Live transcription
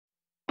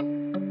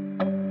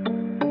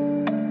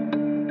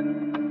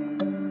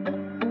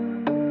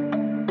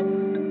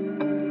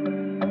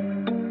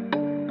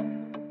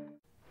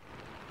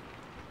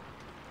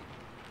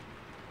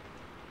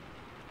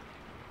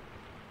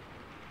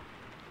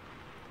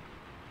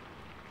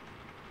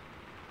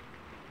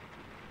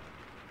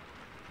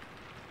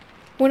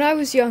When I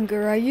was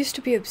younger, I used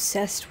to be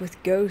obsessed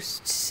with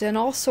ghosts and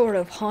all sort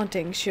of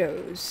haunting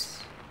shows.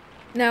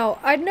 Now,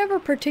 I'd never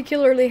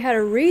particularly had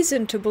a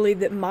reason to believe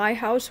that my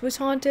house was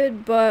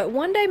haunted, but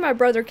one day my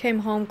brother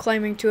came home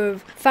claiming to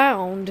have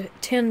found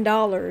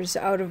 $10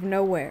 out of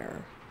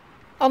nowhere.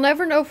 I'll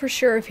never know for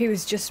sure if he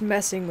was just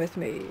messing with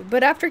me,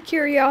 but after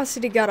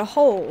curiosity got a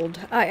hold,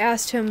 I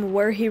asked him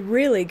where he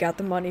really got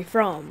the money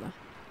from.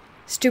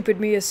 Stupid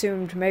me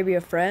assumed maybe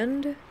a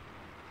friend?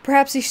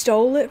 Perhaps he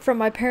stole it from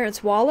my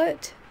parents'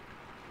 wallet?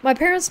 My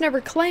parents never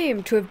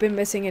claimed to have been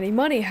missing any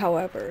money,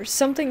 however,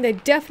 something they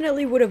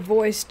definitely would have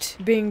voiced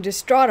being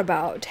distraught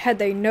about had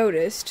they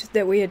noticed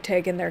that we had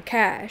taken their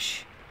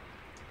cash.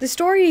 The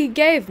story he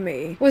gave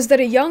me was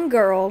that a young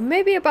girl,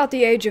 maybe about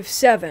the age of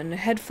 7,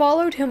 had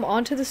followed him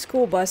onto the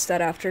school bus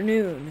that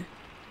afternoon.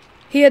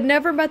 He had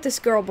never met this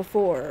girl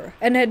before,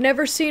 and had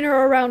never seen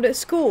her around at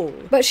school,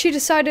 but she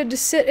decided to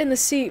sit in the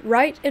seat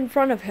right in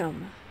front of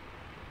him.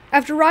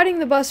 After riding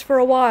the bus for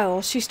a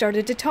while, she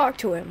started to talk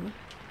to him.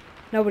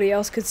 Nobody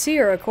else could see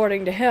her,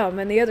 according to him,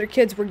 and the other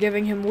kids were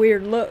giving him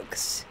weird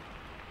looks.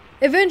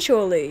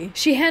 Eventually,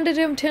 she handed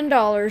him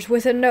 $10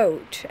 with a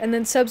note, and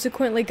then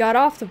subsequently got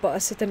off the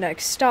bus at the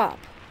next stop.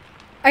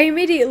 I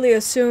immediately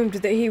assumed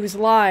that he was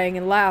lying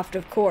and laughed,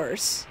 of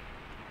course.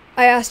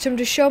 I asked him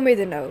to show me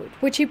the note,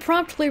 which he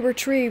promptly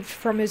retrieved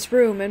from his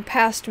room and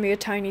passed me a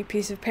tiny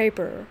piece of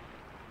paper.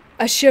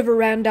 A shiver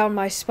ran down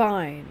my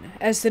spine,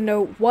 as the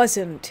note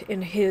wasn't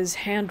in his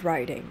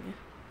handwriting.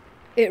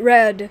 It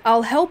read,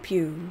 "I'll help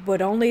you,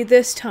 but only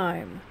this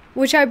time,"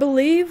 which I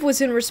believe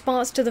was in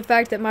response to the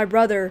fact that my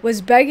brother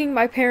was begging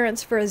my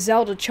parents for a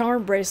Zelda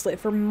charm bracelet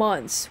for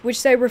months,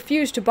 which they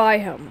refused to buy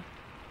him.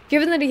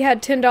 Given that he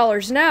had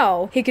 $10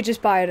 now, he could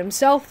just buy it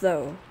himself,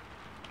 though.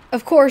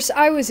 Of course,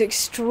 I was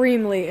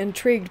extremely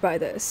intrigued by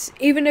this,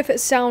 even if it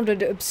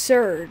sounded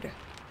absurd.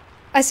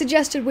 I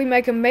suggested we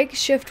make a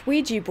makeshift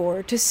Ouija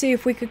board to see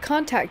if we could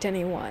contact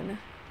anyone.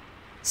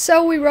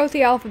 So we wrote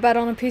the alphabet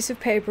on a piece of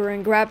paper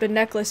and grabbed a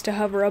necklace to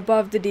hover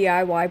above the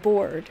DIY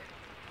board.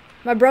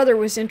 My brother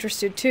was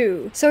interested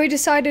too, so he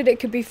decided it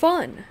could be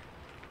fun.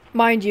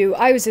 Mind you,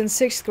 I was in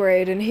 6th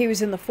grade and he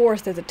was in the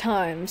 4th at the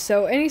time,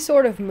 so any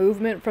sort of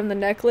movement from the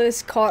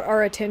necklace caught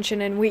our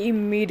attention and we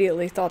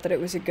immediately thought that it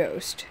was a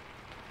ghost.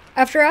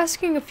 After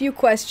asking a few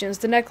questions,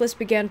 the necklace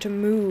began to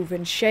move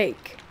and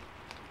shake.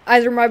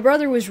 Either my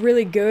brother was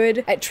really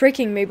good at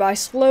tricking me by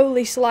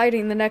slowly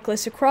sliding the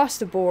necklace across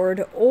the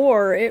board,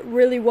 or it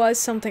really was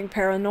something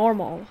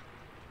paranormal.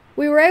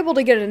 We were able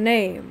to get a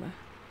name.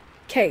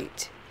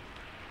 Kate.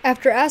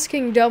 After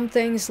asking dumb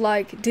things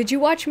like, "Did you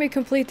watch me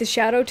complete the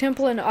Shadow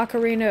Temple in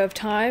Ocarina of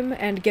Time?"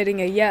 and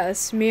getting a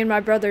yes, me and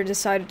my brother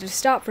decided to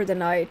stop for the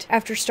night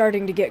after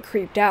starting to get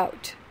creeped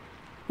out.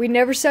 We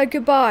never said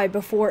goodbye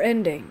before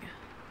ending.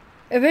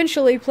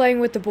 Eventually,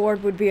 playing with the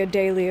board would be a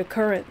daily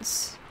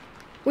occurrence.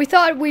 We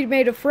thought we'd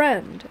made a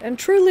friend, and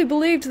truly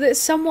believed that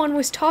someone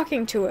was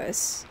talking to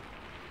us.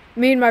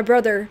 Me and my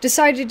brother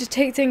decided to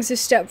take things a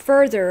step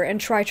further and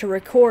try to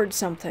record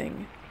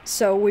something.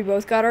 So we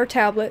both got our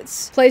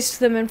tablets,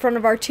 placed them in front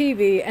of our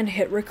TV, and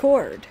hit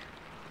record.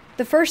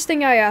 The first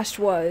thing I asked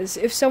was,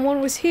 if someone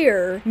was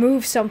here,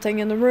 move something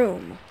in the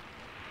room.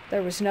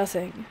 There was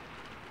nothing.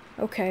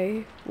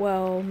 Okay,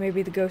 well,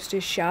 maybe the ghost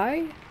is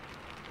shy?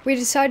 We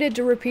decided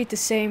to repeat the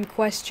same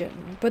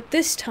question, but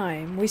this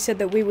time we said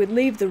that we would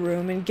leave the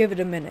room and give it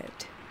a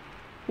minute.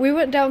 We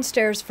went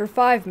downstairs for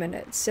 5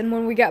 minutes, and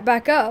when we got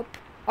back up,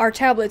 our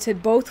tablets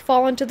had both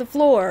fallen to the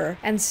floor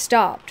and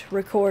stopped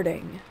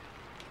recording.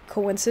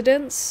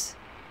 Coincidence?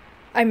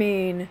 I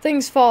mean,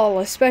 things fall,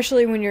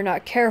 especially when you're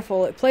not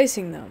careful at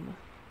placing them.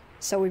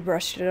 So we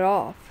brushed it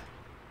off.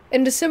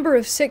 In December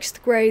of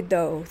 6th grade,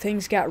 though,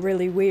 things got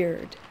really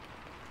weird.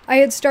 I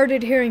had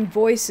started hearing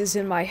voices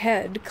in my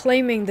head,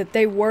 claiming that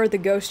they were the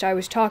ghost I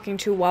was talking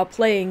to while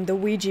playing the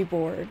Ouija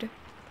board.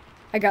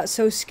 I got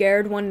so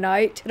scared one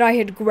night that I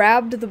had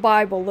grabbed the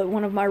Bible that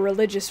one of my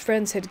religious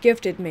friends had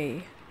gifted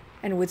me,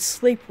 and would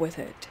sleep with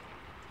it.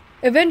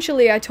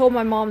 Eventually, I told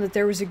my mom that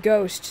there was a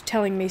ghost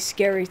telling me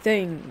scary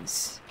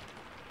things.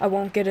 I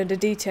won't get into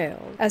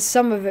detail, as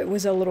some of it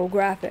was a little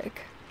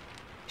graphic.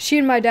 She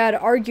and my dad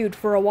argued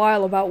for a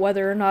while about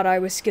whether or not I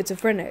was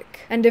schizophrenic,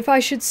 and if I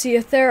should see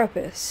a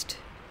therapist.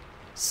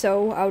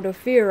 So, out of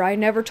fear, I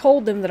never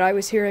told them that I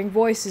was hearing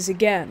voices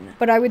again,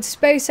 but I would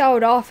space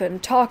out often,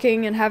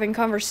 talking and having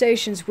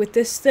conversations with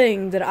this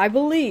thing that I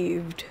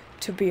believed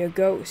to be a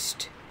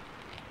ghost.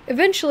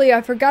 Eventually,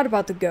 I forgot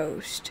about the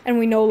ghost, and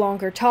we no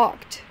longer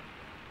talked.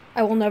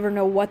 I will never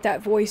know what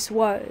that voice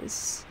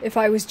was, if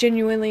I was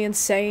genuinely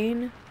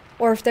insane,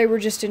 or if they were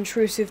just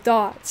intrusive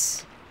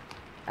thoughts.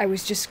 I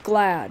was just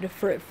glad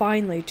for it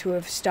finally to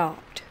have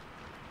stopped.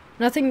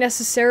 Nothing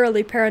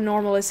necessarily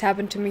paranormal has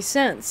happened to me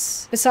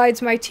since,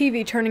 besides my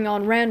TV turning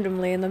on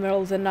randomly in the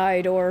middle of the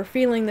night, or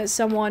feeling that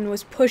someone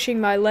was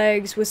pushing my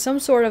legs with some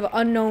sort of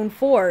unknown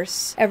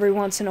force every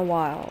once in a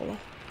while.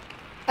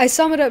 I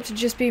sum it up to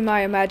just be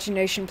my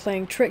imagination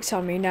playing tricks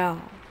on me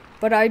now.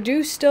 but I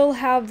do still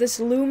have this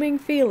looming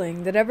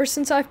feeling that ever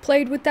since I've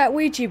played with that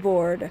Ouija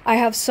board, I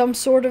have some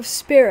sort of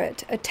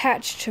spirit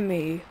attached to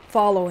me,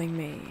 following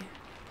me.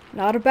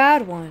 Not a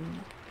bad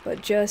one,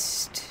 but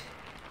just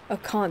a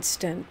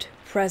constant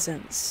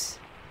presence.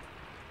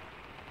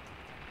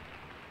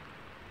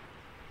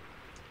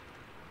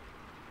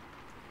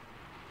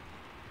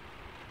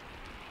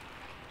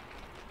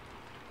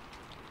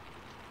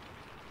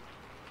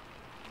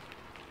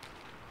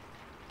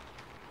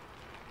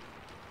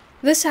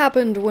 This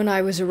happened when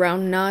I was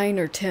around 9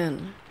 or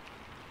 10.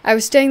 I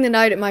was staying the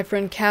night at my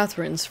friend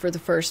Catherine's for the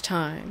first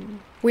time.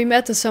 We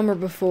met the summer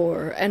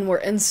before and were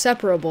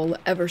inseparable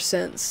ever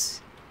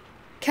since.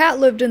 Kat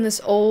lived in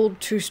this old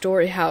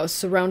 2-story house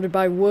surrounded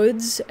by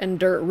woods and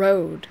dirt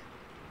road.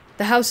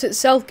 The house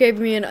itself gave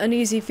me an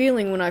uneasy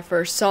feeling when I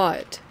first saw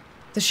it.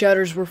 The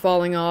shutters were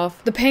falling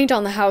off. The paint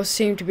on the house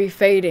seemed to be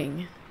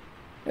fading.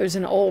 It was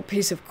an old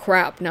piece of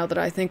crap now that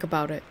I think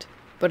about it,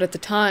 but at the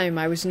time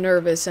I was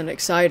nervous and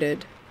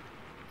excited.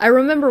 I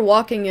remember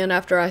walking in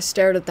after I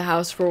stared at the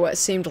house for what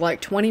seemed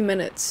like 20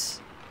 minutes.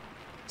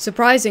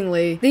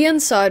 Surprisingly, the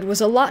inside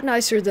was a lot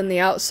nicer than the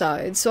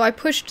outside, so I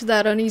pushed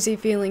that uneasy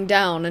feeling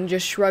down and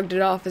just shrugged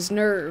it off as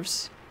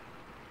nerves.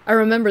 I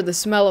remember the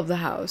smell of the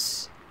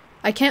house.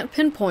 I can't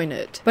pinpoint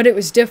it, but it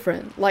was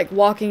different, like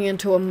walking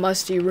into a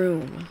musty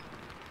room.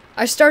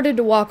 I started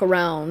to walk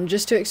around,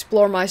 just to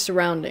explore my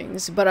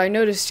surroundings, but I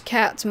noticed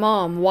Kat's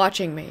mom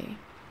watching me.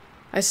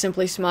 I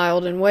simply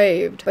smiled and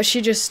waved, but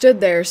she just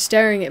stood there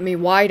staring at me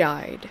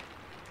wide-eyed.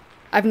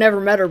 I've never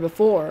met her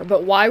before,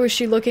 but why was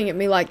she looking at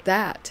me like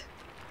that?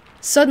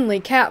 Suddenly,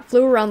 Kat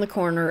flew around the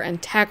corner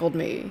and tackled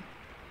me.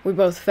 We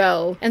both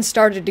fell and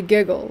started to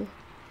giggle.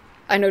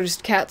 I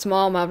noticed Kat's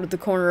mom out of the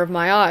corner of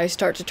my eye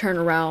start to turn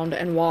around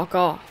and walk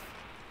off.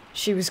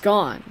 She was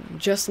gone,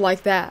 just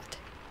like that.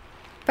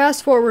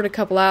 Fast forward a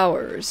couple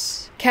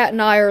hours. Kat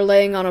and I are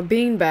laying on a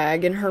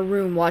beanbag in her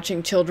room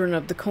watching Children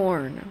of the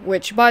Corn,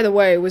 which, by the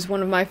way, was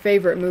one of my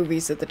favorite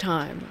movies at the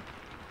time.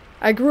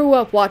 I grew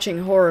up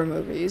watching horror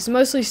movies,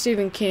 mostly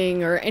Stephen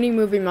King or any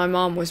movie my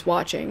mom was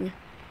watching.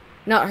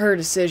 Not her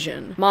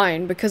decision,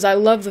 mine, because I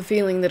love the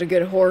feeling that a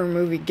good horror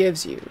movie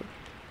gives you.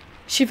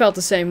 She felt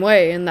the same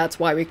way, and that's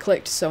why we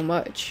clicked so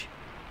much.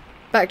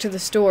 Back to the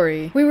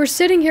story. We were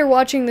sitting here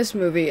watching this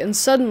movie, and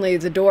suddenly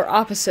the door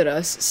opposite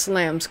us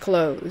slams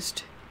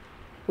closed.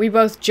 We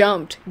both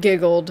jumped,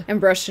 giggled, and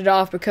brushed it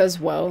off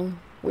because, well,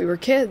 we were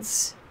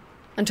kids.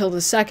 Until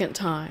the second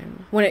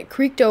time, when it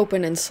creaked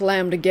open and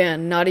slammed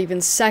again, not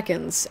even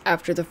seconds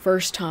after the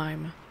first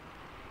time.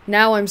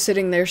 Now I'm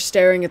sitting there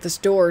staring at this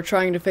door,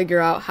 trying to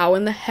figure out how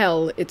in the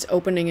hell it's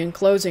opening and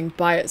closing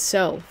by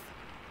itself.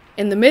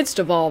 In the midst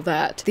of all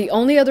that, the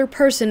only other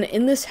person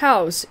in this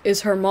house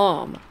is her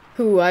mom,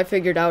 who I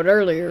figured out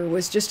earlier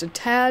was just a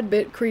tad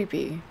bit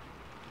creepy.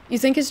 "You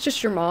think it's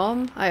just your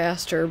mom?" I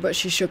asked her, but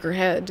she shook her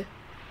head.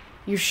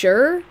 "You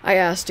sure?" I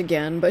asked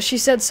again, but she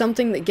said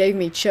something that gave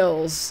me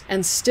chills,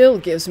 and still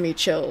gives me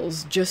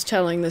chills, just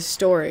telling this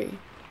story.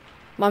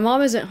 "My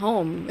mom isn't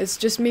home, it's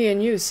just me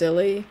and you,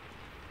 silly."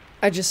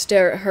 I just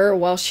stare at her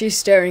while she's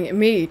staring at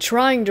me,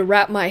 trying to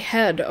wrap my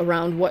head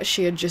around what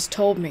she had just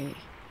told me.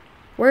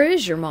 "Where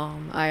is your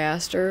mom?" I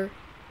asked her.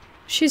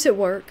 "She's at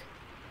work."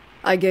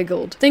 I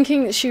giggled,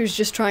 thinking that she was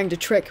just trying to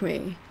trick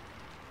me.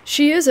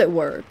 "She is at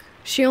work.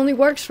 She only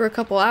works for a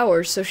couple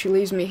hours, so she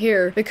leaves me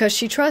here because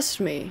she trusts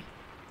me."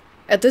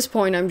 At this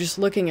point, I'm just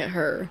looking at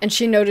her, and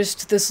she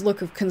noticed this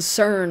look of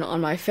concern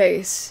on my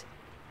face.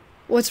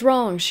 "What's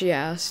wrong?" she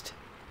asked.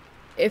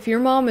 "If your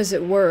mom is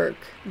at work,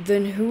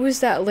 then who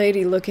was that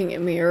lady looking at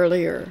me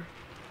earlier?"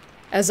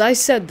 As I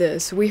said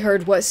this, we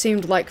heard what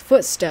seemed like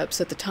footsteps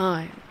at the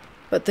time,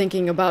 but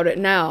thinking about it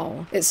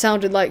now, it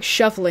sounded like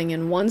shuffling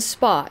in one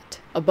spot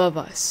above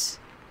us.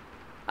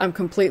 I'm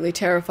completely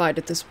terrified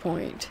at this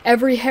point.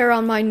 Every hair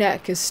on my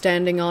neck is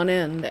standing on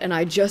end, and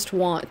I just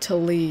want to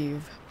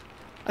leave.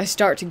 I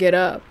start to get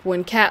up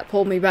when Kat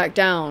pulled me back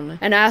down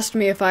and asked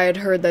me if I had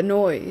heard the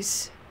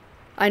noise.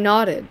 I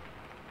nodded.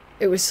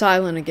 It was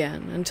silent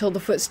again until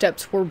the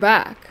footsteps were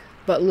back,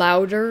 but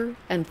louder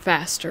and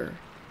faster.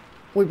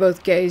 We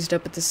both gazed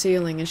up at the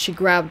ceiling and she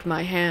grabbed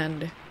my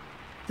hand.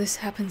 "This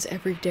happens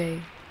every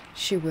day,"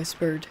 she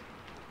whispered.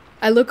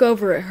 I look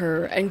over at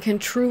her and can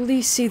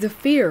truly see the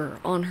fear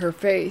on her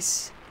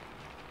face.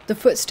 The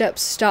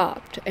footsteps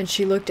stopped and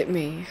she looked at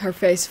me, her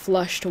face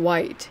flushed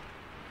white.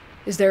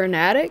 "Is there an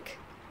attic?"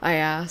 I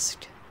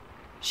asked.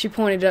 She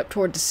pointed up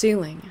toward the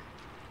ceiling.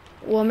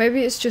 "Well,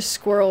 maybe it's just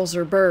squirrels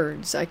or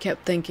birds," I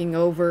kept thinking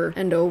over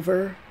and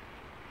over.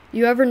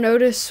 "You ever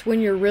notice when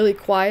you're really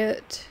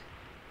quiet?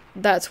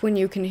 That's when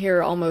you can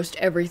hear almost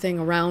everything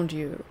around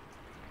you.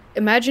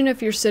 Imagine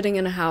if you're sitting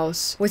in a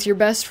house with your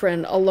best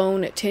friend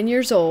alone at 10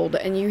 years old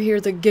and you hear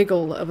the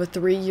giggle of a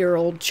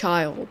 3-year-old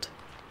child.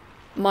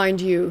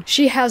 Mind you,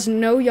 she has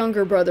no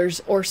younger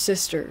brothers or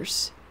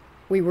sisters.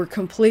 We were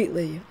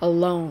completely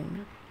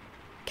alone.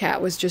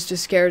 Kat was just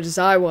as scared as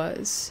I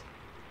was.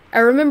 I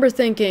remember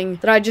thinking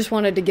that I just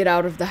wanted to get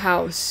out of the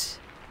house.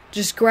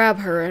 Just grab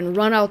her and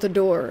run out the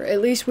door.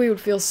 At least we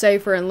would feel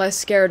safer and less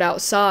scared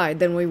outside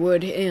than we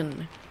would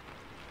in.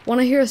 "Want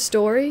to hear a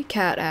story?"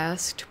 Kat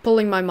asked,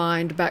 pulling my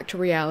mind back to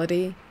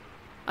reality.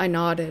 I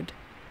nodded.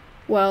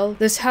 "Well,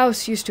 this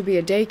house used to be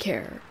a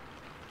daycare.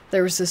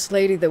 There was this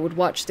lady that would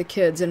watch the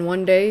kids, and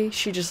one day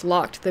she just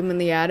locked them in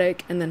the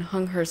attic and then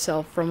hung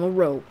herself from a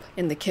rope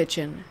in the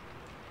kitchen.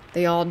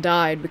 They all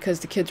died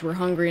because the kids were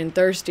hungry and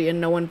thirsty and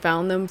no one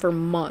found them for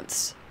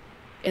months.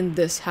 In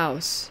this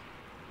house."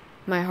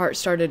 My heart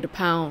started to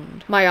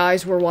pound. My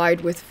eyes were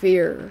wide with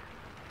fear.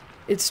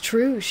 "It's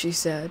true," she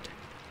said.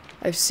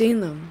 "I've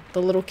seen them,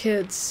 the little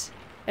kids,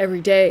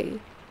 every day.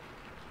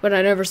 But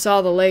I never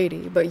saw the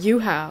lady, but you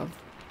have.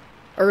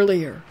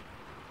 Earlier."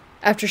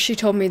 After she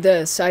told me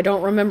this, I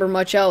don't remember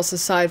much else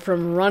aside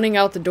from running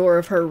out the door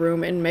of her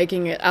room and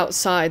making it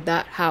outside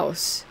that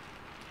house.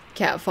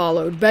 Kat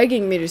followed,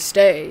 begging me to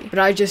stay, but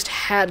I just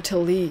had to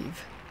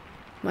leave.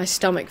 My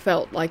stomach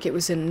felt like it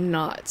was in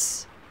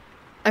knots.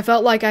 I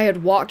felt like I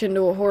had walked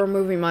into a horror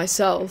movie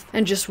myself,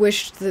 and just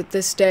wished that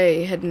this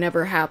day had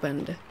never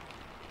happened.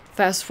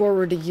 Fast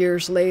forward to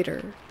years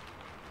later.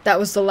 That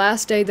was the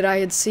last day that I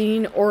had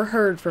seen or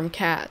heard from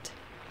Kat.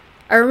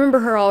 I remember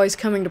her always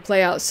coming to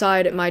play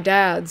outside at my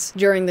dad's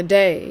during the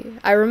day.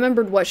 I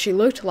remembered what she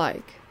looked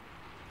like.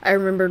 I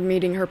remembered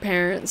meeting her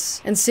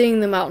parents and seeing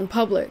them out in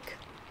public.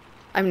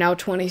 I'm now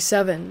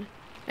 27,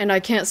 and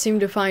I can't seem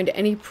to find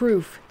any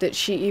proof that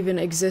she even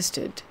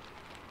existed.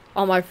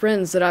 All my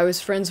friends that I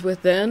was friends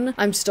with then,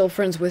 I'm still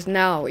friends with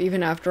now,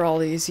 even after all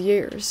these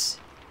years.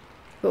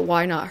 But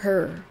why not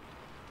her?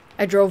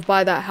 I drove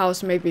by that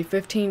house maybe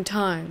 15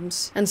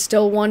 times, and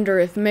still wonder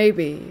if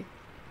maybe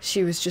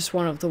she was just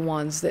one of the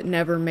ones that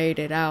never made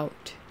it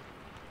out.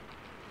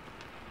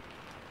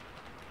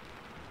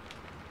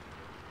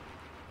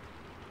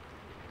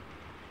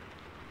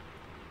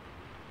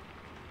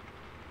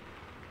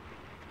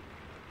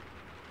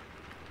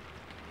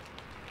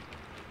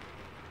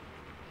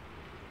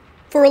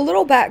 For a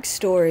little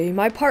backstory,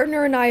 my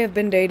partner and I have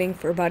been dating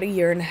for about a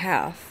year and a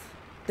half.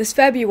 This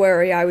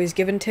February, I was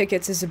given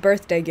tickets as a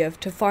birthday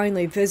gift to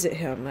finally visit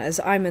him, as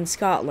I'm in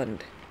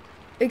Scotland.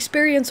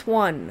 Experience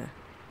 1.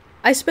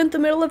 I spent the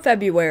middle of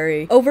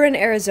February over in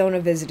Arizona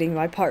visiting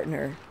my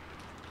partner.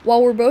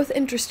 While we're both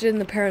interested in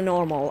the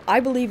paranormal, I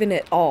believe in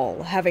it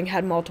all, having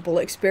had multiple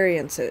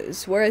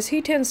experiences, whereas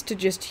he tends to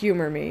just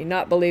humor me,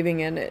 not believing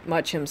in it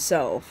much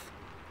himself.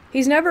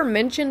 He's never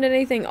mentioned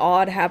anything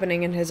odd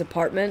happening in his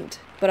apartment,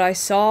 but I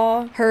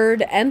saw,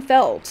 heard, and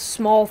felt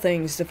small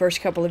things the first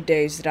couple of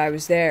days that I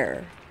was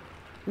there.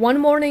 One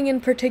morning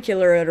in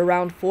particular at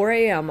around 4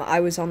 a.m. I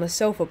was on the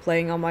sofa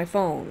playing on my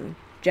phone,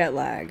 jet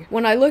lag,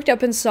 when I looked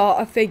up and saw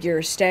a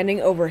figure standing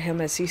over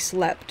him as he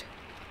slept.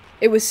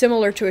 It was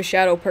similar to a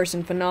shadow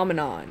person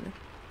phenomenon,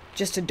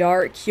 just a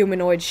dark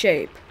humanoid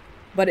shape,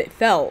 but it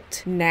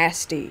felt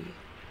nasty.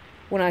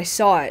 When I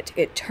saw it,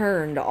 it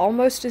turned,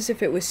 almost as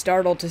if it was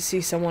startled to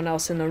see someone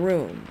else in the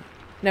room.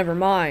 Never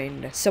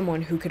mind,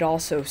 someone who could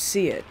also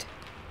see it.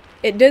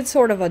 It did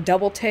sort of a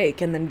double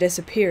take and then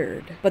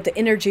disappeared, but the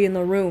energy in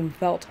the room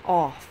felt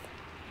off.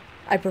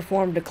 I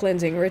performed a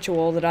cleansing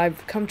ritual that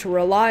I've come to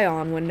rely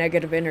on when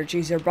negative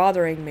energies are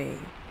bothering me.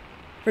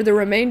 For the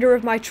remainder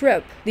of my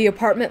trip, the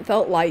apartment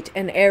felt light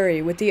and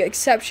airy, with the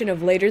exception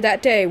of later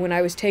that day when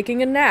I was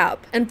taking a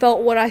nap and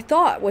felt what I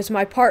thought was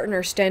my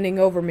partner standing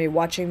over me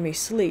watching me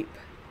sleep.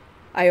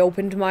 I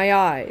opened my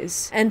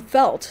eyes and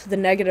felt the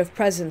negative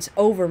presence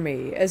over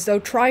me, as though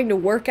trying to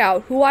work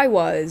out who I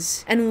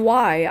was and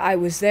why I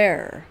was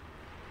there.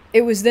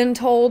 It was then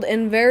told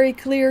in very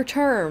clear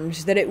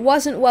terms that it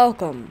wasn't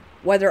welcome,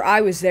 whether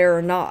I was there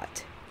or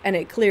not, and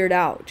it cleared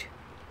out.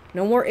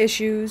 No more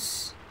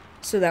issues,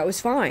 so that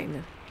was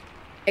fine.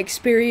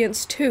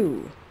 Experience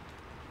 2.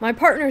 My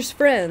partner's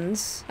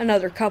friends,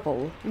 another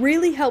couple,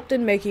 really helped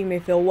in making me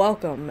feel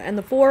welcome, and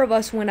the 4 of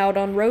us went out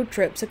on road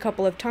trips a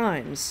couple of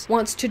times,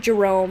 once to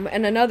Jerome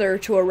and another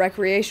to a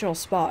recreational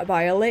spot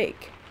by a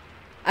lake.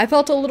 I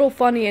felt a little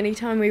funny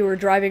anytime we were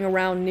driving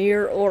around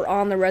near or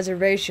on the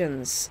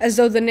reservations, as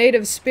though the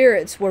native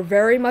spirits were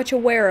very much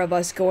aware of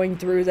us going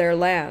through their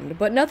land,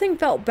 but nothing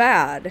felt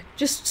bad,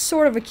 just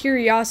sort of a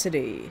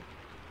curiosity.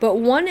 But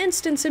one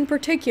instance in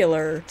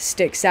particular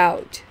sticks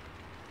out.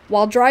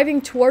 While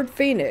driving toward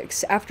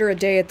Phoenix after a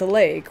day at the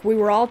lake, we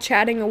were all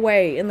chatting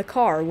away in the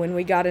car when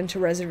we got into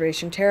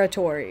reservation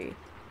territory.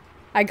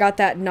 I got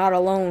that not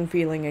alone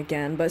feeling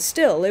again, but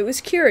still, it was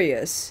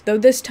curious, though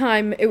this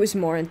time it was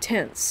more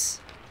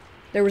intense.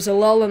 There was a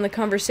lull in the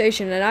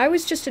conversation, and I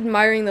was just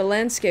admiring the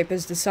landscape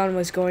as the sun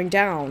was going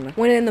down,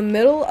 when in the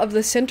middle of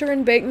the center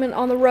embankment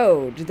on the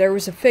road, there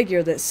was a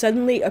figure that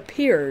suddenly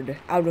appeared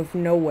out of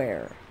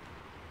nowhere.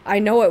 I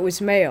know it was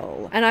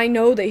male, and I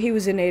know that he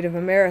was a Native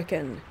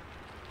American.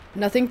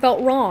 Nothing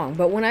felt wrong,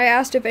 but when I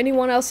asked if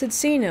anyone else had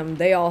seen him,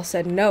 they all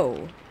said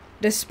no,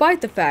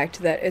 despite the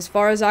fact that, as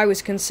far as I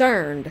was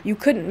concerned, you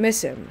couldn't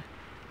miss him.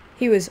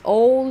 He was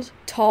old,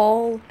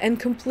 tall, and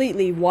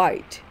completely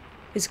white.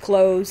 His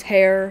clothes,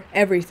 hair,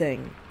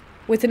 everything,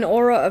 with an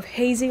aura of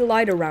hazy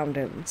light around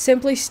him,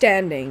 simply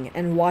standing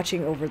and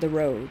watching over the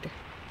road.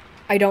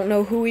 I don't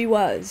know who he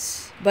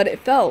was, but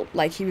it felt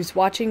like he was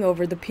watching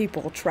over the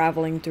people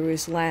traveling through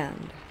his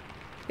land.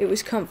 It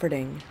was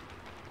comforting.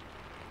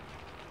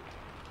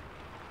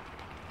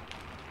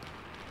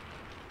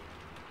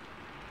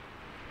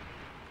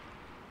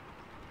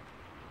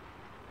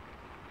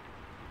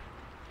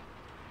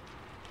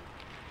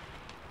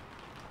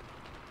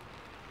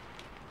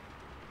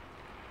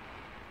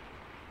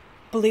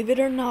 Believe it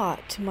or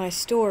not, my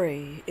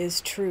story is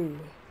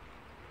true.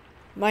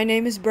 My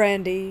name is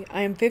Brandy,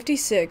 I am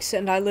 56,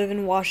 and I live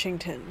in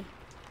Washington.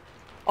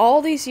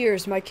 All these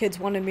years, my kids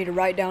wanted me to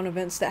write down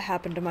events that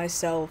happened to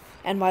myself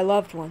and my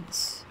loved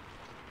ones.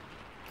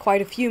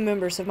 Quite a few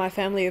members of my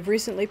family have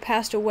recently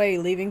passed away,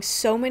 leaving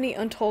so many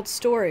untold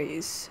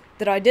stories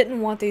that I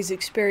didn't want these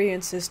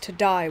experiences to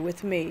die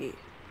with me.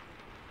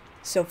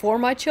 So for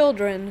my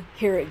children,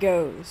 here it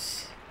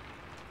goes.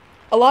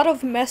 A lot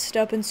of messed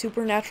up and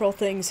supernatural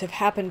things have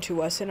happened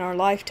to us in our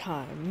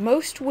lifetime,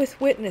 most with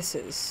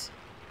witnesses.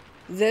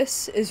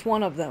 This is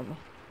one of them.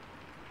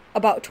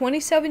 About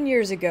 27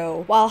 years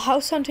ago, while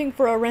house hunting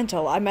for a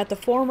rental, I met the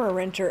former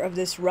renter of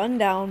this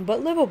run-down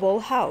but livable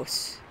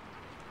house.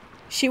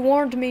 She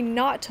warned me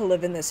not to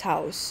live in this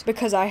house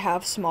because I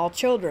have small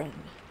children.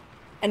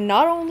 And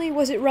not only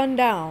was it run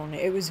down,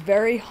 it was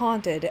very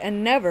haunted,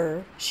 and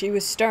never, she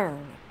was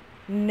stern,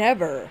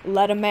 never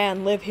let a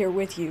man live here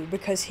with you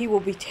because he will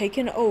be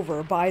taken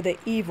over by the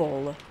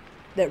evil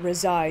that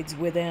resides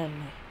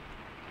within.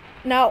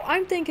 Now,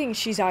 I'm thinking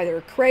she's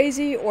either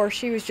crazy or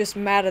she was just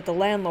mad at the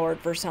landlord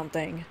for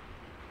something.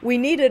 We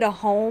needed a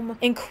home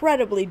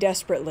incredibly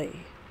desperately.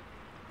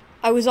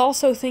 I was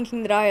also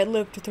thinking that I had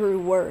lived through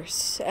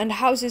worse, and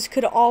houses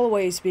could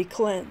always be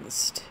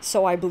cleansed,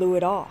 so I blew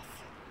it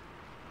off.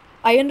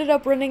 I ended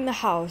up renting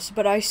the house,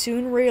 but I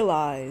soon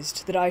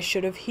realized that I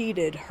should have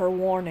heeded her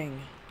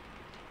warning.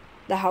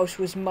 The house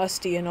was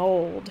musty and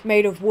old,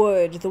 made of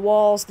wood. The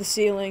walls, the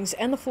ceilings,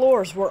 and the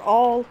floors were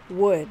all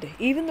wood.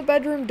 Even the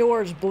bedroom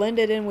doors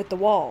blended in with the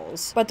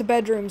walls, but the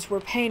bedrooms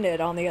were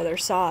painted on the other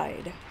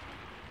side.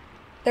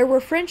 There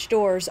were French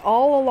doors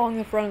all along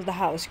the front of the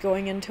house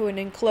going into an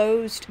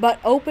enclosed but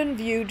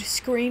open-viewed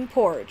screen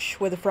porch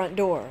with a front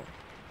door.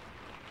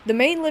 The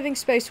main living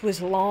space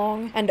was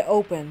long and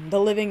open.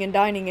 The living and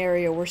dining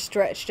area were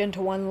stretched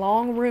into one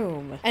long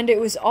room, and it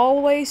was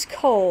always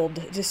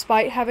cold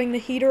despite having the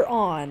heater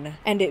on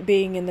and it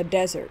being in the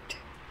desert.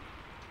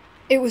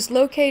 It was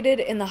located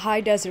in the high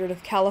desert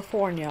of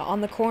California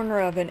on the corner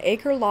of an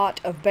acre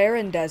lot of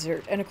barren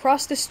desert, and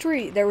across the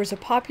street there was a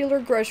popular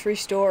grocery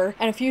store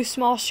and a few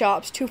small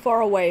shops too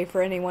far away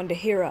for anyone to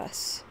hear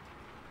us.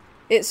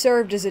 It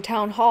served as a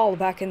town hall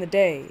back in the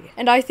day,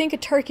 and I think a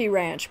turkey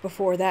ranch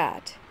before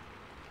that.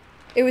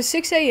 It was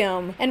 6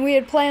 a.m., and we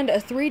had planned a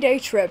 3-day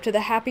trip to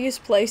the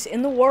happiest place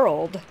in the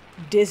world,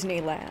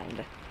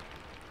 Disneyland.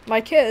 My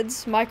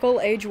kids,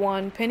 Michael, age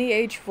 1, Penny,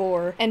 age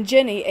 4, and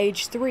Jenny,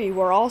 age 3,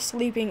 were all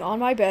sleeping on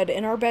my bed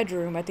in our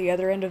bedroom at the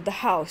other end of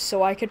the house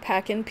so I could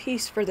pack in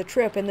peace for the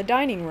trip in the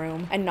dining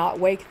room and not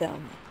wake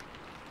them.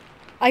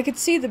 I could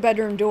see the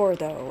bedroom door,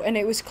 though, and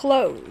it was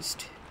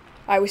closed.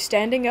 I was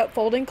standing up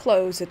folding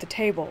clothes at the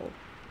table.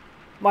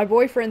 My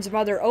boyfriend's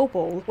mother,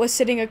 Opal, was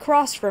sitting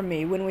across from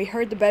me when we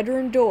heard the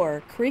bedroom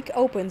door creak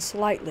open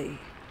slightly.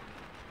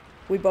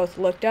 We both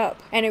looked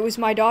up, and it was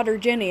my daughter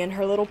Jenny in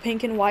her little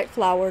pink and white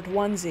flowered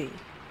onesie.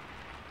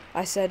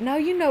 I said, "Now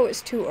you know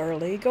it's too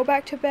early, go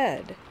back to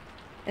bed."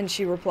 And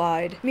she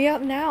replied, "Me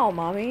up now,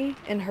 Mommy,"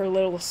 in her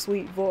little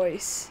sweet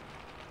voice.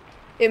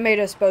 It made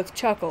us both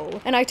chuckle,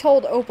 and I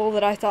told Opal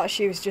that I thought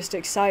she was just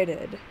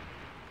excited.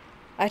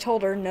 I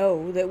told her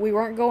no, that we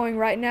weren't going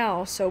right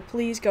now, so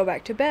please go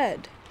back to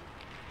bed.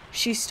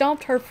 She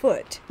stomped her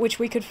foot, which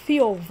we could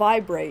feel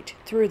vibrate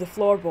through the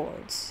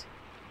floorboards.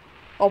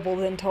 Opal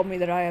then told me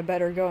that I had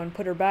better go and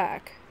put her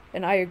back,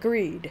 and I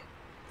agreed.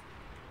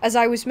 As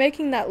I was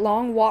making that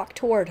long walk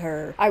toward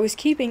her, I was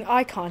keeping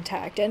eye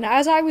contact, and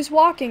as I was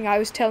walking, I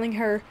was telling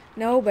her,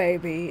 "No,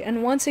 baby,"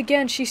 and once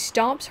again she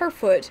stomps her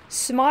foot,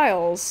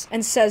 smiles,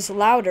 and says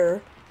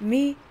louder,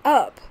 "Me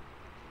up,"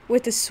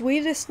 with the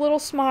sweetest little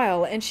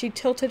smile, and she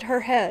tilted her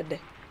head.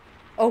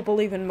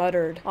 Opal even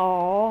muttered,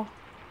 "Aw."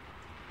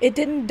 It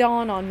didn't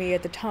dawn on me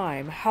at the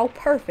time how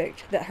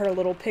perfect that her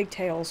little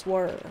pigtails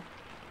were.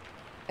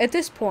 At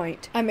this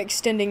point, I'm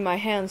extending my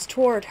hands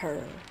toward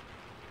her.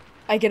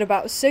 I get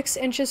about 6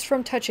 inches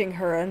from touching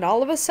her, and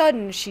all of a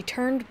sudden she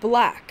turned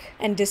black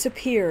and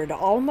disappeared,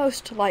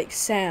 almost like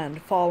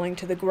sand falling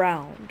to the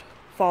ground,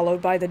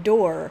 followed by the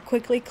door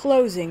quickly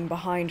closing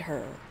behind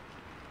her.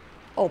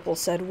 Opal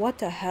said, "What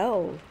the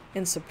hell?"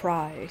 in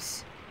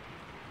surprise.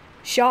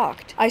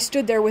 Shocked, I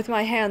stood there with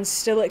my hands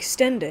still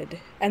extended,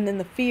 and then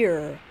the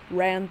fear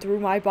ran through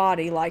my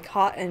body like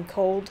hot and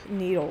cold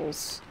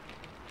needles.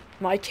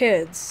 My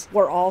kids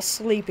were all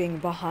sleeping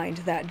behind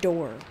that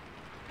door.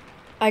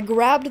 I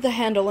grabbed the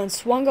handle and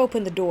swung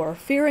open the door,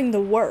 fearing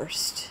the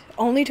worst,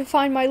 only to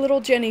find my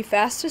little Jenny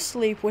fast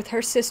asleep with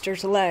her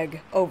sister's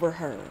leg over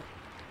her.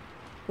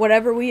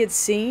 Whatever we had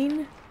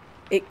seen,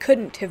 it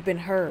couldn't have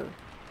been her.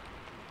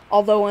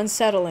 Although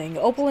unsettling,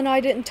 Opal and I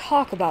didn't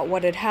talk about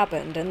what had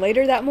happened, and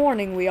later that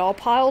morning we all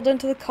piled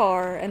into the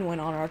car and went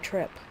on our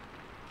trip.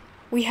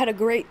 We had a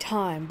great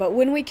time, but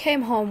when we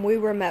came home we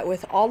were met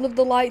with all of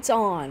the lights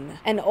on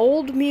and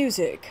old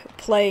music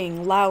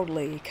playing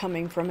loudly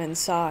coming from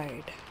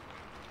inside.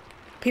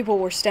 People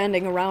were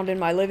standing around in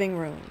my living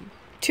room.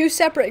 2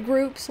 separate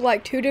groups,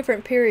 like 2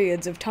 different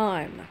periods of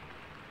time.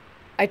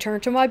 I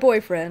turned to my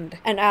boyfriend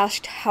and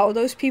asked how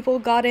those people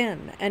got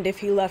in and if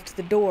he left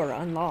the door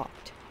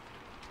unlocked.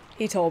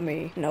 He told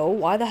me, "No,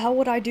 why the hell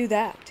would I do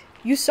that?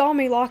 You saw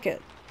me lock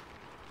it."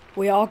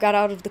 We all got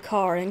out of the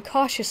car and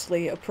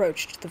cautiously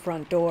approached the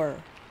front door.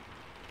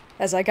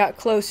 As I got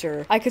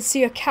closer, I could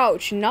see a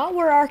couch not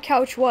where our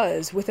couch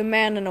was, with a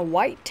man in a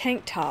white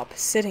tank top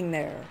sitting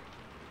there.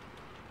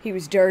 He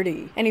was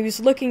dirty, and he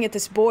was looking at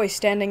this boy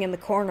standing in the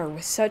corner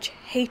with such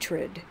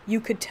hatred. You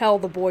could tell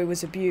the boy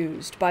was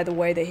abused by the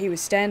way that he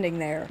was standing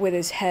there with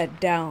his head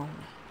down.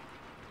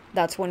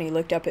 That's when he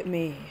looked up at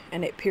me,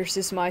 and it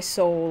pierces my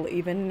soul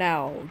even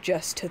now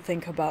just to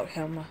think about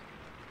him.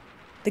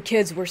 The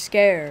kids were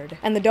scared,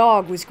 and the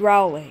dog was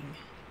growling.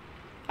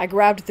 I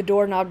grabbed the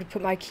doorknob to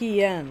put my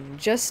key in.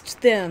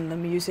 Just then the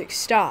music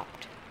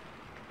stopped,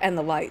 and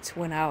the lights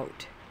went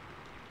out.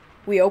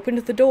 We opened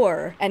the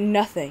door, and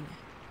nothing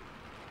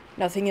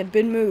had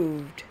been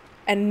moved,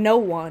 and no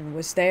one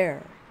was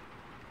there.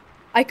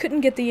 I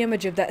couldn't get the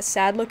image of that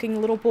sad-looking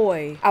little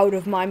boy out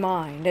of my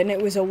mind, and it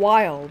was a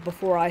while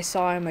before I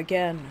saw him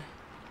again.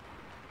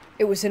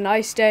 It was a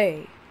nice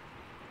day.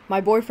 My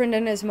boyfriend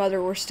and his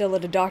mother were still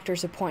at a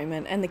doctor's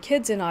appointment, and the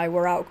kids and I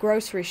were out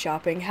grocery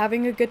shopping,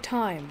 having a good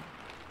time.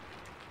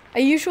 I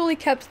usually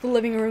kept the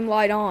living room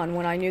light on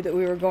when I knew that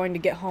we were going to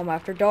get home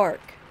after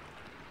dark.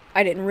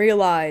 I didn't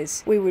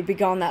realize we would be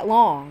gone that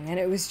long, and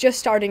it was just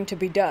starting to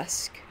be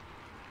dusk.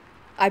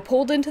 I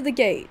pulled into the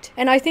gate,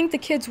 and I think the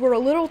kids were a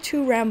little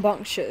too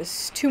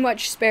rambunctious, too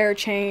much spare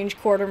change,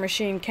 quarter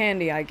machine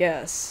candy, I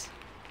guess.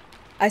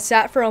 I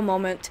sat for a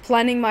moment,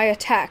 planning my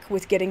attack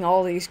with getting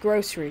all these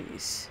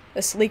groceries,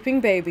 a sleeping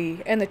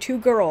baby, and the 2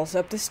 girls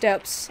up the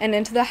steps and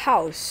into the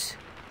house,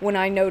 when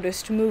I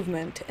noticed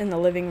movement in the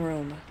living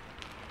room.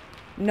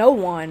 No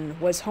one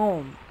was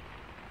home.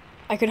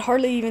 I could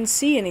hardly even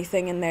see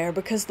anything in there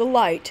because the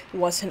light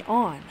wasn't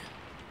on.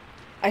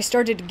 I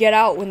started to get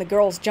out when the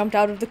girls jumped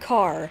out of the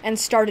car and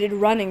started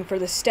running for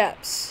the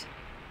steps.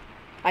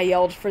 I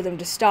yelled for them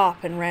to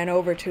stop and ran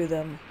over to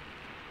them.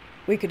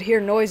 We could hear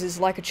noises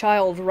like a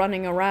child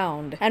running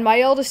around, and my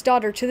eldest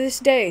daughter to this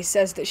day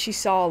says that she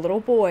saw a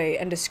little boy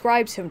and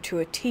describes him to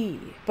a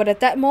T, but at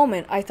that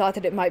moment I thought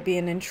that it might be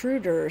an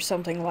intruder or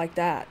something like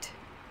that.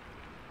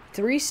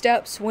 3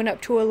 steps went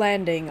up to a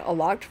landing, a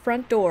locked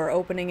front door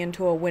opening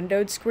into a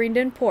windowed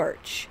screened-in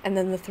porch, and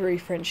then the 3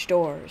 French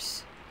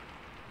doors.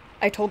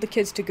 I told the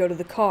kids to go to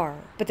the car,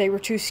 but they were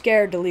too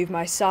scared to leave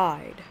my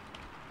side.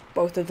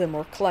 Both of them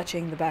were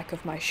clutching the back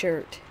of my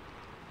shirt.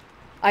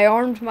 I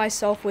armed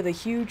myself with a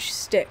huge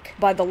stick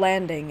by the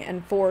landing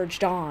and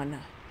forged on.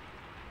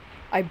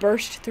 I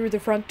burst through the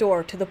front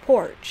door to the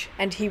porch,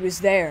 and he was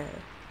there,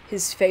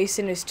 his face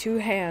in his 2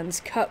 hands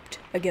cupped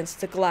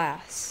against the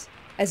glass,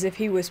 as if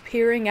he was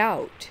peering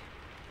out,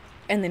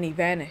 and then he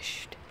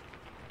vanished.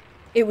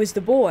 It was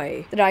the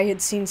boy that I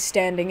had seen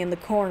standing in the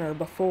corner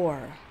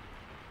before.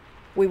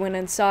 We went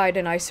inside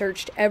and I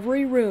searched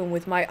every room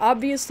with my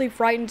obviously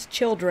frightened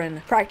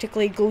children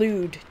practically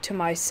glued to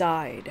my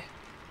side.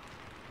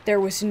 There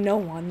was no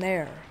one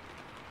there.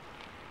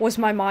 Was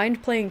my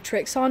mind playing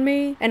tricks on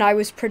me, and I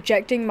was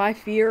projecting my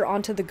fear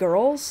onto the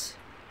girls?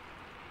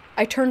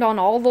 I turned on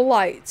all the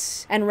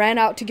lights and ran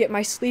out to get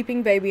my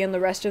sleeping baby and the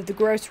rest of the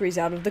groceries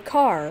out of the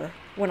car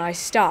when I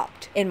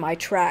stopped in my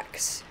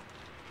tracks.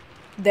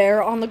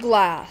 There on the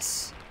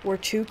glass were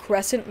 2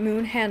 crescent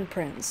moon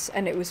handprints,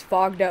 and it was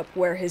fogged up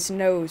where his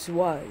nose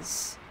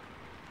was.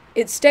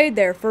 It stayed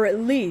there for at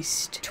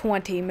least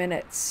 20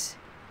 minutes.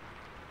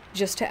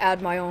 Just to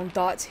add my own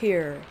thoughts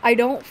here, I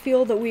don't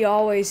feel that we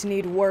always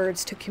need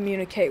words to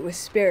communicate with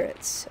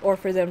spirits, or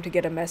for them to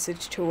get a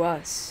message to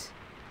us.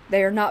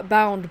 They are not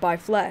bound by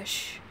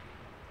flesh.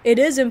 It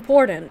is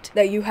important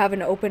that you have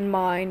an open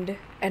mind,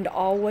 and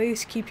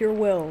always keep your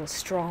will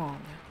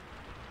strong.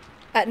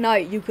 At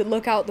night, you could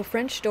look out the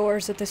French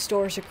doors at the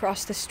stores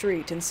across the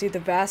street and see the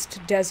vast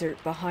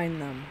desert behind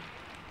them.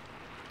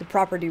 The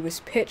property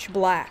was pitch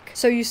black,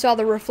 so you saw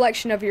the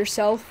reflection of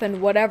yourself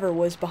and whatever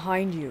was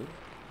behind you.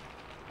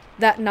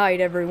 That night,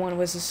 everyone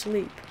was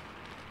asleep.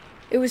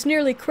 It was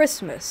nearly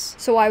Christmas,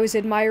 so I was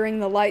admiring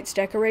the lights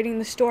decorating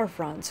the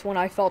storefronts when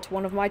I felt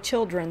one of my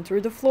children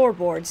through the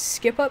floorboards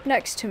skip up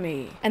next to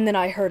me, and then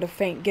I heard a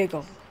faint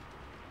giggle.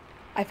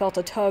 I felt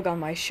a tug on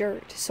my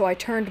shirt, so I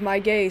turned my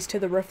gaze to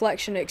the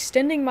reflection,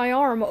 extending my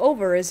arm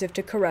over as if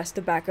to caress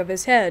the back of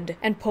his head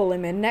and pull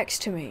him in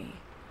next to me.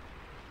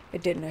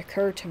 It didn't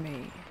occur to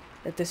me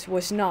that this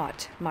was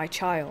not my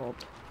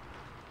child.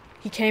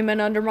 He came in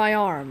under my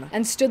arm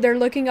and stood there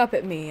looking up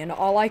at me, and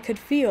all I could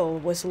feel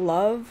was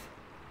love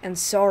and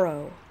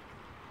sorrow.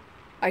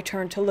 I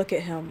turned to look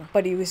at him,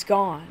 but he was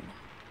gone.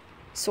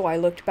 So I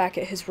looked back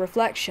at his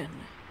reflection,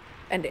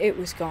 and it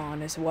was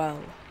gone as well.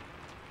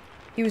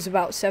 He was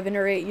about 7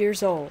 or 8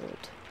 years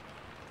old.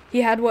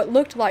 He had what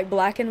looked like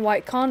black and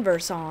white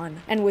Converse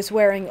on, and was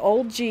wearing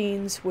old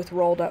jeans with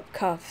rolled-up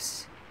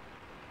cuffs.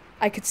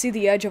 I could see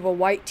the edge of a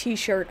white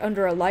t-shirt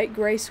under a light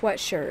gray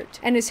sweatshirt,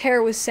 and his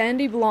hair was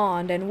sandy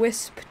blonde and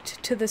wisped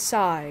to the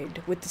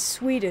side with the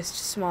sweetest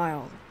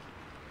smile.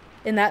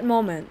 In that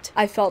moment,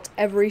 I felt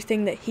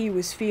everything that he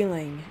was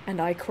feeling,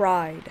 and I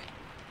cried.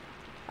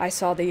 I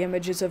saw the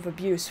images of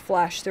abuse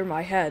flash through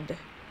my head.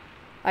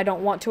 I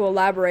don't want to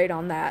elaborate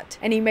on that,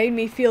 and he made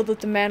me feel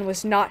that the man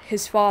was not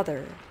his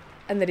father,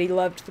 and that he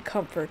loved the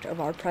comfort of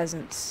our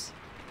presence.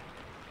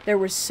 There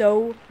were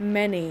so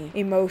many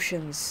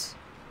emotions.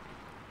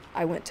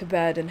 I went to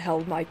bed and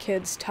held my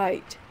kids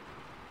tight.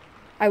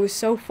 I was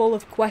so full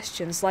of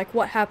questions like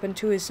what happened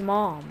to his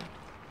mom?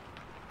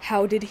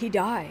 How did he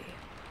die?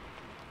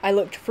 I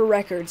looked for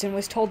records and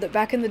was told that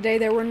back in the day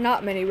there were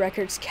not many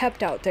records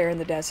kept out there in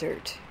the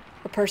desert.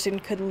 A person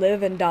could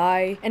live and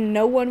die, and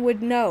no one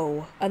would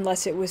know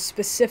unless it was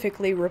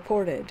specifically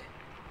reported.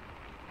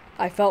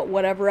 I felt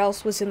whatever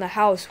else was in the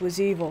house was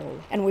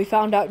evil, and we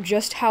found out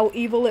just how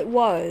evil it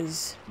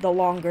was the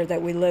longer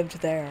that we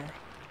lived there.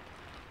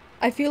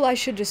 I feel I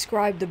should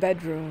describe the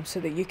bedroom so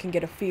that you can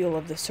get a feel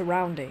of the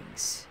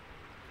surroundings.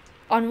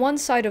 On one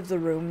side of the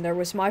room there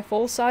was my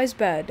full-size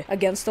bed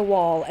against the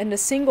wall and a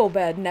single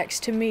bed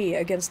next to me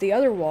against the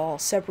other wall,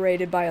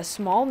 separated by a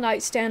small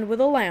nightstand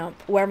with a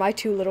lamp where my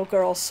 2 little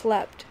girls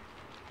slept.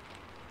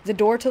 The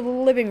door to the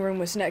living room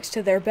was next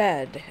to their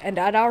bed, and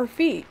at our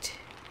feet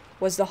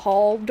was the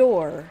hall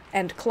door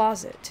and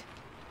closet.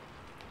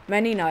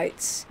 Many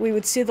nights, we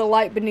would see the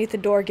light beneath the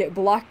door get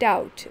blocked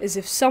out as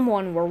if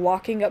someone were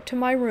walking up to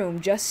my room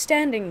just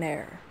standing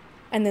there,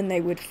 and then they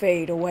would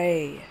fade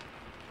away.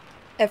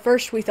 At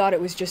first we thought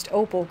it was just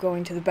Opal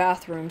going to the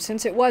bathroom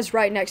since it was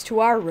right next to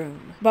our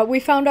room, but we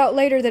found out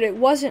later that it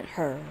wasn't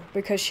her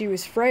because she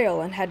was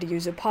frail and had to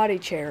use a potty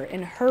chair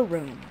in her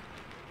room.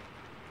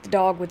 The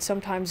dog would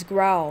sometimes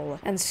growl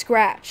and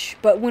scratch,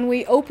 but when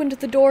we opened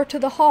the door to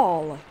the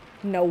hall,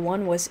 no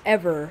one was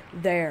ever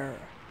there.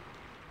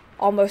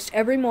 Almost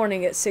every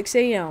morning at 6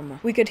 a.m.,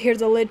 we could hear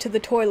the lid to the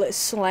toilet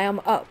slam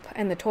up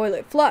and the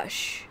toilet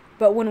flush,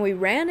 but when we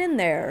ran in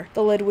there,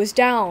 the lid was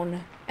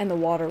down and the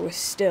water was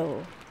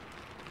still.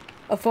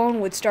 A phone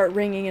would start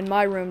ringing in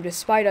my room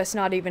despite us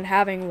not even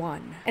having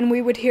one, and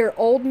we would hear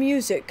old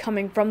music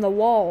coming from the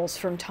walls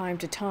from time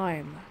to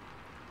time.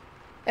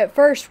 At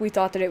first, we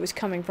thought that it was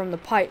coming from the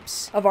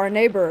pipes of our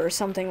neighbor or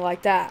something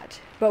like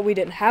that, but we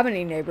didn't have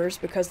any neighbors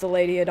because the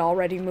lady had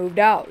already moved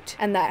out,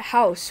 and that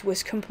house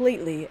was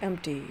completely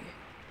empty.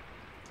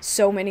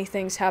 So many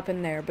things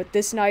happened there, but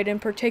this night in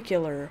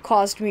particular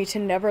caused me to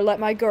never let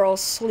my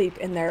girls sleep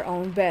in their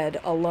own bed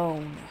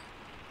alone.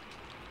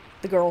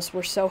 The girls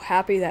were so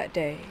happy that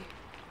day.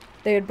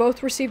 They had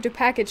both received a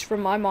package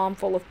from my mom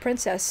full of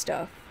princess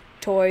stuff.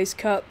 Toys,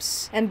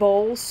 cups, and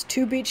bowls,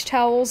 2 beach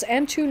towels,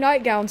 and 2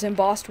 nightgowns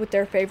embossed with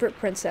their favorite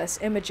princess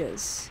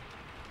images.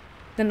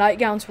 The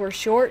nightgowns were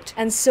short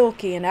and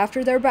silky, and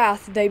after their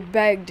bath they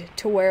begged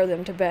to wear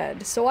them to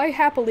bed, so I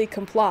happily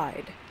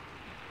complied.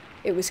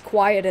 It was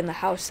quiet in the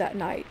house that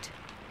night.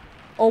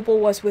 Opal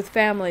was with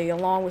family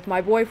along with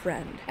my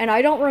boyfriend, and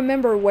I don't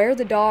remember where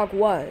the dog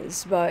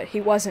was, but he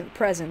wasn't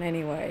present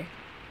anyway.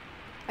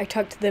 I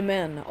tucked them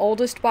in,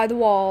 oldest by the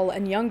wall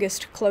and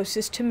youngest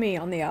closest to me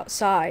on the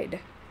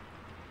outside.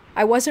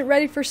 I wasn't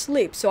ready for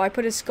sleep, so I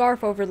put a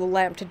scarf over the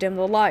lamp to dim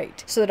the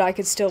light, so that I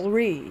could still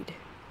read.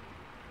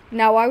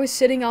 Now I was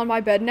sitting on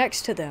my bed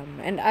next to them,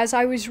 and as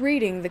I was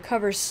reading, the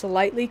covers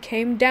slightly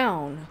came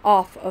down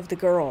off of the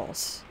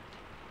girls.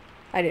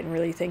 I didn't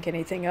really think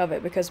anything of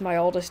it because my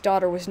oldest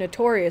daughter was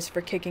notorious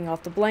for kicking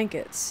off the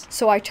blankets,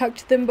 so I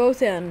tucked them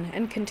both in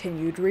and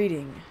continued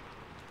reading.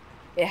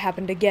 It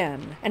happened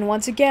again, and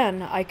once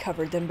again I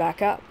covered them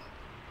back up.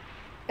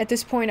 At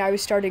this point I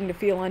was starting to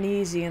feel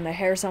uneasy and the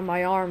hairs on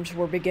my arms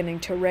were beginning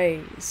to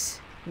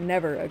raise.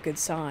 Never a good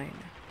sign.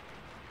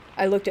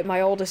 I looked at my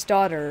oldest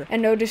daughter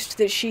and noticed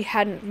that she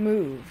hadn't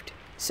moved.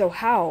 So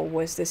how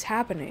was this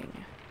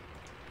happening?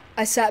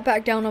 I sat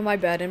back down on my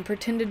bed and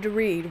pretended to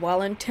read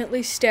while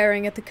intently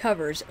staring at the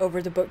covers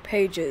over the book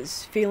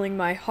pages, feeling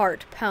my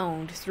heart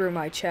pound through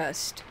my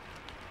chest.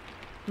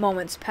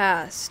 Moments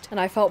passed, and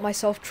I felt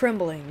myself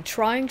trembling,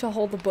 trying to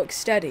hold the book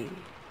steady,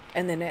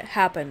 and then it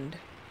happened.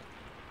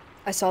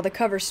 I saw the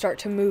covers start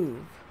to move,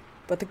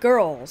 but the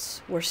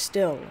girls were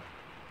still.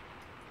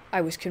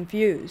 I was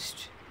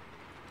confused.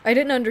 I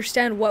didn't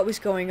understand what was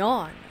going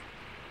on.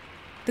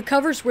 The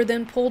covers were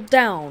then pulled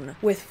down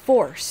with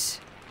force,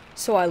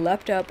 so I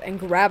leapt up and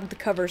grabbed the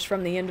covers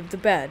from the end of the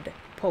bed,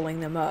 pulling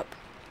them up.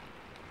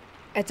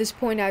 At this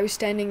point I was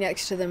standing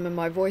next to them and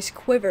my voice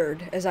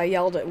quivered as I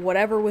yelled at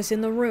whatever was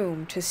in the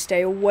room to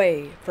stay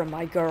away from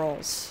my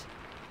girls.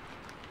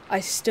 I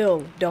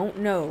still don't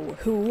know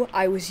who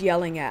I was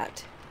yelling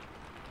at.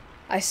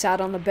 I sat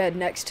on the bed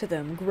next to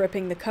them,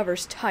 gripping the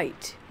covers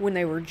tight, when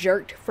they were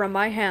jerked from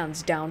my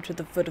hands down to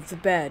the foot of the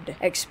bed,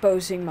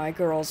 exposing my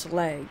girls'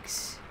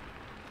 legs.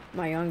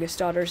 My youngest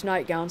daughter's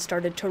nightgown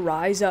started to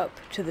rise up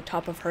to the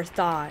top of her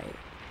thigh.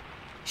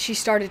 She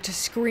started to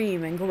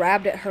scream and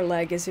grabbed at her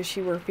leg as if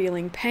she were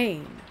feeling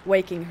pain,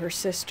 waking her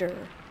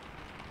sister.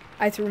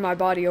 I threw my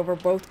body over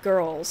both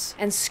girls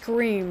and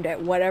screamed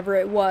at whatever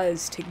it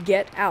was to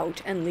get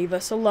out and leave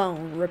us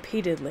alone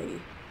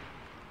repeatedly.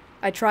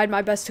 I tried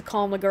my best to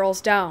calm the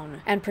girls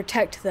down and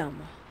protect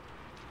them.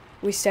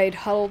 We stayed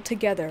huddled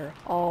together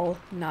all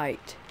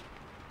night.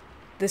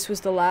 This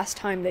was the last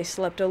time they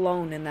slept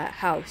alone in that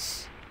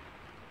house.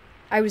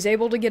 I was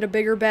able to get a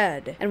bigger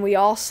bed, and we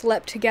all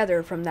slept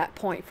together from that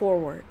point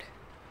forward.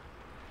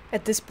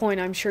 At this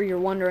point, I'm sure you're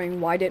wondering,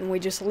 why didn't we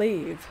just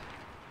leave?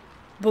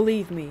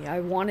 Believe me,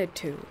 I wanted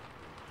to,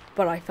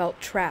 but I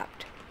felt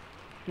trapped.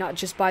 Not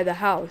just by the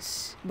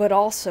house, but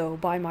also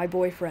by my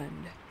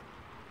boyfriend.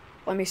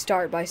 Let me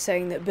start by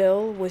saying that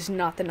Bill was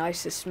not the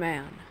nicest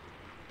man.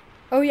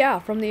 Oh yeah,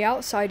 from the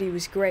outside he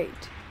was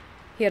great.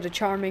 He had a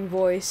charming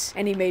voice,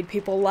 and he made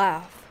people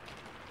laugh.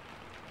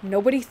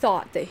 Nobody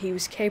thought that he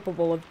was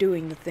capable of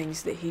doing the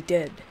things that he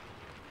did.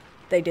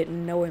 They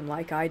didn't know him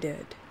like I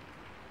did.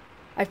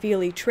 I feel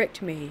he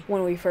tricked me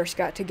when we first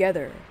got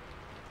together.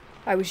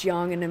 I was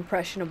young and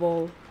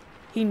impressionable.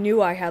 He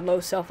knew I had low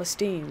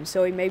self-esteem,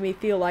 so he made me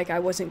feel like I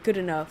wasn't good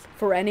enough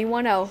for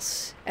anyone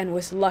else and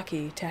was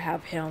lucky to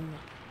have him.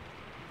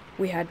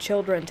 We had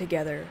children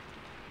together.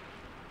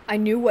 I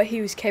knew what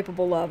he was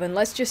capable of, and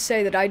let's just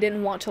say that I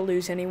didn't want to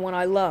lose anyone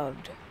I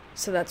loved,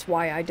 so that's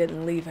why I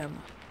didn't leave him.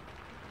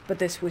 But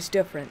this was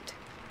different.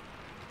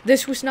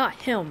 This was not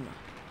him.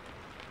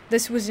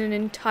 This was an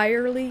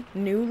entirely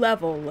new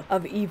level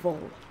of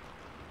evil.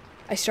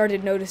 I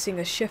started noticing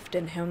a shift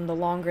in him the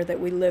longer that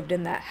we lived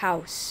in that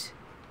house.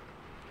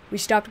 We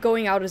stopped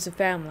going out as a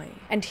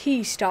family, and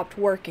he stopped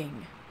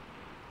working.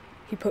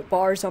 He put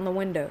bars on the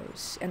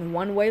windows and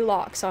one-way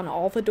locks on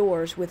all the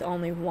doors with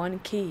only one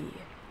key.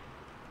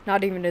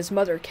 Not even his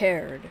mother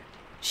cared.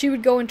 She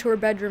would go into her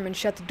bedroom and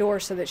shut the door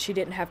so that she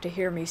didn't have to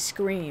hear me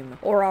scream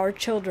or our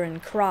children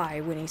cry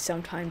when he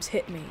sometimes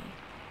hit me.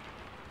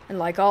 And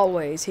like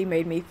always, he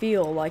made me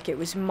feel like it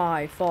was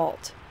my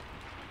fault.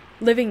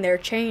 Living there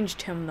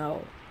changed him,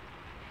 though.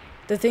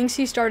 The things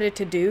he started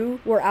to do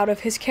were out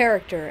of his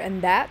character,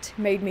 and that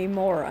made me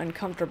more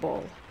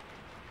uncomfortable.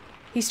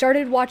 He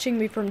started watching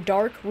me from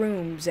dark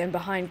rooms and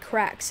behind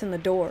cracks in the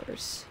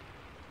doors.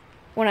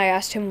 When I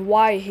asked him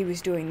why he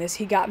was doing this,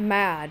 he got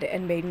mad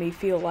and made me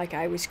feel like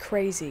I was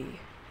crazy.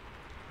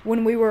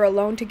 When we were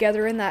alone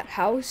together in that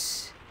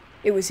house,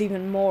 it was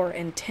even more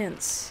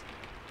intense.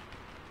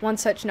 One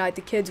such night,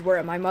 the kids were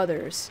at my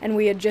mother's, and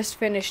we had just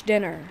finished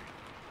dinner.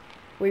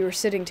 We were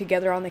sitting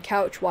together on the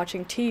couch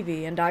watching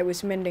TV, and I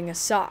was mending a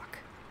sock.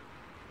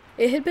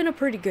 It had been a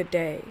pretty good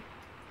day.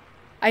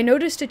 I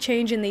noticed a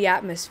change in the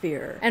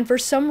atmosphere, and for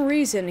some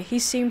reason, he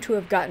seemed to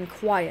have gotten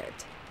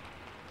quiet.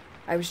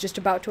 I was just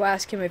about to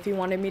ask him if he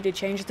wanted me to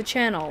change the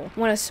channel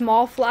when a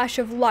small flash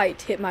of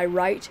light hit my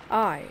right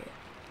eye.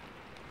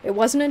 It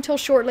wasn't until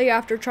shortly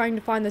after trying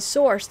to find the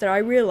source that I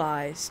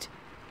realized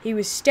he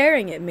was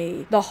staring at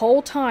me the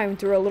whole time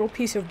through a little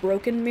piece of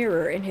broken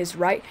mirror in his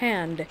right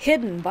hand,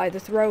 hidden by the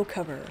throw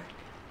cover.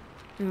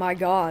 My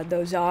God,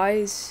 those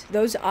eyes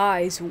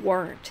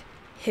weren't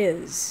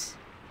his.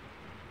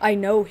 I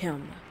know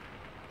him.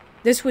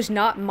 This was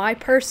not my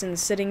person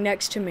sitting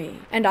next to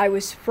me, and I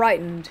was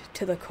frightened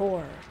to the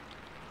core.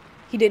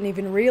 He didn't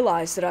even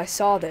realize that I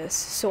saw this,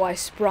 so I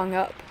sprung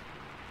up.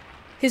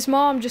 His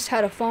mom just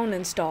had a phone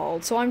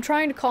installed, so I'm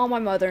trying to call my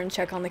mother and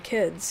check on the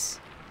kids.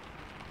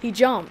 He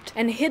jumped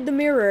and hid the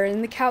mirror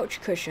in the couch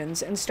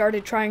cushions and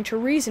started trying to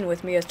reason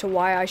with me as to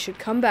why I should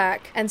come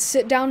back and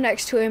sit down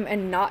next to him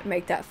and not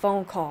make that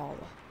phone call.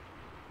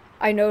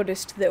 I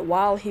noticed that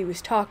while he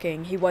was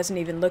talking, he wasn't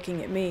even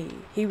looking at me.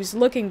 He was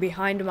looking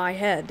behind my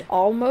head,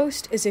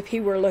 almost as if he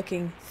were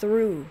looking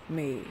through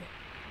me.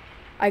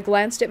 I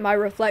glanced at my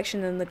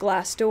reflection in the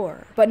glass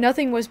door, but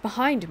nothing was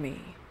behind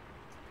me.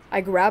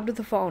 I grabbed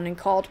the phone and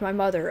called my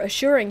mother,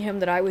 assuring him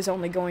that I was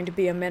only going to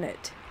be a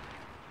minute.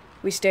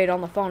 We stayed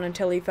on the phone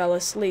until he fell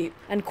asleep,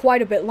 and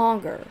quite a bit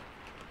longer.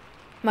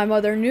 My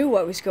mother knew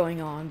what was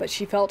going on, but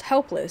she felt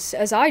helpless,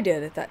 as I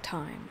did at that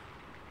time.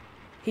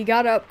 He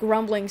got up,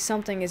 grumbling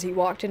something as he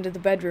walked into the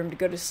bedroom to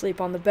go to sleep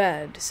on the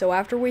bed, so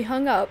after we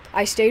hung up,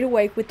 I stayed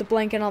awake with the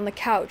blanket on the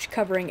couch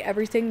covering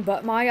everything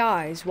but my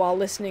eyes while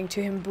listening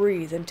to him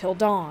breathe until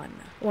dawn,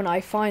 when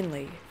I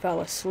finally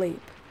fell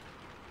asleep.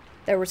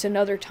 There was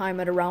another time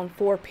at around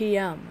 4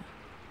 p.m.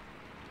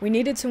 We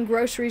needed some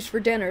groceries for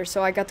dinner,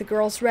 so I got the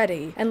girls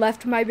ready and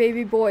left my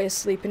baby boy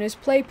asleep in his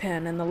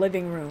playpen in the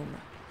living room.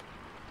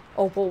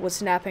 Opal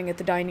was napping at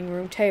the dining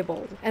room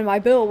table, and my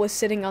Bill was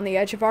sitting on the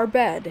edge of our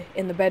bed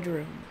in the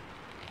bedroom.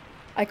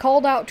 I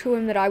called out to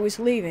him that I was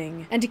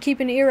leaving, and to keep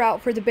an ear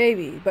out for the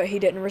baby, but he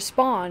didn't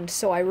respond,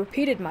 so I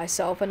repeated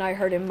myself and I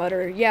heard him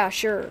mutter, "Yeah,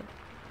 sure."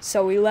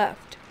 So we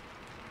left.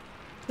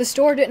 The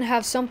store didn't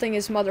have something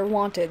his mother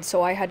wanted,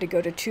 so I had to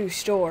go to 2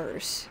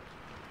 stores.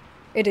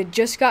 It had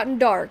just gotten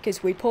dark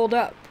as we pulled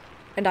up,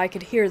 and I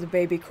could hear the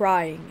baby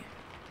crying.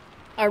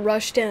 I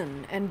rushed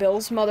in, and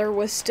Bill's mother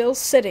was still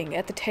sitting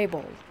at the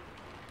table.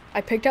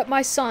 I picked up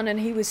my son, and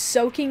he was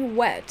soaking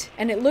wet,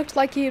 and it looked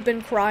like he had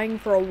been crying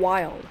for a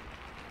while.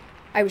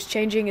 I was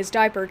changing his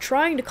diaper,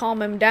 trying to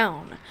calm him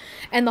down,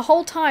 and the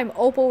whole time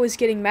Opal was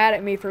getting mad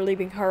at me for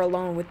leaving her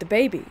alone with the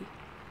baby.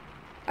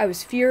 I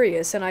was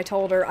furious, and I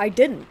told her I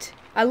didn't.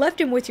 I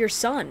left him with your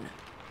son.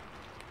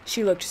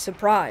 She looked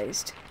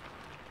surprised.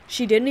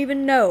 She didn't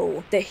even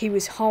know that he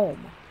was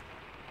home.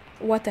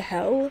 What the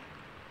hell?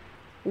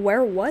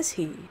 Where was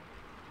he?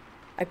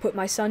 I put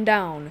my son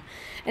down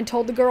and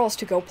told the girls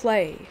to go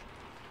play.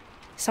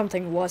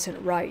 Something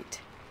wasn't right.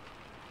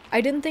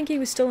 I didn't think he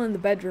was still in the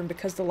bedroom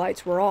because the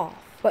lights were off,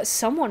 but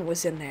someone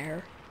was in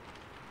there.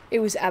 It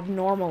was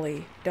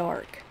abnormally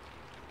dark.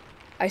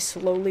 I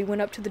slowly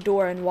went up to the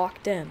door and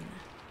walked in.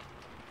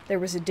 There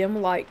was a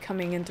dim light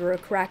coming in through a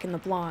crack in the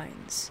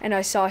blinds, and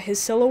I saw his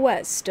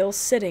silhouette still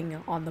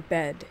sitting on the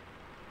bed.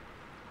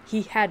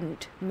 He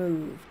hadn't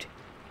moved.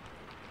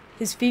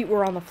 His feet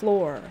were on the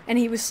floor, and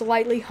he was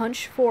slightly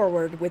hunched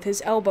forward with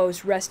his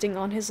elbows resting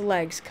on his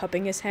legs,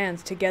 cupping his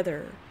hands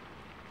together.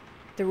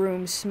 The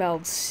room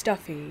smelled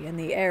stuffy, and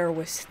the air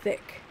was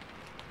thick.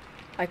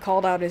 I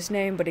called out his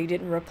name, but he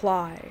didn't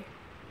reply.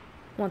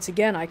 Once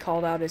again I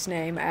called out his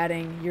name,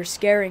 adding, "You're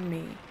scaring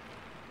me."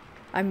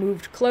 I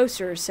moved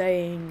closer,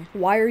 saying,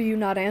 "Why are you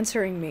not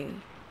answering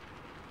me?"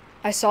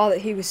 I saw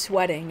that he was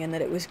sweating and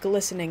that it was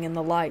glistening in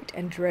the light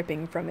and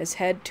dripping from his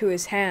head to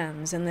his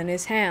hands and then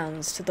his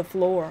hands to the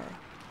floor.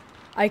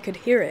 I could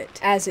hear it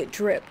as it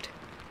dripped.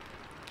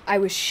 I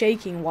was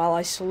shaking while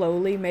I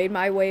slowly made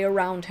my way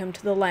around him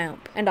to the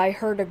lamp, and I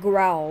heard a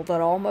growl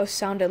that almost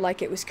sounded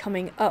like it was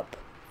coming up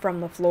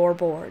from the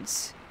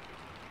floorboards.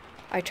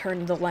 I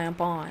turned the lamp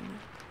on.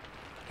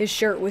 His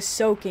shirt was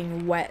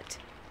soaking wet.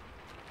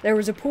 There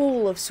was a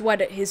pool of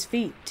sweat at his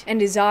feet,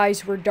 and his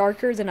eyes were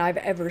darker than I've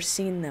ever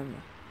seen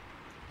them.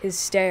 His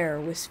stare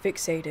was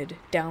fixated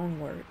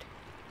downward.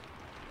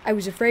 I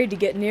was afraid to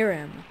get near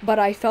him, but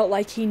I felt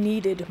like he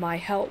needed my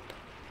help.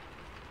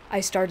 I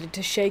started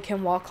to shake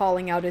him while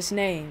calling out his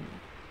name.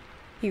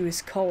 He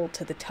was cold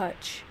to the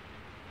touch.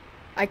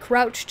 I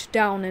crouched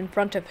down in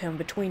front of him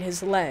between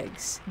his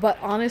legs, but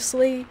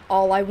honestly,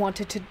 all I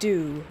wanted to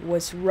do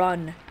was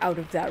run out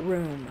of that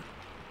room.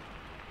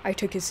 I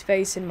took his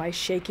face in my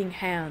shaking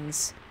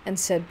hands and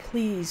said,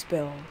 "Please,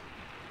 Bill."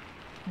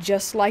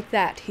 Just like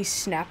that, he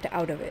snapped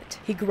out of it.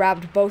 He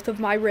grabbed both of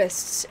my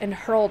wrists and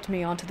hurled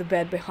me onto the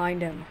bed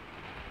behind him.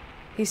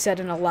 He said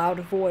in a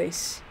loud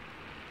voice,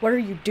 "What are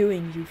you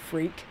doing, you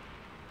freak?"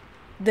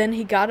 Then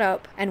he got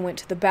up and went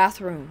to the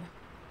bathroom.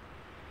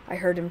 I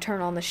heard him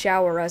turn on the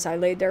shower as I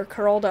laid there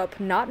curled up,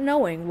 not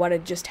knowing what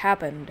had just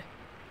happened.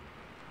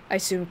 I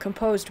soon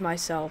composed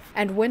myself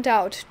and went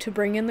out to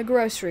bring in the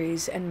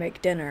groceries and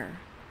make dinner.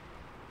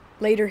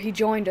 Later he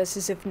joined us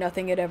as if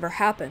nothing had ever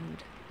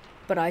happened,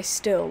 but I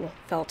still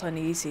felt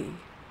uneasy.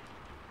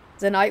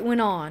 The night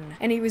went on,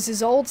 and he was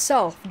his old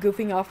self,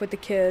 goofing off with the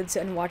kids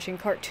and watching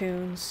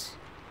cartoons.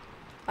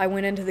 I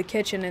went into the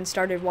kitchen and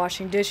started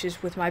washing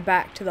dishes with my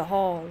back to the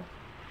hall.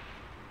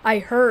 I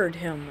heard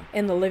him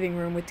in the living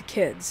room with the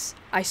kids.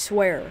 I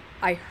swear,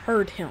 I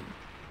heard him.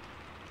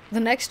 The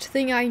next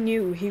thing I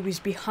knew, he was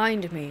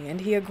behind me,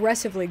 and he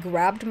aggressively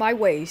grabbed my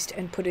waist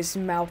and put his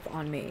mouth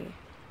on me.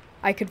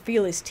 I could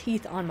feel his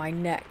teeth on my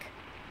neck.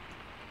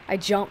 I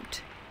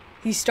jumped.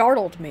 He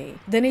startled me.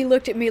 Then he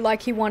looked at me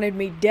like he wanted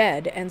me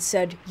dead and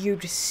said, "You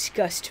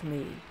disgust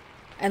me,"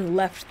 and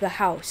left the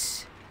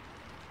house.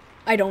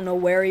 I don't know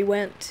where he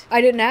went. I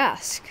didn't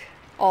ask.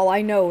 All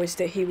I know is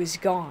that he was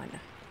gone.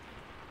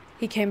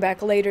 He came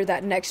back later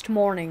that next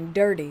morning,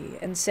 dirty,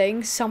 and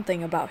saying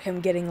something about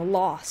him getting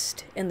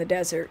lost in the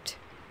desert.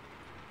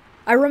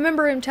 I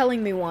remember him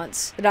telling me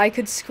once that I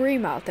could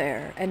scream out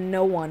there and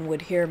no one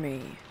would hear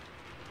me.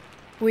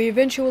 We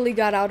eventually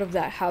got out of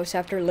that house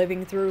after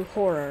living through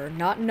horror,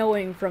 not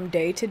knowing from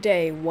day to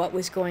day what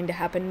was going to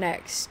happen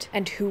next,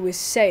 and who was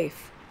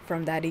safe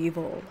from that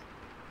evil.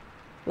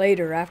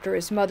 Later, after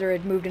his mother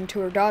had moved into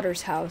her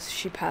daughter's house,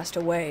 she passed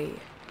away.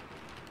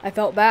 I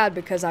felt bad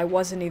because I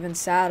wasn't even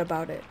sad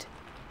about it.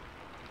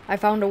 I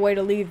found a way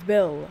to leave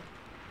Bill.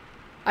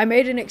 I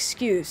made an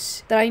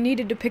excuse that I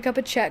needed to pick up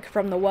a check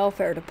from the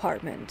welfare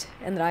department,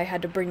 and that I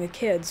had to bring the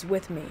kids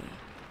with me.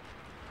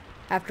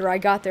 After I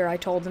got there, I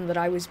told them that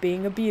I was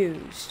being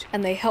abused,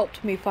 and they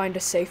helped me find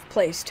a safe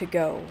place to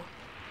go.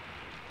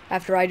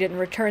 After I didn't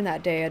return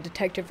that day, a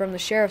detective from the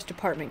sheriff's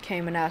department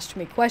came and asked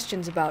me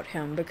questions about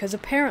him because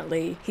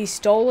apparently he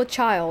stole a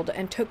child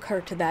and took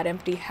her to that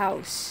empty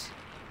house.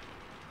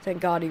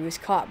 Thank God he was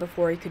caught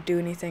before he could do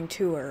anything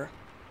to her.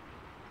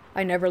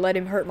 I never let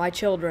him hurt my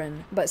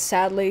children, but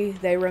sadly,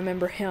 they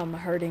remember him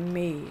hurting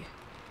me.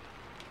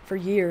 For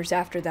years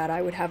after that,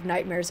 I would have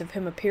nightmares of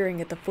him appearing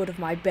at the foot of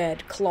my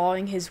bed,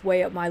 clawing his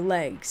way up my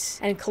legs,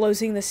 and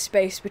closing the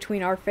space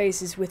between our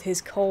faces with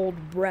his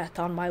cold breath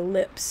on my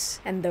lips,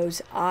 and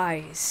those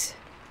eyes.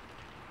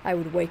 I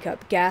would wake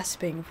up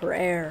gasping for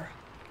air.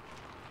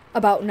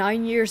 About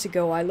 9 years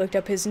ago, I looked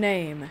up his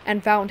name,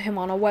 and found him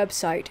on a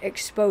website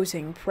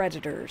exposing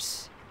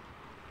predators.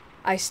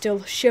 I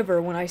still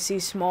shiver when I see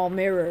small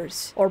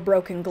mirrors or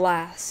broken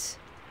glass.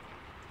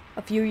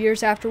 A few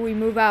years after we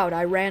moved out,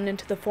 I ran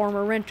into the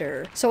former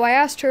renter, so I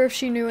asked her if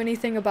she knew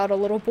anything about a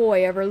little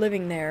boy ever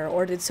living there,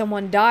 or did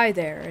someone die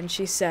there, and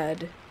she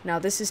said, now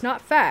this is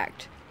not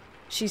fact,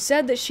 she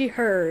said that she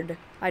heard,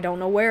 I don't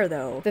know where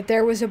though, that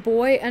there was a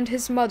boy and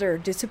his mother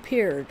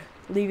disappeared,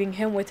 leaving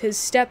him with his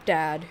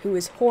stepdad, who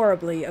is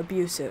horribly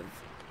abusive.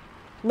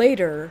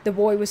 Later, the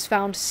boy was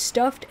found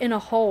stuffed in a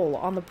hole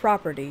on the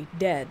property,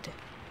 dead,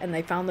 and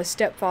they found the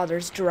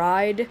stepfather's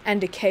dried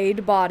and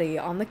decayed body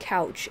on the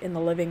couch in the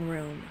living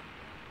room.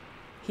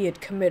 He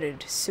had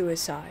committed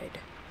suicide.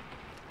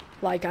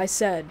 Like I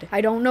said, I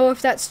don't know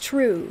if that's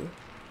true,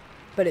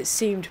 but it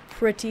seemed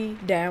pretty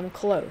damn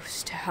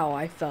close to how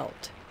I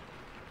felt.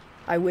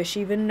 I wish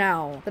even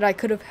now that I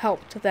could have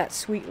helped that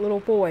sweet little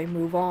boy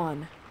move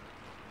on.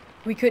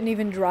 We couldn't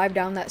even drive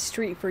down that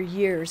street for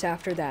years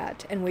after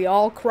that, and we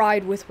all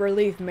cried with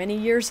relief many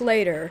years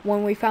later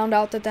when we found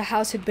out that the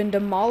house had been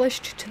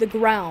demolished to the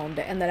ground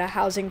and that a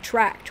housing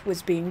tract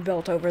was being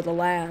built over the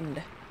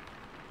land.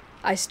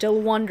 I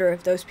still wonder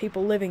if those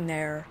people living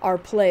there are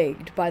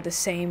plagued by the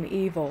same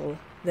evil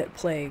that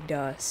plagued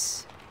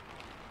us.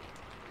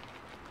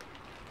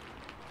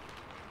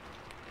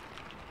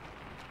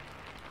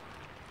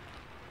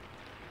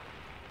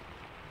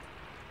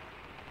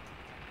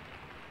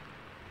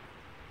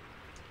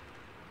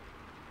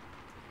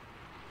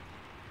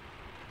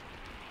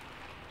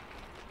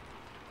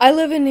 I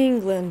live in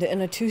England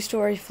in a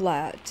 2-story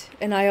flat,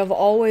 and I have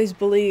always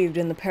believed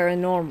in the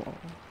paranormal.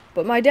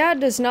 But my dad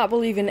does not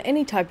believe in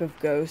any type of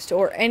ghost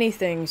or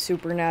anything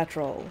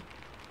supernatural.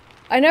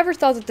 I never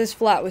thought that this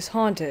flat was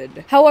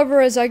haunted.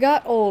 However, as I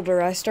got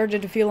older, I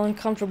started to feel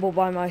uncomfortable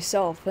by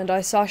myself, and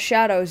I saw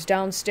shadows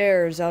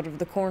downstairs out of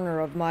the corner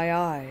of my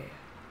eye.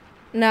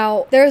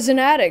 Now, there is an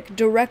attic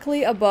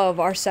directly above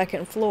our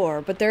second floor,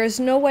 but there is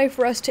no way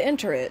for us to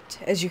enter it,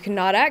 as you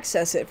cannot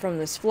access it from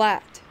this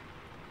flat.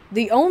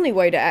 The only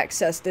way to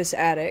access this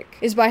attic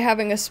is by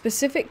having a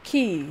specific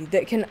key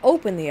that can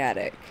open the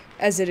attic,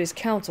 as it is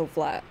council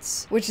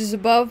flats, which is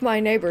above my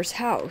neighbor's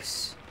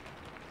house.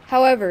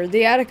 However,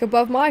 the attic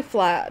above my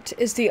flat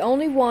is the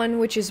only one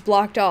which is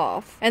blocked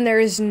off, and there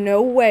is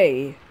no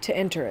way to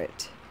enter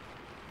it.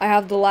 I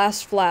have the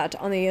last flat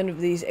on the end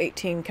of these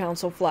 18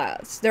 council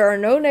flats. There are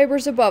no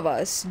neighbors above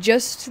us,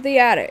 just the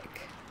attic,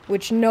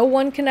 which no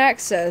one can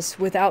access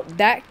without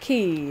that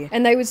key,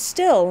 and they would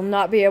still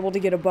not be able to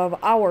get above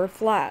our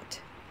flat.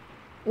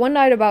 One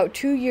night about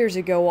 2 years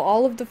ago,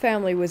 all of the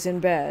family was in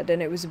bed,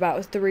 and it was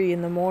about 3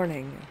 in the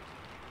morning.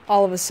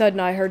 All of a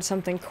sudden, I heard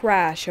something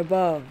crash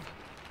above.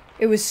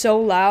 It was so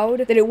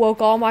loud that it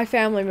woke all my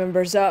family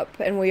members up,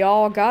 and we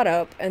all got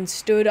up and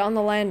stood on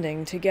the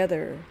landing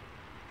together.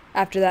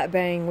 After that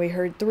bang, we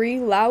heard 3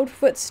 loud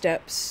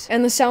footsteps,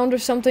 and the sound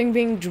of something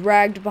being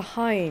dragged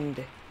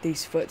behind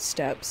these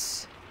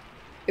footsteps.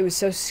 It was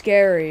so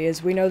scary,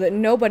 as we know that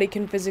nobody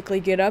can physically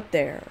get up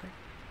there.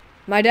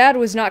 My dad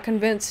was not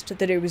convinced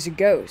that it was a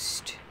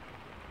ghost.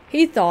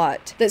 He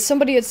thought that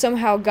somebody had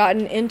somehow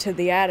gotten into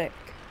the attic,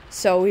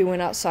 so he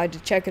went outside to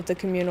check if the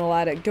communal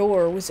attic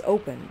door was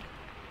opened.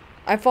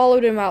 I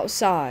followed him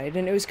outside,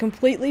 and it was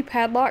completely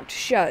padlocked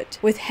shut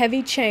with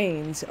heavy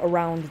chains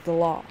around the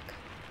lock.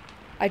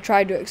 I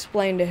tried to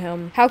explain to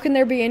him, how can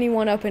there be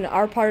anyone up in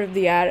our part of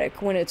the attic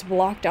when it's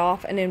blocked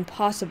off and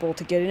impossible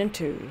to get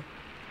into?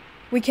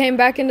 We came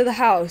back into the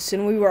house,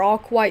 and we were all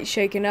quite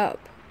shaken up.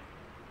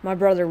 My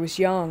brother was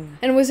young,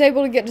 and was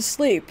able to get to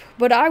sleep,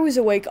 but I was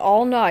awake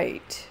all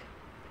night.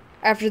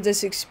 After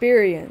this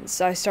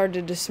experience, I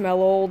started to smell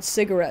old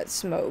cigarette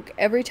smoke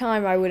every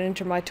time I would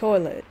enter my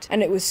toilet,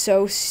 and it was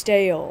so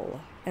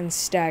stale and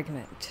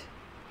stagnant.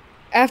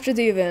 After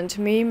the event,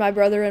 me, my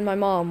brother, and my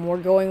mom were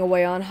going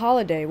away on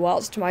holiday,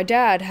 whilst my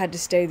dad had to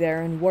stay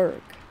there and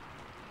work.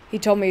 He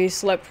told me he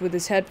slept with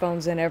his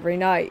headphones in every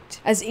night,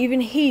 as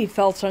even he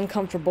felt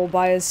uncomfortable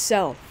by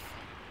himself.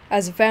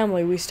 As a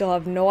family, we still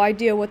have no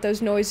idea what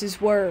those noises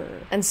were,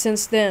 and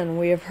since then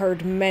we have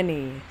heard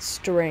many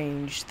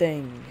strange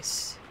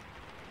things.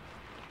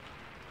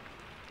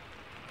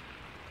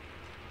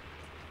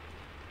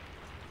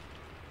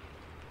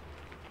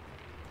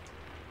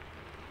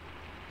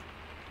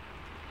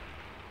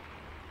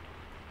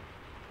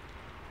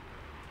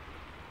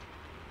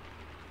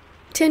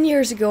 "10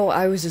 years ago,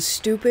 I was a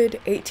stupid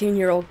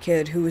 18-year-old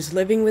kid who was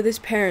living with his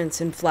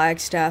parents in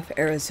Flagstaff,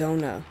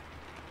 Arizona.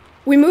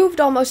 We moved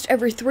almost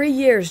every 3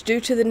 years due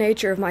to the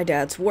nature of my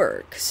dad's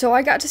work, so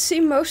I got to see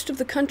most of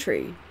the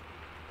country.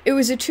 It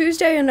was a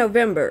Tuesday in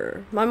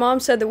November. My mom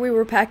said that we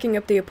were packing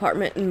up the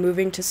apartment and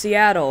moving to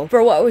Seattle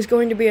for what was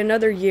going to be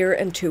another year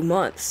and 2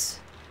 months.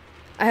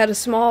 I had a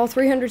small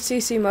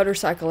 300cc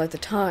motorcycle at the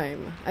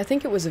time. I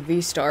think it was a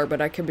V-Star,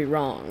 but I could be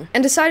wrong,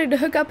 and decided to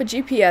hook up a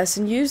GPS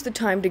and use the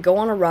time to go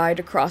on a ride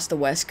across the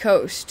West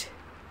Coast.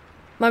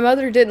 My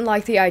mother didn't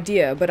like the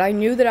idea, but I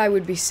knew that I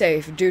would be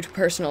safe due to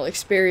personal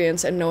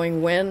experience and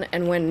knowing when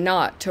and when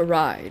not to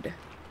ride.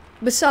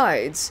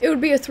 Besides, it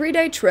would be a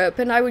 3-day trip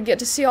and I would get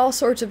to see all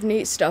sorts of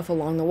neat stuff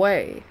along the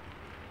way.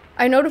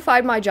 I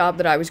notified my job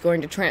that I was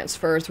going to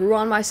transfer, threw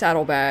on my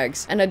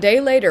saddlebags, and a day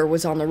later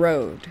was on the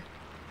road.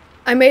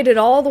 I made it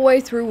all the way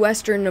through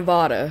western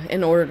Nevada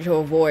in order to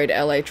avoid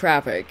LA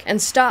traffic,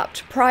 and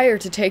stopped prior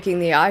to taking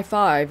the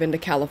I-5 into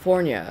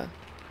California.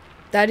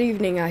 That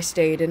evening I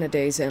stayed in a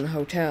Days Inn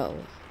hotel.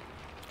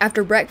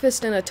 After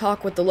breakfast and a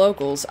talk with the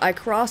locals, I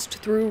crossed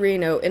through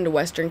Reno into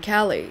western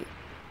Cali.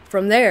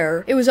 From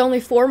there, it was only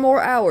 4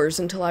 more hours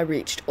until I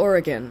reached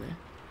Oregon.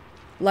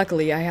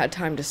 Luckily, I had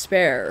time to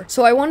spare,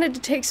 so I wanted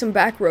to take some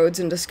back roads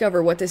and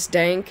discover what this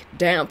dank,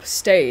 damp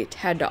state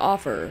had to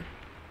offer.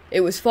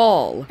 It was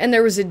fall, and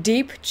there was a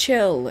deep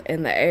chill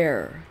in the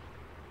air.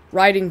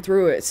 Riding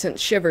through it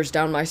sent shivers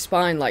down my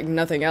spine like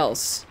nothing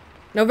else.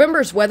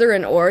 November's weather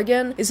in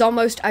Oregon is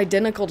almost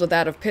identical to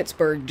that of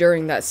Pittsburgh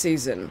during that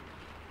season.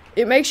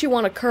 It makes you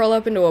want to curl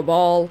up into a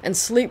ball and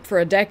sleep for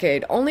a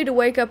decade, only to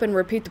wake up and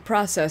repeat the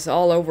process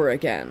all over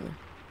again.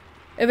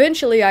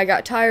 Eventually, I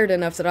got tired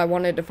enough that I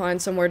wanted to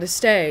find somewhere to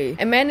stay,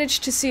 and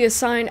managed to see a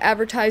sign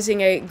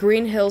advertising a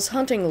Green Hills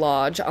hunting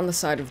lodge on the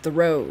side of the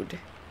road.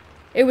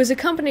 It was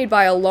accompanied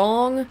by a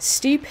long,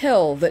 steep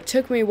hill that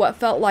took me what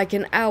felt like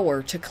an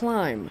hour to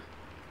climb.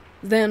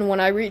 Then, when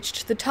I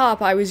reached the top,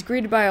 I was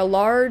greeted by a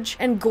large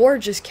and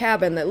gorgeous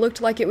cabin that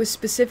looked like it was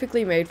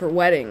specifically made for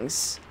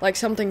weddings, like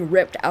something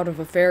ripped out of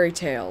a fairy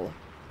tale.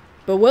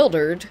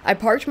 Bewildered, I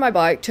parked my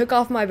bike, took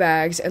off my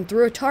bags, and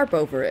threw a tarp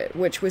over it,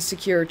 which was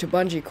secured to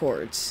bungee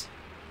cords.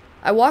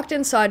 I walked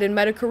inside and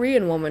met a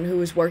Korean woman who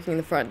was working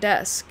the front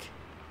desk.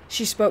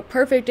 She spoke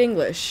perfect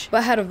English,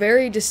 but had a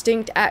very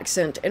distinct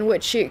accent in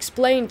which she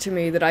explained to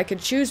me that I could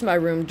choose my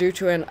room due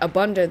to an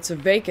abundance of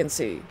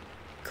vacancy.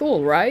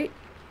 Cool, right?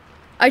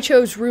 I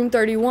chose room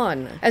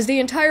 31, as the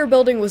entire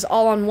building was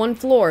all on one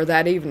floor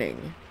that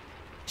evening.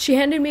 She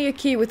handed me a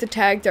key with the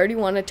tag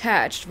 31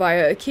 attached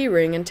via a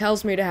keyring and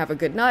tells me to have a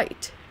good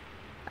night.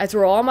 I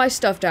throw all my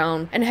stuff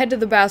down and head to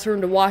the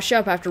bathroom to wash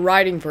up after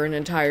riding for an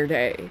entire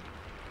day.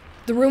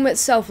 The room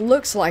itself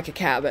looks like a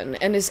cabin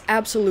and is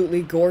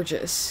absolutely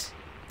gorgeous.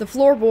 The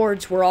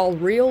floorboards were all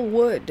real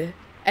wood,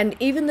 and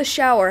even the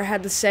shower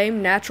had the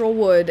same natural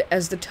wood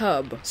as the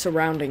tub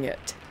surrounding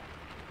it.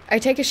 I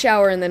take a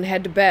shower and then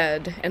head to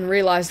bed, and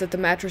realize that the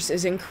mattress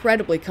is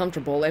incredibly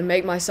comfortable and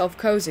make myself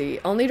cozy,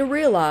 only to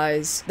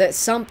realize that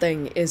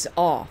something is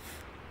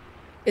off.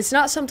 It's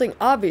not something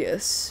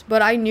obvious,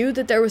 but I knew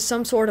that there was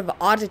some sort of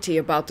oddity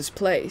about this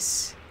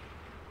place.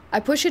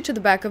 I push it to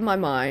the back of my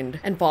mind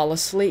and fall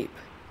asleep.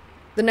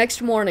 The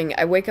next morning,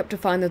 I wake up to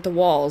find that the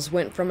walls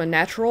went from a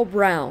natural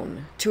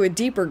brown to a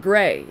deeper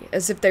gray,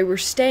 as if they were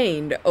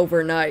stained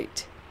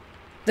overnight.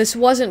 This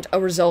wasn't a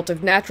result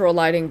of natural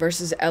lighting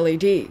versus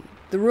LED.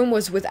 The room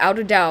was without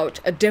a doubt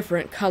a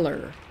different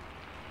color.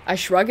 I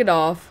shrug it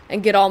off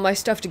and get all my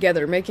stuff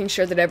together, making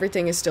sure that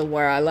everything is still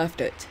where I left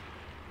it.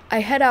 I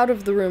head out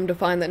of the room to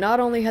find that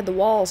not only had the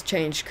walls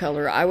changed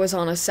color, I was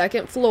on a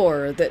second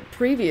floor that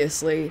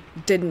previously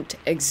didn't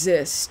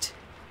exist.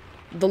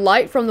 The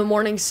light from the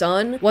morning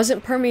sun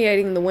wasn't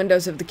permeating the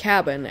windows of the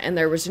cabin, and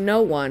there was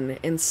no one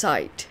in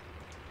sight.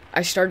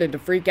 I started to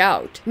freak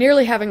out,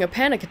 nearly having a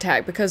panic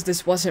attack because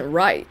this wasn't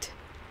right.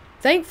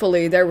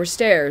 Thankfully, there were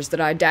stairs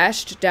that I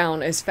dashed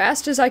down as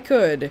fast as I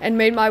could and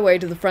made my way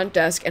to the front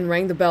desk and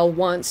rang the bell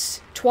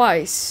once,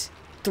 twice,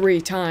 3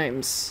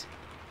 times.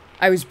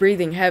 I was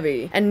breathing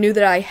heavy and knew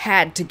that I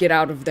had to get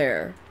out of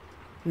there.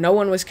 No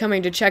one was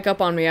coming to check up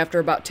on me after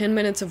about 10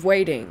 minutes of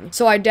waiting,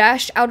 so I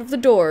dashed out of the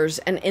doors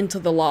and into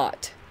the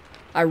lot.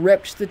 I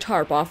ripped the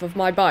tarp off of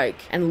my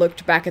bike and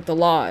looked back at the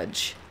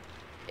lodge.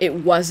 It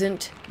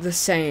wasn't the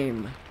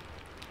same.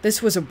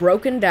 This was a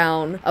broken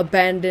down,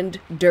 abandoned,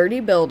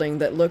 dirty building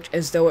that looked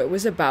as though it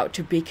was about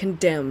to be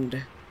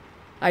condemned.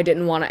 I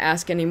didn't want to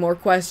ask any more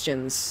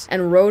questions,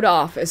 and rode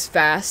off as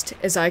fast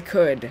as I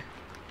could.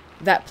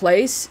 That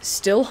place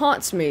still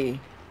haunts me,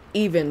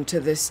 even to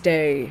this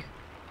day.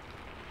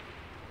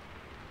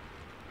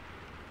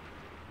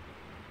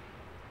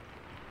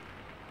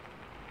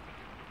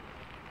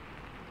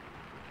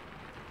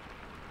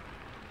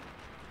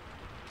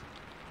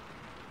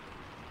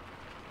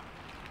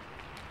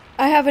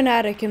 I have an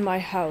attic in my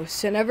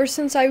house, and ever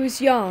since I was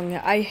young,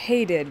 I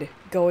hated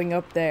going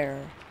up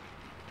there.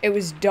 It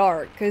was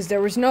dark, because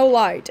there was no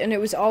light, and it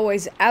was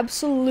always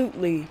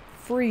absolutely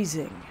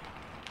freezing.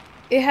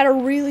 It had a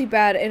really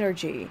bad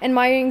energy, and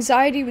my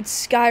anxiety would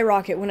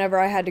skyrocket whenever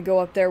I had to go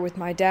up there with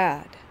my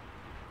dad.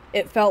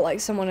 It felt like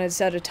someone had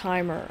set a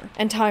timer,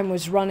 and time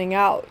was running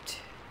out,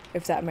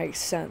 if that makes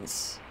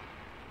sense.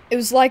 It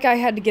was like I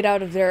had to get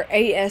out of there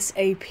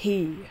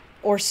ASAP,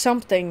 or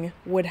something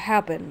would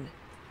happen.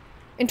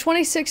 In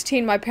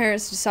 2016, my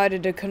parents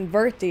decided to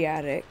convert the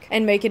attic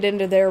and make it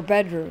into their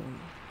bedroom.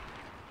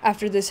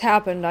 After this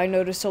happened, I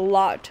noticed a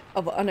lot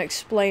of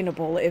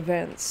unexplainable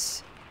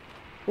events.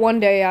 One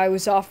day, I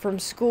was off from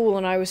school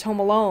and I was home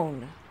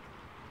alone.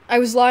 I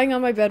was lying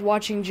on my bed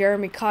watching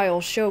Jeremy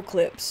Kyle show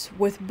clips,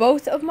 with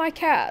both of my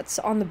cats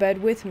on the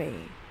bed with me.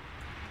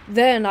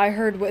 Then I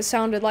heard what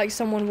sounded like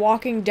someone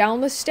walking down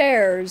the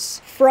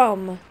stairs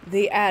from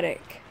the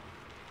attic.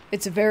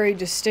 It's a very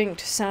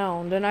distinct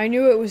sound, and I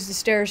knew it was the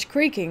stairs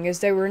creaking as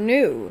they were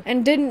new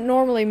and didn't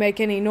normally make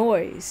any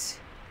noise.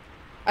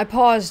 I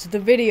paused the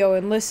video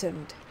and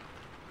listened.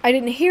 I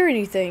didn't hear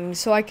anything,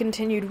 so I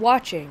continued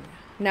watching,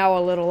 now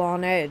a little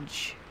on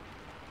edge.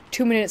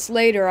 2 minutes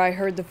later, I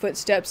heard the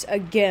footsteps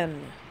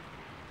again.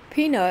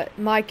 Peanut,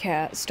 my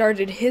cat,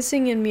 started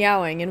hissing and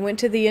meowing and went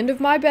to the end of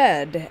my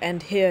bed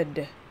and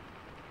hid.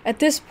 At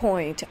this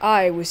point,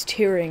 I was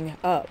tearing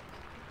up.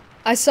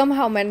 I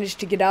somehow managed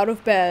to get out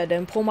of bed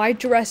and pull my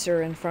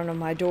dresser in front of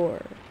my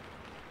door.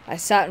 I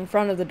sat in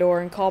front of the door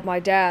and called my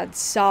dad,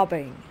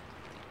 sobbing.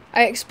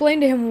 I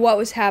explained to him what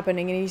was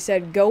happening and he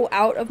said, "Go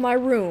out of my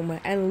room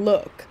and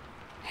look."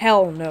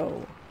 Hell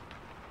no.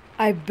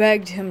 I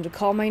begged him to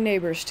call my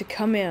neighbors to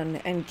come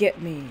in and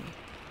get me.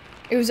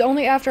 It was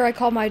only after I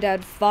called my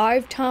dad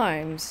 5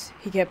 times,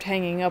 he kept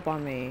hanging up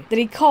on me, that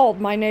he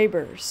called my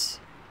neighbors.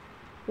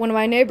 One of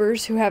my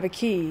neighbors, who have a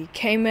key,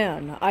 came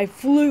in. I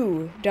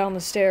flew down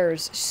the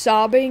stairs,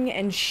 sobbing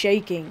and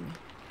shaking.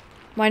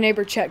 My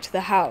neighbor checked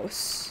the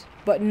house,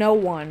 but no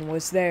one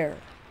was there.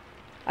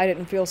 I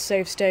didn't feel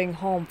safe staying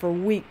home for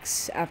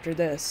weeks after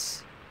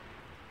this.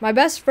 My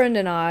best friend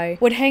and I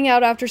would hang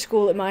out after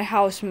school at my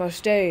house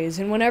most days,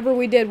 and whenever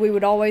we did, we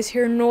would always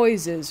hear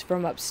noises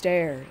from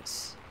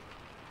upstairs.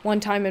 One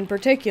time in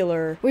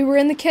particular, we were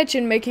in the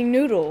kitchen making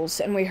noodles,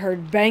 and we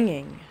heard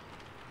banging.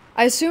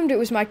 I assumed it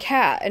was my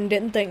cat and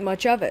didn't think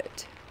much of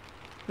it.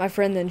 My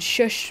friend then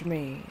shushed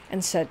me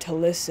and said to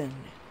listen.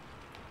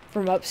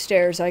 From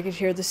upstairs, I could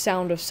hear the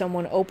sound of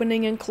someone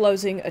opening and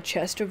closing a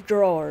chest of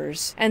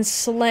drawers and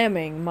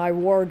slamming my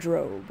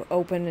wardrobe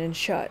open and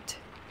shut.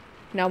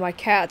 Now my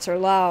cats are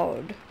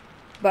loud,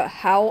 but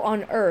how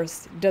on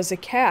earth does a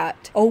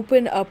cat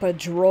open up a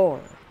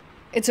drawer?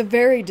 It's a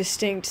very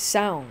distinct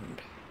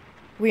sound.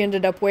 We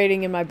ended up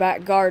waiting in my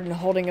back garden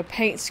holding a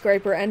paint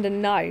scraper and a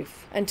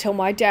knife until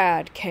my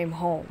dad came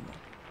home.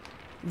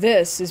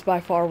 This is by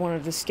far one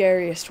of the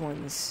scariest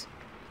ones.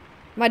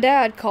 My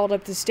dad called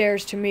up the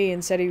stairs to me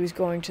and said he was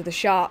going to the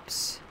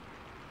shops.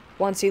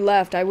 Once he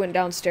left, I went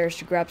downstairs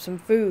to grab some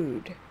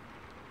food.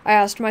 I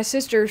asked my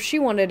sister if she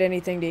wanted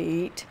anything to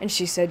eat, and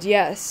she said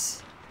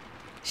yes.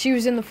 She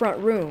was in the front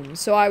room,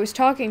 so I was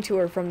talking to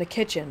her from the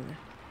kitchen.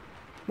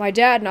 My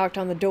dad knocked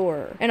on the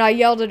door, and I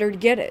yelled at her to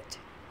get it.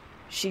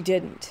 She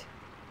didn't.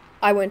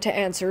 I went to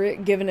answer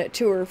it, giving it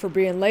to her for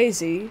being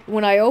lazy.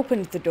 When I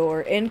opened the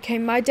door, in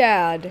came my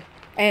dad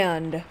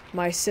and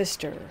my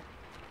sister.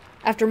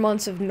 After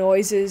months of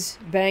noises,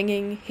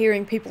 banging,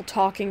 hearing people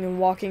talking and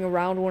walking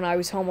around when I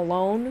was home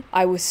alone,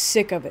 I was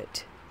sick of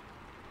it.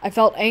 I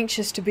felt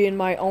anxious to be in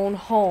my own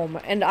home,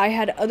 and I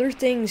had other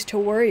things to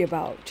worry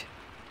about.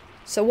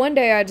 So one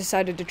day I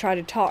decided to try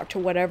to talk to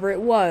whatever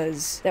it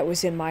was that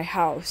was in my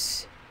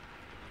house.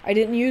 I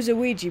didn't use a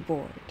Ouija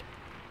board.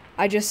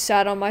 I just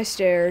sat on my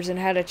stairs and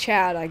had a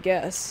chat, I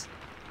guess.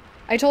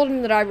 I told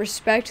him that I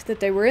respect that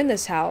they were in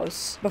this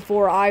house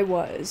before I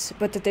was,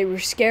 but that they were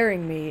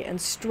scaring me and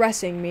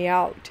stressing me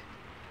out.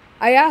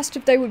 I asked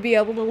if they would be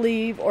able to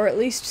leave or at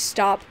least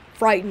stop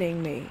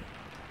frightening me.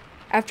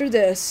 After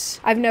this,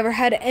 I've never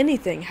had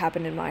anything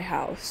happen in my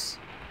house.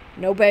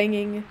 No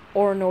banging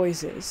or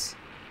noises.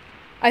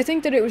 I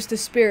think that it was the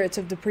spirits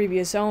of the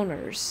previous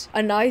owners,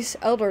 a nice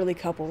elderly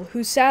couple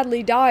who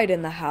sadly died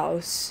in the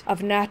house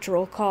of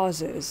natural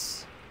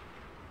causes.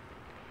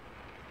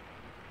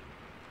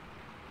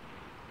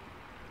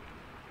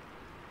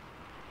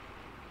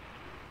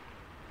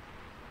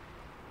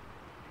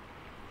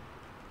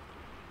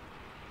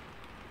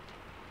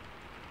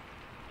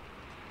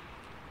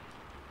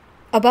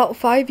 About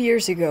 5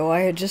 years ago,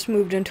 I had just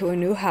moved into a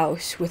new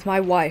house with my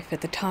wife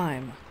at the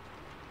time.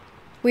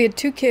 We had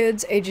 2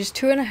 kids, ages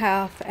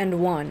 2.5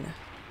 and 1.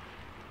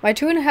 My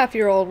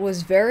 2.5-year-old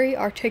was very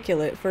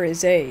articulate for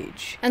his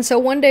age, and so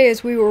one day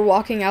as we were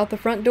walking out the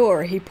front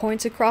door, he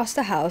points across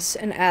the house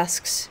and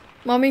asks,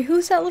 "Mommy,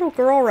 who's that little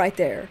girl right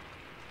there?"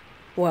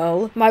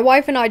 Well, my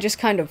wife and I just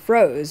kind of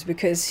froze,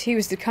 because he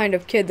was the kind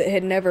of kid that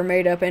had never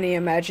made up any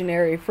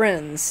imaginary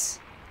friends,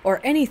 or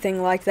anything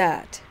like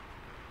that.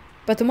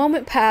 But the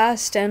moment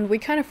passed, and we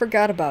kind of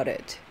forgot about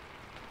it.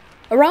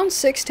 Around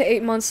 6 to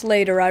 8 months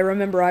later, I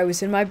remember I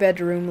was in my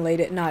bedroom late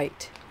at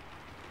night.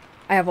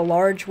 I have a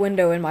large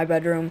window in my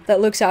bedroom that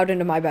looks out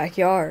into my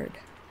backyard.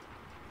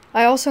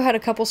 I also had a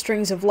couple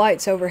strings of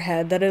lights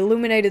overhead that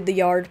illuminated the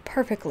yard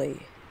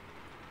perfectly.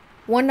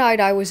 One night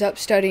I was up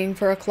studying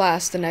for a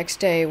class the next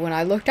day when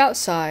I looked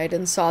outside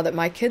and saw that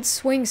my kid's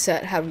swing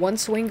set had one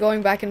swing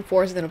going back and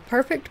forth in a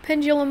perfect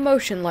pendulum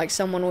motion like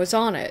someone was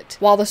on it,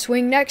 while the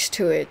swing next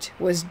to it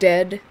was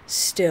dead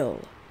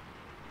still.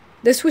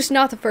 This was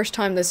not the first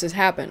time this has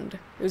happened.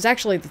 It was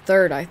actually the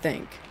third, I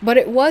think. But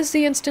it was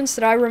the instance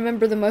that I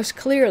remember the most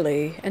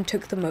clearly and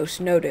took the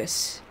most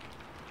notice.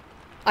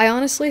 I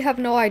honestly have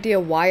no idea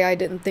why I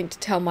didn't think to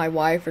tell my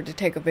wife or to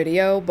take a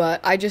video,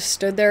 but I just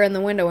stood there in the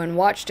window and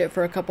watched it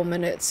for a couple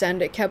minutes,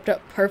 and it kept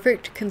up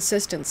perfect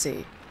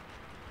consistency.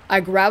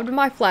 I grabbed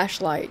my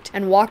flashlight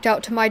and walked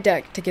out to my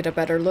deck to get a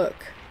better look.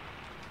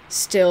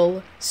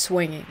 Still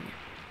swinging.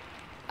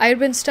 I had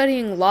been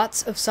studying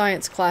lots of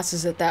science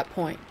classes at that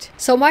point,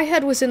 so my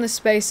head was in the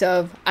space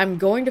of, I'm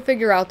going to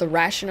figure out the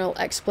rational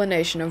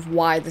explanation of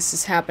why this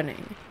is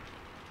happening.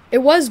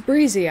 It was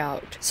breezy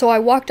out, so I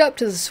walked up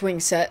to the swing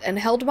set and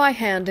held my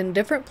hand in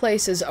different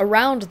places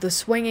around the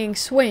swinging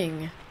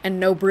swing, and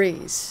no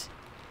breeze.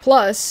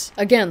 Plus,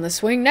 again, the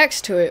swing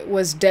next to it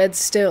was dead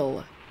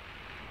still.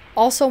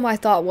 Also, my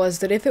thought was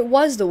that if it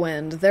was the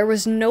wind, there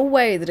was no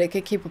way that it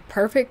could keep a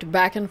perfect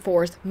back and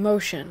forth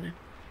motion.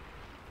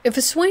 If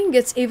a swing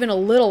gets even a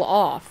little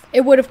off,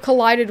 it would have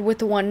collided with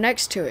the one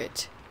next to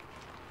it.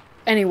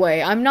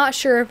 Anyway, I'm not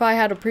sure if I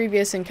had a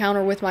previous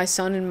encounter with my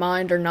son in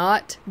mind or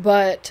not,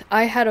 but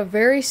I had a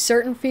very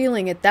certain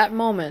feeling at that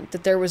moment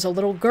that there was a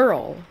little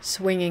girl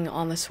swinging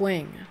on the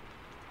swing.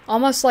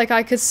 Almost like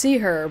I could see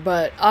her,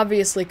 but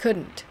obviously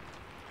couldn't.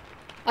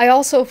 I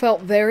also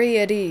felt very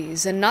at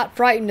ease and not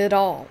frightened at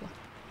all.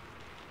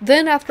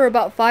 Then after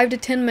about 5 to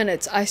 10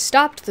 minutes, I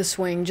stopped the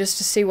swing just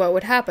to see what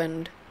would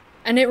happen,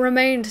 and it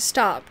remained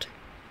stopped.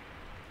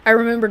 I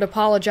remembered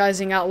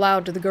apologizing out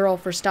loud to the girl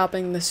for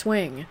stopping the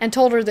swing, and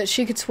told her that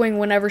she could swing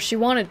whenever she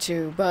wanted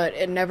to, but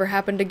it never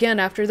happened again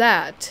after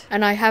that,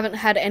 and I haven't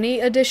had any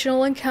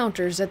additional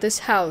encounters at this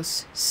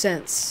house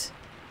since.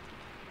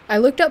 I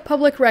looked up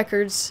public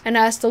records and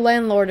asked the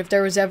landlord if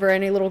there was ever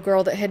any little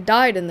girl that had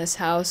died in this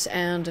house,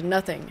 and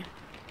nothing.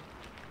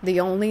 The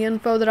only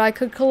info that I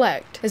could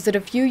collect is that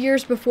a few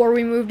years before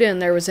we moved in,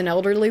 there was an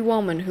elderly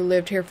woman who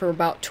lived here for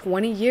about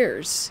 20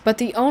 years, but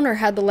the owner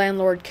had the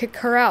landlord kick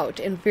her out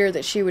in fear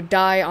that she would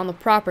die on the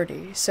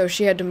property, so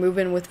she had to move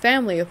in with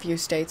family a few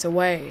states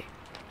away.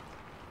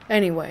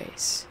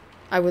 Anyways,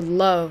 I would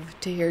love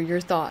to hear your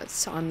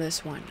thoughts on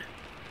this one.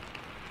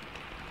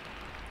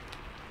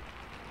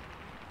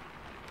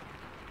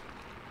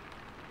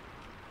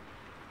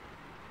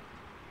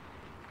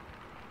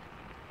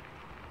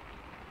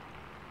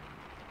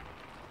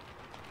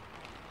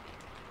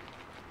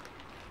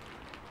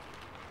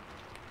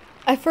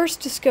 I first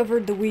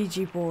discovered the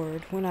Ouija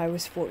board when I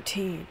was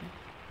 14.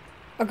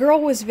 A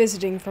girl was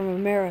visiting from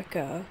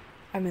America,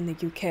 I'm in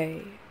the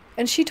UK,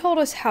 and she told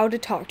us how to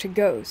talk to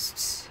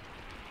ghosts.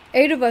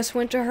 8 of us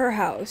went to her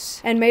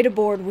house and made a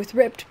board with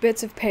ripped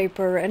bits of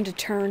paper and a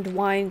turned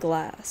wine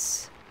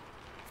glass.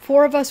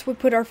 4 of us would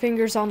put our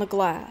fingers on the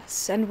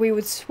glass, and we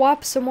would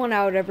swap someone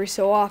out every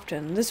so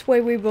often. This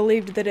way we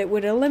believed that it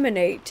would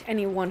eliminate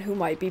anyone who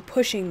might be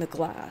pushing the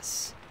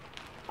glass.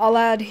 I'll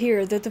add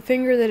here that the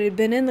finger that had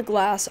been in the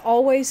glass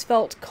always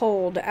felt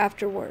cold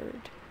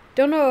afterward.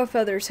 Don't know if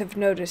others have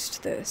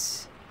noticed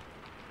this.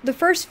 The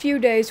first few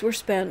days were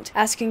spent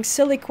asking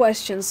silly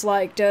questions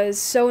like, does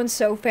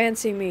so-and-so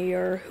fancy me,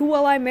 or who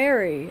will I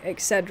marry,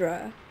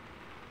 etc.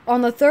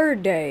 On the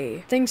 3rd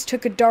day, things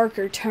took a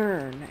darker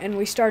turn, and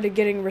we started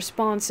getting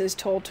responses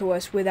told to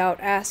us without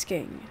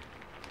asking.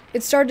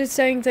 It started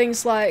saying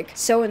things like,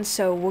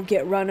 so-and-so will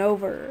get run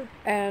over,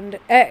 and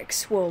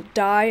X will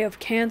die of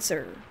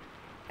cancer,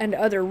 and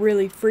other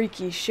really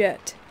freaky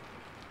shit.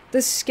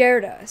 This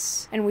scared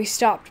us, and we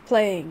stopped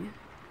playing.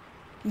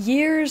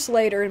 Years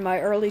later, in my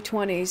early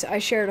 20s, I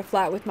shared a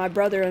flat with my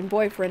brother and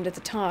boyfriend at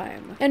the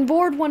time, and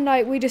bored one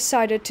night we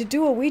decided to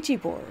do a Ouija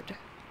board.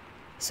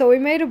 So we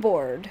made a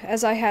board,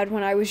 as I had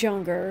when I was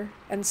younger,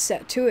 and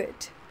set to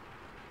it.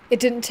 It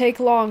didn't take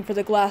long for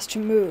the glass to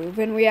move,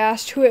 and we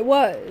asked who it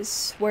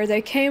was, where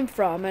they came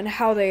from, and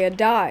how they had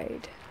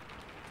died.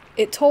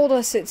 It told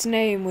us its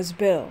name was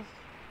Bill.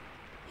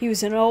 He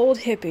was an old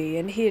hippie,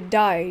 and he had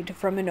died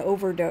from an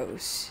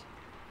overdose.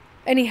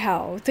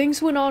 Anyhow,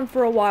 things went on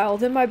for a while,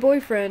 then my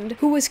boyfriend,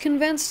 who was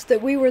convinced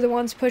that we were the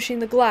ones pushing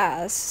the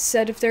glass,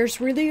 said if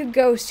there's really a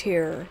ghost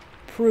here,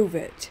 prove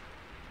it.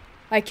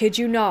 I kid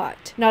you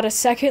not a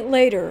second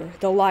later,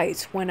 the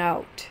lights went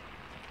out.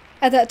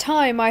 At that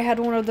time, I had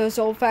one of those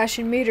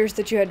old-fashioned meters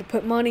that you had to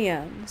put money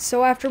in,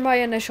 so after my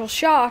initial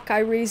shock, I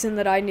reasoned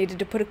that I needed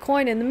to put a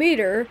coin in the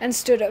meter, and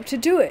stood up to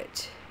do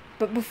it.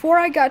 But before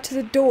I got to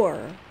the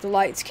door, the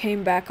lights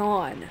came back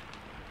on.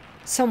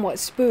 Somewhat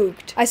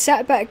spooked, I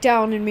sat back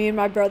down and me and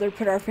my brother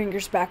put our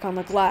fingers back on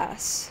the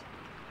glass.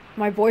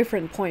 My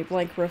boyfriend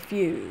point-blank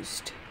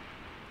refused.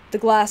 The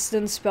glass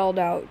then spelled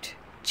out,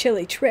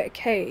 "Chilly trick,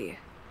 hey."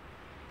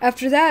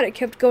 After that, it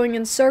kept going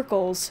in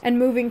circles and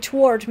moving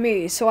toward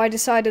me, so I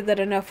decided that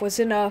enough was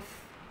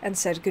enough and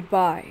said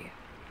goodbye.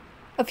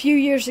 A few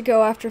years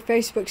ago, after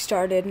Facebook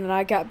started and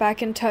I got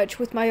back in touch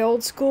with my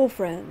old school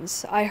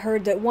friends, I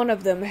heard that one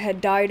of them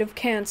had died of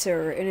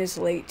cancer in his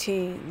late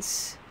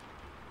teens.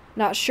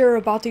 Not sure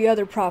about the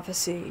other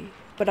prophecy,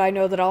 but I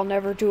know that I'll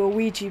never do a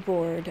Ouija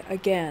board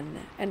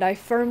again, and I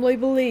firmly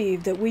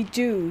believe that we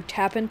do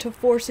tap into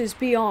forces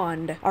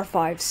beyond our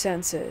 5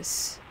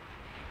 senses.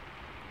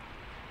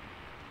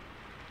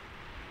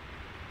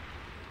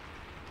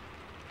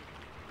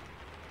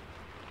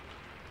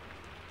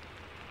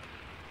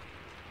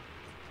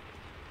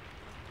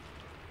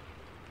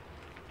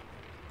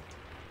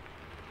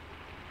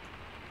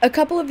 A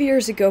couple of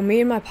years ago, me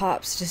and my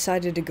pops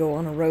decided to go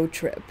on a road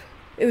trip.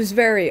 It was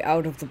very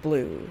out of the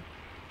blue.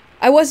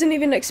 I wasn't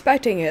even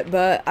expecting it,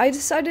 but I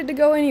decided to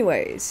go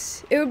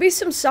anyways. It would be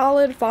some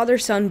solid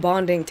father-son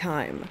bonding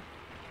time.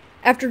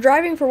 After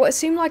driving for what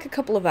seemed like a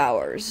couple of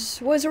hours,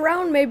 was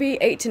around maybe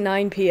 8 to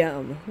 9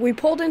 p.m., we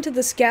pulled into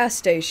this gas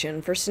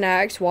station for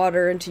snacks,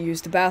 water, and to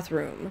use the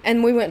bathroom,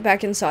 and we went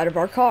back inside of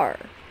our car.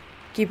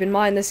 Keep in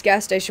mind, this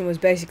gas station was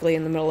basically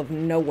in the middle of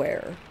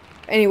nowhere.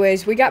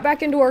 Anyways, we got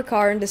back into our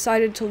car and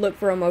decided to look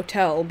for a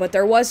motel, but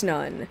there was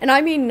none. And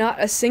I mean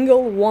not a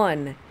single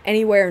one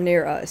anywhere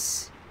near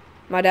us.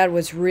 My dad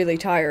was really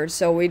tired,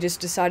 so we just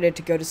decided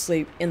to go to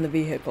sleep in the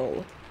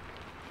vehicle.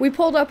 We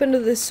pulled up into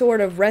this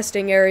sort of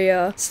resting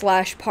area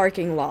 /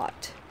 parking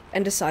lot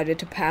and decided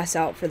to pass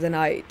out for the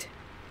night.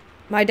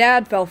 My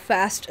dad fell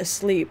fast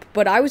asleep,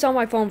 but I was on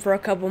my phone for a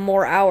couple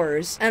more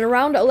hours, and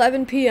around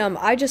 11 p.m.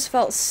 I just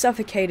felt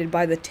suffocated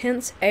by the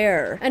tense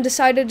air and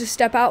decided to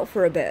step out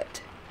for a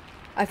bit.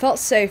 I felt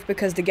safe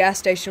because the gas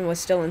station was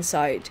still in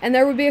sight, and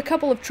there would be a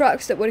couple of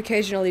trucks that would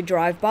occasionally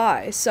drive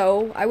by,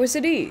 so I was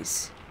at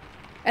ease.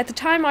 At the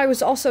time, I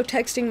was also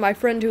texting my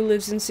friend who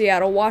lives in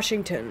Seattle,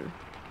 Washington.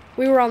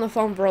 We were on the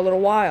phone for a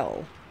little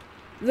while.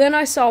 Then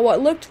I saw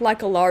what looked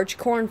like a large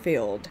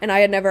cornfield, and I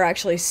had never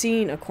actually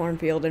seen a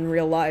cornfield in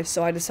real life,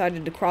 so I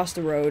decided to cross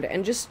the road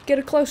and just get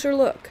a closer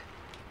look.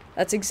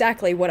 That's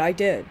exactly what I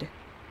did.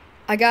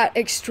 I got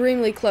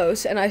extremely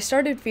close, and I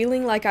started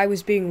feeling like I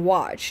was being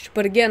watched,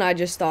 but again I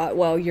just thought,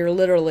 well, you're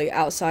literally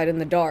outside in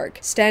the dark,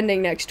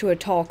 standing next to a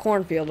tall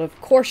cornfield, of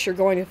course you're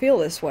going to feel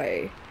this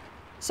way.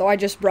 So I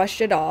just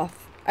brushed it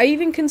off. I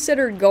even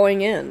considered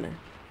going in.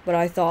 But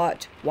I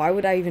thought, why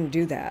would I even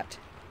do that?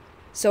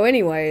 So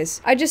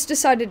anyways, I just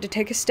decided to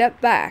take a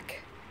step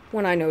back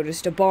when I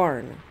noticed a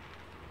barn.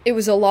 It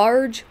was a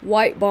large,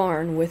 white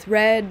barn with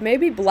red,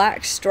 maybe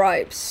black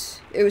stripes.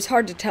 It was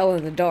hard to tell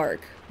in the dark,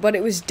 but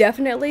it was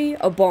definitely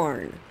a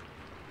barn.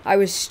 I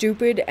was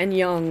stupid and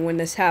young when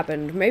this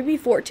happened, maybe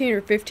 14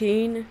 or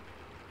 15.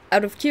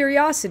 Out of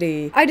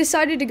curiosity, I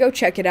decided to go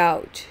check it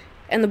out,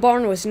 and the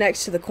barn was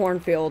next to the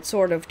cornfield,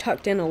 sort of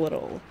tucked in a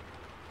little.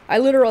 I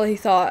literally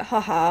thought,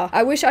 haha,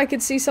 I wish I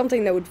could see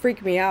something that would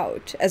freak me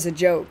out, as a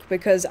joke,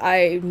 because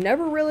I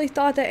never really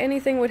thought that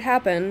anything would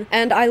happen,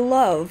 and I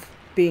love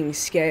being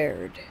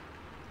scared.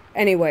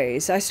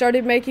 Anyways, I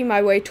started making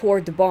my way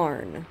toward the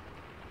barn.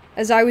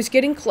 As I was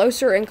getting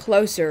closer and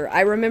closer, I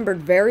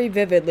remembered very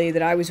vividly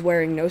that I was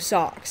wearing no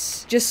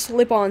socks, just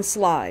slip-on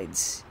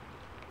slides.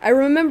 I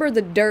remember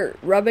the dirt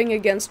rubbing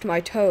against my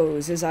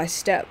toes as I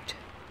stepped.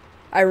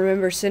 I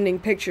remember sending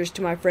pictures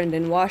to my friend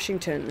in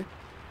Washington.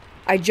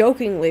 I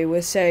jokingly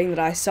was saying that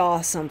I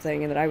saw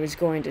something and that I was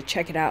going to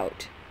check it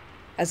out.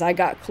 As I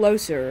got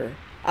closer,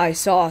 I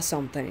saw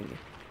something.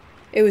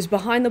 It was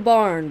behind the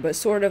barn, but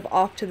sort of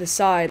off to the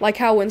side, like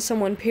how when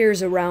someone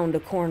peers around a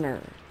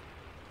corner.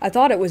 I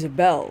thought it was a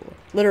bell.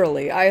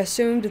 Literally, I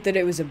assumed that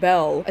it was a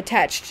bell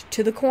attached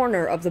to the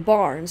corner of the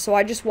barn, so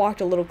I just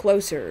walked a little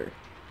closer.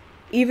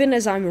 Even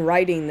as I'm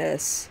writing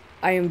this,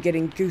 I am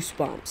getting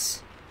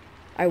goosebumps.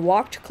 I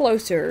walked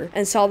closer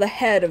and saw the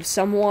head of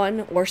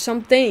someone or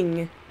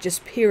something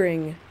just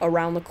peering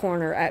around the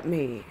corner at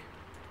me.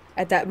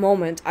 At that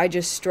moment, I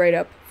just straight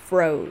up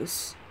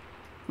froze.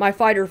 My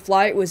fight or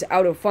flight was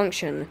out of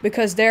function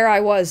because there I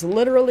was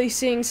literally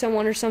seeing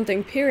someone or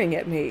something peering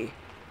at me.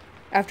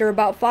 After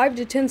about 5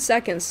 to 10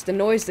 seconds, the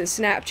noise that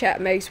Snapchat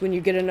makes when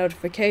you get a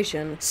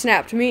notification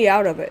snapped me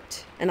out of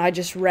it, and I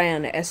just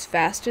ran as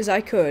fast as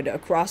I could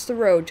across the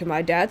road to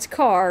my dad's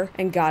car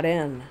and got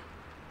in.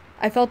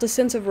 I felt a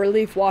sense of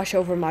relief wash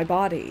over my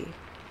body.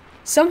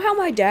 Somehow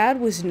my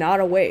dad was not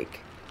awake.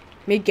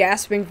 Me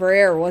gasping for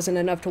air wasn't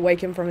enough to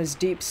wake him from his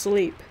deep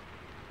sleep.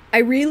 I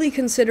really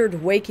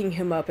considered waking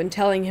him up and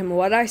telling him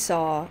what I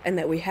saw and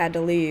that we had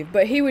to leave,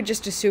 but he would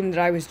just assume that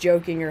I was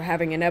joking or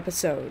having an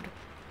episode.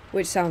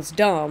 Which sounds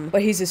dumb,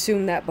 but he's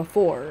assumed that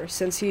before,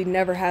 since he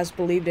never has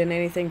believed in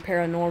anything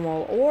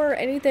paranormal or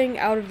anything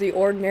out of the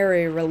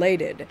ordinary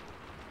related.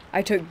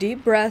 I took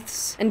deep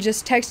breaths and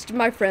just texted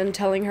my friend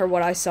telling her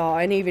what I saw,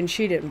 and even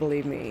she didn't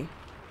believe me.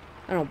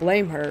 I don't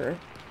blame her.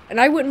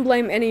 And I wouldn't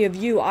blame any of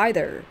you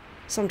either.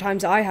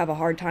 Sometimes I have a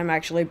hard time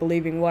actually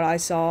believing what I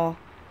saw.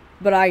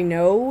 But I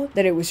know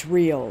that it was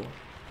real.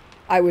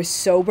 I was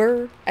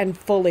sober and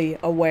fully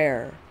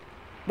aware.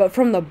 But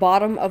from the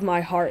bottom of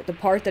my heart, the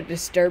part that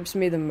disturbs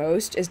me the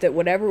most is that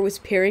whatever was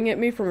peering at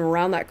me from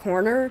around that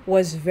corner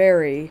was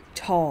very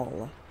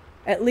tall.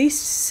 At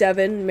least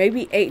 7,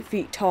 maybe 8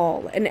 feet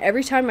tall, and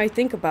every time I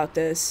think about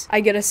this, I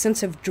get a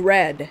sense of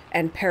dread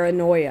and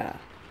paranoia.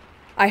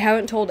 I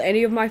haven't told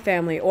any of my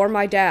family or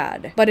my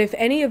dad, but if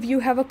any of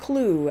you have a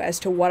clue as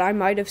to what I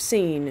might have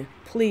seen,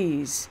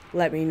 please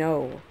let me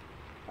know.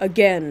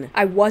 Again,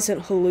 I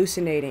wasn't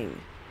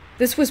hallucinating.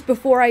 This was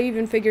before I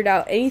even figured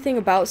out anything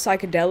about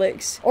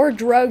psychedelics or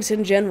drugs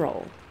in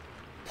general.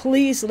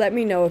 Please let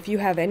me know if you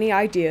have any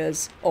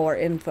ideas or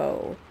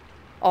info.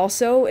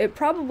 Also, it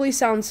probably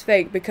sounds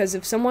fake because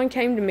if someone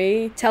came to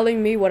me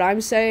telling me what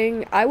I'm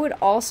saying, I would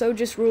also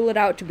just rule it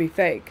out to be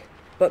fake.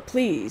 But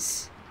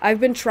please, I've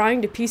been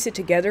trying to piece it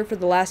together for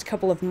the last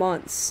couple of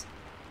months.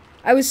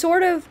 I was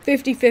sort of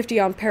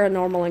 50-50 on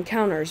paranormal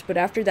encounters, but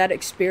after that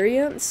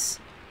experience,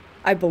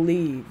 I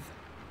believe.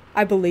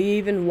 I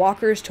believe in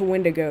walkers to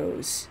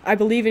wendigos. I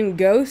believe in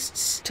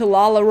ghosts to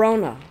La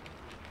Llorona.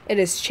 It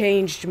has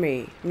changed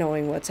me,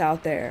 knowing what's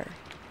out there.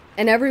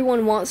 And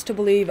everyone wants to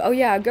believe, oh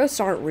yeah, ghosts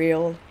aren't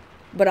real.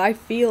 But I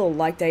feel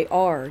like they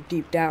are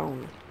deep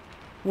down.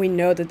 We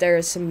know that there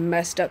is some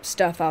messed up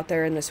stuff out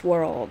there in this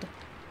world.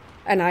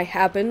 And I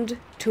happened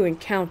to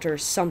encounter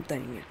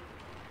something.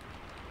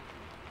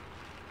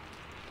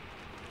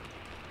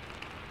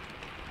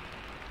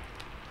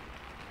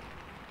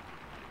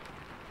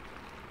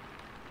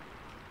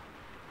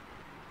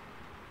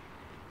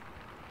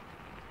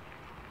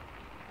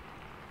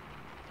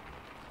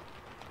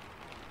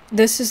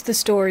 This is the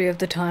story of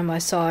the time I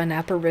saw an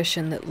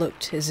apparition that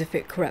looked as if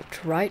it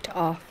crept right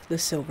off the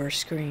silver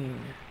screen.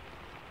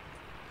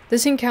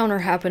 This encounter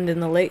happened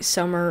in the late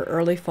summer,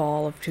 early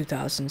fall of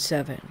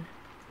 2007.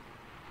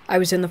 I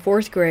was in the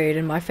 4th grade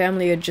and my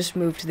family had just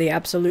moved to the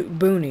absolute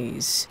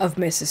boonies of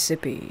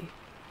Mississippi.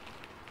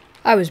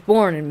 I was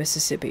born in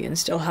Mississippi and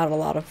still had a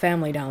lot of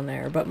family down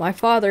there, but my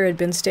father had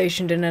been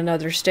stationed in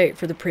another state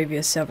for the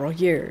previous several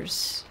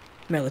years.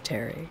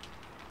 Military.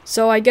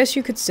 So I guess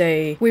you could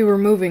say we were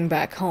moving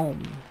back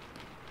home.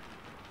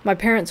 My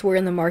parents were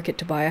in the market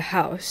to buy a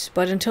house,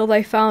 but until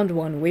they found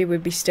one, we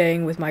would be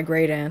staying with my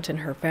great-aunt and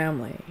her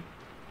family.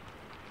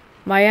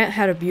 My aunt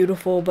had a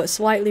beautiful but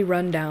slightly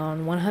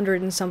run-down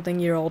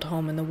 100-and-something-year-old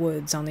home in the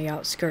woods on the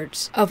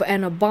outskirts of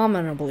an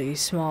abominably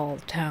small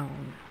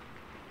town.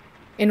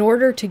 In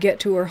order to get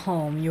to her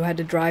home, you had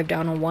to drive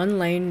down a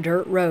 1-lane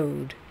dirt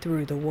road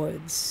through the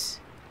woods.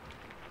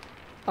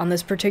 On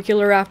this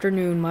particular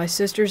afternoon, my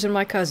sisters and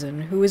my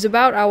cousin, who was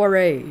about our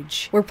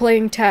age, were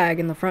playing tag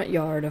in the front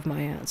yard of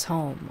my aunt's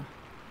home.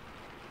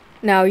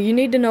 Now, you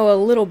need to know a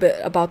little bit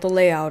about the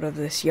layout of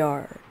this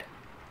yard.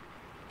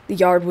 The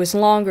yard was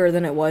longer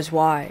than it was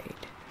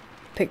wide.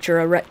 Picture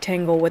a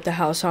rectangle with the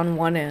house on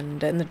one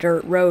end and the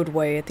dirt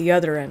roadway at the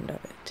other end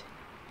of it.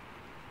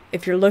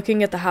 If you're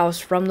looking at the house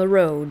from the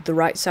road, the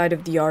right side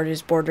of the yard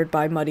is bordered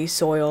by muddy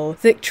soil,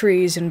 thick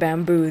trees, and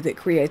bamboo that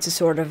creates a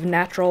sort of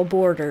natural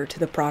border to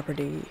the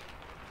property.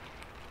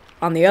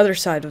 On the other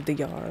side of the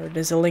yard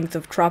is a length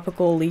of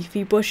tropical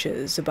leafy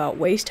bushes about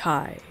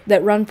waist-high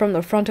that run from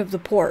the front of the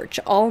porch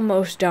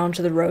almost down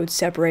to the road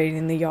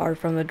separating the yard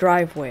from the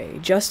driveway,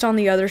 just on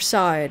the other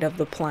side of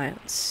the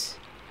plants.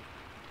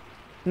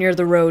 Near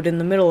the road in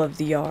the middle of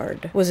the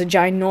yard was a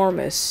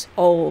ginormous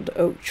old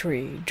oak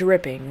tree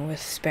dripping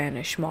with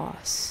Spanish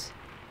moss.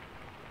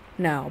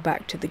 Now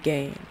back to the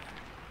game.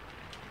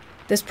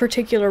 This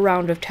particular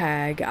round of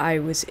tag, I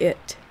was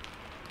it.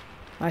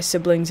 My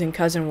siblings and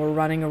cousin were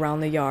running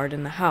around the yard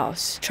and the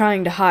house,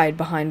 trying to hide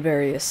behind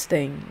various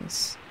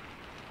things.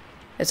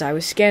 As I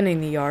was scanning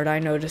the yard, I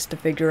noticed the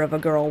figure of a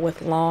girl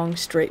with long,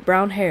 straight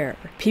brown hair,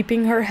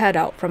 peeping her head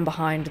out from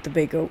behind the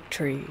big oak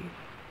tree.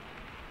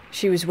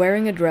 She was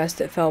wearing a dress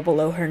that fell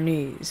below her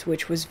knees,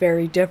 which was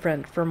very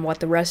different from what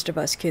the rest of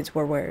us kids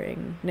were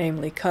wearing,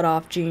 namely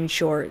cut-off jean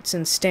shorts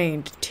and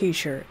stained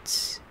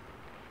t-shirts.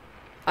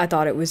 I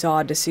thought it was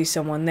odd to see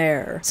someone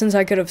there, since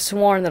I could have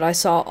sworn that I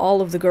saw all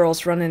of the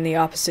girls run in the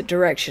opposite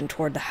direction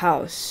toward the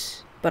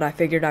house, but I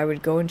figured I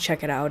would go and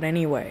check it out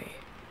anyway.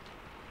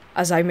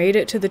 As I made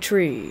it to the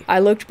tree, I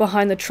looked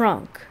behind the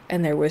trunk,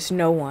 and there was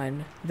no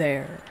one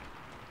there.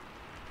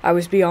 I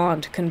was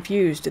beyond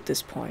confused at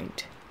this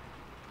point.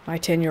 My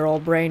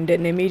 10-year-old brain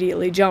didn't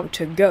immediately jump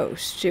to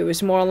ghost. It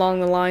was more along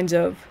the lines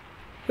of,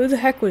 who the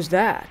heck was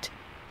that?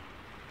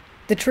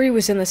 The tree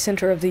was in the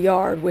center of the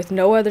yard, with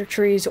no other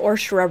trees or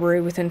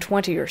shrubbery within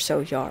 20 or so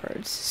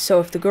yards,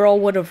 so if the girl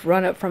would have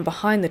run up from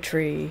behind the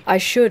tree, I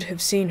should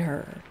have seen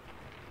her.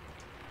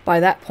 By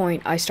that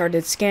point, I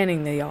started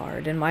scanning the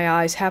yard, and my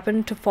eyes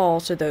happened to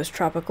fall to those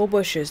tropical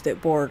bushes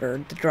that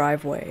bordered the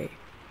driveway.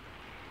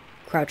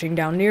 Crouching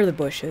down near the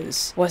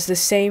bushes was the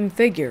same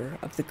figure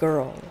of the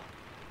girl.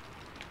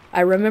 I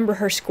remember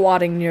her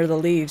squatting near the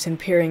leaves and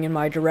peering in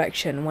my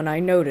direction when I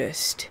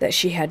noticed that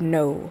she had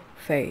no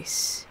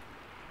face.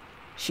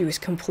 She was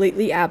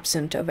completely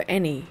absent of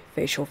any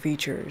facial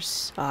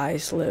features,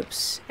 eyes,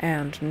 lips,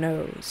 and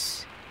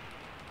nose.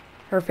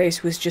 Her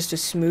face was just a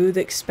smooth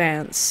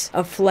expanse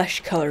of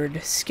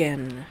flesh-colored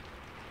skin.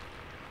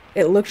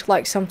 It looked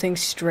like something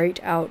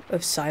straight out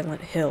of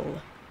Silent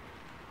Hill.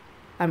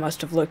 I must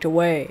have looked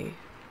away,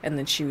 and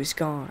then she was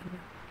gone.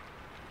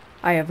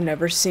 I have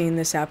never seen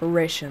this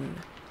apparition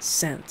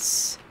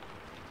since.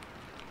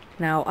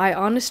 Now, I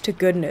honest to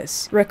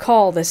goodness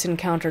recall this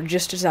encounter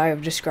just as I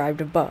have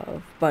described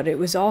above, but it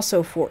was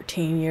also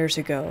 14 years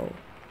ago.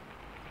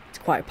 It's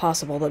quite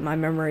possible that my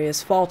memory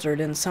is faltered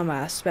in some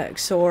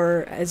aspects,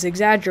 or as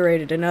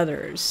exaggerated in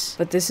others,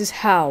 but this is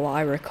how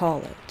I recall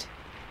it.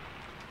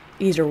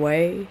 Either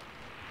way,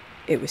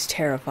 it was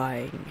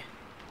terrifying.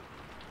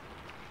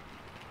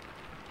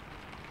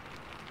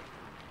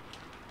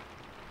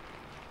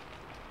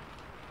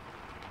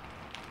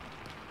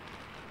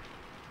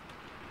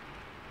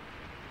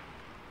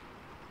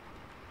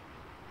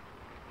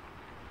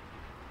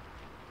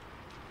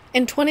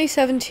 In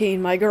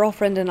 2017, my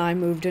girlfriend and I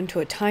moved into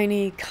a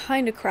tiny,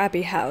 kinda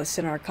crappy house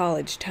in our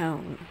college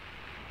town.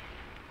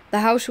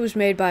 The house was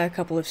made by a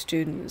couple of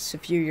students a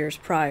few years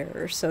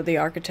prior, so the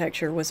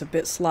architecture was a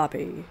bit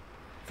sloppy.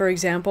 For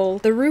example,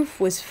 the roof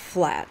was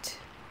flat.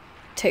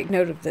 Take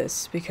note of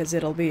this because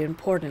it'll be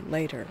important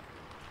later.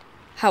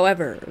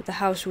 However, the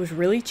house was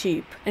really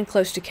cheap and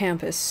close to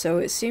campus, so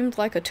it seemed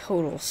like a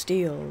total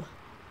steal.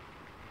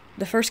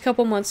 The first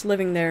couple months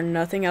living there,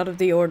 nothing out of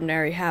the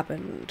ordinary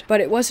happened,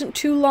 but it wasn't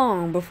too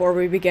long before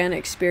we began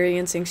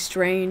experiencing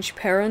strange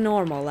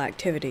paranormal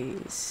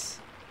activities.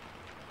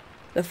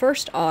 The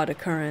first odd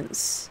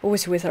occurrence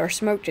was with our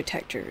smoke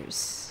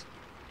detectors.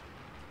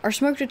 Our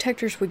smoke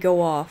detectors would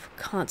go off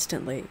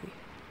constantly.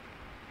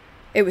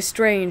 It was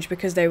strange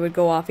because they would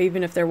go off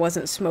even if there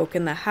wasn't smoke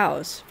in the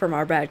house, from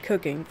our bad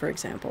cooking, for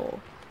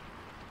example.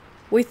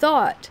 We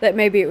thought that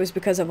maybe it was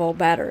because of old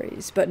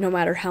batteries, but no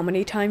matter how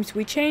many times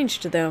we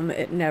changed them,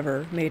 it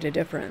never made a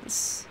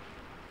difference.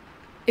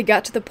 It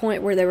got to the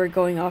point where they were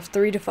going off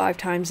 3 to 5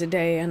 times a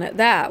day, and at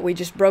that, we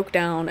just broke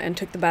down and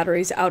took the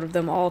batteries out of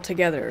them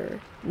altogether.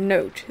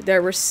 Note,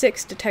 there were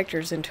 6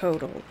 detectors in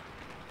total.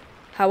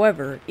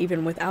 However,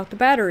 even without the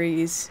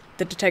batteries,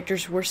 the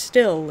detectors were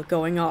still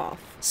going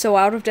off. So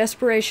out of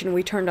desperation,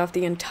 we turned off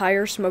the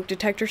entire smoke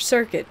detector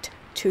circuit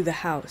to the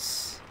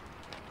house.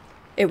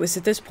 It was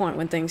at this point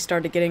when things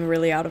started getting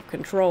really out of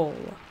control.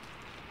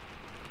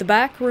 The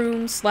back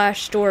room /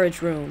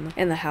 storage room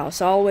in the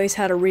house always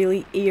had a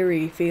really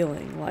eerie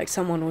feeling, like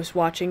someone was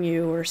watching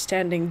you or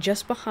standing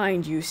just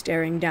behind you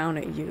staring down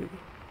at you.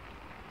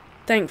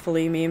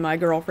 Thankfully, me and my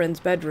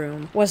girlfriend's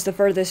bedroom was the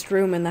furthest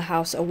room in the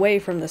house away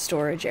from the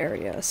storage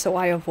area, so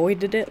I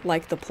avoided it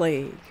like the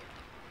plague.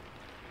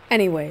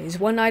 Anyways,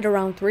 one night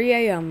around 3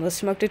 a.m., the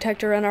smoke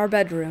detector in our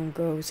bedroom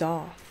goes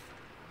off.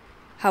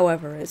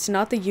 However, it's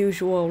not the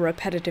usual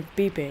repetitive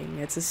beeping,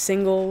 it's a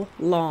single,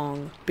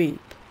 long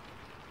beep.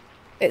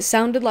 It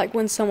sounded like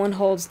when someone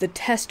holds the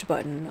test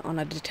button on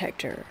a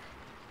detector.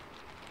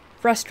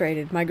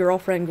 Frustrated, my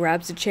girlfriend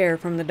grabs a chair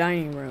from the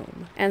dining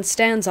room and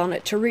stands on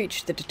it to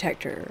reach the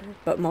detector,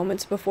 but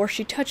moments before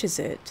she touches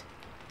it,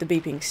 the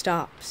beeping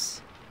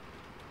stops.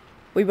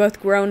 We both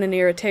groan in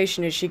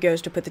irritation as she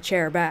goes to put the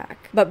chair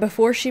back, but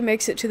before she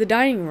makes it to the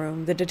dining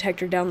room, the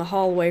detector down the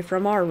hallway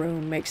from our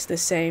room makes the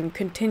same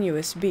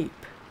continuous beep.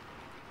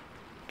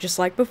 Just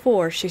like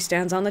before, she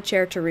stands on the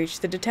chair to reach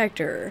the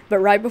detector, but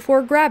right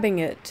before grabbing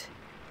it,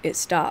 it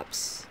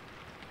stops.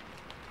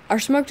 Our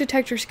smoke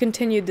detectors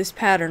continued this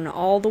pattern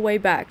all the way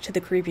back to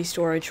the creepy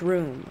storage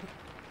room.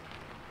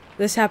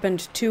 This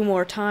happened 2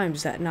 more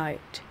times that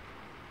night.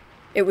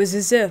 It was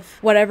as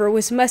if whatever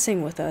was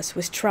messing with us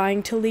was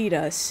trying to lead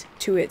us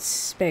to its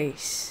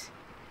space.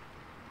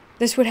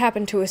 This would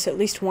happen to us at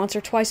least once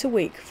or twice a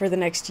week for the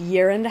next 1.5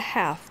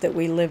 years that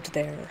we lived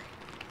there.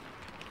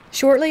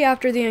 Shortly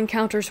after the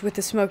encounters with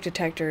the smoke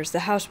detectors,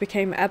 the house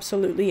became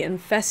absolutely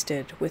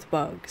infested with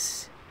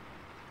bugs.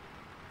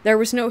 There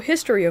was no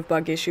history of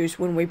bug issues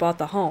when we bought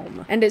the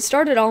home, and it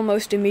started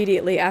almost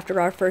immediately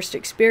after our first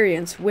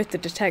experience with the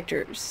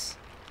detectors.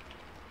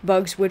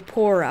 Bugs would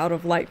pour out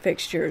of light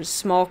fixtures,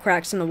 small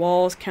cracks in the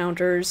walls,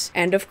 counters,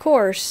 and of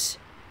course,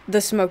 the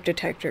smoke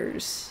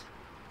detectors.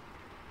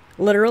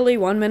 Literally,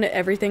 one minute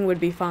everything would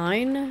be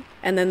fine,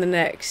 and then the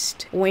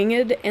next,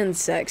 winged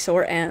insects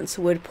or ants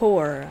would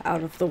pour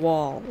out of the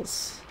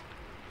walls.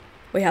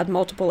 We had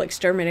multiple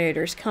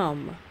exterminators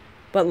come,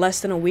 but less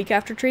than a week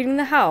after treating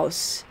the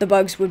house, the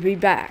bugs would be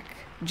back,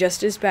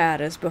 just as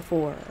bad as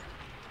before.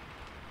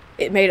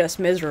 It made us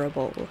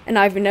miserable, and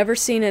I've never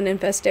seen an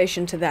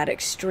infestation to that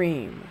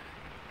extreme.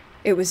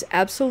 It was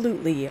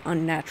absolutely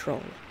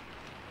unnatural.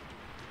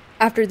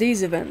 After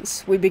these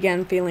events, we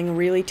began feeling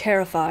really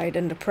terrified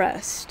and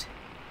depressed.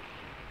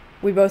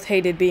 We both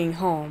hated being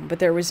home, but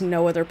there was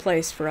no other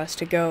place for us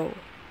to go.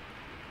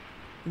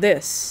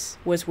 This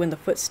was when the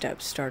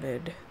footsteps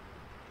started.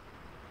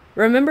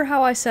 Remember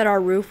how I said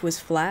our roof was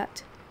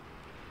flat?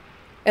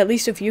 At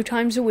least a few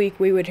times a week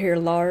we would hear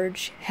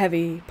large,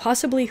 heavy,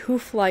 possibly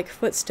hoof-like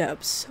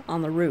footsteps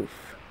on the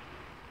roof.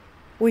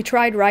 We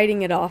tried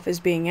writing it off as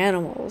being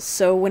animals,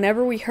 so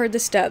whenever we heard the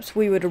steps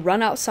we would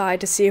run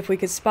outside to see if we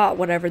could spot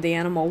whatever the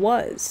animal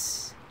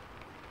was.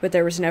 But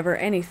there was never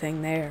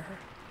anything there.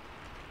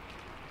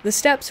 The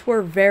steps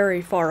were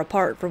very far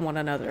apart from one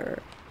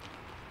another.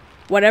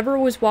 Whatever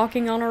was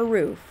walking on our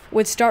roof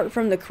would start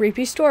from the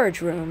creepy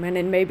storage room and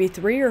in maybe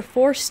 3 or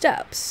 4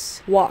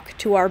 steps walk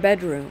to our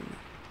bedroom.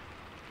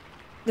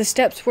 The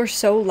steps were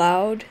so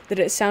loud that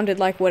it sounded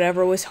like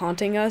whatever was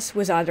haunting us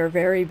was either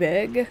very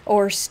big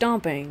or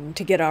stomping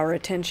to get our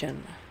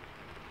attention.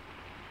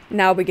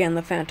 Now began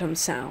the phantom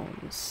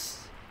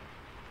sounds.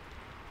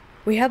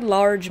 We had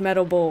large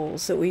metal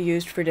bowls that we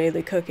used for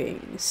daily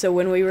cooking, so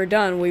when we were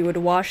done we would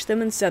wash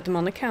them and set them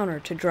on the counter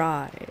to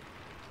dry.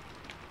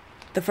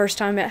 The first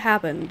time it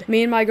happened,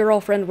 me and my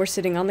girlfriend were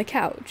sitting on the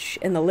couch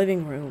in the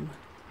living room.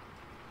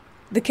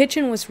 The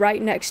kitchen was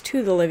right next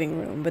to the living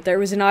room, but there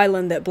was an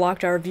island that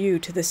blocked our view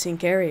to the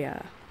sink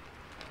area.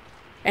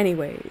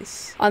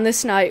 Anyways, on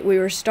this night we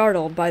were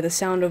startled by the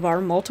sound of our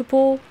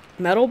multiple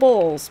metal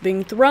bowls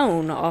being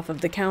thrown off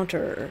of the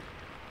counter.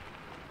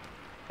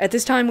 At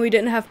this time we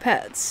didn't have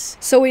pets,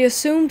 so we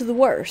assumed the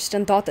worst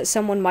and thought that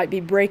someone might be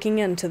breaking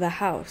into the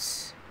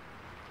house.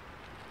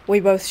 We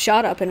both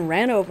shot up and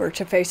ran over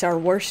to face our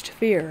worst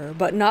fear,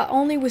 but not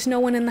only was no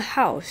one in the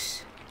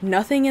house,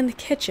 nothing in the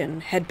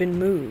kitchen had been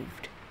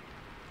moved.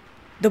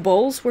 The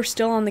bowls were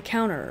still on the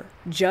counter,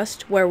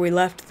 just where we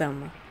left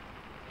them.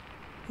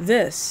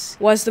 This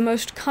was the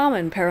most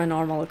common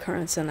paranormal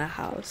occurrence in the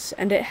house,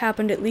 and it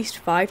happened at least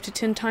 5 to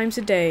 10 times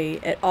a day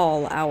at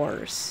all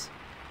hours.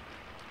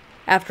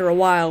 After a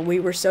while, we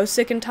were so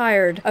sick and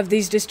tired of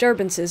these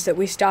disturbances that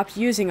we stopped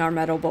using our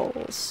metal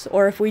bowls,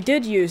 or if we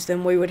did use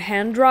them, we would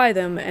hand dry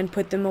them and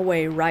put them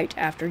away right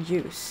after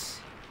use.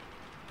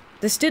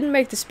 This didn't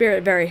make the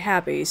spirit very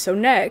happy, so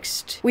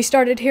next, we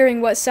started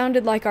hearing what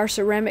sounded like our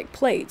ceramic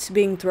plates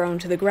being thrown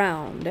to the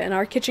ground, and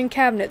our kitchen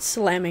cabinets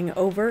slamming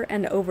over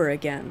and over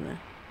again.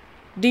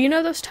 Do you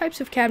know those types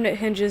of cabinet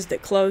hinges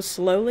that close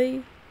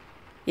slowly?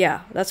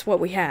 Yeah, that's what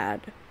we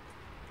had.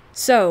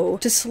 So,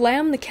 to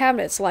slam the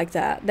cabinets like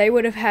that, they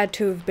would have had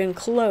to have been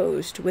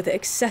closed with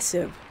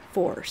excessive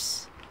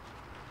force.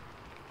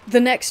 The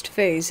next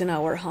phase in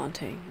our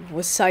haunting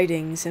was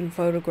sightings and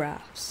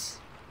photographs.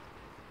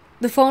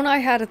 The phone I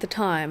had at the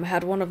time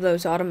had one of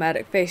those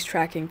automatic face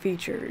tracking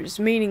features,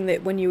 meaning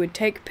that when you would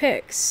take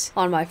pics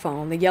on my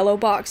phone, the yellow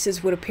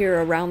boxes would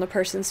appear around the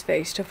person's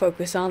face to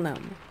focus on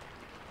them.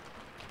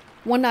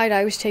 One night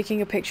I was taking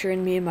a picture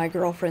in me and my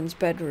girlfriend's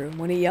bedroom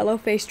when a yellow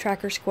face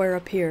tracker square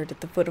appeared at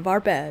the foot of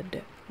our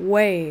bed,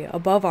 way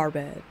above our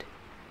bed.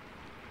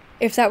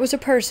 If that was a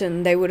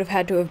person, they would have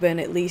had to have been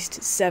at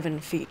least 7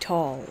 feet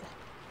tall.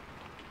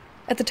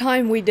 At the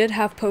time, we did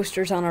have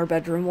posters on our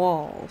bedroom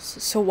walls,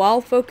 so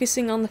while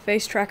focusing on the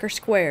face tracker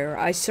square,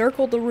 I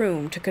circled the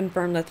room to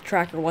confirm that the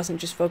tracker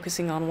wasn't just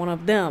focusing on one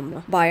of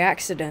them by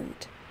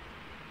accident.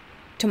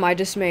 To my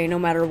dismay, no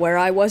matter where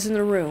I was in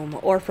the room,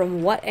 or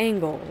from what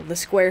angle, the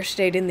square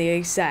stayed in the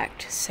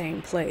exact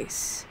same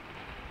place.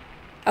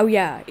 Oh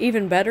yeah,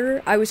 even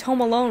better, I was home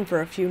alone for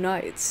a few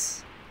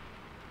nights.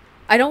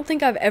 I don't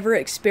think I've ever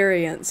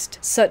experienced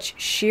such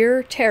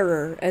sheer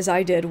terror as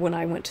I did when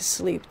I went to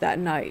sleep that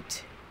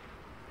night.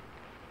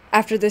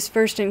 After this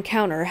first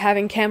encounter,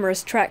 having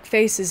cameras track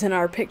faces in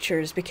our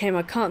pictures became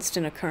a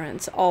constant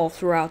occurrence all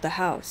throughout the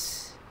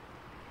house.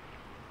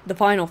 The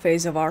final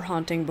phase of our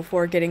haunting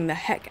before getting the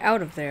heck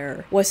out of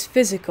there was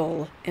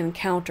physical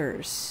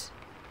encounters.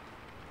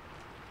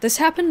 This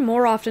happened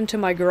more often to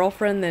my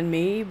girlfriend than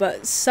me,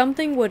 but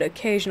something would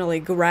occasionally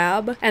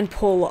grab and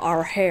pull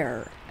our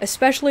hair,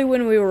 especially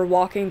when we were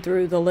walking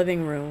through the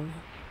living room.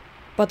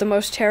 But the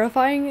most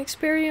terrifying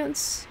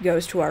experience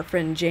goes to our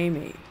friend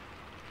Jamie.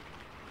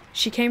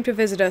 She came to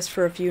visit us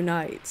for a few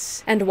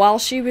nights, and while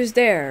she was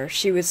there,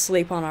 she would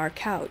sleep on our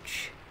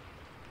couch.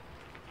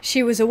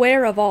 She was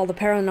aware of all the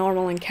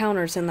paranormal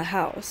encounters in the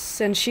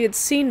house, and she had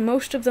seen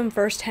most of them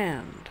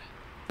firsthand,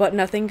 but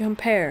nothing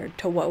compared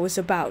to what was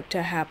about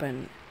to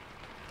happen.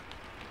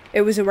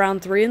 It was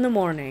around 3 in the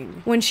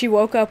morning when she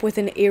woke up with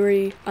an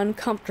eerie,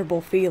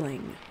 uncomfortable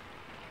feeling.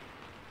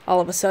 All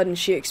of a sudden,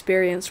 she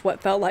experienced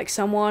what felt like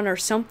someone or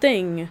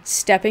something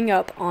stepping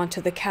up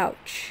onto the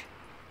couch.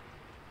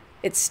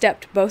 It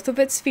stepped both of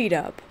its feet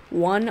up,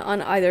 one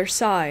on either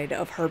side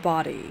of her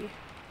body.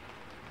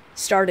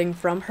 Starting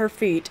from her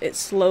feet, it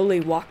slowly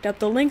walked up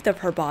the length of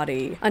her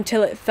body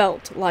until it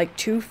felt like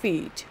 2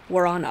 feet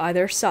were on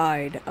either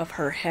side of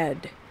her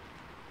head.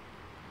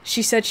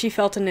 She said she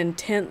felt an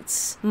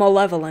intense,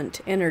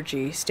 malevolent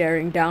energy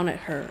staring down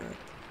at her,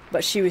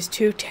 but she was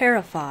too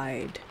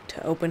terrified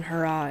to open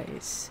her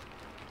eyes.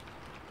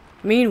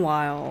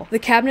 Meanwhile, the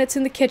cabinets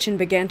in the kitchen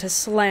began to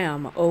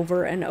slam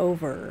over and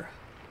over.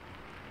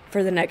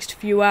 For the next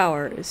few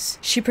hours,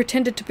 she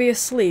pretended to be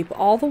asleep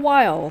all the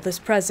while this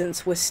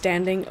presence was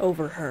standing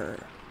over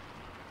her.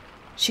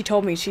 She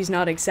told me she's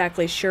not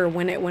exactly sure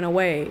when it went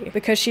away,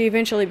 because she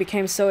eventually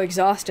became so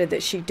exhausted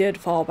that she did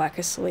fall back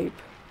asleep.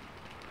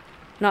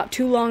 Not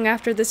too long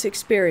after this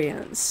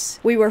experience,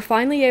 we were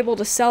finally able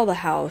to sell the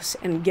house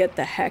and get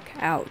the heck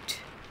out.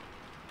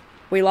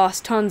 We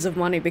lost tons of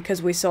money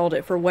because we sold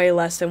it for way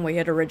less than we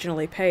had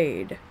originally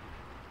paid.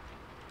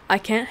 I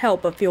can't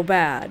help but feel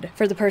bad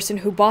for the person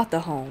who bought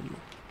the home,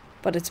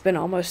 but it's been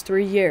almost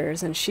 3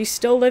 years and she's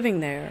still living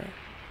there.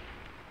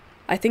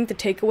 I think the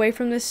takeaway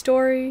from this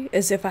story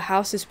is if a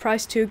house is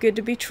priced too good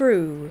to be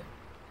true,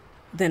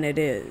 then it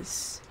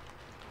is.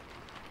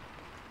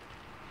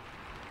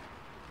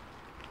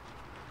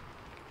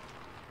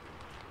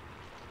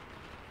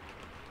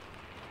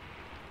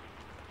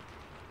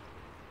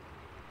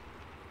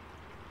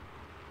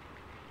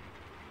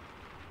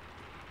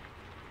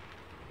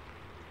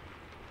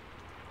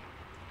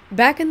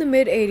 Back in the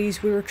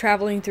mid-80s, we were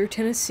traveling through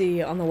Tennessee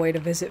on the way to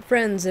visit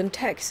friends in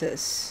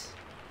Texas.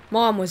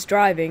 Mom was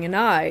driving, and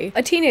I,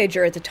 a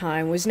teenager at the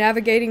time, was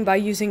navigating by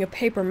using a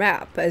paper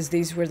map, as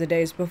these were the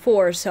days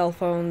before cell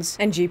phones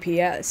and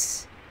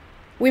GPS.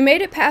 We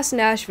made it past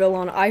Nashville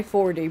on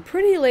I-40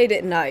 pretty late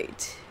at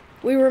night.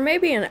 We were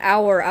maybe an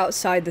hour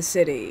outside the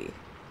city.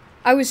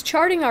 I was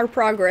charting our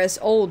progress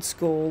old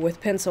school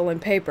with pencil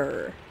and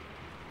paper.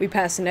 We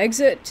pass an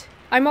exit,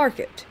 I mark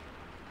it.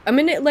 A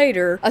minute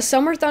later, a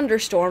summer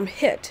thunderstorm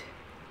hit.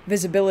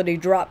 Visibility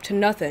dropped to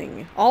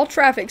nothing, all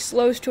traffic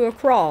slows to a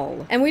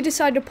crawl, and we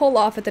decide to pull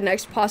off at the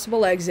next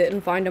possible exit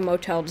and find a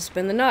motel to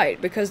spend the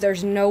night, because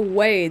there's no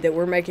way that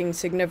we're making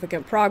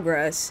significant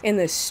progress in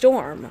this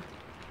storm.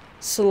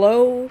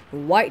 Slow,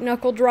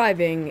 white-knuckle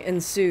driving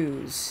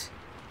ensues.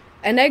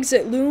 An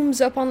exit looms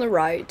up on the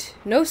right,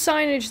 no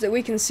signage that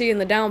we can see in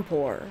the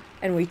downpour,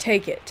 and we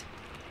take it.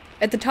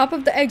 At the top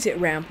of the exit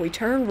ramp, we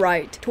turn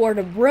right toward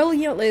a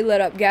brilliantly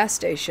lit up gas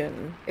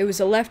station. It was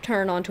a left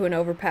turn onto an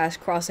overpass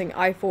crossing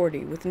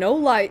I-40 with no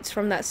lights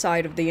from that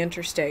side of the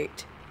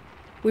interstate.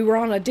 We were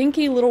on a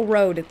dinky little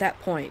road at that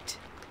point.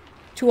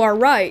 To our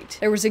right,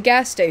 there was a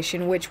gas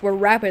station which we're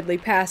rapidly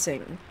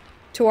passing.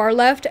 To our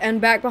left and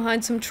back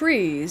behind some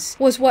trees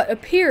was what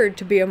appeared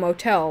to be a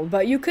motel,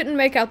 but you couldn't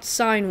make out the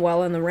sign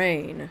well in the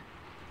rain.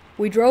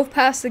 We drove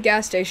past the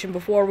gas station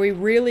before we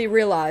really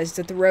realized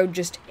that the road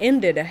just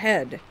ended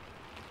ahead.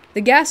 The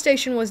gas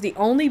station was the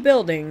only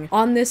building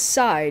on this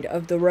side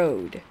of the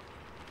road.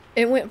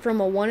 It went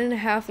from a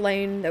 1.5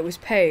 lane that was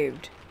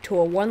paved to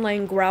a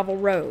 1-lane gravel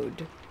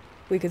road,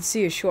 we could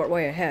see a short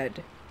way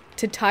ahead,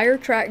 to tire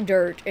track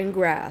dirt and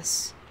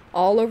grass,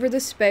 all over the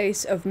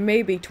space of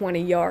maybe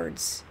 20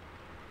 yards.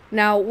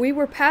 Now, we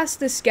were past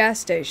this gas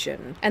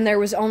station, and there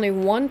was only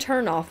one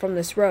turnoff from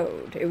this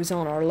road. It was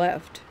on our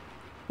left.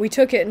 We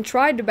took it and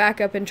tried to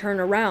back up and turn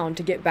around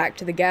to get back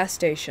to the gas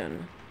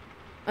station.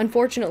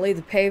 Unfortunately,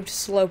 the paved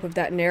slope of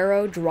that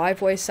narrow,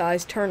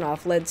 driveway-sized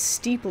turnoff led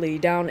steeply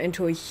down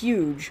into a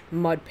huge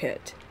mud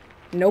pit.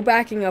 No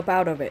backing up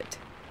out of it.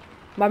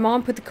 My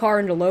mom put the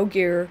car into low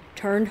gear,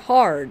 turned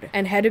hard,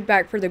 and headed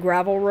back for the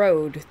gravel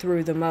road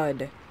through the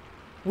mud.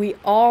 We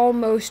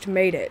almost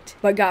made it,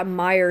 but got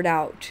mired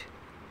out.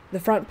 The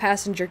front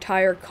passenger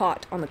tire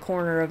caught on the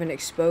corner of an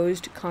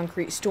exposed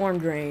concrete storm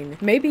drain,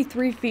 maybe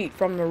 3 feet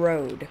from the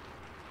road.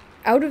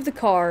 Out of the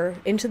car,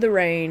 into the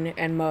rain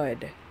and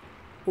mud.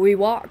 We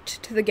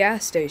walked to the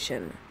gas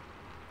station.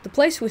 The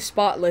place was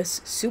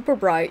spotless, super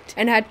bright,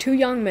 and had 2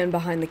 young men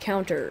behind the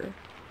counter.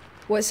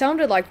 What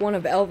sounded like one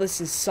of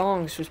Elvis's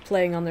songs was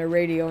playing on their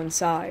radio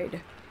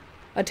inside.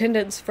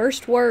 Attendants'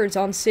 first words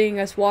on seeing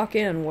us walk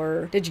in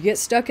were, "Did you get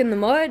stuck in the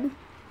mud?"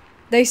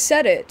 They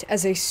said it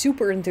as a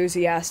super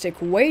enthusiastic,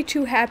 way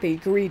too happy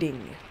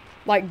greeting.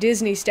 Like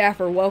Disney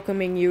staffer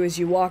welcoming you as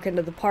you walk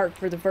into the park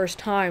for the first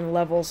time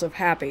levels of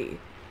happy.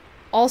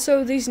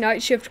 Also, these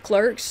night shift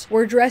clerks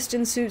were dressed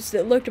in suits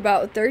that looked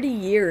about 30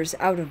 years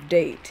out of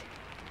date.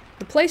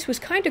 The place was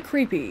kinda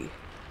creepy.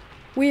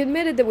 We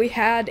admitted that we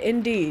had,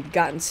 indeed,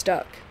 gotten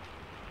stuck.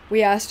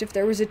 We asked if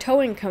there was a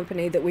towing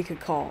company that we could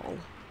call.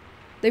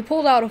 They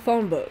pulled out a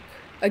phone book.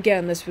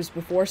 Again, this was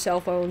before cell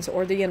phones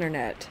or the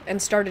internet,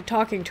 and started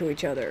talking to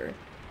each other.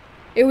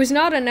 It was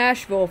not a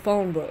Nashville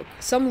phone book,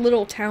 some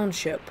little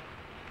township.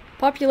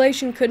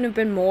 Population couldn't have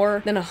been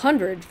more than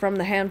 100 from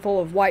the handful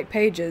of white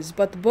pages,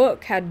 but the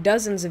book had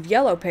dozens of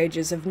yellow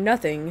pages of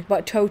nothing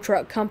but tow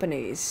truck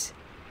companies.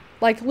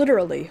 Like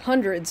literally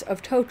hundreds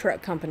of tow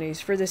truck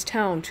companies for this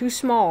town too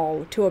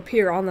small to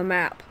appear on the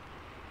map.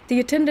 The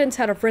attendants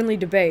had a friendly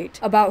debate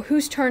about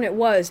whose turn it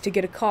was to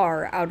get a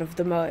car out of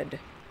the mud.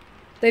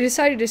 They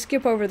decided to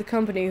skip over the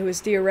company who was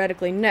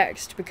theoretically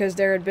next because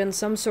there had been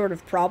some sort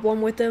of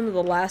problem with them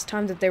the last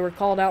time that they were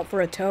called out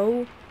for a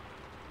tow.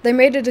 They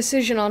made a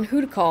decision on who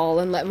to call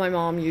and let my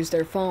mom use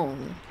their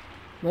phone.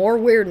 More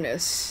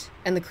weirdness,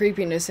 and the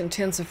creepiness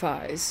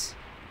intensifies.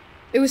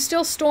 It was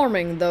still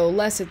storming, though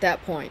less at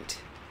that point.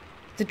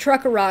 The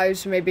truck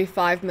arrives maybe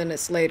 5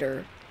 minutes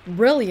later.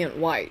 Brilliant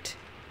white.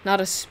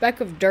 Not a speck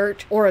of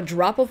dirt or a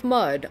drop of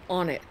mud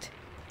on it.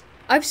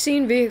 I've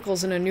seen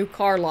vehicles in a new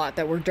car lot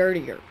that were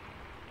dirtier.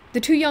 The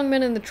 2 young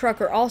men in the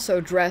truck are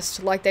also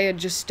dressed like they had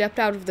just stepped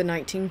out of the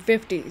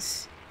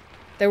 1950s.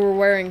 They were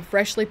wearing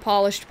freshly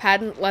polished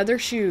patent leather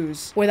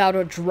shoes without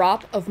a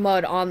drop of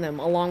mud on them,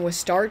 along with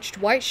starched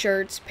white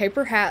shirts,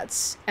 paper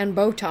hats, and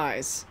bow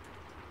ties.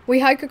 We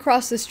hike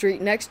across the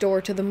street next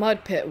door to the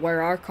mud pit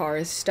where our car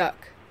is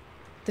stuck.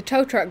 The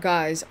tow truck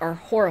guys are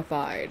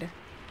horrified.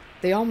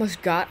 "They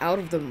almost got out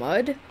of the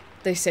mud?"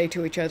 they say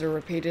to each other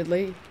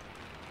repeatedly.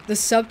 The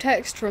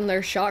subtext from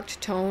their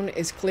shocked tone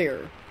is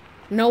clear.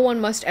 No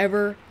one must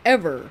ever,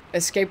 ever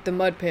escape the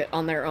mud pit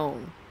on their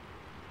own.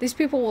 These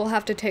people will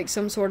have to take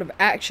some sort of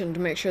action to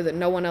make sure that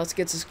no one else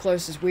gets as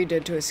close as we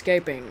did to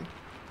escaping.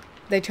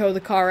 They tow the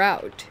car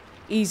out.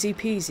 Easy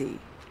peasy.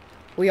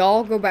 We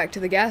all go back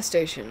to the gas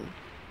station.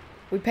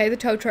 We pay the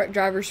tow truck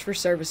drivers for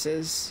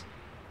services.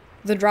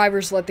 The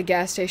drivers let the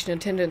gas station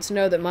attendants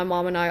know that my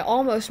mom and I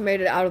almost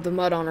made it out of the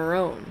mud on our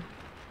own.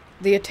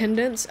 The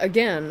attendants,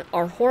 again,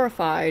 are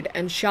horrified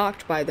and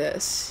shocked by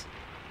this.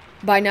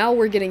 By now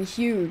we're getting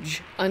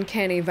huge,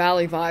 uncanny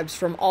valley vibes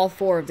from all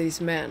 4 of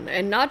these men,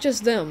 and not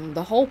just them.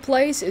 The whole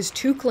place is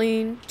too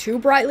clean, too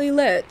brightly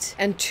lit,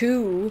 and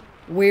too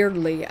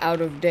weirdly out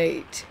of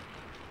date.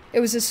 It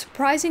was a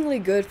surprisingly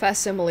good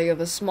facsimile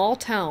of a small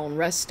town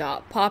rest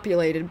stop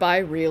populated by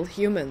real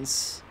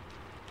humans.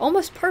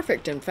 Almost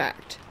perfect, in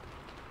fact.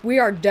 We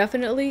are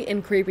definitely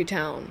in Creepy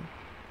Town.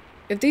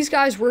 If these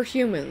guys were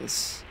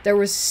humans, there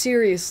was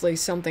seriously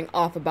something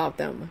off about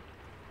them.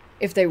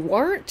 If they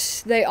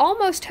weren't, they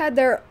almost had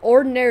their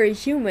ordinary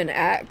human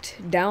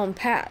act down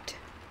pat.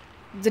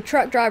 The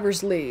truck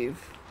drivers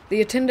leave.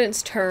 The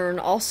attendants turn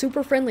all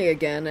super friendly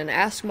again and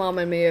ask Mom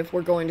and me if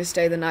we're going to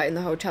stay the night in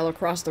the hotel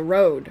across the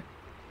road.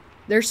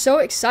 They're so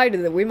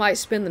excited that we might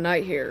spend the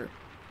night here.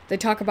 They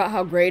talk about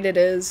how great it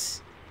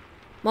is.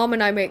 Mom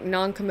and I make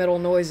non-committal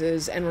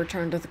noises and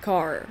return to the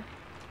car.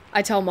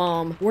 I tell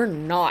Mom we're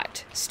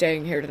not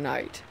staying here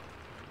tonight.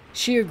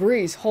 She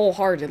agrees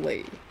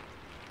wholeheartedly.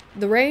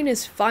 The rain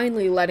is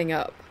finally letting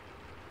up.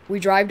 We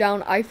drive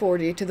down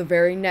I-40 to the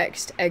very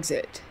next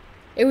exit.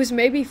 It was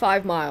maybe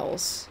 5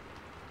 miles.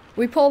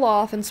 We pull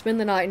off and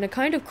spend the night in a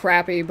kind of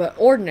crappy but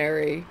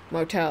ordinary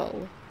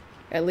motel.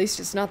 At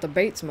least it's not the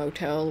Bates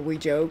Motel, we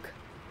joke.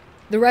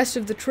 The rest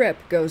of the trip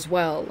goes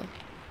well.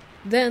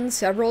 Then,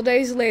 several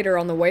days later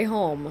on the way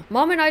home,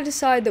 Mom and I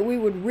decide that we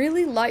would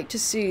really like to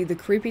see the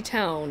creepy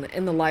town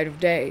in the light of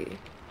day.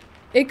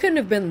 It couldn't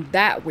have been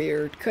that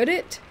weird, could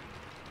it?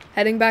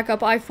 Heading back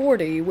up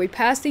I-40, we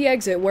pass the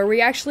exit where we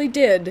actually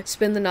did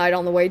spend the night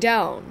on the way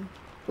down.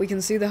 We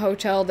can see the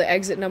hotel, the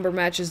exit number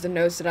matches the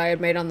notes that I had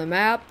made on the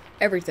map,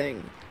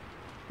 everything.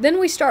 Then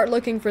we start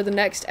looking for the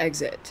next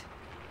exit.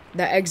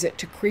 The exit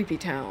to Creepy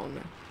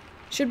Town.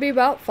 Should be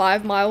about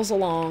 5 miles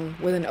along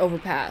with an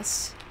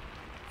overpass.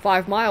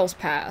 5 miles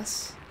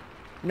pass.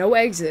 No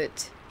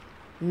exit.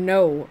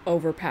 No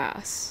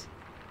overpass.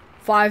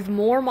 5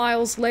 more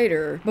miles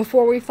later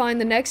before we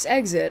find the next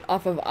exit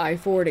off of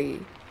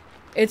I-40.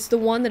 It's the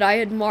one that I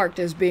had marked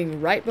as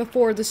being right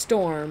before the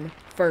storm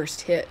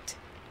first hit.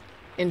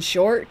 In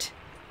short,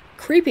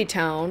 Creepy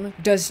Town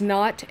does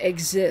not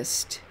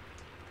exist.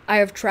 I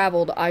have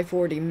traveled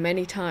I-40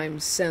 many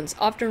times since,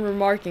 often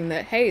remarking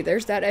that, hey,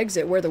 there's that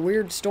exit where the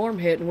weird storm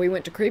hit and we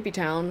went to Creepy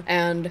Town,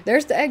 and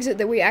there's the exit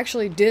that we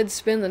actually did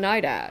spend the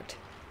night at.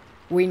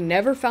 We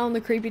never found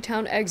the Creepy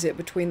Town exit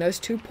between those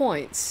 2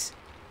 points,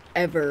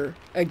 ever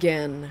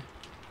again.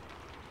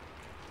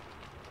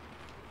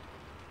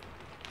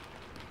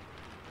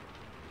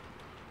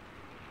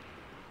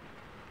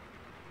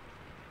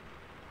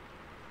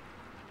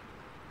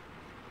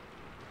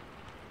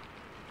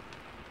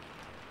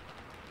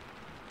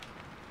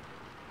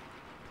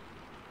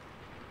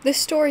 This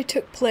story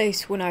took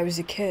place when I was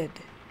a kid.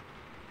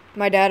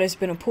 My dad has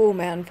been a pool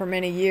man for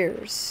many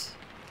years.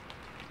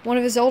 One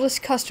of his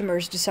oldest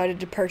customers decided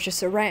to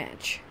purchase a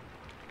ranch.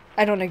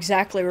 I don't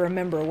exactly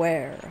remember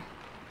where.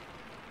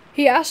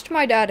 He asked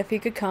my dad if he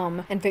could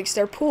come and fix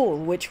their pool,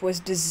 which was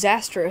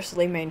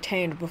disastrously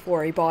maintained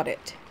before he bought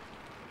it.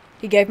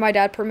 He gave my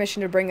dad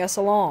permission to bring us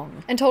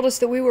along, and told us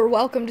that we were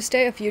welcome to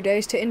stay a few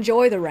days to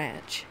enjoy the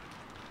ranch.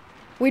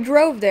 We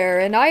drove there,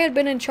 and I had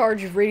been in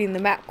charge of reading the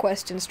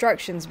MapQuest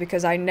instructions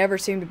because I never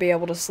seemed to be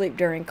able to sleep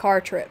during car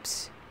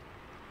trips.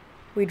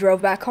 We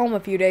drove back home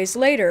a few days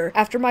later,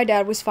 after my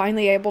dad was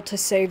finally able to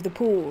save the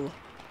pool.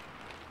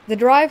 The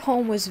drive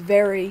home was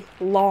very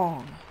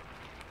long.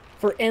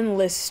 For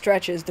endless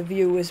stretches, the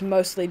view was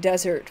mostly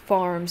desert,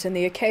 farms, and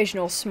the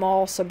occasional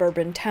small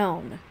suburban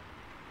town.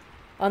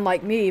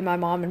 Unlike me, my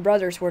mom and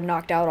brothers were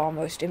knocked out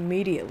almost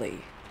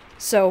immediately.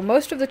 So,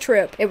 most of the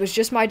trip, it was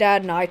just my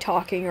dad and I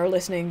talking or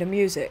listening to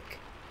music.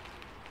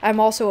 I'm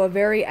also a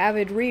very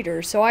avid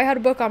reader, so I had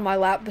a book on my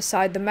lap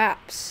beside the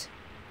maps.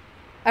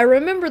 I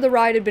remember the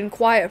ride had been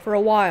quiet for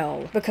a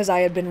while, because I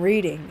had been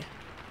reading.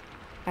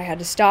 I had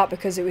to stop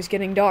because it was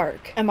getting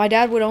dark, and my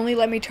dad would only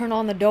let me turn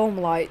on the dome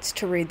lights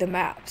to read the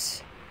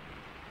maps.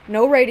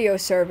 No radio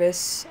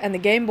service, and the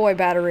Game Boy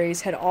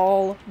batteries had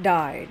all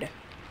died.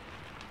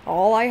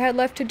 All I had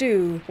left to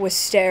do was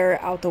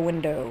stare out the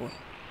window.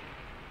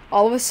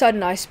 All of a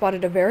sudden, I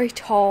spotted a very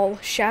tall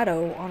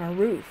shadow on a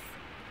roof.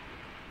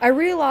 I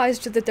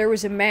realized that there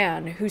was a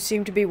man who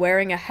seemed to be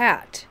wearing a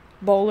hat,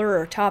 bowler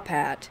or top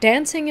hat,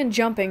 dancing and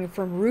jumping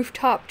from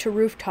rooftop to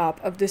rooftop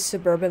of this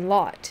suburban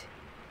lot.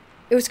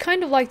 It was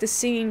kind of like the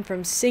scene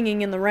from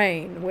Singing in the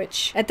Rain,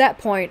 which, at that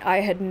point, I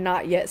had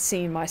not yet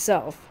seen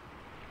myself.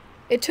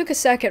 It took a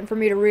second for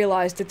me to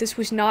realize that this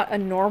was not a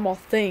normal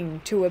thing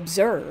to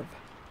observe.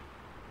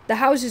 The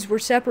houses were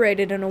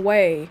separated in a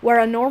way where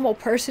a normal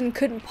person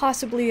couldn't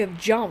possibly have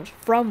jumped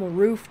from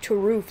roof to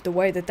roof the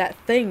way that that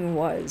thing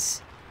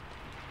was.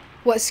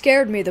 What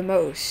scared me the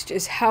most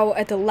is how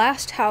at the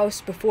last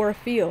house before a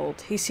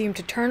field he seemed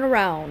to turn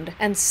around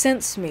and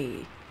sense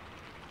me.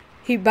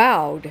 He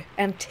bowed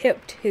and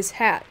tipped his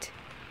hat.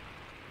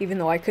 Even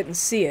though I couldn't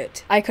see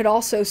it, I could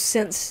also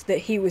sense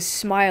that he was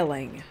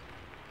smiling.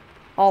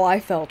 All I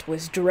felt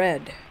was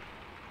dread.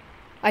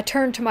 I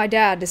turned to my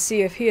dad to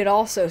see if he had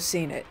also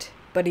seen it,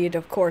 but he had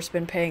of course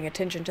been paying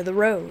attention to the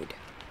road.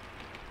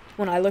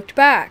 When I looked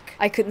back,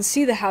 I couldn't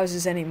see the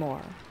houses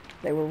anymore.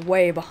 They were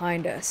way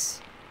behind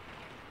us.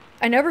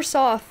 I never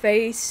saw a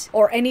face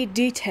or any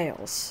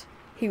details.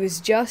 He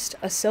was just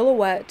a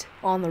silhouette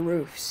on the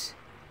roofs.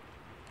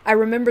 I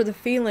remember the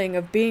feeling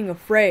of being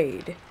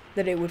afraid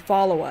that it would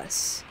follow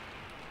us.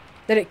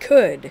 That it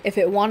could, if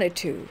it wanted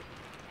to.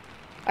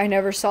 I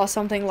never saw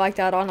something like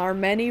that on our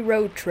many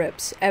road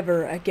trips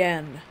ever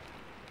again.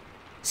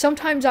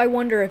 Sometimes I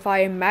wonder if I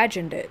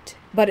imagined it,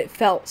 but it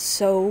felt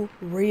so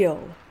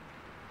real.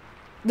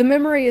 The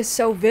memory is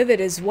so vivid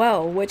as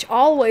well, which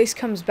always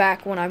comes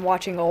back when I'm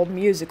watching old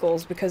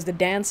musicals because the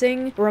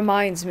dancing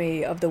reminds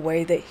me of the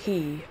way that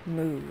he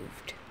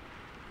moved.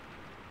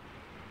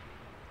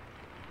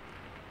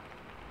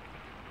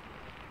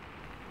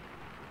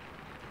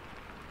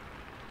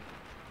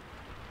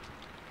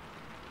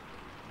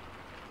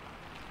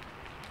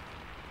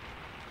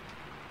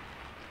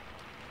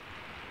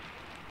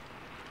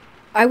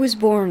 I was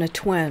born a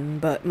twin,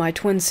 but my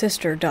twin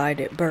sister died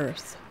at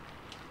birth.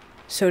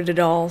 So did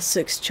all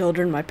 6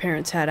 children my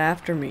parents had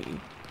after me.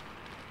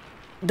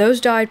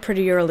 Those died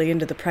pretty early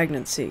into the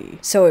pregnancy,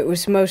 so it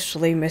was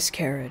mostly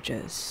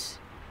miscarriages.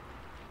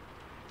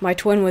 My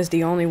twin was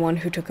the only one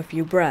who took a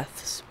few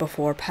breaths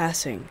before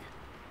passing.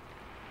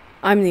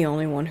 I'm the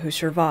only one who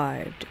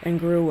survived and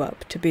grew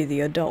up to be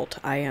the adult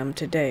I am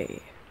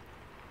today.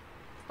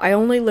 I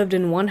only lived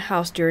in one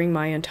house during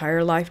my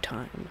entire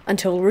lifetime,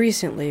 until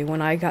recently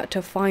when I got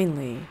to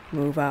finally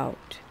move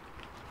out.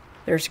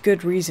 There's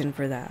good reason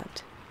for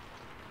that.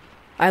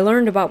 I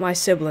learned about my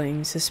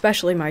siblings,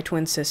 especially my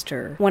twin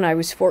sister, when I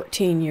was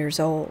 14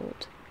 years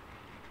old.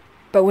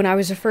 But when I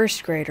was a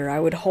first grader, I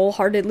would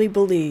wholeheartedly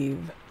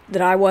believe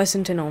that I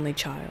wasn't an only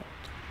child,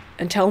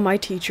 and tell my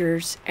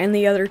teachers and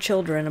the other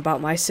children about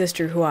my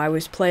sister who I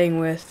was playing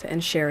with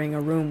and sharing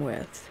a room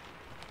with.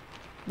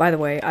 By the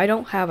way, I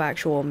don't have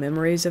actual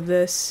memories of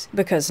this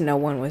because no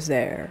one was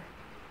there.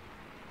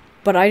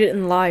 But I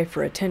didn't lie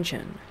for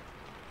attention.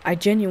 I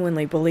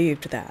genuinely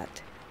believed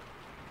that.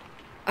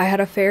 I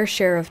had a fair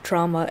share of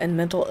trauma and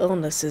mental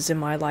illnesses in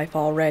my life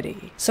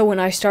already, so when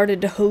I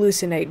started to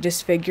hallucinate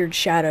disfigured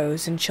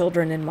shadows and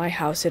children in my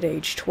house at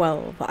age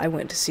 12, I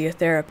went to see a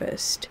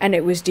therapist, and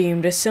it was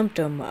deemed a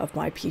symptom of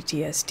my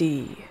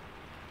PTSD.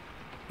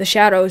 The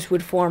shadows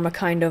would form a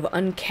kind of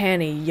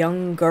uncanny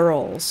young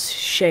girl's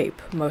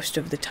shape most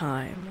of the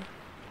time.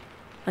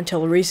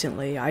 Until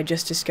recently, I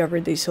just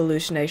discovered these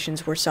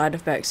hallucinations were side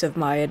effects of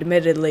my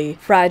admittedly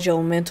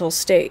fragile mental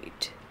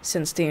state,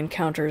 since the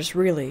encounters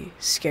really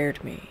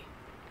scared me.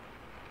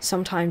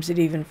 Sometimes it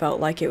even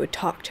felt like it would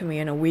talk to me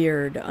in a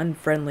weird,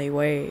 unfriendly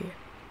way.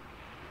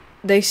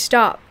 They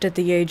stopped at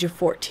the age of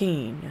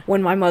 14,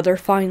 when my mother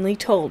finally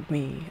told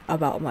me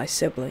about my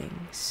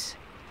siblings.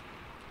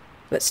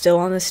 But still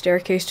on the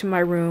staircase to my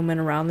room and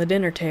around the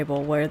dinner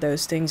table where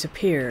those things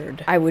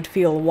appeared, I would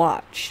feel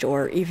watched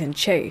or even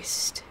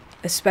chased,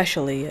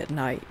 especially at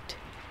night.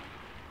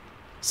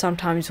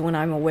 Sometimes when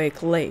I'm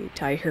awake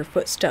late, I hear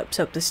footsteps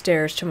up the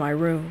stairs to my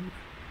room,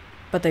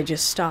 but they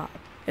just stop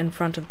in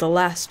front of the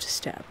last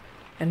step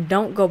and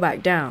don't go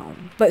back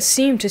down, but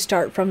seem to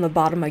start from the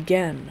bottom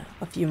again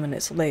a few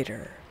minutes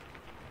later.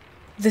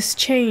 This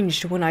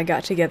changed when I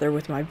got together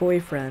with my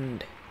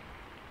boyfriend.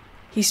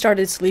 He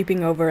started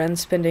sleeping over and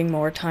spending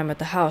more time at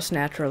the house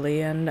naturally,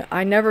 and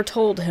I never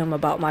told him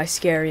about my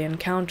scary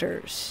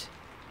encounters.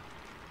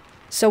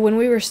 So when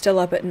we were still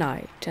up at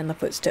night and the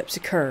footsteps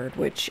occurred,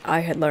 which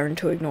I had learned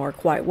to ignore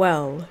quite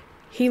well,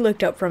 he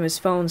looked up from his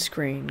phone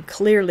screen,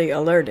 clearly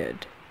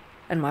alerted,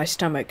 and my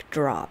stomach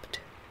dropped.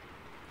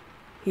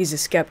 He's a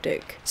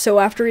skeptic, so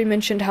after he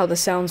mentioned how the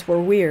sounds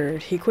were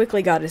weird, he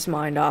quickly got his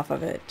mind off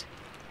of it.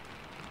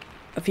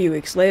 A few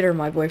weeks later,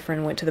 my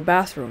boyfriend went to the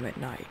bathroom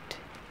at night.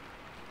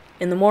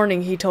 In the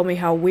morning, he told me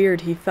how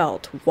weird he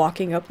felt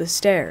walking up the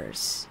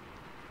stairs.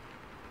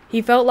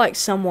 He felt like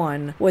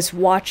someone was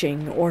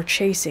watching or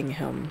chasing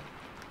him.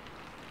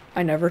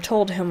 I never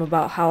told him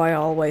about how I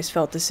always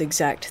felt this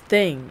exact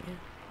thing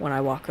when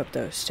I walk up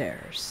those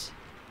stairs.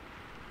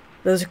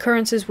 Those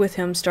occurrences with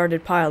him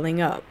started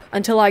piling up,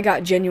 until I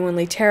got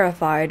genuinely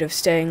terrified of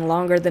staying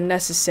longer than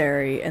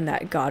necessary in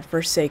that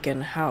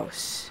godforsaken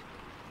house.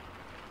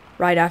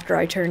 Right after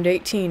I turned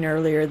 18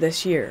 earlier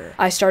this year,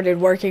 I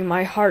started working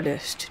my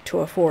hardest to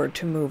afford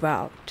to move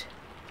out.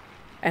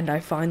 And I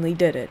finally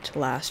did it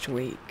last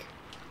week.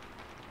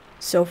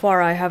 So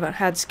far, I haven't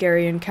had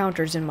scary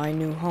encounters in my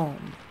new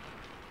home.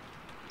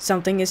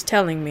 Something is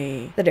telling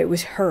me that it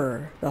was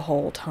her the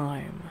whole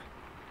time.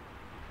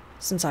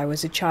 Since I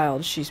was a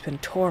child, she's been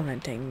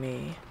tormenting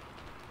me.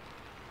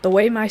 The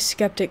way my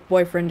skeptic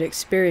boyfriend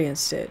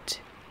experienced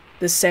it,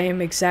 the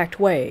same exact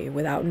way,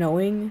 without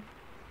knowing,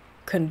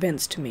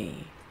 convinced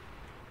me.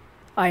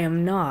 I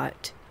am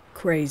not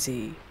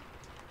crazy.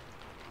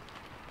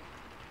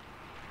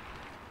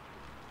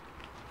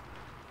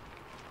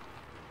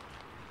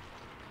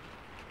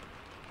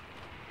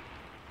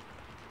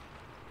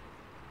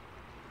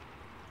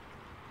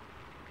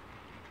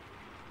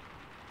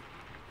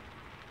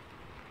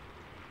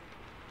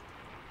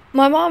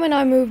 My mom and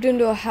I moved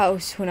into a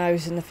house when I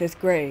was in the 5th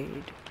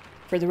grade.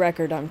 For the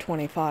record, I'm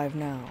 25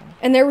 now.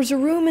 And there was a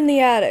room in the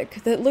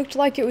attic that looked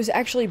like it was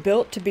actually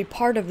built to be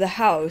part of the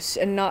house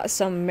and not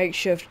some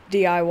makeshift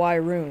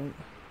DIY room.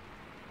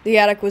 The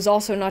attic was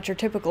also not your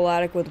typical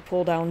attic with a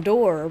pull-down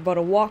door, but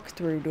a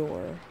walk-through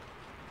door.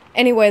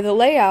 Anyway, the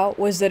layout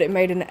was that it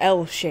made an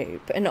L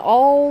shape, and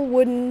all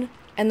wooden,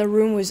 and the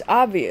room was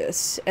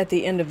obvious at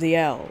the end of the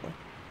L.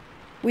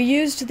 We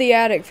used the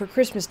attic for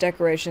Christmas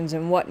decorations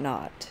and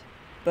whatnot.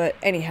 But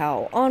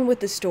anyhow, on with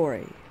the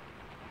story.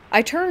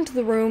 I turned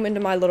the room into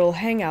my little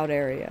hangout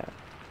area,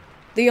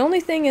 The only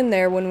thing in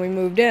there when we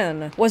moved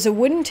in was a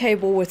wooden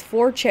table with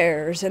 4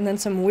 chairs and then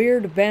some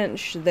weird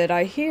bench that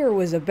I hear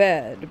was a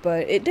bed,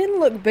 but it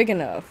didn't look big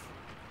enough.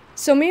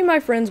 So me and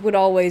my friends would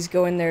always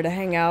go in there to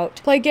hang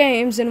out, play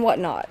games, and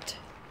whatnot.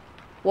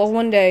 Well,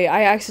 one day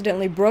I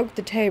accidentally broke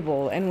the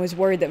table and was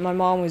worried that my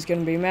mom was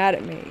going to be mad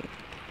at me.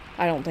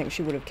 I don't think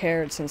she would have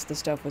cared since the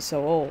stuff was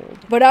so old.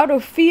 But out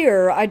of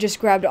fear, I just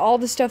grabbed all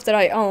the stuff that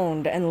I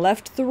owned and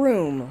left the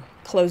room,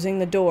 closing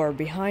the door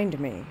behind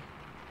me.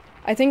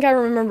 I think I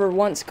remember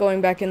once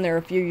going back in there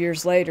a few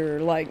years later,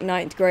 like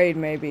 9th grade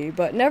maybe,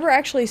 but never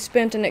actually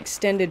spent an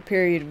extended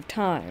period of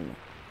time.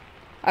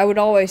 I would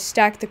always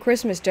stack the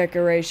Christmas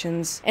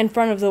decorations in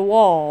front of the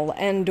wall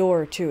and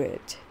door to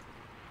it.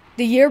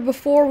 The year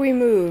before we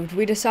moved,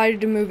 we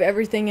decided to move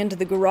everything into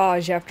the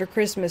garage after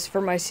Christmas for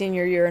my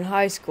senior year in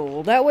high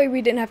school. That way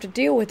we didn't have to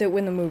deal with it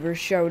when the movers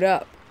showed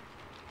up.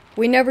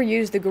 We never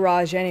used the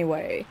garage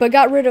anyway, but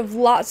got rid of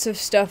lots of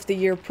stuff the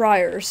year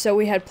prior, so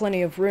we had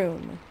plenty of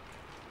room.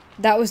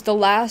 That was the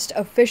last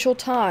official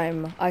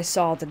time I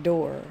saw the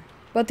door.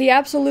 But the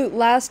absolute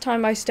last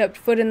time I stepped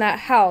foot in that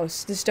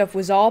house, the stuff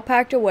was all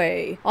packed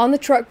away, on the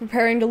truck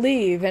preparing to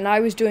leave, and I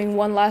was doing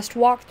one last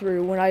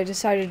walkthrough when I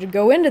decided to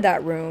go into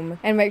that room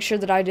and make sure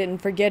that I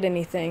didn't forget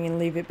anything and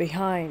leave it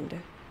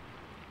behind.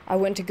 I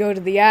went to go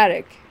to the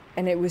attic,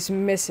 and it was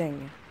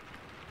missing.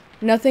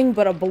 Nothing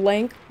but a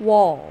blank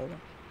wall.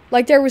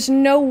 Like there was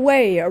no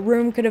way a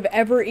room could have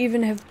ever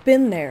even have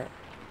been there.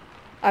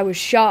 I was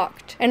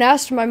shocked and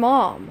asked my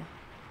mom,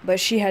 but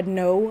she had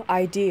no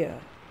idea.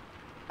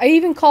 I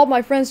even called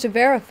my friends to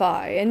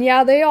verify, and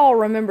yeah, they all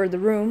remembered the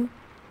room,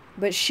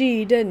 but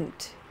she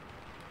didn't.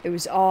 It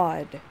was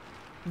odd.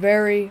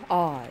 Very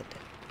odd.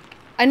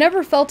 I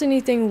never felt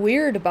anything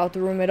weird about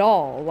the room at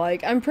all.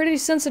 Like, I'm pretty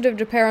sensitive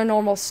to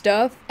paranormal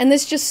stuff, and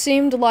this just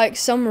seemed like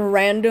some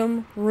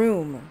random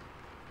room.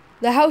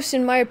 The house,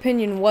 in my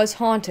opinion, was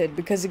haunted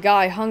because a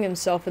guy hung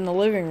himself in the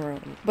living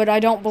room, but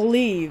I don't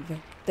believe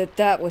that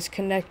that was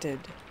connected.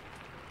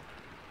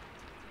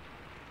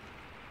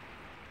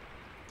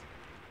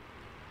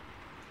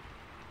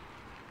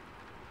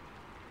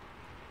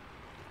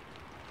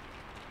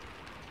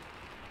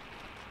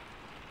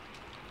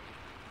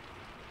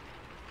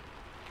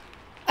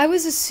 I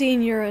was a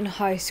senior in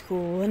high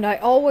school, and I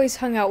always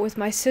hung out with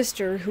my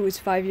sister, who was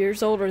 5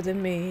 years older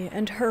than me,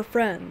 and her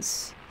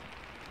friends.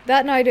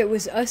 That night it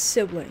was us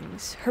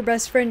siblings, her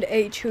best friend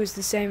H, who was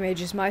the same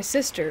age as my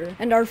sister,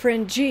 and our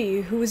friend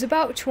G, who was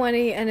about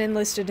 20 and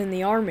enlisted in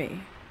the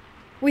army.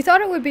 We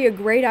thought it would be a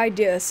great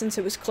idea, since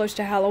it was close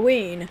to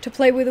Halloween, to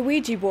play with a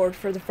Ouija board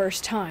for the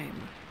first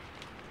time.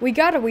 We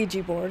got a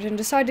Ouija board and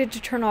decided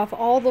to turn off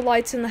all the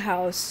lights in the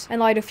house and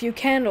light a few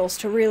candles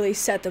to really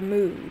set the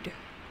mood.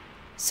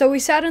 So we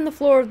sat on the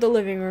floor of the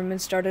living room and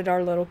started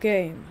our little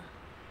game.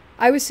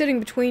 I was sitting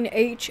between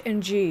H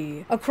and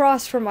G,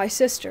 across from my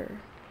sister.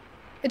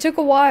 It took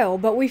a while,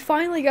 but we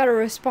finally got a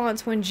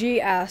response when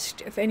G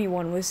asked if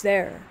anyone was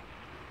there.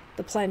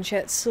 The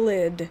planchette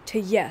slid to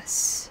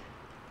yes.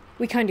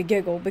 We kinda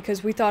giggled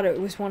because we thought it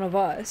was one of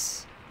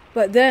us.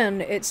 But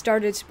then it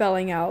started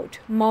spelling out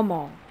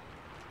Mama.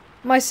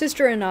 My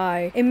sister and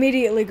I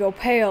immediately go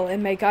pale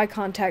and make eye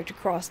contact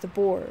across the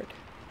board.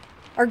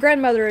 Our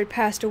grandmother had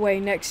passed away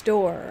next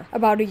door,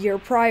 about a year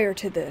prior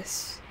to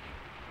this.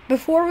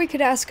 Before we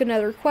could ask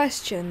another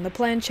question, the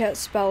planchette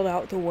spelled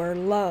out the word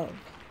love.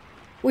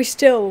 We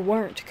still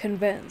weren't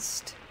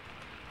convinced.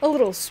 A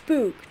little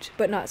spooked,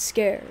 but not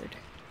scared.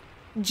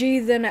 G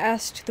then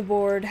asked the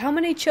board, "How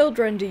many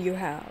children do you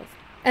have?"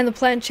 And the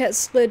planchette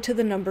slid to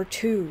the number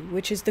 2,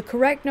 which is the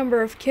correct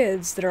number of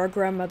kids that our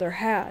grandmother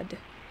had.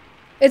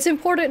 It's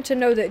important to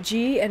know that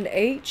G and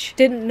H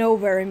didn't know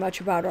very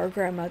much about our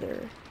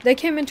grandmother. They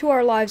came into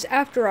our lives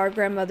after our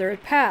grandmother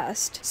had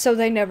passed, so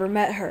they never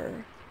met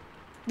her.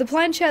 The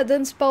planchette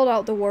then spelled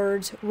out the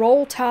words,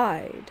 "Roll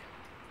Tide."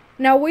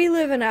 Now we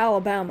live in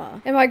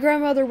Alabama, and my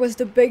grandmother was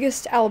the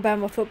biggest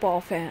Alabama football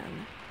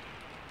fan.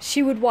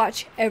 She would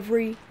watch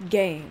every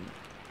game.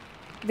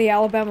 The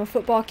Alabama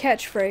football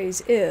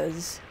catchphrase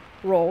is,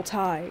 "Roll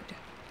Tide."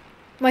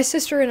 My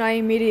sister and I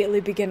immediately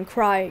begin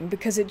crying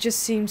because it just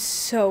seems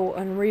so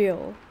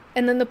unreal.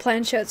 And then the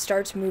planchette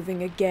starts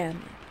moving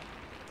again.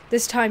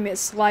 This time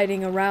it's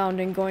sliding around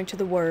and going to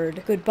the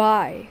word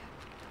goodbye.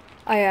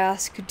 I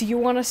ask, "Do you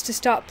want us to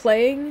stop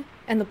playing?"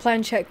 And the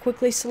planchette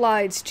quickly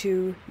slides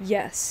to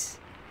yes.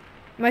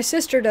 My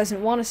sister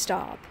doesn't want to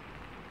stop.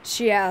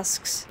 She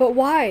asks, "But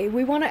why?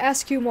 We want to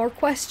ask you more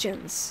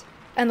questions."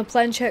 And the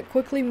planchette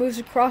quickly moves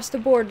across the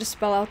board to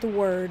spell out the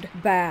word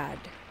bad.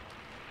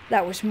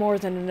 That was more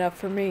than enough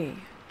for me.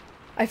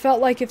 I felt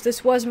like if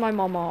this was my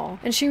mama,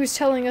 and she was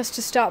telling us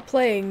to stop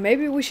playing,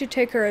 maybe we should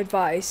take her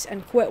advice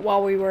and quit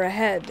while we were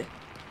ahead.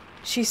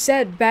 She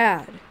said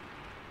bad.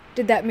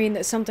 Did that mean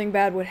that something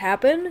bad would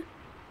happen?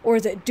 Or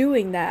that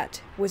doing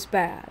that was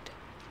bad,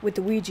 with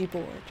the Ouija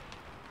board?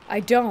 I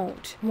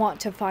don't want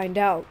to find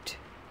out.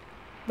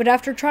 But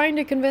after trying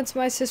to convince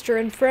my sister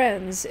and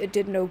friends, it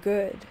did no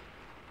good.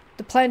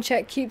 The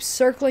planchette keeps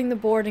circling the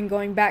board and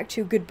going back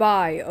to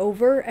goodbye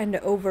over and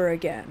over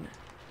again.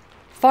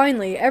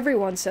 Finally,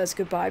 everyone says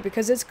goodbye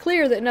because it's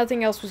clear that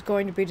nothing else was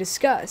going to be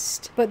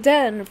discussed. But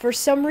then, for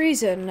some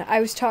reason,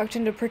 I was talked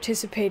into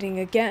participating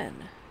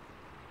again.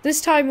 This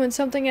time when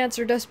something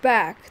answered us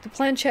back, the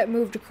planchette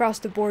moved across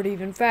the board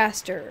even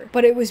faster,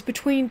 but it was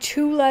between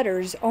 2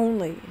 letters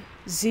only.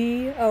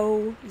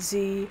 Z-O-Z-O-Z-O.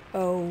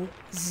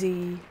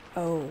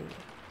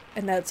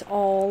 And that's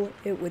all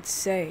it would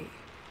say.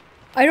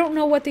 I don't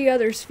know what the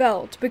others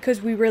felt,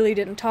 because we really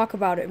didn't talk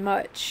about it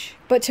much.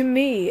 But to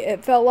me,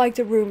 it felt like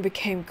the room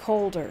became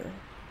colder.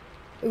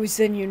 It was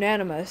then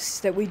unanimous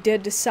that we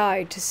did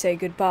decide to say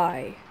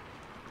goodbye.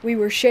 We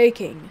were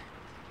shaking.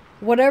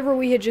 Whatever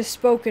we had just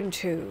spoken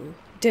to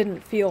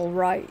didn't feel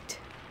right.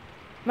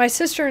 My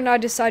sister and I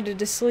decided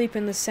to sleep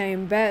in the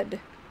same bed.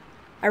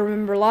 I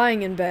remember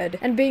lying in bed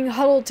and being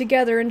huddled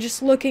together and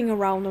just looking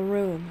around the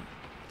room.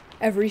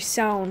 Every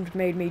sound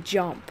made me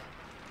jump.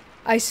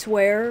 I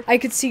swear, I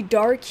could see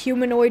dark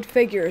humanoid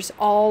figures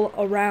all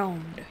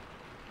around.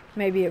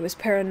 Maybe it was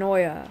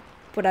paranoia,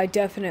 but I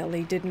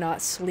definitely did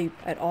not sleep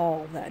at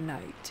all that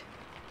night.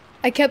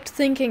 I kept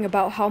thinking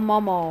about how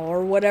Mama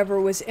or whatever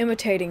was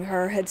imitating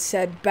her had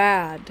said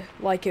bad,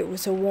 like it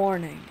was a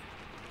warning.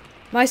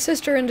 My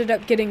sister ended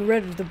up getting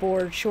rid of the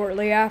board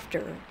shortly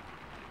after.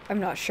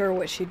 I'm not sure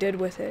what she did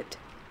with it.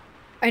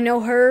 I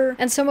know her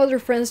and some other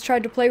friends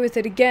tried to play with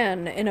it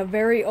again in a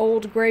very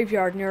old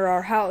graveyard near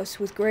our house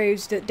with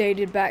graves that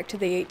dated back to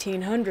the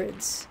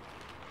 1800s.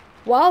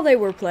 While they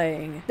were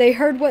playing, they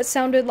heard what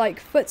sounded like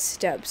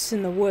footsteps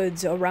in the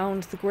woods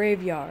around the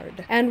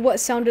graveyard, and what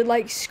sounded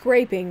like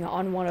scraping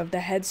on one of the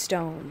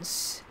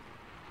headstones.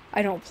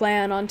 I don't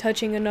plan on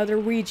touching another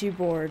Ouija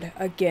board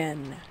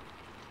again.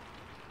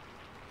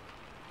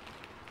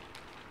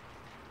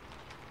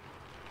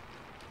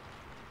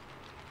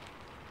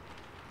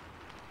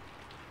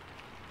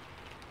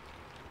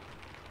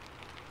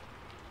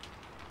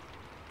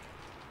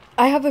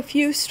 I have a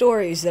few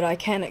stories that I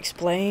can't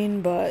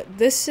explain, but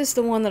this is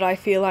the one that I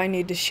feel I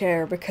need to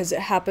share because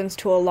it happens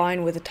to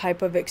align with a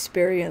type of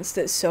experience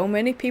that so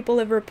many people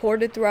have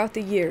reported throughout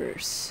the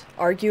years,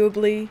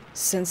 arguably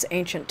since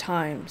ancient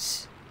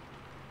times.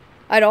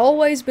 I'd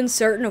always been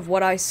certain of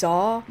what I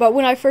saw, but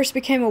when I first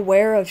became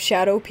aware of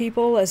shadow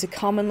people as a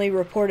commonly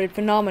reported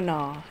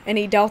phenomena,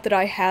 any doubt that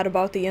I had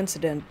about the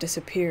incident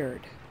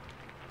disappeared.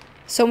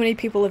 So many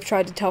people have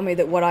tried to tell me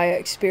that what I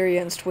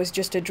experienced was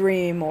just a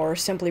dream or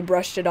simply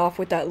brushed it off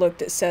with that look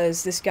that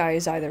says this guy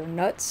is either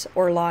nuts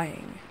or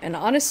lying. And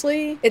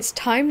honestly, it's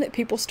time that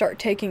people start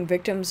taking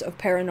victims of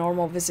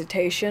paranormal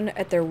visitation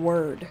at their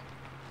word.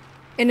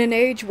 In an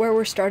age where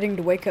we're starting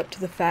to wake up to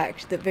the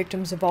fact that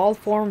victims of all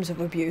forms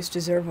of abuse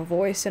deserve a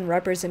voice and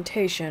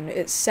representation,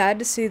 it's sad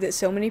to see that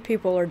so many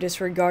people are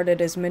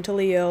disregarded as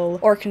mentally ill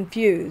or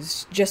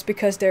confused just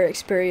because their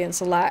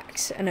experience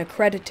lacks an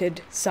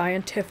accredited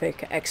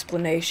scientific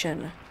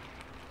explanation.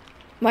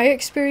 My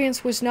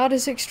experience was not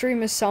as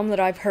extreme as some that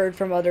I've heard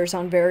from others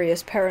on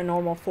various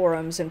paranormal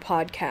forums and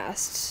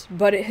podcasts,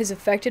 but it has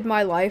affected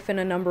my life in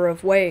a number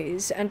of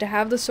ways, and to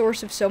have the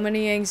source of so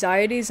many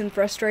anxieties and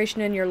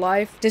frustration in your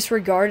life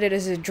disregarded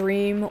as a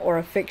dream or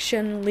a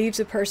fiction leaves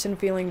a person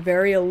feeling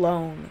very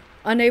alone,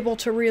 unable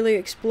to really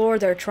explore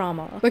their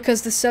trauma,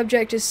 because the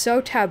subject is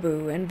so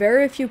taboo and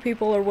very few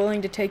people are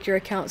willing to take your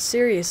account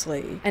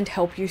seriously and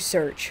help you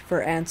search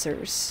for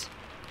answers.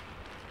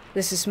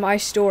 This is my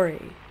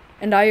story.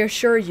 And I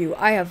assure you,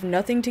 I have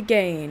nothing to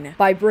gain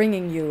by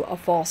bringing you a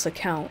false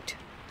account.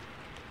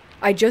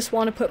 I just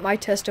want to put my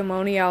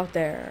testimony out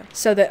there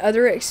so that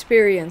other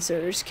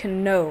experiencers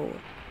can know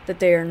that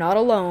they are not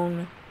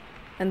alone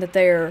and that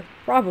they are,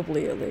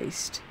 probably at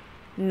least,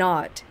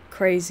 not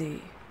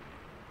crazy.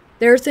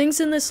 There are things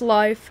in this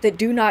life that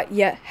do not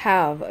yet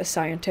have a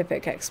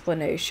scientific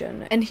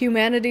explanation, and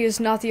humanity is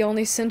not the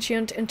only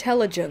sentient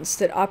intelligence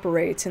that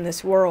operates in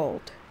this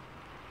world.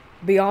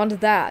 Beyond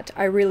that,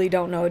 I really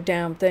don't know a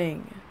damn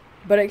thing.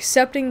 But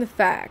accepting the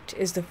fact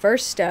is the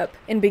first step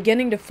in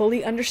beginning to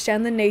fully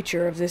understand the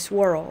nature of this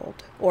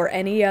world, or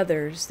any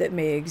others that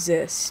may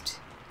exist.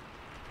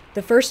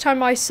 The first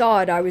time I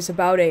saw it, I was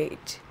about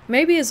 8,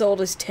 maybe as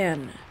old as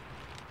 10.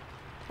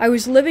 I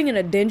was living in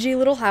a dingy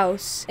little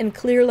house in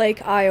Clear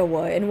Lake,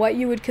 Iowa, in what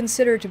you would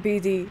consider to be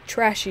the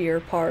trashier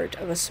part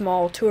of a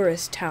small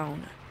tourist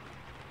town.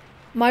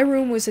 My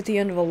room was at the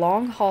end of a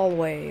long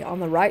hallway on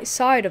the right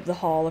side of the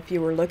hall if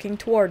you were looking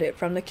toward it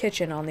from the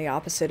kitchen on the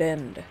opposite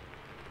end.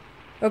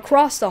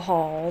 Across the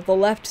hall, the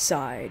left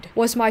side,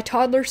 was my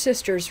toddler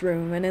sister's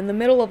room, and in the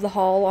middle of the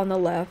hall on the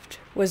left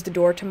was the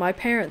door to my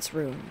parents'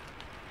 room.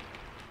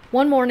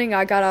 One morning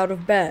I got out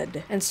of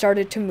bed and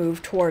started to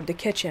move toward the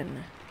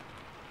kitchen.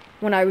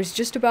 When I was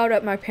just about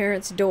at my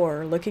parents'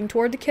 door, looking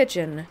toward the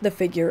kitchen, the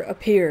figure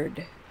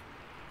appeared.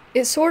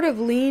 It sort of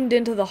leaned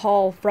into the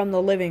hall from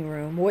the living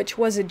room, which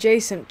was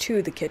adjacent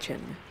to the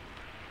kitchen.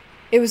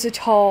 It was a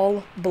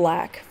tall,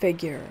 black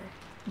figure.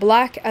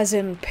 Black as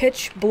in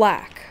pitch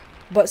black,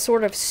 but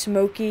sort of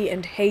smoky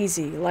and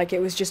hazy, like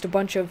it was just a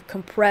bunch of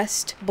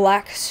compressed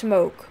black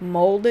smoke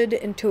molded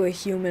into a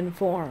human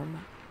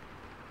form.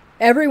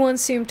 Everyone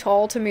seemed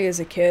tall to me as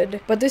a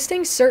kid, but this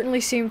thing certainly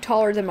seemed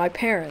taller than my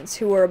parents,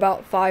 who were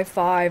about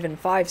 5'5"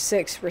 and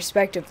 5'6"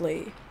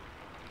 respectively.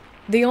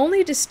 The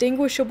only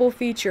distinguishable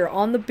feature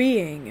on the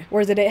being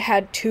were that it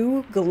had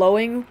two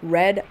glowing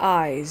red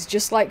eyes,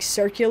 just like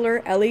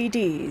circular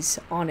LEDs,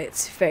 on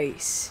its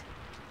face.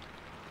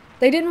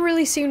 They didn't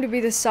really seem to be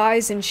the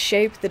size and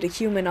shape that a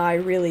human eye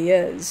really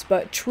is,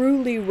 but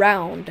truly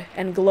round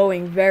and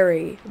glowing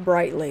very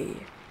brightly.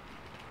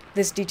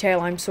 This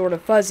detail I'm sort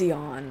of fuzzy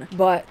on,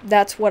 but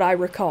that's what I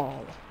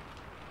recall.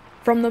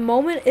 From the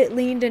moment it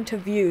leaned into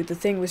view, the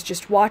thing was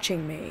just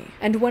watching me,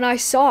 and when I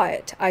saw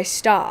it, I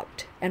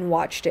stopped and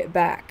watched it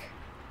back.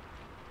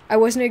 I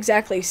wasn't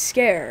exactly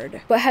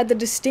scared, but had the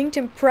distinct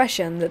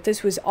impression that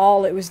this was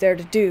all it was there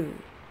to do.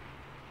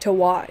 To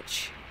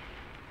watch.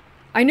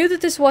 I knew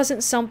that this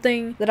wasn't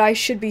something that I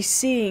should be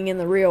seeing in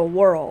the real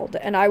world,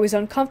 and I was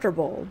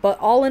uncomfortable, but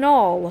all in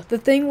all, the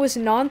thing was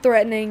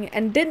non-threatening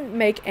and didn't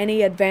make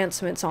any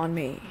advancements on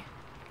me.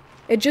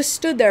 It just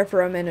stood there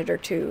for a minute or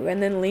two,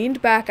 and then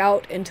leaned back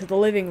out into the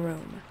living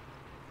room.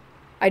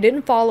 I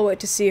didn't follow it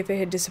to see if it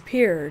had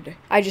disappeared.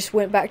 I just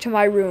went back to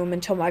my room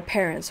until my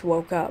parents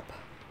woke up.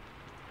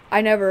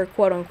 I never,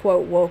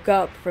 quote-unquote, woke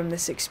up from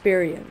this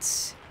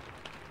experience.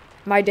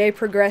 My day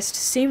progressed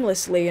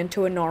seamlessly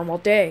into a normal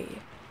day.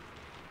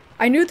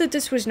 I knew that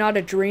this was not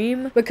a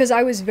dream because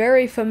I was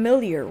very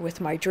familiar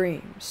with my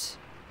dreams.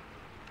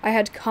 I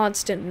had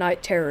constant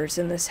night terrors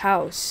in this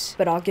house,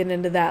 but I'll get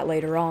into that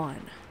later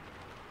on.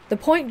 The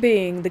point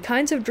being, the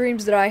kinds of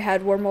dreams that I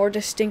had were more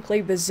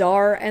distinctly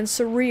bizarre and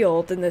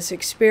surreal than this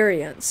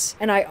experience,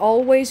 and I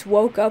always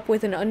woke up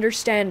with an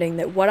understanding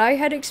that what I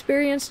had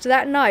experienced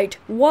that night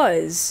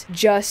was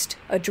just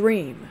a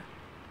dream.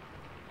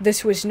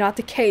 This was not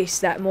the case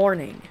that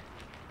morning.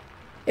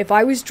 If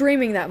I was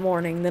dreaming that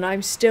morning, then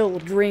I'm still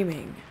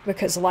dreaming,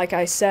 because like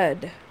I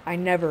said, I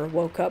never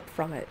woke up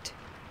from it.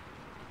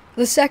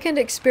 The second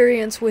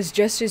experience was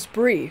just as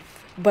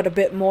brief, but a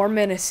bit more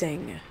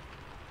menacing.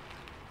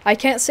 I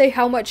can't say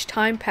how much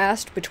time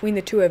passed between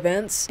the two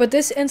events, but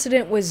this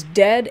incident was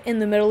dead in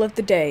the middle of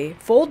the day,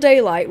 full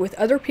daylight with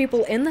other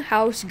people in the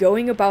house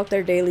going about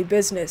their daily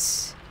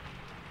business.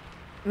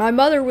 My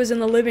mother was in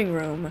the living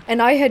room,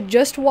 and I had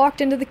just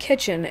walked into the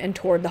kitchen and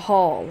toward the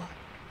hall.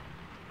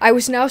 I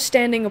was now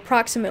standing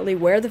approximately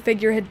where the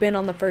figure had been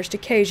on the first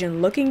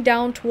occasion, looking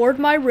down toward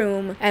my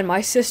room and my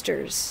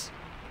sister's.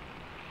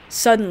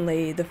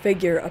 Suddenly, the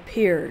figure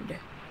appeared.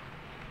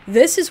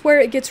 This is where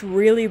it gets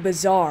really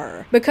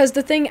bizarre, because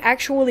the thing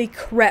actually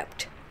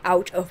crept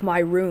out of my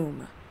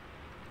room.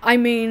 I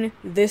mean,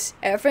 this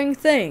effing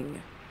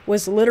thing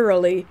was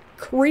literally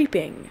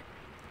creeping,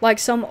 like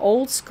some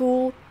old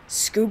school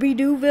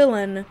Scooby-Doo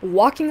villain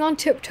walking on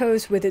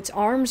tiptoes with its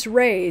arms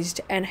raised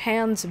and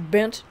hands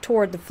bent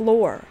toward the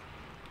floor.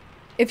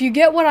 If you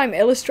get what I'm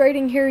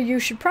illustrating here, you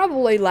should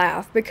probably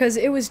laugh because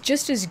it was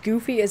just as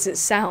goofy as it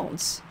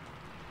sounds.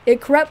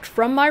 It crept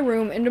from my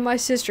room into my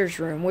sister's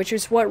room, which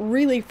is what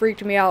really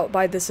freaked me out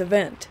by this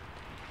event.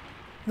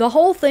 The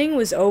whole thing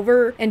was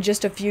over in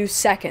just a few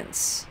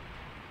seconds.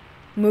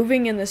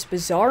 Moving in this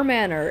bizarre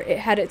manner, it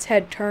had its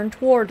head turned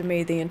toward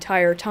me the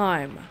entire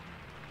time.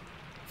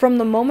 From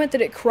the moment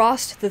that it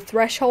crossed the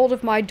threshold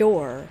of my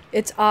door,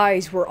 its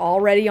eyes were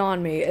already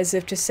on me as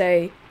if to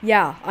say,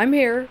 yeah, I'm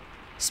here,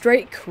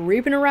 straight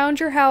creeping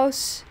around your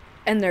house,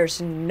 and there's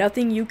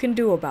nothing you can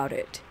do about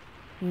it.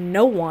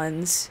 No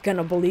one's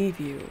gonna believe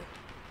you.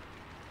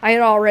 I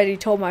had already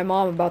told my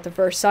mom about the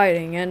first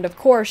sighting, and of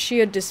course she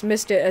had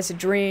dismissed it as a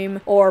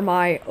dream or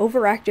my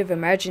overactive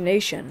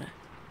imagination.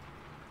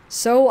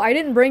 So I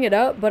didn't bring it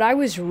up, but I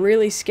was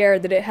really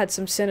scared that it had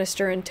some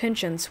sinister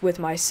intentions with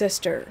my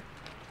sister.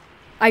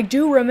 I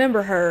do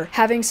remember her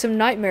having some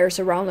nightmares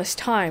around this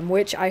time,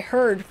 which I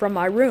heard from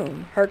my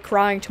room, her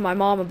crying to my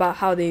mom about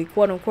how the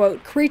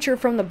quote-unquote creature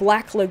from the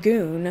Black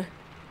Lagoon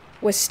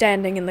was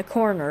standing in the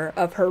corner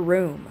of her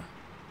room.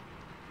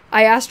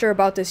 I asked her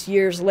about this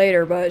years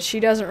later, but she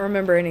doesn't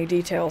remember any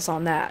details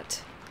on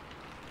that.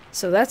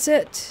 So that's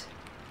it.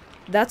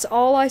 That's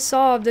all I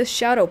saw of this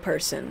shadow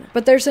person.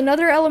 But there's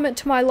another element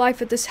to my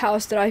life at this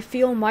house that I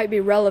feel might be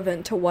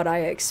relevant to what I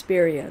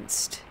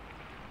experienced.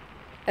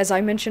 As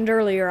I mentioned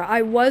earlier,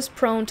 I was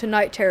prone to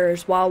night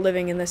terrors while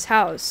living in this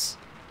house.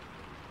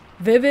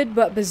 Vivid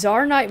but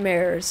bizarre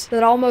nightmares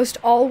that almost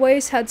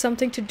always had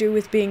something to do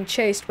with being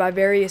chased by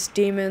various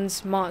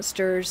demons,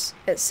 monsters,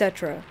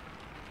 etc.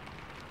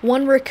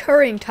 One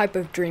recurring type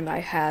of dream I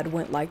had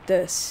went like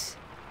this.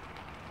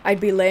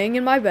 I'd be laying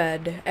in my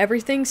bed,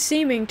 everything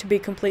seeming to be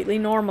completely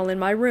normal in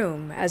my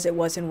room, as it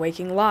was in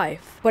waking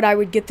life, but I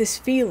would get this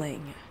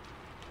feeling.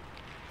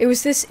 It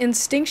was this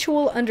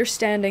instinctual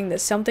understanding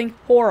that something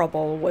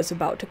horrible was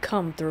about to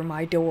come through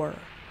my door.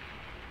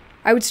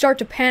 I would start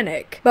to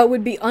panic, but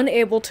would be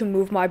unable to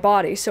move my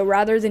body, so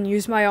rather than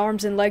use my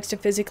arms and legs to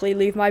physically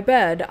leave my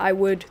bed, I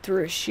would,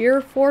 through a sheer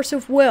force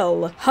of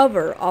will,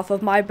 hover off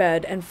of my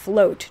bed and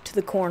float to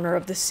the corner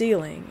of the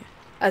ceiling,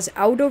 as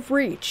out of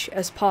reach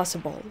as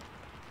possible.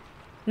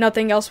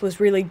 Nothing else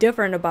was really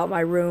different about my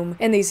room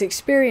in these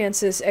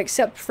experiences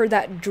except for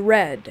that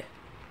dread.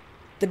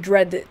 the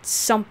dread that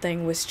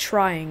something was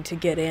trying to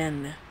get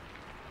in.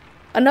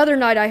 Another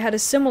night I had a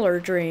similar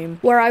dream,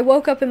 where I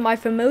woke up in my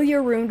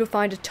familiar room to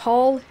find a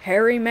tall,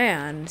 hairy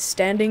man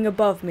standing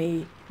above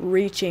me,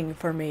 reaching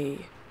for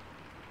me.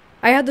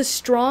 I had the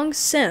strong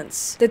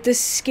sense that this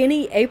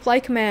skinny,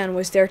 ape-like man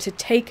was there to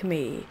take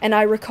me, and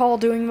I recall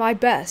doing my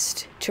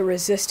best to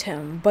resist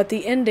him, but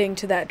the ending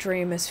to that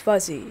dream is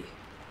fuzzy.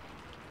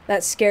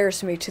 That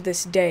scares me to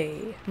this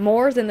day,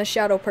 more than the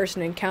shadow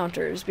person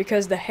encounters,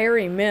 because the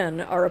hairy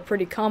men are a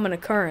pretty common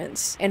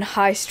occurrence in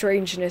high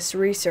strangeness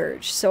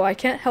research, so I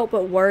can't help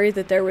but worry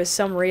that there was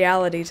some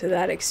reality to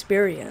that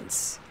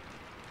experience.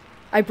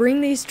 I bring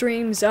these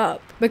dreams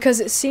up because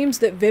it seems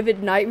that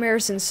vivid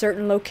nightmares in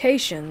certain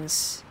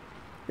locations,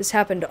 this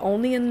happened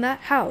only in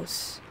that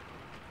house,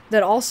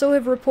 that also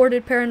have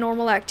reported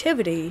paranormal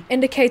activity,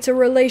 indicates a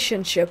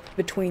relationship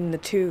between the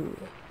two.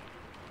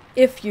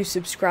 If you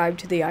subscribe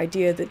to the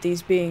idea that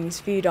these beings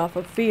feed off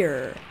of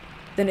fear,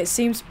 then it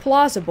seems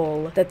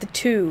plausible that the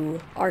two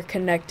are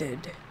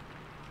connected.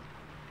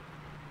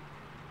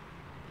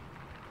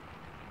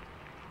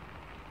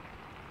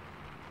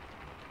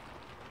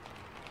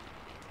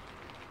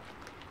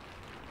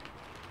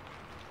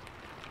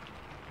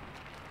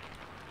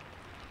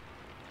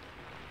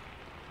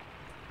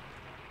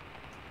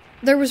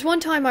 There was one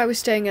time I was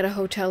staying at a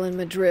hotel in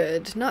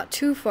Madrid, not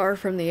too far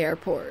from the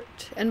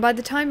airport, and by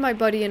the time my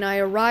buddy and I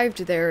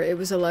arrived there, it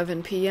was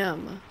 11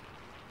 p.m.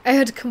 I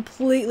had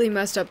completely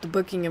messed up the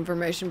booking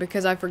information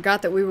because I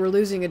forgot that we were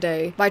losing a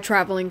day by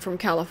traveling from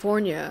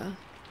California.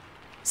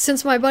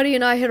 Since my buddy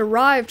and I had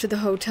arrived to the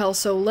hotel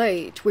so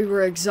late, we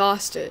were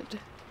exhausted.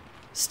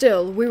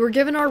 Still, we were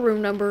given our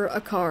room number, a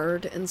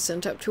card, and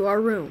sent up to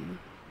our room.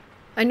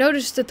 I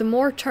noticed that the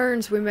more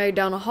turns we made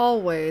down a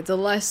hallway, the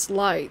less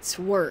lights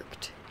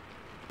worked.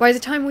 By the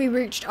time we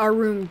reached our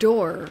room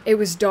door, it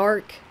was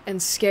dark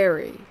and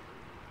scary.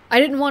 I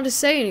didn't want to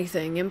say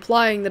anything,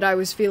 implying that I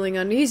was feeling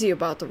uneasy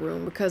about the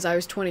room because I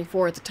was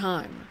 24 at the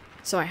time,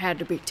 so I had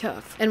to be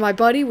tough, and my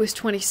buddy was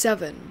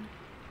 27.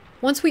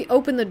 Once we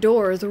opened the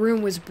door, the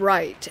room was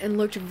bright and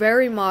looked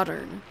very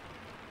modern.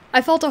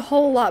 I felt a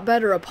whole lot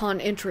better upon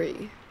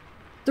entry.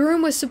 The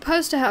room was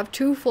supposed to have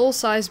 2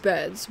 full-size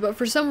beds, but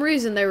for some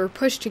reason they were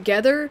pushed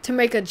together to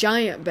make a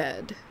giant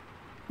bed.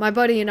 My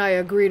buddy and I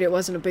agreed it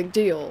wasn't a big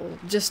deal,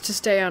 just to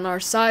stay on our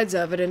sides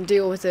of it and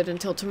deal with it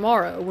until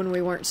tomorrow when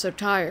we weren't so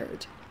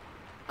tired.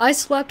 I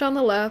slept on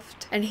the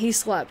left, and he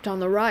slept on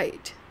the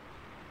right.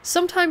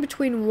 Sometime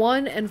between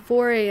 1 and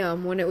 4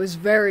 a.m., when it was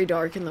very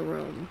dark in the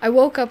room, I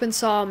woke up and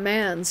saw a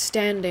man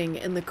standing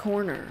in the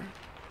corner.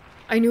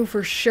 I knew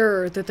for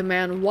sure that the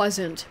man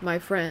wasn't my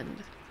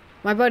friend.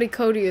 My buddy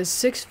Cody is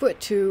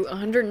 6'2",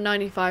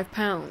 195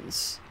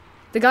 pounds.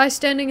 The guy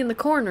standing in the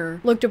corner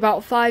looked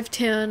about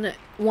 5'10",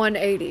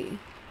 180.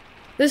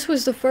 This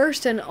was the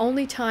first and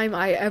only time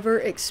I ever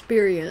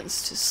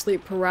experienced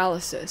sleep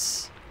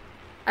paralysis.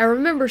 I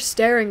remember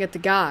staring at the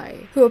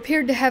guy, who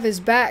appeared to have his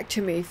back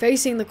to me,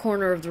 facing the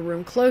corner of the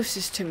room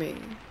closest to me,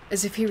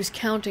 as if he was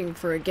counting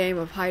for a game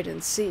of hide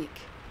and seek.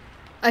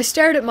 I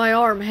stared at my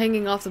arm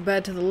hanging off the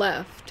bed to the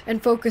left,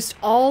 and focused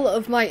all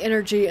of my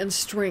energy and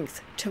strength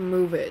to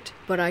move it,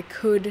 but I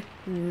could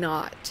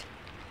not.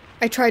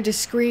 I tried to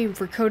scream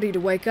for Cody to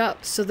wake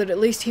up so that at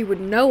least he would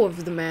know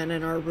of the man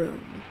in our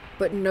room,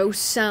 but no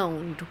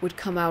sound would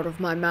come out of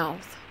my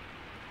mouth.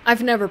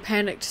 I've never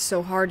panicked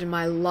so hard in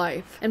my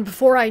life, and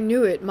before I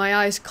knew it, my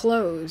eyes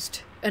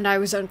closed, and I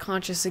was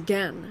unconscious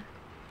again.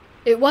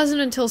 It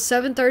wasn't until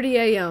 7:30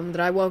 a.m.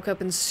 that I woke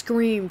up and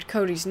screamed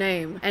Cody's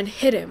name and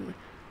hit him.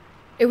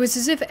 It was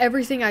as if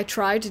everything I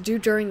tried to do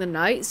during the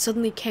night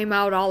suddenly came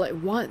out all at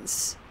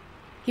once.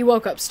 He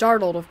woke up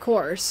startled, of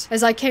course,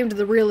 as I came to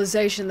the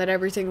realization that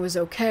everything was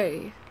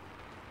okay.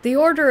 The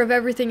order of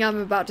everything I'm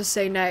about to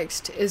say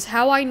next is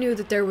how I knew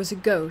that there was a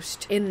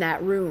ghost in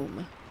that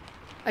room.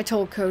 I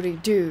told Cody,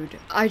 dude,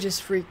 I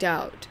just freaked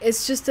out.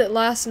 It's just that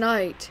last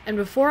night, and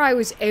before I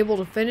was able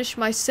to finish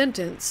my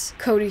sentence,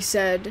 Cody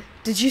said,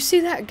 "Did you see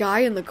that guy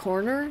in the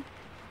corner?"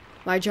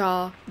 My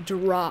jaw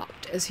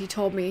dropped as he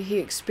told me he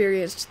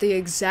experienced the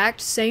exact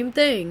same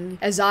thing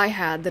as I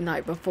had the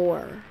night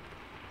before.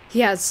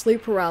 He had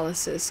sleep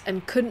paralysis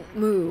and couldn't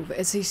move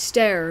as he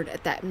stared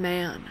at that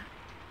man.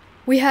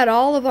 We had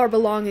all of our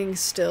belongings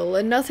still,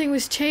 and nothing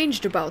was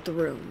changed about the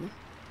room.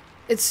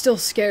 It still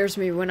scares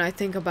me when I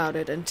think about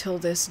it until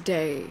this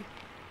day.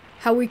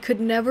 How we could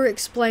never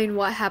explain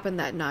what happened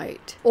that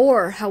night,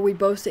 or how we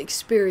both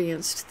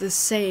experienced the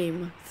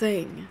same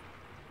thing.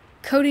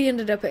 Cody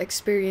ended up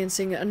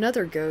experiencing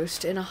another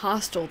ghost in a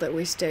hostel that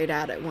we stayed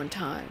at one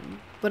time.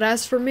 But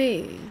as for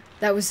me,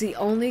 that was the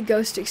only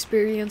ghost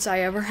experience I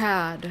ever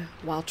had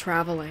while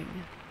traveling.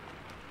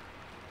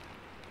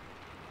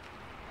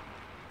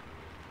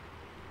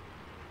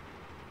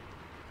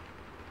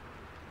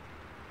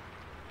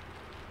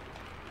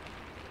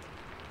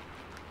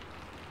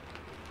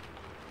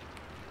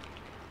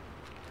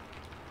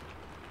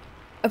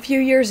 A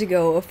few years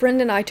ago, a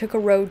friend and I took a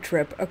road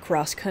trip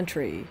across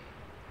country.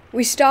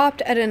 We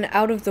stopped at an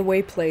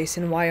out-of-the-way place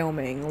in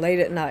Wyoming late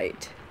at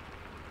night.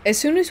 As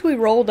soon as we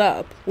rolled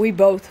up, we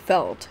both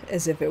felt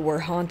as if it were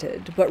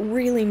haunted, but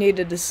really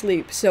needed to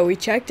sleep, so we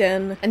checked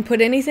in and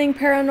put anything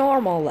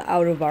paranormal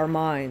out of our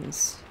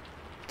minds.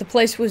 The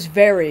place was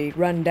very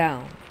run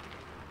down.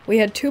 We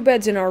had 2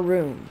 beds in our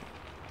room.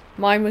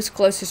 Mine was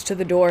closest to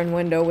the door and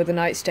window with a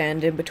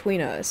nightstand in between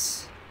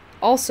us.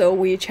 Also,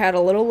 we each had a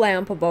little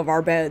lamp above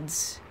our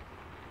beds.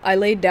 I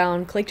laid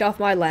down, clicked off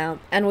my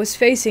lamp, and was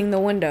facing the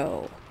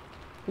window.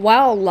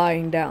 While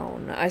lying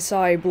down, I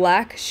saw a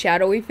black,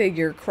 shadowy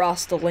figure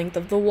cross the length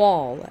of the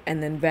wall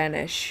and then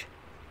vanish.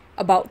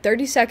 About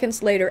 30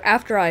 seconds later,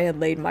 after I had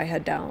laid my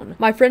head down,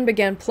 my friend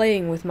began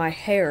playing with my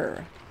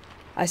hair.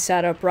 I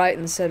sat upright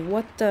and said,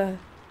 "What the?"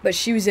 But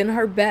she was in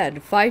her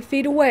bed, 5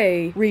 feet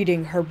away,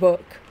 reading her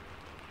book.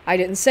 I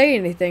didn't say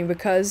anything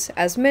because,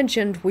 as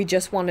mentioned, we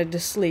just wanted to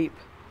sleep.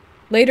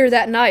 Later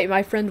that night,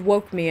 my friend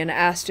woke me and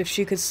asked if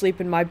she could sleep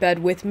in my bed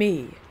with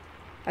me.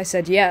 I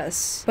said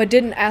yes, but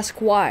didn't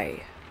ask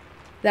why.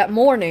 That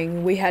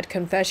morning, we had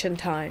confession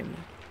time.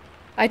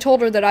 I told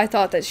her that I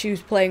thought that she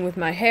was playing with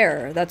my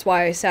hair, that's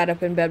why I sat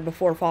up in bed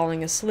before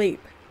falling asleep.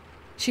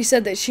 She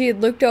said that she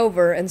had looked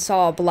over and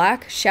saw a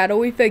black,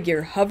 shadowy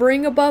figure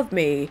hovering above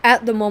me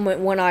at the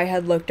moment when I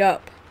had looked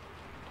up.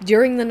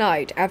 During the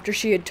night, after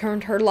she had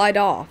turned her light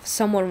off,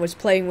 someone was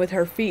playing with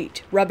her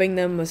feet, rubbing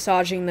them,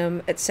 massaging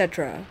them,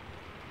 etc.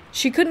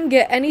 She couldn't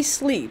get any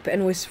sleep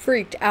and was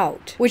freaked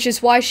out, which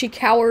is why she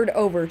cowered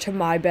over to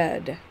my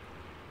bed.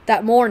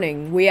 That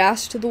morning, we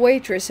asked the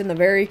waitress in the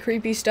very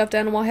creepy stuffed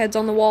animal heads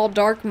on the wall,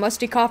 dark,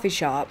 musty coffee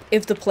shop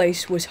if the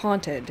place was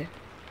haunted.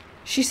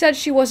 She said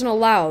she wasn't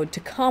allowed to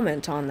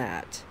comment on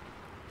that.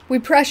 We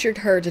pressured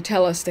her to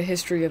tell us the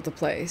history of the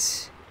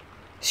place.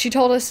 She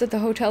told us that the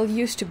hotel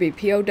used to be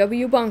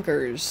POW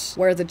bunkers,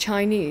 where the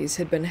Chinese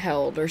had been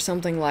held or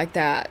something like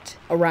that,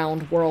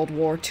 around World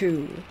War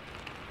II.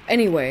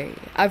 Anyway,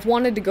 I've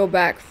wanted to go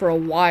back for a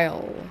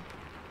while,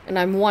 and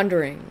I'm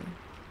wondering,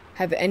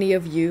 have any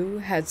of you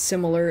had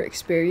similar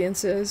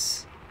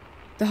experiences?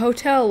 The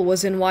hotel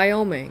was in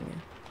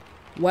Wyoming,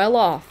 well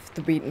off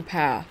the beaten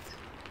path.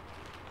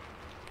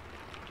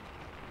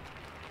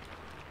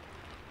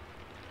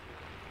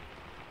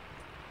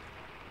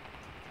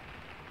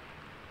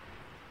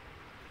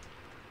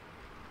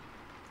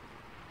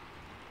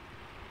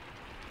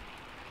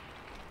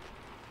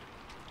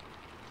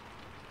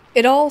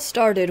 It all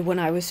started when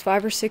I was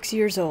 5 or 6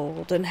 years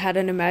old and had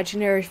an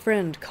imaginary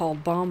friend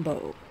called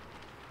Bombo.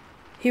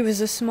 He was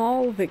a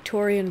small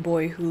Victorian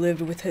boy who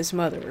lived with his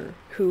mother,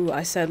 who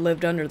I said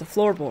lived under the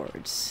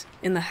floorboards,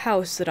 in the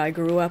house that I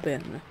grew up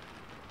in.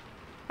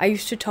 I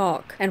used to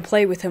talk and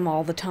play with him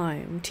all the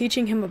time,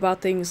 teaching him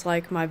about things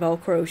like my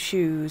Velcro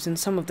shoes and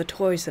some of the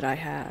toys that I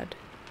had.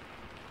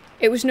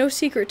 It was no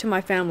secret to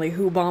my family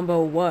who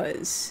Bombo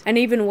was, and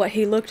even what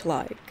he looked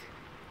like,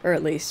 or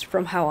at least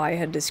from how I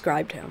had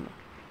described him.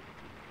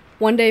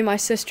 One day my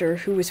sister,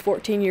 who was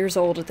 14 years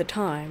old at the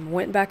time,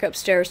 went back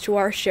upstairs to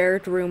our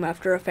shared room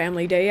after a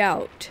family day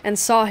out, and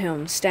saw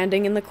him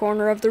standing in the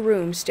corner of the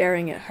room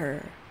staring at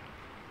her.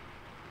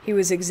 He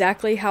was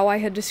exactly how I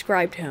had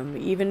described him,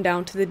 even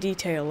down to the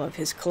detail of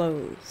his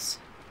clothes.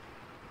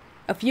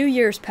 A few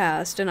years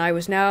passed, and I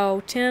was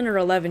now 10 or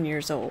 11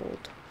 years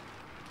old.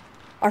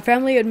 Our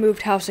family had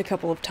moved house a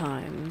couple of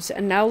times,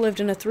 and now lived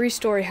in a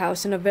 3-story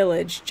house in a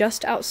village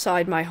just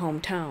outside my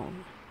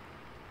hometown.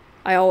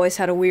 I always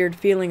had a weird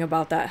feeling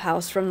about that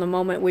house from the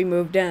moment we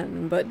moved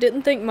in, but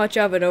didn't think much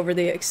of it over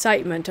the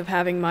excitement of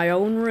having my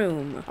own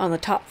room on the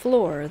top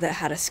floor that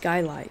had a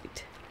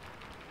skylight.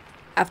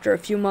 After a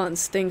few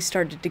months, things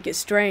started to get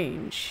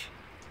strange.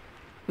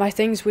 My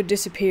things would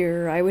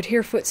disappear, I would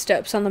hear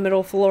footsteps on the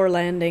middle floor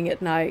landing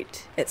at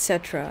night,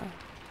 etc.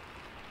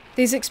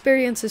 These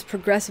experiences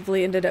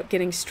progressively ended up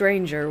getting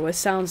stranger, with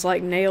sounds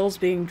like nails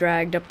being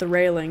dragged up the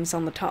railings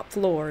on the top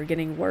floor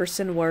getting worse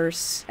and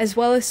worse, as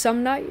well as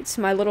some nights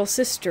my little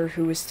sister,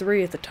 who was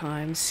 3 at the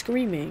time,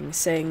 screaming,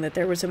 saying that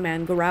there was a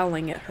man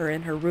growling at her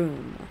in her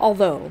room,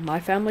 although my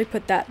family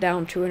put that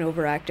down to an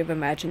overactive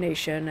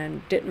imagination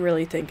and didn't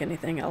really think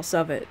anything else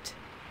of it.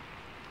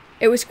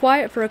 It was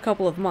quiet for a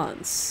couple of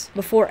months,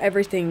 before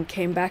everything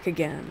came back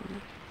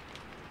again.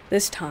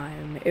 This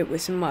time, it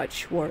was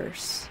much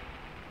worse.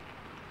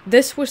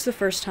 This was the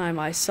first time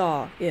I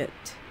saw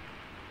it.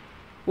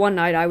 One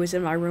night I was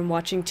in my room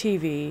watching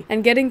TV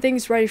and getting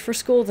things ready for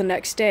school the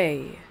next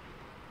day.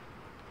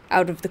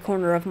 Out of the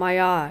corner of my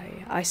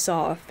eye, I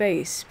saw a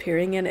face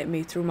peering in at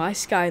me through my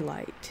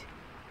skylight.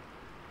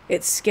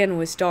 Its skin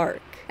was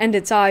dark, and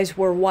its eyes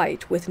were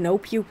white with no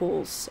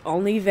pupils,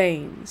 only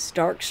veins,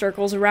 dark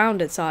circles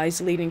around its eyes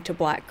leading to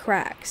black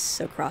cracks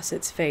across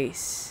its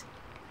face.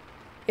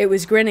 It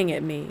was grinning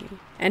at me,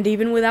 and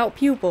even without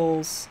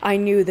pupils, I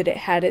knew that it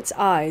had its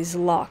eyes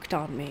locked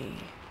on me.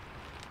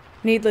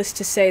 Needless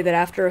to say that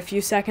after a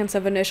few seconds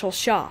of initial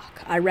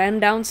shock, I ran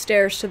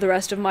downstairs to the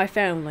rest of my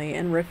family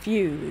and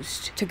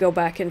refused to go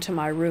back into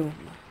my room.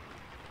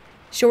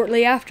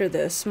 Shortly after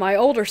this, my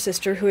older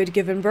sister, who had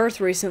given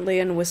birth recently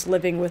and was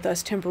living with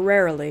us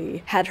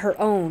temporarily, had her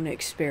own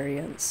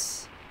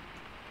experience.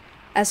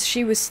 As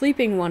she was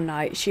sleeping one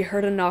night, she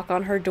heard a knock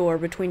on her door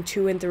between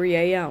 2 and 3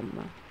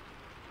 a.m.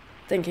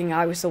 Thinking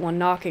I was the one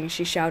knocking,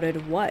 she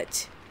shouted,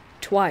 "What?"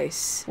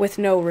 twice, with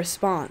no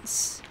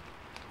response.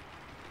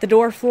 The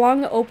door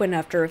flung open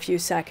after a few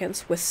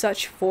seconds with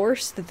such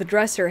force that the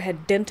dresser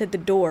had dented the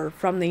door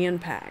from the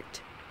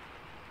impact.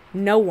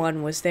 No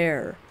one was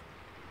there.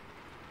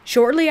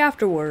 Shortly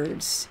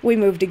afterwards, we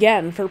moved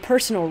again for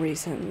personal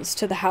reasons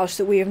to the house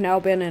that we have now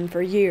been in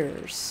for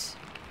years.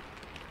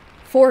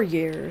 For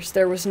years,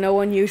 there was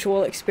no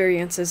unusual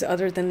experiences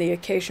other than the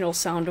occasional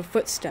sound of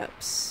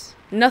footsteps.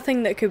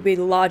 Nothing that could be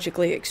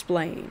logically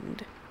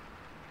explained.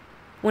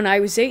 When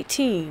I was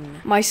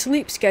 18, my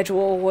sleep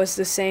schedule was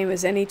the same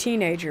as any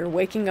teenager,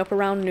 waking up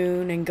around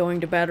noon and going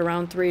to bed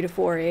around 3 to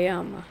 4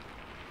 a.m.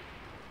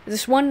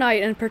 This one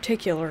night in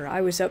particular,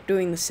 I was up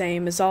doing the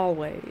same as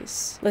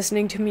always,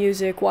 listening to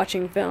music,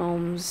 watching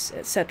films,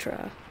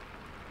 etc.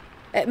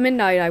 At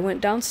midnight, I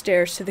went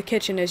downstairs to the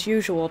kitchen as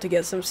usual to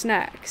get some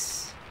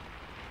snacks.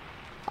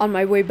 On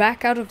my way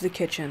back out of the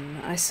kitchen,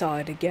 I saw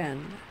it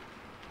again.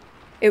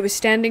 It was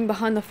standing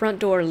behind the front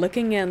door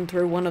looking in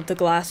through one of the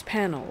glass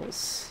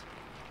panels.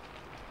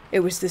 It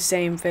was the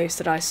same face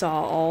that I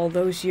saw all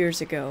those years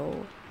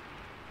ago.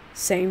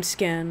 Same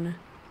skin,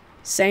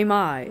 same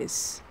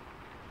eyes,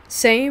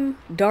 same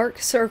dark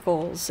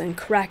circles and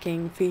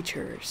cracking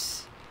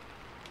features.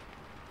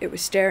 It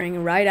was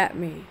staring right at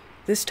me,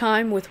 this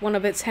time with one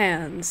of its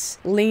hands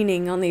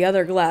leaning on the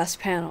other glass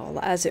panel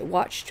as it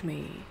watched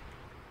me.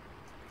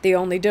 The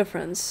only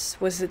difference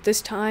was that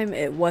this time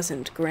it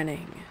wasn't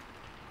grinning.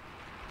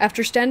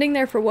 After standing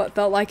there for what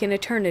felt like an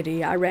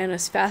eternity, I ran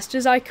as fast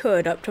as I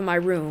could up to my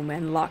room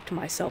and locked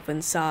myself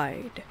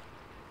inside.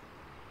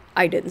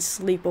 I didn't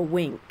sleep a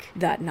wink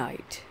that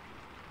night.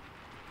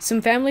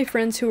 Some family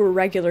friends who were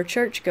regular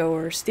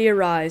churchgoers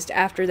theorized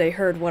after they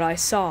heard what I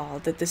saw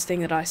that this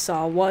thing that I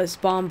saw was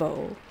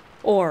Bombo,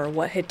 or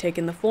what had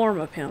taken the form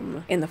of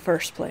him in the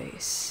first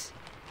place,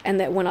 and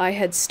that when I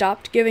had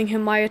stopped giving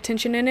him my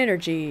attention and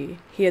energy,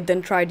 he had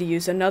then tried to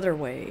use another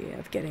way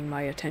of getting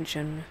my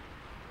attention.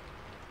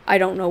 I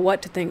don't know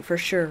what to think for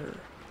sure.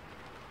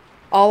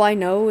 All I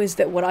know is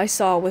that what I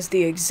saw was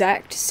the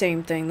exact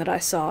same thing that I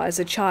saw as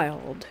a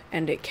child,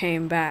 and it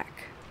came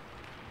back.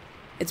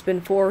 It's been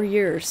 4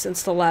 years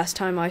since the last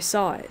time I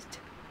saw it,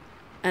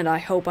 and I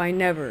hope I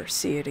never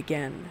see it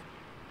again.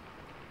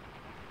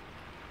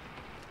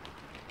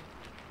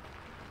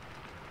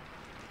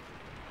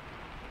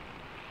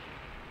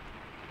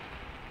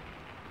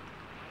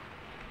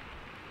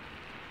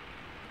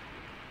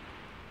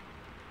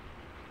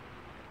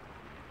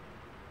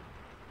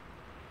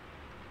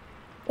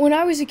 When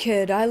I was a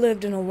kid, I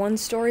lived in a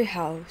one-story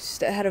house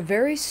that had a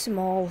very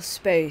small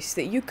space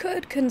that you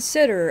could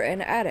consider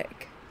an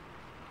attic.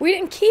 We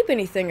didn't keep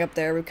anything up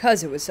there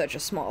because it was such a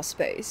small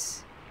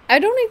space. I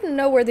don't even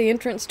know where the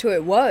entrance to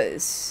it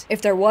was,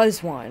 if there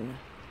was one.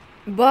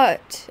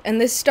 But, and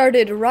this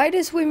started right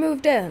as we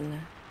moved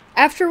in,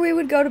 after we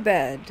would go to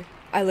bed,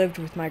 I lived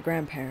with my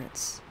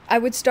grandparents, I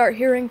would start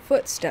hearing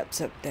footsteps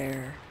up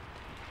there.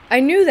 I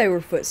knew they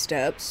were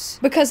footsteps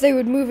because they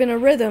would move in a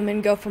rhythm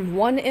and go from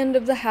one end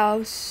of the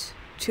house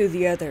to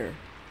the other.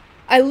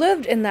 I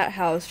lived in that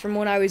house from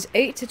when I was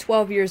 8 to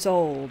 12 years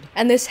old,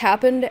 and this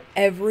happened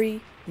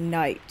every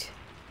night.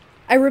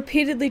 I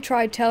repeatedly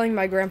tried telling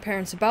my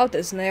grandparents about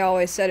this, and they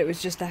always said it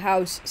was just the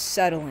house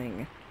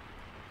settling.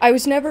 I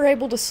was never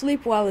able to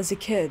sleep well as a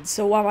kid,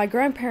 so while my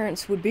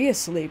grandparents would be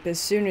asleep as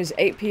soon as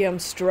 8 p.m.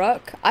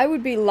 struck, I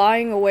would be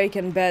lying awake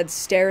in bed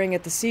staring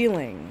at the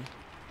ceiling.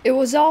 It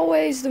was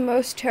always the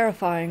most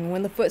terrifying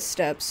when the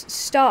footsteps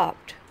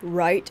stopped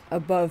right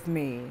above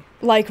me,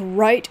 like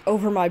right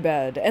over my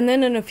bed, and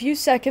then in a few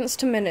seconds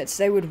to minutes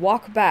they would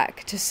walk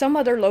back to some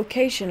other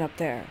location up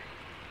there.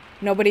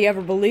 Nobody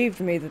ever believed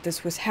me that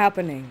this was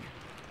happening.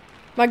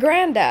 My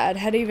granddad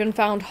had even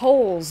found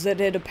holes that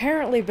had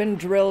apparently been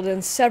drilled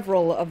in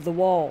several of the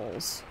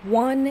walls,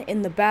 one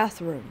in the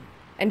bathroom,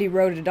 and he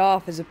wrote it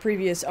off as a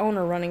previous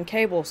owner running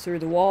cables through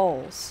the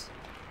walls.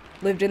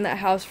 Lived in that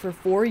house for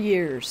 4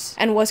 years,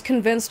 and was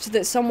convinced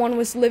that someone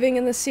was living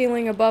in the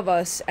ceiling above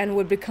us and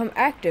would become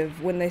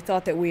active when they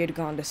thought that we had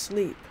gone to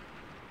sleep.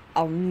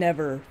 I'll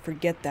never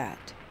forget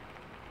that.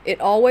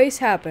 It always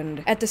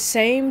happened at the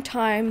same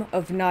time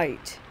of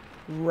night,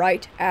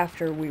 right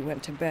after we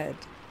went to bed.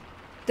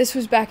 This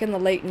was back in the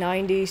late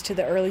 90s to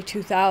the early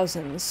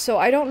 2000s, so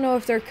I don't know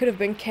if there could have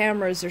been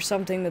cameras or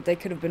something that they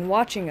could have been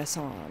watching us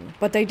on,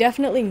 but they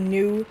definitely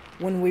knew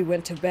when we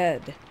went to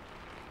bed.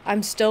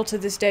 I'm still to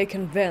this day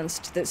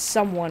convinced that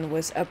someone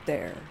was up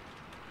there.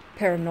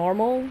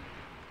 Paranormal?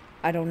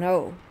 I don't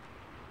know.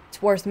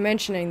 It's worth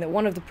mentioning that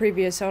one of the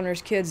previous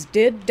owner's kids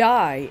did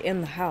die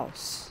in the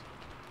house.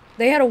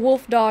 They had a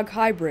wolf-dog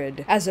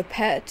hybrid as a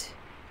pet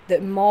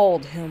that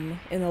mauled him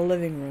in the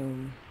living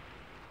room.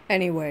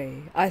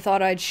 Anyway, I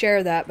thought I'd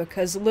share that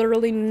because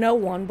literally no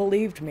one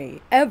believed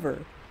me, ever,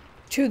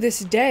 to this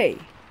day.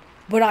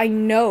 But I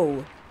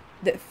know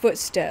that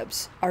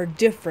footsteps are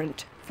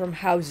different from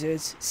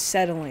houses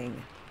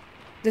settling.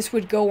 This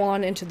would go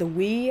on into the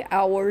wee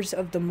hours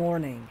of the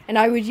morning, and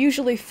I would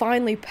usually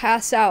finally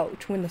pass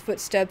out when the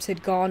footsteps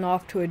had gone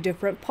off to a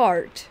different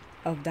part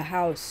of the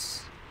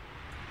house.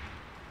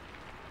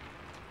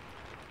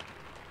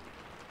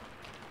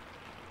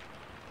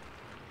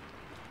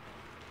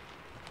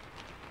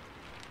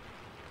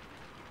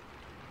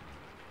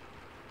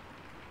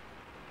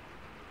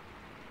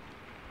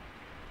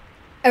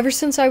 Ever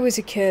since I was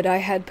a kid, I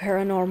had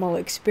paranormal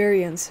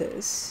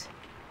experiences.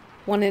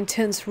 One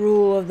intense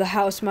rule of the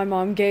house my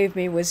mom gave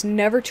me was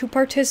never to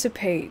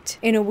participate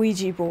in a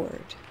Ouija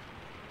board.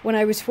 When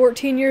I was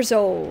 14 years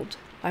old,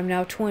 I'm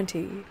now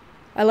 20,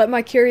 I let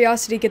my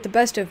curiosity get the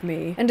best of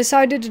me and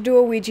decided to do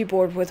a Ouija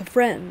board with a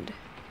friend.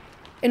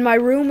 In my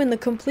room in the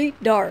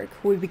complete dark,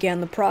 we began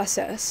the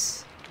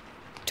process.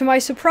 To my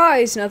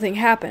surprise, nothing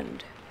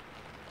happened.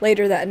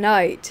 Later that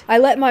night, I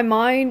let my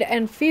mind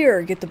and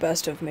fear get the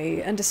best of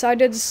me and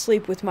decided to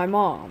sleep with my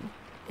mom,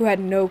 who had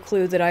no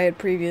clue that I had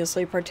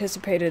previously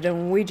participated in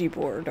a Ouija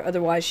board,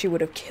 otherwise she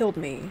would have killed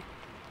me.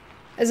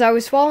 As I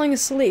was falling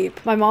asleep,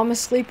 my mom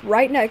asleep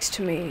right next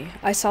to me,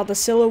 I saw the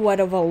silhouette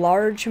of a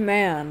large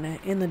man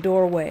in the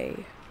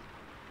doorway.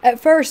 At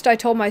first, I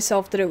told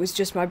myself that it was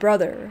just my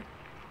brother.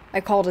 I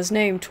called his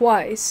name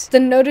twice,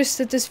 then noticed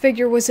that this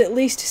figure was at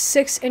least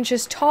 6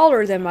 inches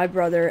taller than my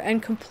brother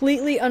and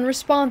completely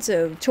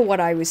unresponsive to what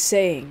I was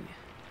saying.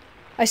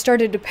 I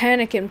started to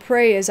panic and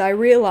pray as I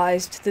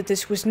realized that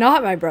this was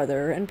not my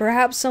brother and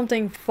perhaps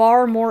something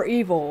far more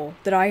evil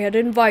that I had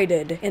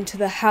invited into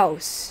the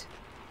house.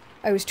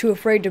 I was too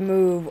afraid to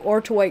move or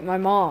to wake my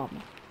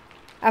mom.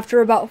 After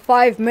about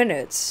 5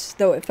 minutes,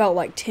 though it felt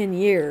like 10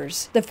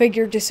 years, the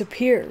figure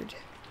disappeared.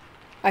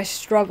 I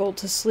struggled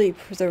to sleep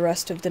for the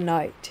rest of the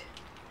night.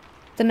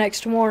 The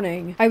next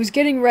morning, I was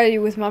getting ready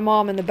with my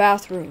mom in the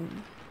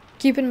bathroom.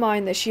 Keep in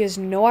mind that she has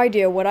no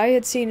idea what I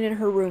had seen in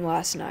her room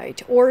last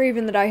night, or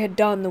even that I had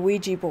done the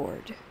Ouija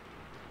board.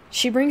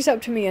 She brings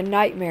up to me a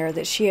nightmare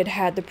that she had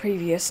had the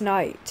previous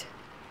night.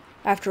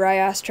 After I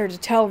asked her to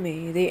tell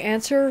me, the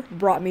answer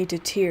brought me to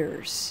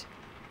tears.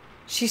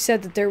 She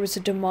said that there was a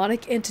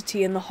demonic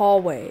entity in the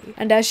hallway,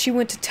 and as she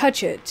went to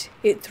touch it,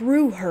 it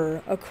threw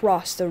her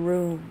across the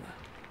room.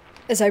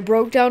 As I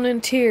broke down in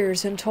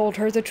tears and told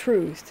her the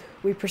truth,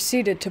 we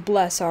proceeded to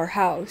bless our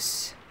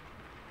house.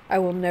 I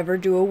will never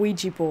do a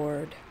Ouija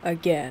board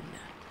again.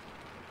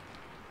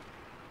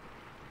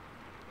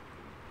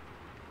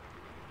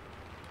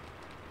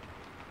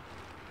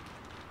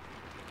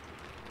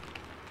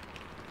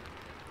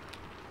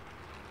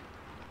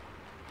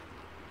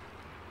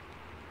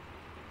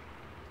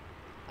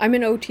 I'm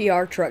an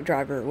OTR truck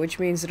driver, which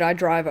means that I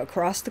drive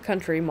across the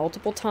country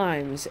multiple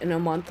times in a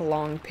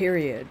month-long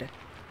period.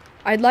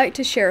 I'd like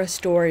to share a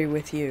story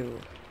with you.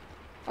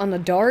 On a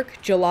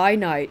dark July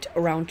night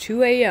around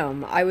 2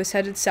 a.m., I was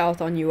headed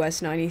south on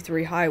US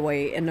 93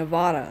 highway in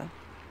Nevada.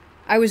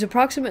 I was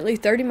approximately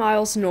 30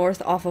 miles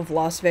north off of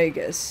Las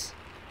Vegas.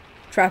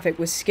 Traffic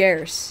was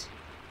scarce.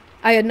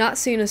 I had not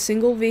seen a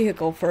single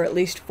vehicle for at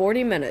least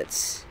 40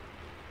 minutes.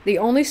 The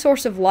only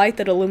source of light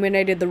that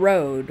illuminated the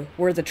road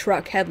were the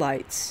truck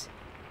headlights.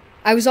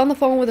 I was on the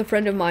phone with a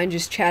friend of mine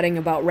just chatting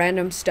about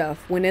random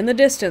stuff when in the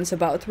distance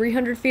about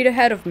 300 feet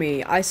ahead of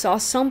me I saw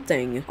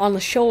something on the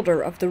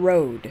shoulder of the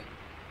road.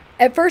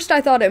 At first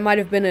I thought it might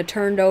have been a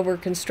turned over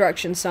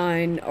construction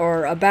sign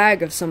or a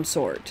bag of some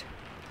sort.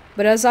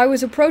 But as I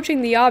was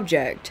approaching the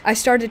object, I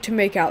started to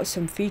make out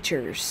some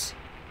features.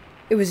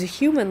 It was a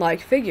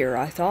human-like figure,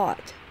 I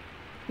thought.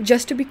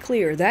 Just to be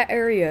clear, that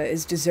area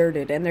is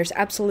deserted and there's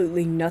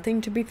absolutely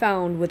nothing to be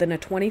found within a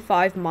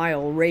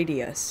 25-mile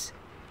radius.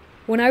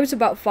 When I was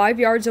about 5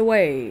 yards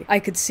away, I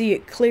could see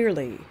it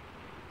clearly.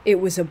 It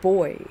was a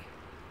boy.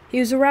 He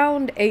was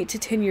around 8 to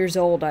 10 years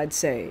old, I'd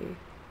say.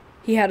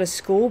 He had a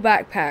school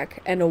backpack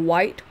and a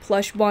white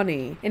plush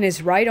bunny in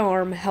his right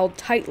arm held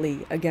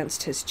tightly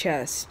against his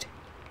chest.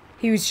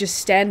 He was just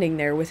standing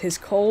there with his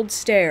cold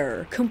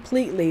stare,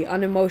 completely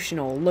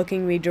unemotional,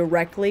 looking me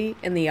directly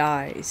in the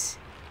eyes.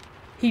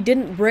 He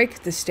didn't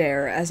break the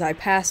stare as I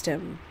passed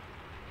him.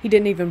 He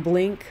didn't even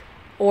blink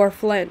or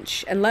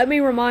flinch, and let me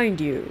remind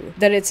you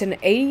that it's an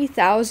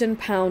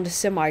 80,000-pound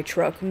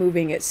semi-truck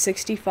moving at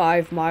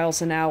 65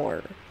 miles an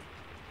hour.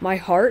 My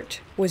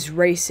heart was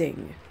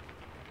racing.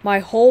 My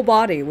whole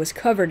body was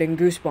covered in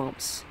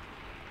goosebumps.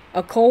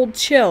 A cold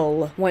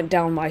chill went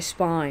down my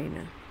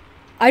spine.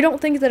 I don't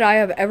think that I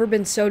have ever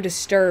been so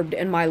disturbed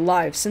in my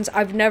life since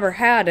I've never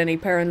had any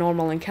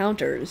paranormal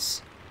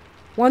encounters.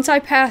 Once I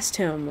passed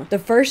him, the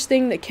first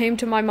thing that came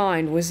to my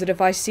mind was that if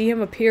I see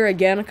him appear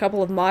again a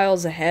couple of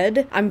miles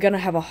ahead, I'm gonna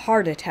have a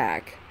heart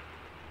attack.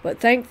 But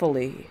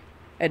thankfully,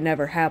 it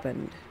never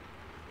happened.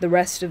 The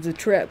rest of the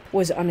trip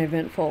was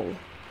uneventful.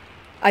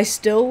 I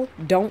still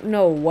don't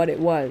know what it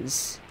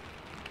was.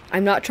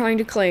 I'm not trying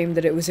to claim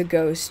that it was a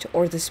ghost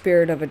or the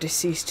spirit of a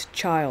deceased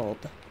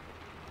child.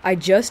 I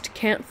just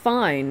can't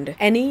find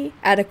any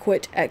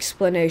adequate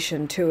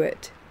explanation to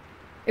it.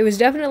 It was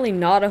definitely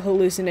not a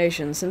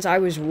hallucination since I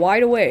was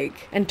wide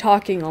awake and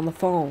talking on the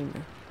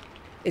phone.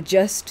 It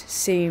just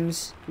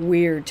seems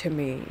weird to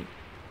me.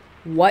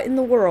 what in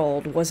the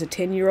world was a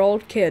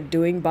 10-year-old kid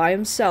doing by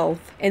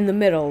himself in the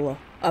middle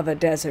of a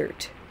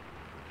desert?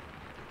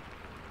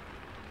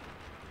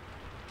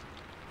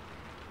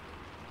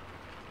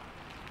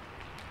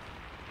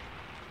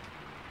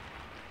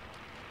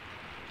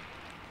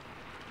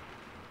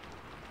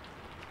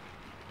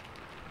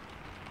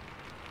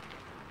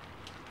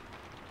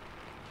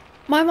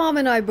 My mom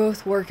and I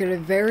both work at a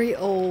very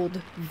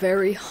old,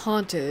 very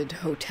haunted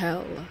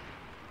hotel.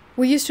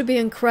 We used to be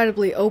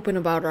incredibly open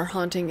about our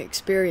haunting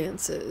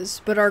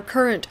experiences, but our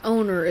current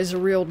owner is a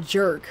real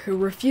jerk who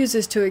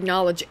refuses to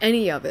acknowledge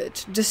any of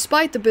it,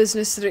 despite the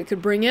business that it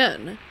could bring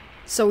in.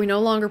 So we no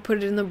longer put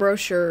it in the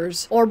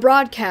brochures or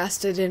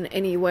broadcast it in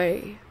any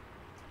way.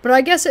 But I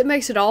guess it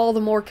makes it all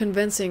the more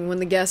convincing when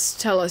the guests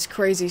tell us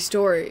crazy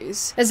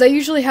stories, as they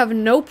usually have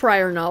no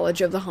prior knowledge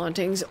of the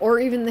hauntings or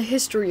even the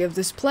history of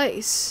this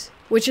place.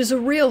 Which is a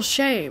real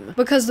shame,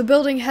 because the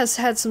building has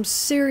had some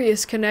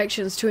serious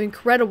connections to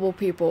incredible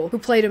people who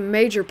played a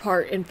major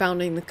part in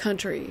founding the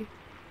country.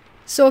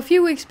 So a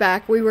few weeks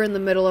back, we were in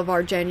the middle of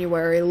our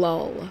January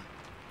lull.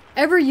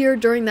 Every year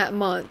during that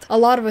month, a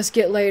lot of us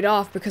get laid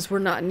off because we're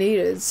not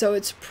needed, so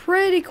it's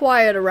pretty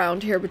quiet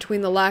around here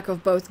between the lack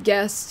of both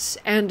guests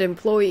and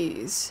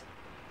employees.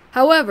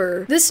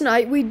 However, this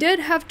night we did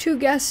have 2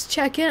 guests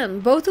check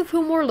in, both of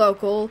whom were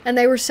local, and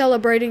they were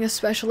celebrating a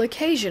special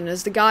occasion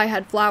as the guy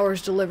had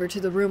flowers delivered to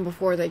the room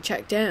before they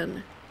checked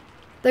in.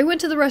 They went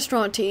to the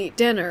restaurant to eat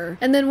dinner,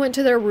 and then went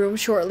to their room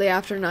shortly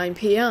after 9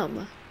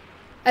 p.m.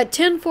 At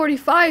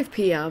 10:45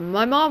 p.m.,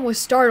 my mom was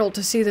startled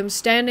to see them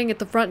standing at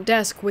the front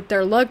desk with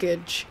their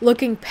luggage,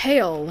 looking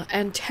pale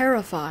and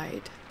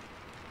terrified.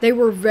 They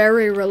were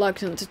very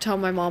reluctant to tell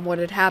my mom what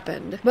had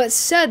happened, but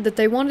said that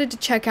they wanted to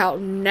check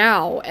out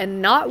now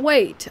and not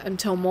wait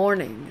until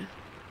morning.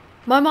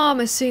 My mom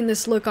has seen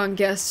this look on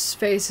guests'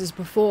 faces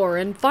before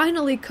and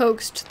finally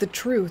coaxed the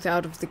truth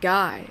out of the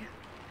guy.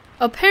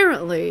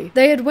 Apparently,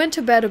 they had went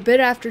to bed a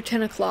bit after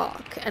 10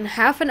 o'clock, and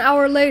half an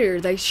hour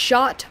later they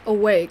shot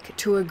awake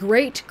to a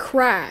great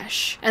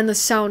crash and the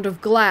sound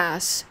of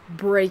glass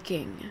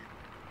breaking.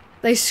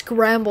 They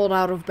scrambled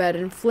out of bed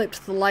and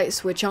flipped the light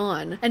switch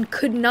on, and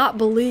could not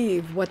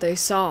believe what they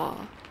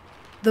saw.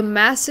 The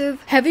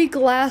massive, heavy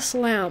glass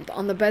lamp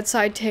on the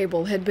bedside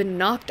table had been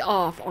knocked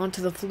off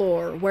onto the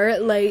floor, where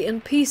it lay in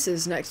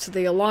pieces next to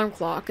the alarm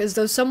clock, as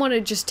though someone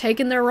had just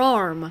taken their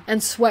arm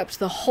and swept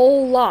the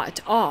whole lot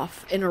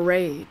off in a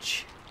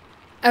rage.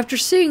 After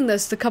seeing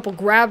this, the couple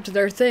grabbed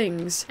their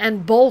things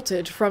and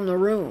bolted from the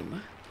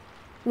room.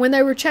 When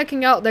they were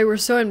checking out, they were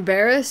so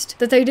embarrassed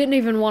that they didn't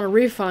even want a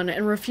refund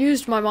and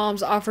refused my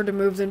mom's offer to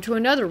move them to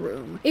another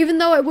room, even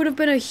though it would have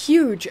been a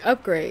huge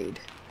upgrade.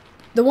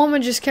 The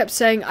woman just kept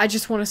saying, "I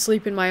just want to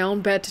sleep in my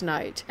own bed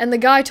tonight." And the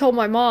guy told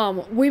my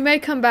mom, "We may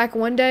come back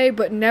one day,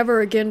 but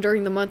never again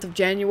during the month of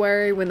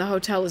January when the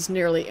hotel is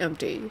nearly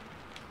empty."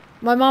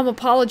 My mom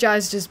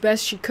apologized as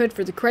best she could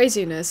for the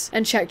craziness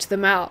and checked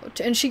them out,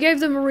 and she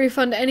gave them a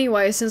refund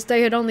anyway since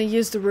they had only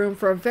used the room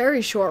for a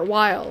very short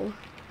while.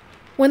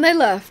 When they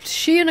left,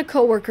 she and a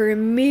coworker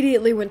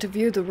immediately went to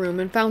view the room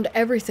and found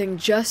everything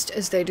just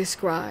as they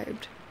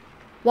described.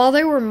 While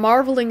they were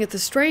marveling at the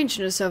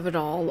strangeness of it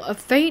all, a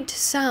faint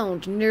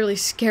sound nearly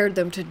scared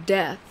them to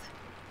death.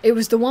 It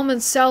was the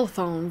woman's cell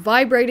phone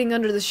vibrating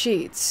under the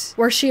sheets,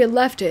 where she had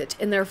left it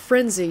in their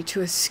frenzy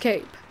to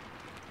escape.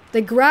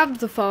 They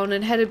grabbed the phone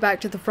and headed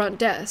back to the front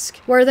desk,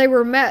 where they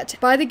were met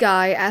by the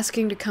guy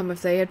asking to come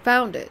if they had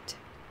found it.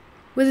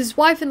 With his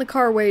wife in the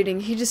car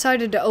waiting, he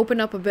decided to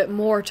open up a bit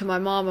more to my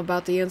mom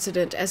about the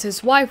incident, as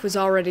his wife was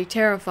already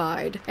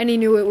terrified, and he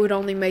knew it would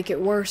only make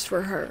it worse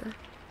for her.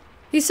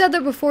 He said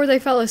that before they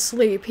fell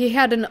asleep, he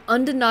had an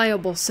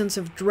undeniable sense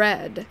of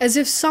dread, as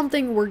if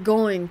something were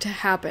going to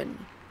happen.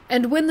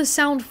 And when the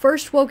sound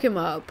first woke him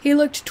up, he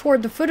looked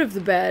toward the foot of the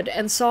bed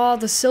and saw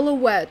the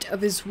silhouette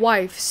of his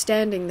wife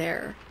standing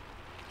there.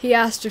 He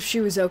asked if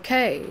she was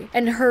okay,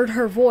 and heard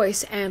her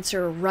voice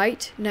answer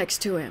right next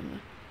to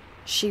him.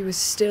 She was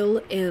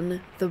still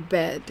in the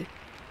bed.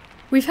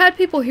 We've had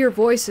people hear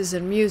voices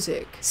and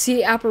music,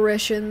 see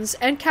apparitions,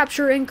 and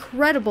capture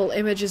incredible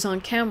images on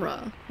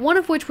camera, one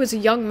of which was a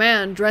young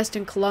man dressed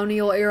in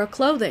colonial-era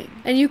clothing,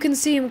 and you can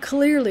see him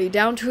clearly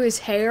down to his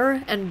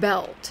hair and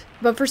belt.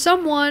 But for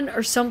someone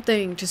or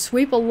something to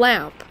sweep a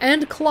lamp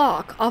and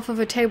clock off of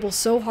a table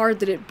so hard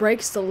that it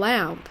breaks the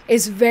lamp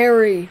is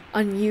very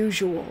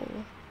unusual.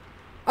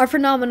 Our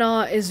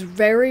phenomena is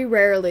very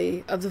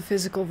rarely of the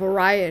physical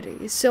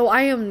variety, so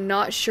I am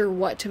not sure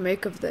what to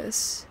make of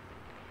this.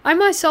 I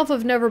myself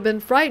have never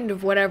been frightened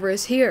of whatever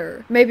is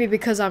here, maybe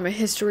because I'm a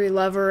history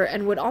lover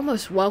and would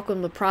almost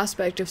welcome the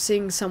prospect of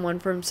seeing someone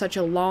from such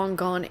a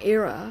long-gone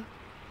era.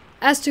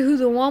 As to who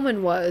the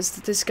woman was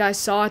that this guy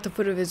saw at the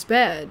foot of his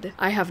bed,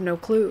 I have no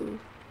clue.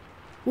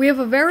 We have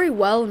a very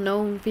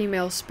well-known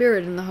female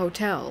spirit in the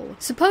hotel,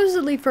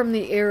 supposedly from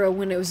the era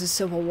when it was a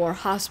Civil War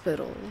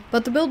hospital,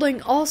 but the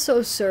building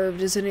also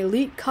served as an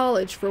elite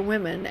college for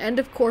women and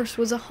of course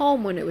was a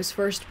home when it was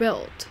first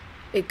built.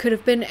 It could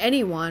have been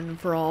anyone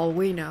for all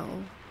we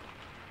know.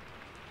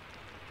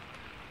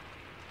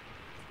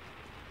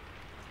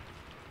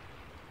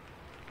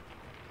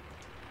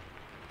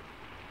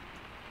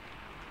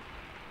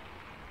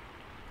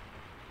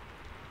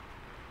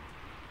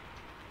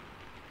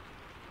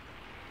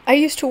 I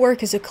used to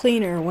work as a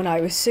cleaner when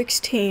I was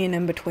 16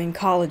 and between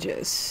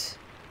colleges.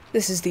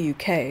 This is the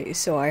UK,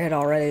 so I had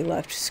already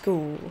left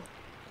school.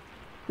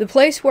 The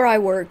place where I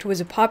worked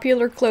was a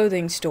popular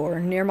clothing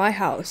store near my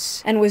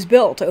house and was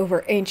built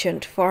over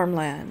ancient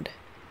farmland.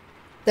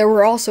 There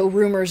were also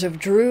rumors of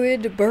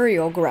druid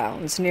burial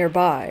grounds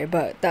nearby,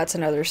 but that's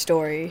another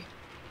story.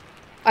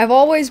 I've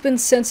always been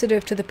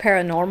sensitive to the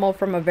paranormal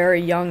from a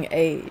very young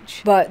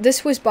age, but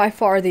this was by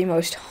far the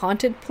most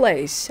haunted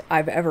place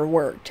I've ever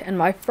worked, and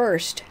my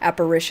first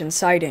apparition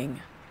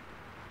sighting.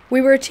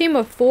 We were a team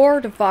of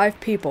 4 to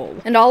 5 people,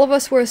 and all of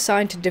us were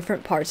assigned to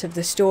different parts of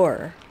the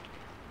store.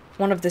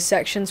 One of the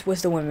sections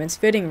was the women's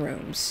fitting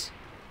rooms.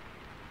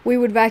 We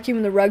would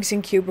vacuum the rugs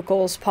and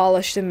cubicles,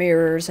 polish the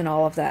mirrors, and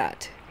all of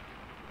that.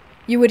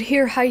 You would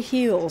hear high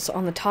heels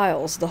on the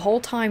tiles the whole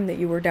time that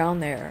you were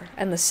down there,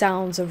 and the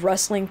sounds of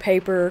rustling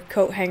paper,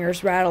 coat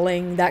hangers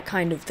rattling, that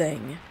kind of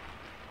thing.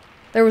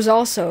 There was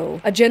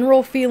also a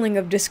general feeling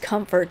of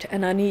discomfort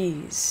and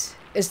unease,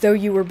 as though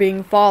you were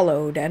being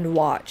followed and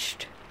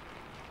watched.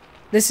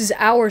 This is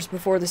hours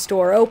before the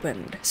store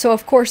opened, so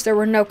of course there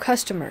were no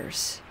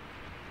customers.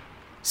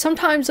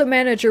 Sometimes a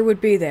manager would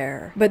be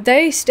there, but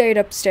they stayed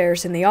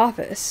upstairs in the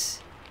office.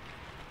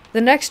 The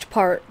next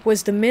part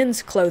was the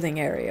men's clothing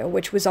area,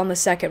 which was on the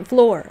 2nd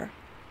floor.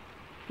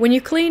 When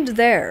you cleaned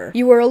there,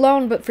 you were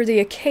alone but for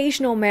the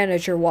occasional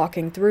manager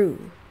walking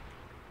through.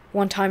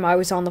 One time I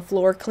was on the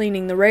floor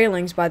cleaning the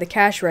railings by the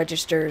cash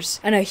registers,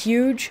 and a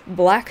huge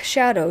black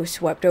shadow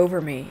swept over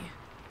me.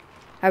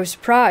 I was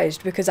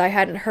surprised because I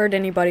hadn't heard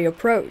anybody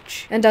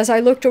approach, and as I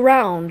looked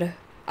around,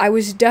 I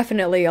was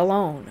definitely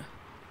alone.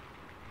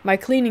 My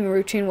cleaning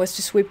routine was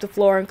to sweep the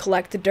floor and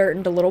collect the dirt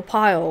into little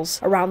piles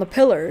around the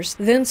pillars,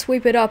 then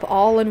sweep it up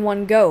all in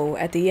one go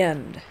at the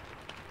end.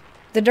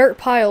 The dirt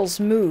piles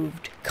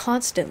moved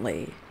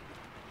constantly.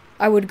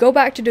 I would go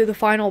back to do the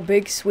final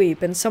big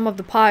sweep, and some of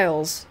the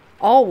piles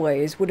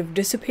always would have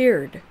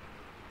disappeared.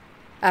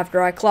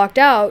 After I clocked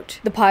out,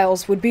 the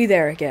piles would be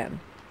there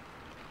again.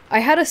 I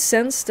had a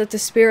sense that the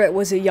spirit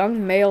was a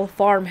young male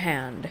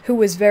farmhand who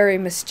was very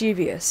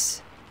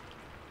mischievous.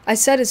 I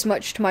said as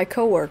much to my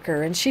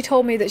coworker, and she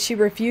told me that she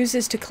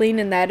refuses to clean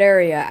in that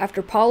area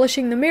after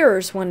polishing the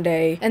mirrors one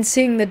day and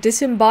seeing the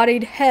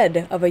disembodied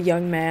head of a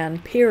young man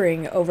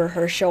peering over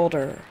her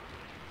shoulder.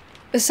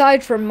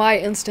 Aside from my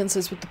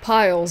instances with the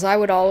piles, I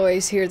would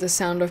always hear the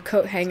sound of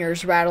coat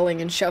hangers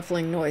rattling and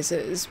shuffling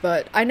noises,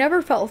 but I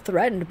never felt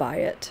threatened by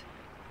it.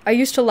 I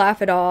used to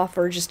laugh it off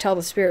or just tell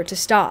the spirit to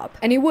stop,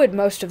 and he would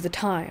most of the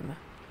time.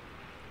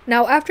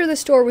 Now, after the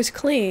store was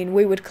clean,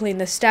 we would clean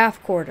the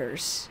staff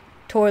quarters.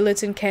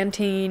 Toilets and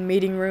canteen,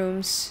 meeting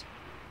rooms.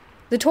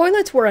 The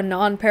toilets were a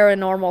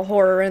non-paranormal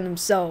horror in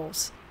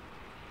themselves.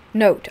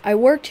 Note, I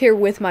worked here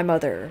with my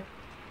mother.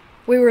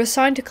 We were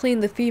assigned to clean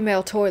the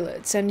female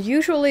toilets, and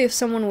usually if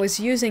someone was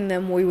using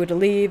them, we would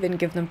leave and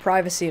give them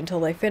privacy until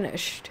they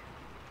finished.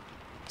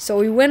 So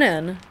we went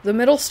in, the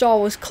middle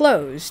stall was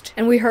closed,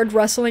 and we heard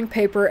rustling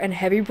paper and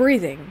heavy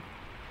breathing.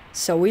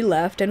 So we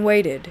left and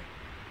waited.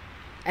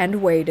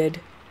 And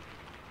waited.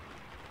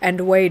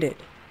 And waited.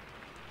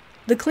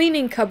 The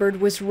cleaning cupboard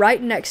was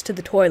right next to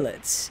the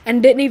toilets,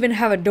 and didn't even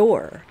have a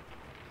door.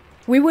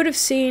 We would have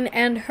seen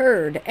and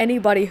heard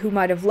anybody who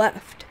might have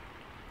left.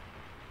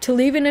 To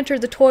leave and enter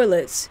the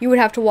toilets, you would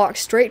have to walk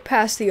straight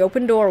past the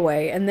open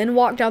doorway and then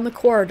walk down the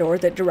corridor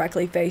that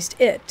directly faced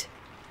it.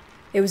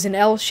 It was an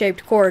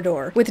L-shaped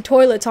corridor, with the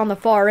toilets on the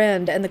far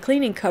end and the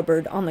cleaning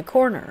cupboard on the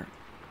corner.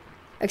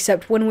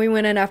 Except when we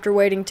went in after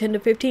waiting 10 to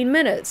 15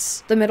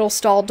 minutes, the middle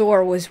stall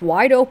door was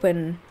wide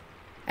open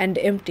and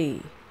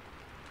empty.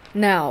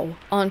 Now,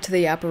 on to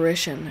the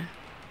apparition.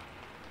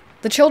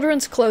 The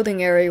children's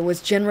clothing area was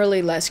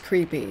generally less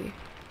creepy.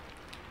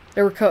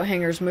 There were coat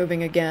hangers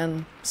moving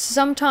again.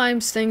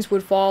 Sometimes things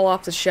would fall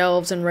off the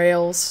shelves and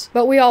rails,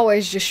 but we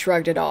always just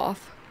shrugged it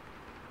off.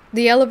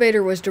 The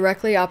elevator was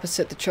directly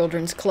opposite the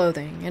children's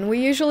clothing, and we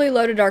usually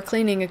loaded our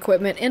cleaning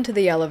equipment into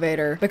the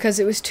elevator because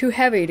it was too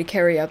heavy to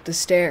carry up the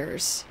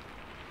stairs.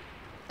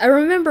 I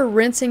remember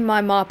rinsing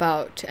my mop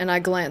out, and I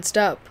glanced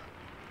up.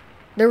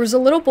 There was a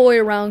little boy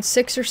around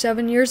 6 or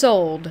 7 years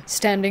old,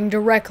 standing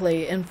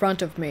directly in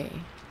front of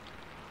me.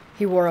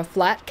 He wore a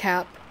flat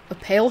cap, a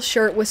pale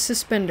shirt with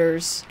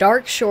suspenders,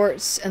 dark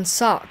shorts, and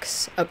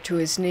socks up to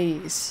his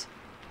knees.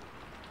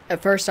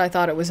 At first I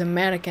thought it was a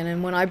mannequin,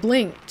 and when I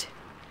blinked,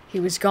 he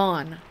was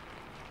gone.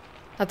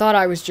 I thought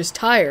I was just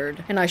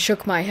tired, and I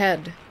shook my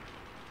head.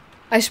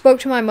 I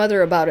spoke to my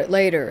mother about it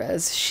later,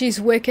 as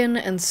she's Wiccan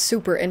and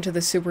super into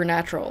the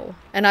supernatural,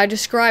 and I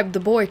described the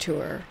boy to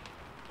her.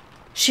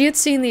 She had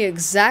seen the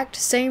exact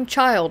same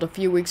child a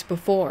few weeks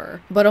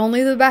before, but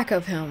only the back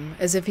of him,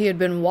 as if he had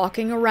been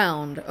walking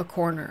around a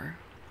corner.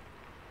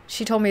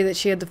 She told me that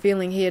she had the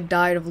feeling he had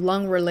died of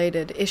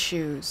lung-related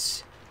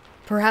issues,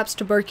 perhaps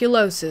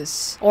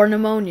tuberculosis or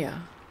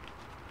pneumonia.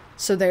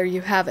 So there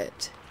you have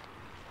it.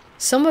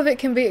 Some of it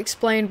can be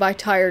explained by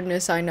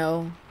tiredness, I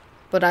know,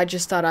 but I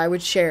just thought I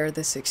would share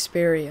this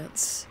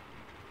experience.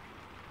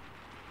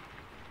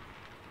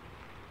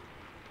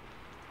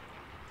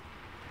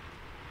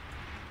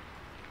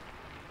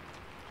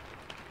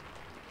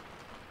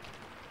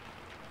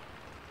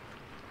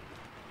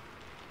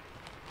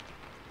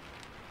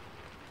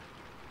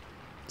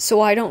 So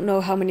I don't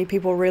know how many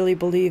people really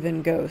believe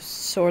in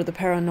ghosts or the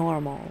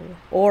paranormal,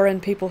 or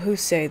in people who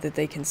say that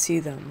they can see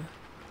them.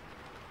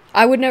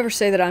 I would never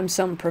say that I'm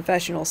some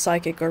professional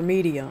psychic or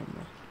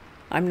medium.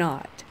 I'm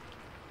not.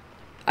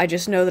 I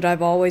just know that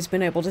I've always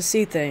been able to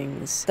see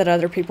things that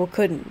other people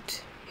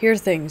couldn't, hear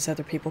things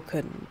other people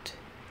couldn't,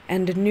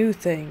 and knew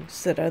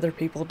things that other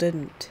people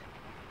didn't.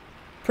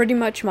 Pretty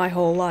much my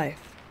whole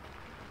life.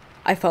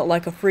 I felt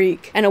like a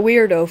freak and a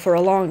weirdo for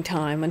a long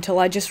time until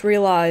I just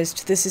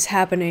realized this is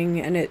happening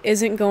and it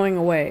isn't going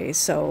away,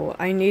 so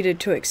I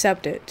needed to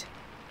accept it.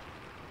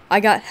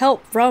 I got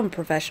help from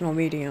professional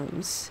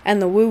mediums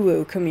and the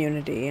woo-woo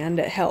community, and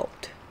it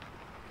helped.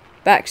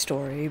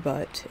 Backstory,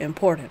 but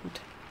important.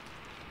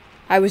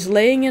 I was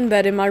laying in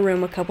bed in my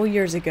room a couple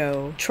years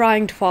ago,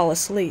 trying to fall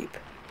asleep.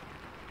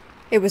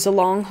 It was a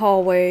long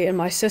hallway, and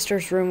my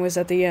sister's room was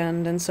at the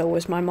end, and so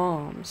was my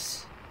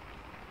mom's.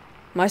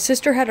 My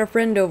sister had a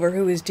friend over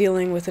who was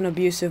dealing with an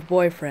abusive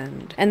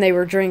boyfriend, and they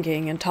were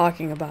drinking and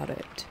talking about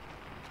it.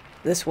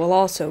 This will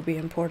also be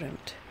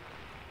important.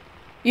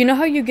 You know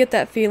how you get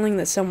that feeling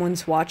that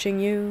someone's watching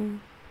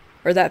you?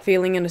 Or that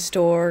feeling in a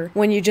store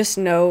when you just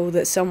know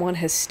that someone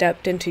has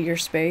stepped into your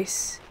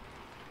space?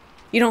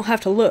 You don't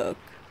have to look,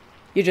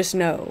 you just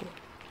know.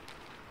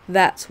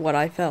 That's what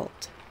I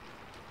felt.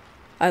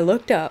 I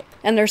looked up,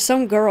 and there's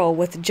some girl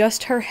with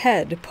just her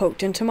head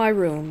poked into my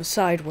room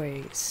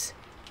sideways.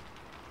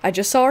 I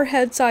just saw her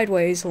head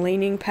sideways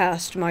leaning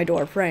past my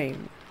door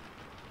frame.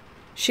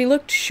 She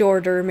looked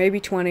shorter, maybe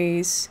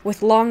 20s,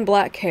 with long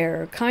black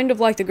hair, kind of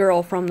like the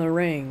girl from The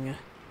Ring.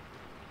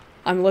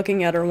 I'm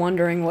looking at her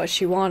wondering what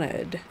she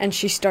wanted, and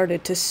she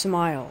started to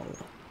smile.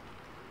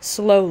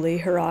 Slowly,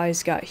 her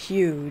eyes got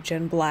huge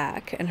and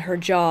black, and her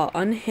jaw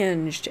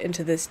unhinged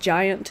into this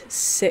giant,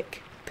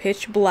 sick,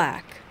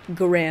 pitch-black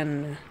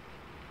grin.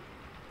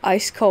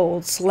 Ice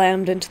cold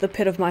slammed into the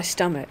pit of my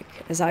stomach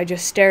as I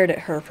just stared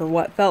at her for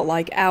what felt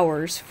like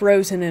hours,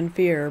 frozen in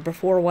fear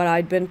before what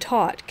I'd been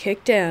taught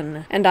kicked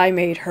in, and I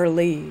made her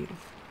leave.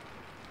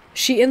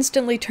 She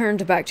instantly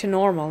turned back to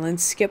normal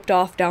and skipped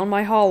off down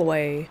my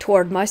hallway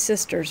toward my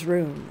sister's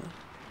room.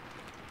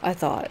 I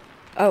thought,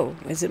 oh,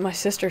 is it my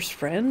sister's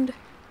friend?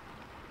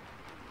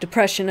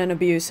 Depression and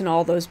abuse and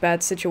all those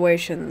bad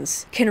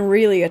situations can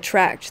really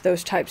attract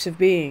those types of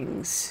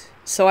beings,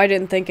 so I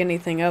didn't think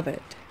anything of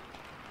it.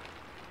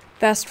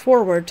 Fast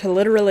forward to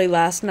literally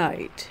last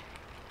night.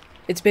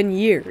 It's been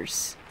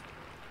years.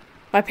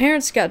 My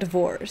parents got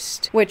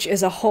divorced, which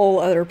is a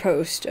whole other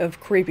post of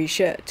creepy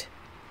shit.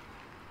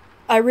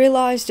 I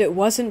realized it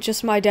wasn't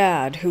just my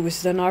dad who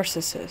was the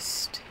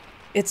narcissist.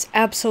 It's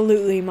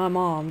absolutely my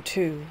mom,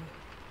 too.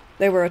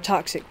 They were a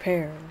toxic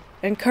pair,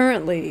 and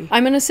currently,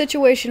 I'm in a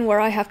situation where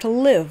I have to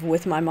live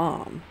with my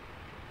mom.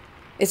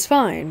 It's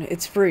fine,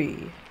 it's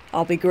free.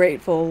 I'll be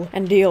grateful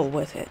and deal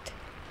with it.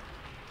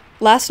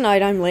 Last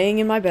night, I'm laying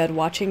in my bed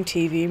watching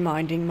TV,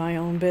 minding my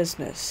own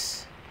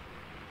business.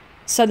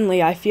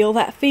 Suddenly, I feel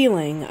that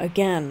feeling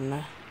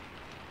again.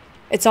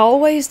 It's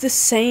always the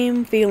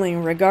same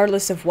feeling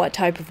regardless of what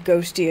type of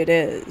ghosty it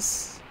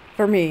is.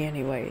 For me,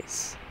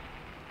 anyways.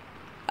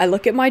 I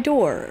look at my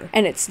door,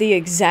 and it's the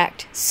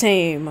exact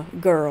same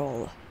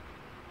girl.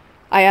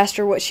 I asked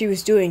her what she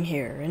was doing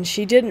here, and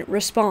she didn't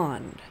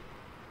respond.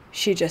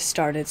 She just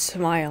started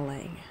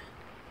smiling.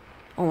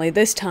 Only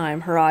this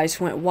time her eyes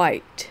went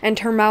white, and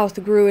her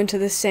mouth grew into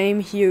the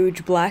same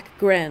huge black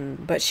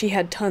grin, but she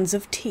had tons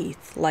of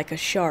teeth like a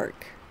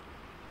shark.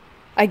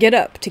 I get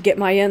up to get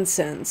my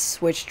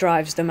incense, which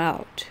drives them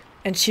out,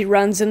 and she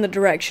runs in the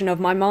direction of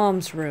my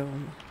mom's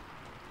room.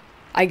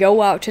 I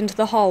go out into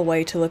the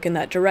hallway to look in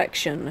that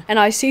direction, and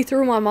I see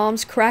through my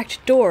mom's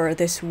cracked door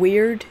this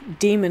weird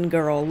demon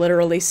girl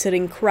literally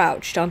sitting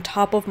crouched on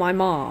top of my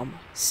mom,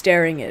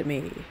 staring at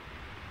me.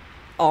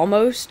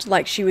 Almost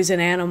like she was an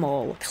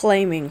animal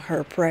claiming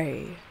her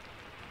prey.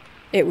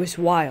 It was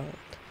wild.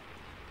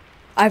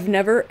 I've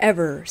never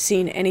ever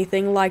seen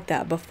anything like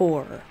that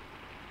before.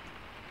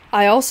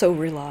 I also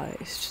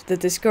realized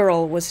that this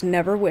girl was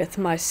never with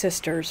my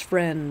sister's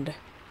friend.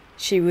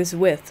 She was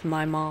with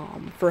my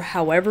mom for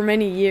however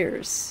many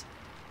years.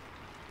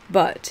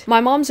 But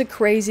my mom's a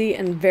crazy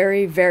and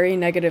very, very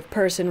negative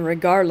person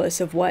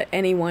regardless of what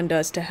anyone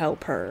does to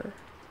help her.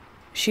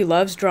 She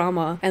loves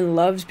drama and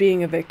loves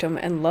being a victim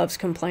and loves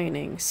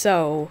complaining,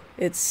 so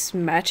it's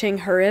matching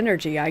her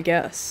energy, I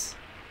guess.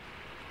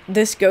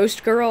 This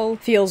ghost girl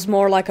feels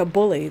more like a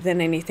bully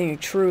than anything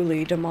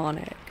truly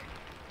demonic.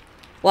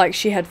 Like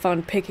she had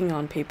fun picking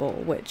on people,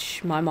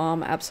 which my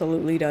mom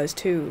absolutely does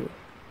too.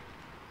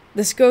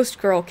 This ghost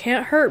girl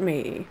can't hurt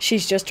me,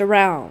 she's just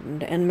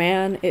around, and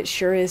man, it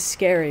sure is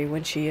scary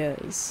when she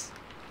is.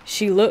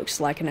 She looks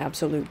like an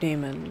absolute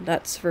demon,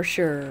 that's for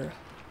sure.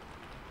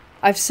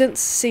 I've since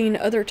seen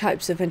other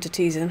types of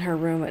entities in her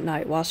room at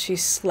night while she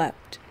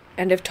slept,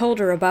 and have told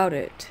her about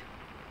it.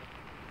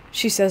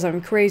 She says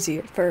I'm crazy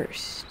at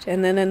first,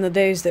 and then in the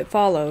days that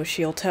follow,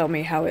 she'll tell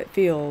me how it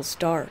feels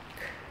dark.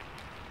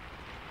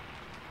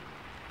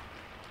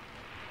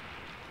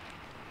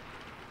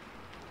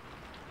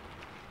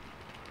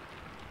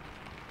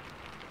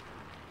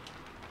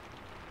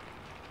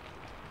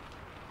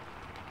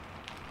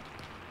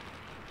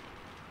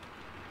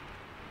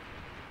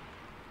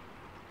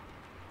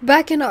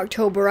 Back in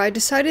October, I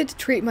decided to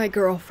treat my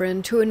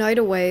girlfriend to a night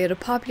away at a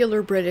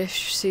popular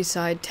British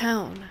seaside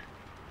town.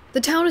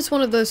 The town is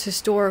one of those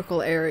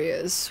historical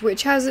areas,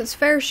 which has its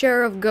fair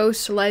share of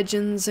ghost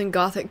legends and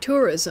gothic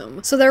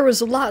tourism, so there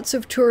was lots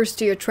of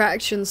touristy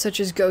attractions such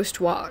as ghost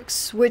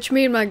walks, which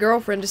me and my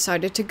girlfriend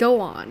decided to go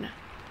on.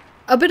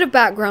 A bit of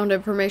background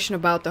information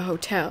about the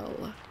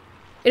hotel.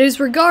 It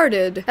is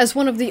regarded as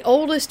one of the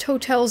oldest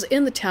hotels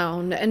in the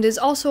town and is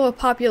also a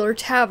popular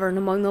tavern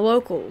among the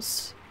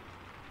locals.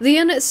 The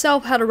inn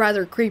itself had a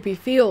rather creepy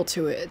feel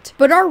to it,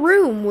 but our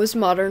room was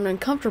modern and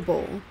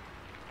comfortable.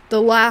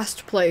 The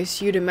last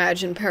place you'd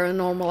imagine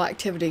paranormal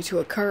activity to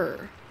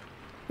occur.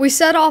 We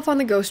set off on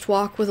the ghost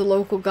walk with a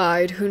local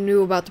guide who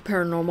knew about the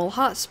paranormal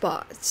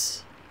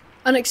hotspots.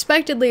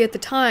 Unexpectedly at the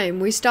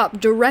time, we stopped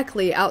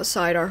directly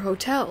outside our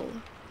hotel.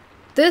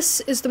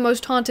 "This is the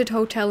most haunted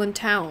hotel in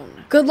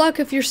town. Good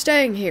luck if you're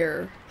staying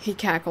here," he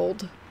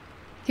cackled.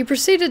 He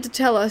proceeded to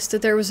tell us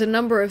that there was a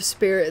number of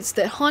spirits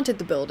that haunted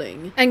the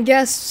building, and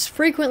guests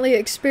frequently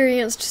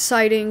experienced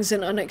sightings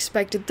and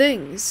unexpected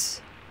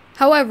things.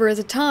 However, at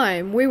the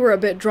time, we were a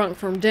bit drunk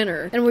from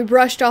dinner, and we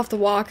brushed off the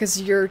walk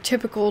as your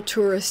typical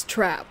tourist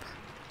trap.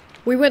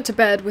 We went to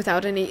bed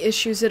without any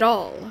issues at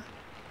all.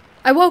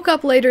 I woke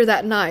up later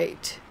that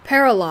night,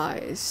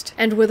 paralyzed,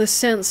 and with a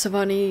sense of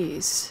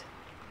unease.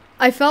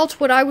 I felt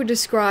what I would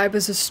describe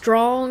as a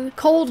strong,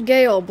 cold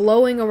gale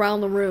blowing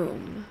around the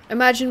room.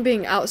 Imagine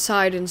being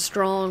outside in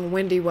strong,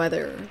 windy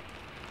weather.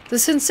 The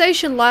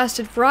sensation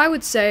lasted for, I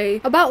would say,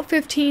 about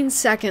 15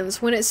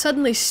 seconds when it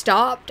suddenly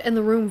stopped and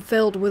the room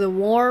filled with a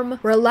warm,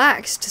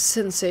 relaxed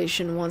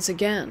sensation once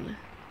again.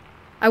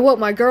 I woke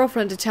my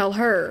girlfriend to tell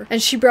her,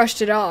 and she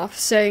brushed it off,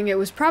 saying it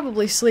was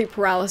probably sleep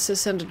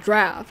paralysis and a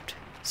draft.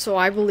 So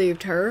I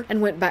believed her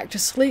and went back to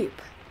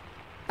sleep.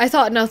 I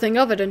thought nothing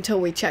of it until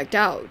we checked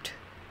out.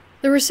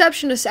 The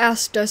receptionist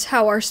asked us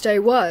how our stay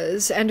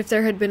was, and if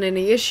there had been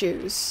any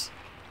issues.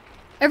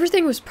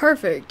 "Everything was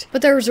perfect,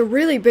 but there was a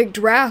really big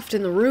draft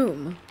in the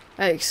room,"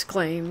 I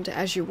exclaimed,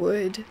 as you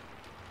would.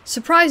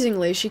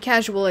 Surprisingly, she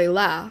casually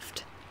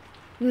laughed.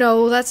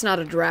 "No, that's not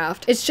a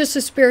draft. It's just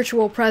a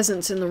spiritual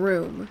presence in the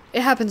room.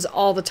 It happens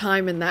all the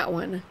time in that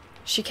one,"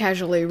 she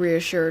casually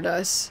reassured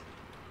us.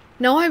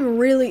 Now I'm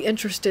really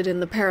interested in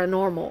the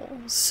paranormal,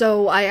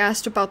 so I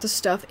asked about the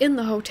stuff in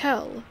the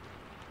hotel.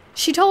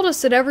 She told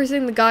us that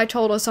everything the guy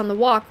told us on the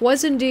walk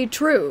was indeed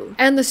true,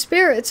 and the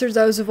spirits are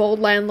those of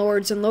old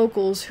landlords and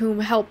locals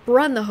whom help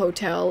run the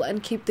hotel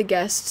and keep the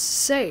guests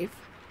safe.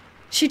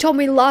 She told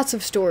me lots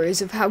of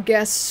stories of how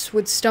guests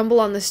would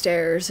stumble on the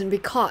stairs and be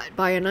caught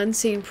by an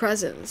unseen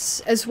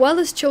presence, as well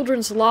as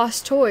children's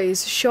lost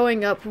toys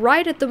showing up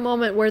right at the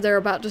moment where they're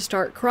about to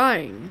start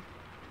crying.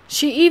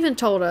 She even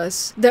told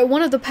us that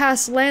one of the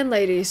past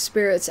landlady's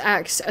spirits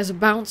acts as a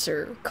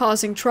bouncer,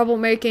 causing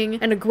troublemaking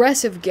and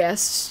aggressive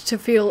guests to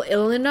feel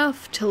ill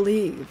enough to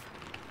leave.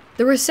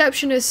 The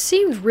receptionist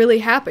seemed really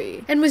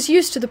happy, and was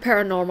used to the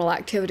paranormal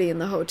activity in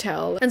the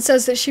hotel, and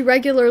says that she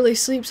regularly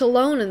sleeps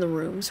alone in the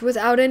rooms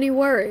without any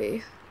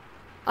worry.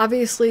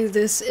 Obviously,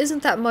 this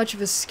isn't that much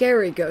of a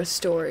scary ghost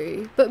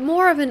story, but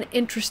more of an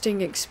interesting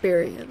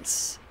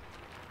experience.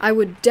 I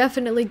would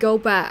definitely go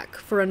back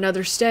for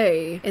another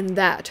stay in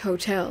that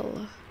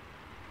hotel.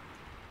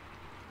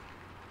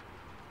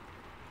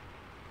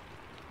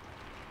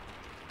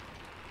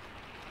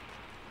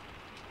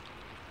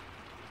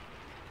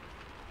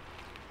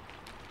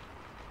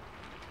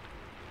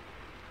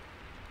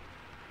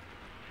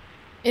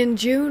 In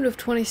June of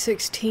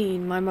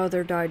 2016, my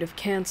mother died of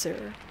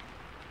cancer.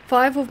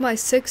 5 of my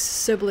 6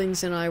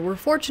 siblings and I were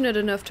fortunate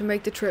enough to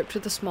make the trip to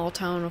the small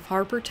town of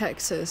Harper,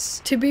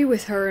 Texas, to be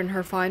with her in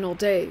her final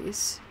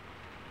days.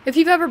 If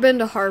you've ever been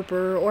to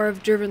Harper or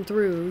have driven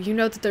through, you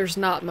know that there's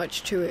not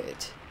much to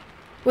it.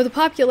 With a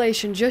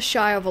population just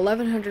shy of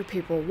 1,100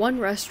 people, 1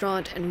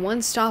 restaurant, and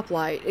 1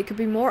 stoplight, it could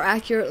be more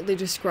accurately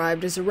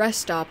described as a rest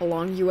stop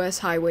along US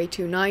Highway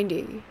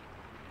 290.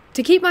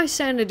 To keep my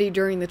sanity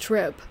during the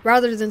trip,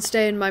 rather than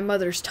stay in my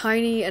mother's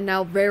tiny and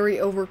now very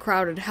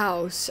overcrowded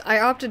house, I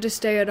opted to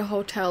stay at a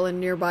hotel in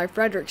nearby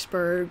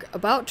Fredericksburg,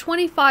 about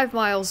 25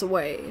 miles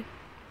away.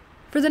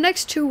 For the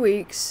next 2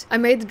 weeks, I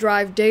made the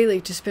drive daily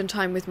to spend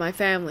time with my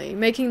family,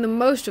 making the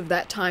most of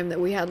that time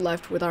that we had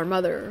left with our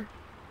mother.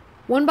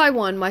 One by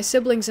one, my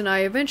siblings and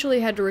I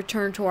eventually had to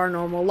return to our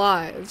normal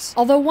lives,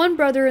 although 1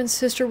 brother and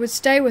sister would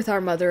stay with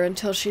our mother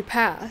until she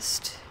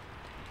passed.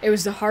 It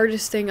was the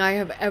hardest thing I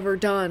have ever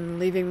done,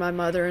 leaving my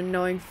mother and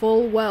knowing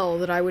full well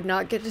that I would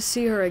not get to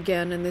see her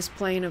again in this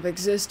plane of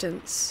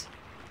existence.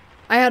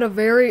 I had a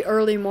very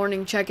early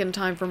morning check-in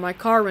time for my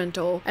car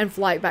rental and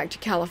flight back to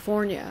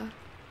California.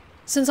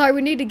 Since I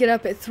would need to get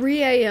up at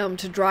 3 a.m.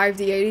 to drive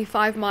the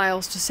 85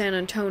 miles to San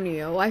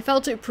Antonio, I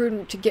felt it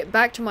prudent to get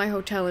back to my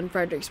hotel in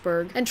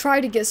Fredericksburg and try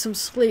to get some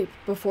sleep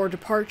before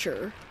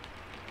departure.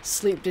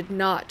 Sleep did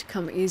not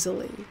come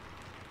easily.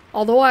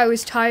 Although I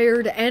was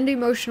tired and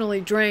emotionally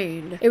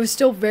drained, it was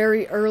still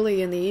very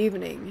early in the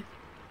evening.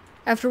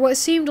 After what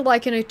seemed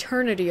like an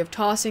eternity of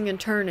tossing and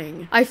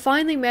turning, I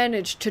finally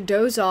managed to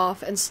doze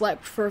off and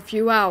slept for a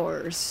few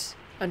hours,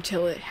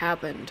 until it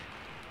happened.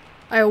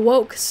 I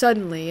awoke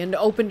suddenly and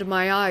opened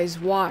my eyes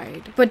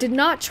wide, but did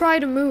not try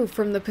to move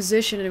from the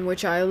position in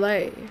which I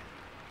lay.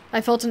 I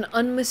felt an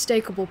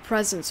unmistakable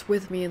presence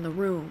with me in the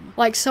room,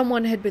 like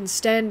someone had been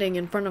standing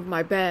in front of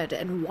my bed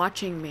and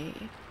watching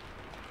me.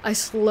 I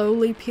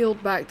slowly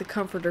peeled back the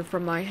comforter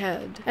from my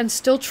head, and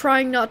still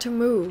trying not to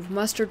move,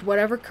 mustered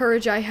whatever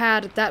courage I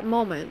had at that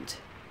moment,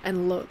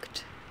 and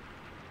looked.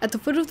 At the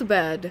foot of the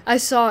bed, I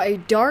saw a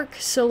dark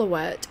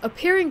silhouette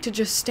appearing to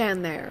just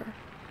stand there.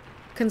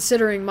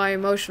 Considering my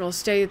emotional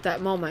state at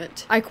that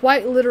moment, I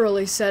quite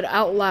literally said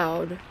out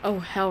loud, "Oh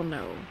hell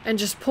no," and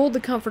just pulled the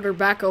comforter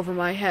back over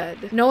my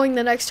head, knowing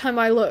the next time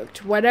I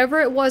looked, whatever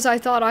it was I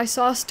thought I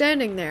saw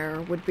standing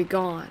there would be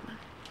gone.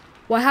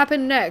 What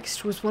happened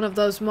next was one of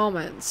those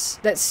moments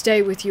that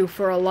stay with you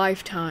for a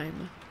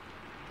lifetime.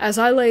 As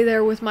I lay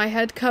there with my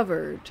head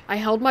covered, I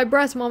held my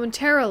breath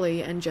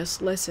momentarily and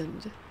just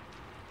listened.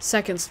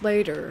 Seconds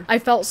later, I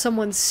felt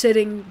someone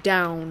sitting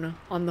down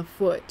on the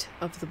foot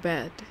of the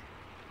bed.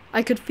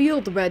 I could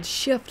feel the bed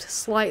shift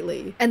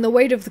slightly, and the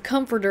weight of the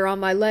comforter on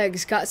my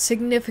legs got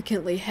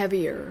significantly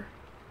heavier.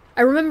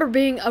 I remember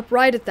being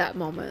upright at that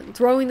moment,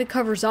 throwing the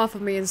covers off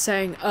of me and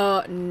saying,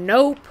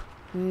 nope,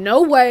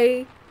 no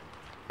way."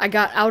 I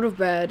got out of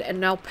bed and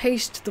now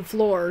paced the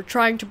floor,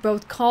 trying to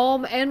both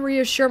calm and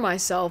reassure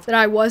myself that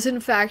I was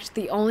in fact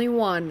the only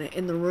one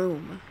in the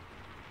room.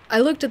 I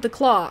looked at the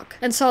clock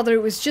and saw that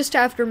it was just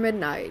after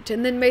midnight,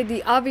 and then made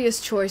the obvious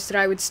choice that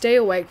I would stay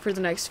awake for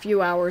the next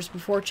few hours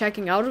before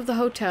checking out of the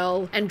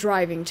hotel and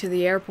driving to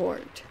the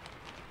airport.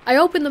 I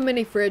opened the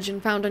mini fridge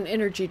and found an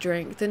energy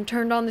drink, then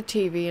turned on the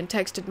TV and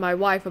texted my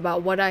wife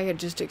about what I had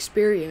just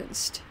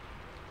experienced.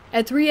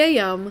 At 3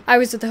 a.m., I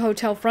was at the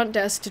hotel front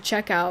desk to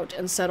check out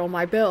and settle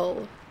my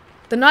bill.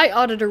 The night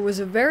auditor was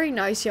a very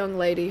nice young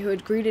lady who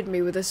had greeted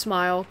me with a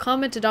smile,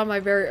 commented on my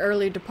very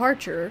early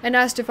departure, and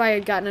asked if I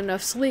had gotten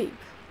enough sleep.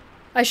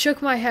 I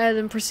shook my head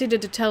and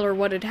proceeded to tell her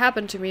what had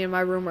happened to me in my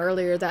room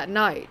earlier that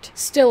night,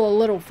 still a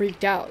little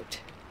freaked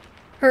out.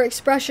 Her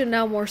expression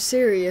now more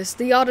serious,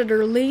 the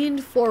auditor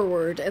leaned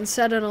forward and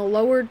said in a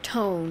lowered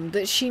tone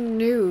that she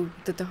knew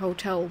that the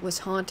hotel was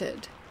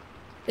haunted.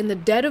 In the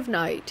dead of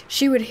night,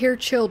 she would hear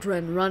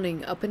children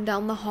running up and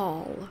down the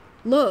hall,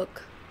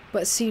 look,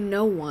 but see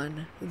no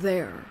one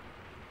there.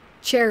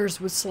 Chairs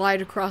would slide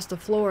across the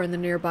floor in the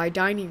nearby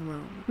dining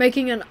room,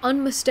 making an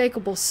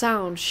unmistakable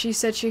sound she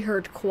said she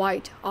heard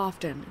quite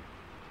often.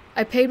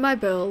 I paid my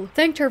bill,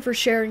 thanked her for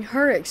sharing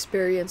her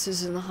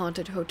experiences in the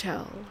haunted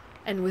hotel,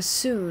 and was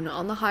soon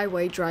on the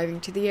highway driving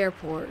to the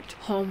airport,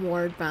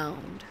 homeward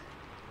bound.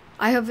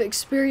 I have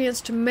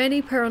experienced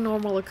many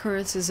paranormal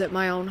occurrences at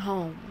my own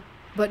home,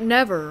 but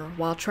never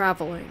while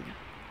traveling.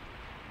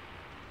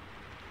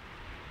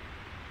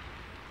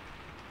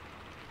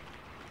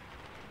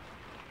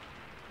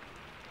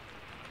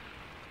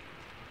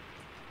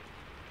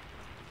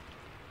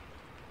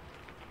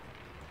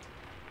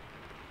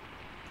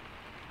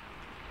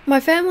 My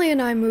family and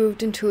I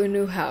moved into a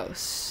new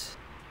house.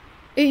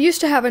 It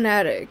used to have an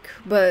attic,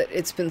 but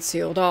it's been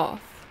sealed off.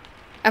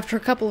 After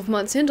a couple of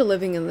months into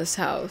living in this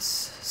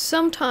house,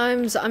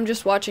 sometimes I'm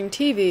just watching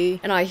TV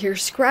and I hear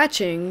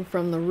scratching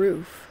from the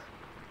roof.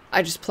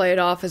 I just play it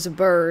off as a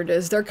bird,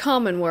 as they're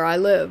common where I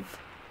live.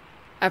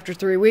 After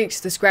 3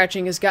 weeks, the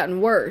scratching has gotten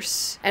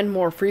worse and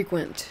more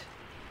frequent.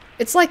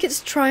 It's like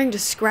it's trying to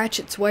scratch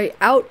its way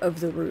out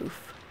of the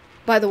roof.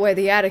 By the way,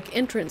 the attic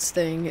entrance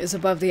thing is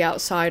above the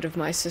outside of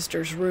my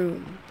sister's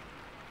room.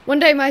 One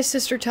day my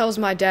sister tells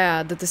my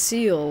dad that the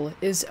seal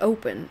is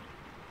open.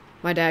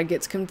 My dad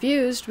gets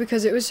confused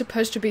because it was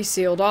supposed to be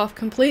sealed off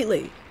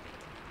completely.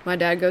 My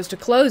dad goes to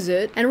close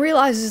it and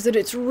realizes that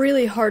it's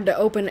really hard to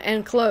open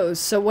and close,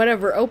 so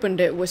whatever opened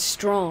it was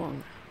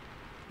strong.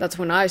 That's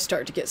when I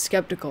start to get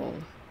skeptical.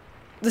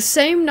 The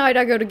same night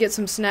I go to get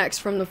some snacks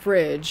from the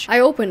fridge,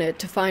 I open it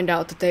to find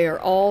out that they are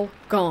all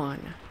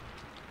gone.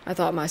 I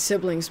thought my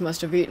siblings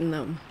must have eaten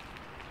them.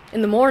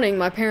 In the morning,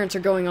 my parents are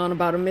going on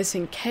about a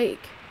missing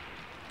cake.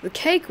 The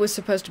cake was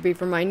supposed to be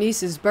for my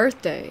niece's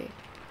birthday.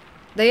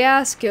 They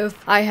asked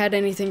if I had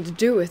anything to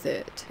do with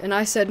it, and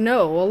I said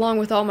no, along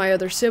with all my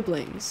other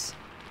siblings.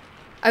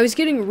 I was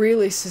getting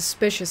really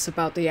suspicious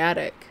about the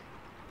attic,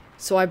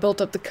 so I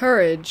built up the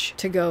courage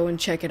to go and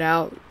check it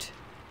out.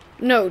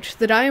 Note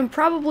that I am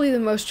probably the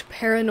most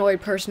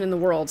paranoid person in the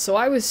world, so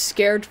I was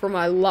scared for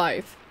my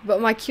life. But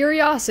my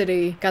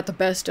curiosity got the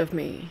best of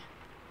me.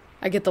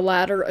 I get the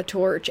ladder, a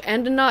torch,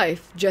 and a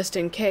knife, just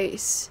in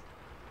case.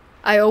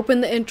 I open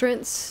the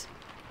entrance.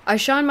 I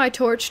shine my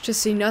torch to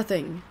see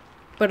nothing.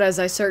 But as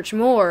I search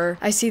more,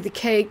 I see the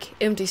cake,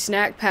 empty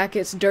snack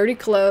packets, dirty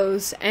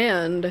clothes,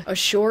 and a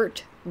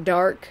short,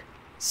 dark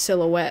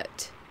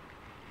silhouette.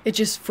 It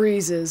just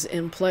freezes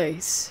in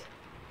place.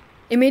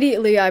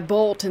 Immediately I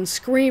bolt and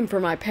scream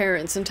for my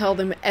parents and tell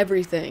them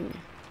everything.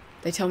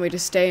 They tell me to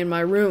stay in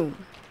my room.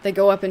 They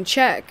go up and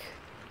check,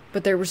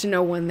 but there was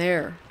no one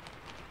there.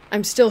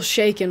 I'm still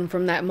shaken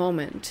from that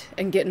moment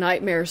and get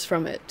nightmares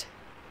from it.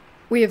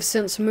 We have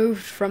since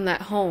moved from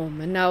that home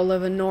and now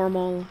live a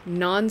normal,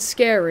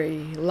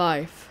 non-scary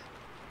life.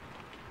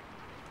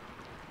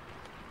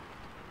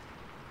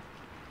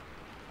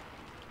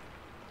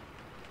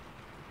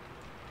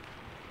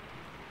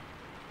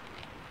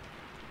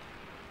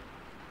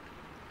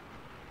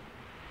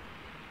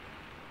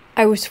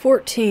 I was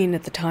 14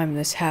 at the time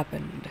this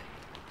happened.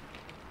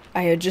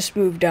 I had just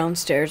moved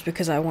downstairs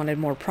because I wanted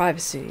more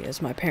privacy,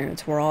 as my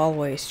parents were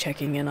always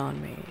checking in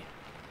on me.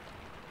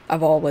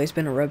 I've always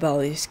been a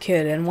rebellious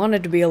kid and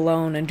wanted to be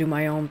alone and do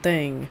my own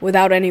thing,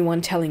 without anyone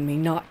telling me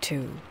not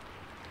to.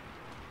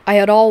 I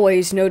had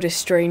always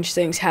noticed strange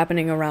things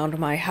happening around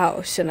my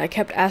house, and I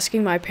kept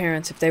asking my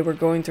parents if they were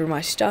going through my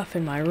stuff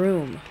in my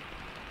room.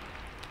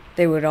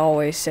 They would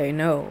always say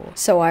no,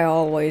 so I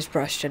always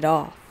brushed it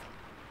off.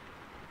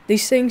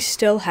 These things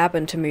still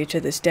happen to me to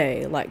this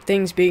day, like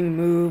things being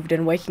moved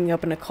and waking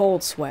up in a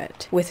cold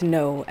sweat, with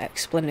no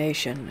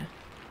explanation.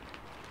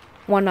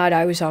 One night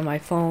I was on my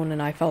phone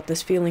and I felt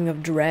this feeling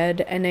of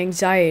dread and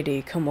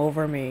anxiety come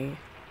over me.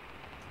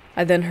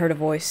 I then heard a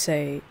voice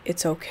say,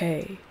 "It's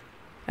okay,"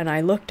 and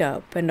I looked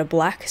up and a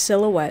black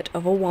silhouette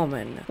of a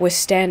woman was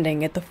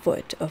standing at the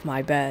foot of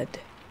my bed.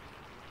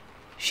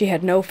 She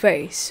had no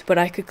face, but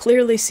I could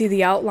clearly see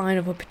the outline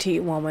of a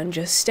petite woman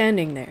just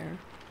standing there.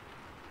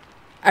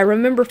 I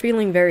remember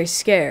feeling very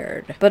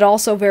scared, but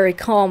also very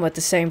calm at the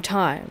same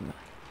time.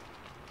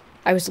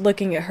 I was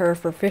looking at her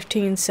for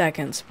 15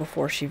 seconds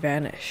before she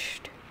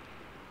vanished.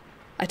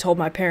 I told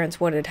my parents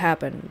what had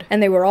happened,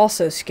 and they were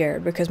also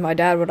scared because my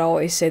dad would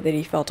always say that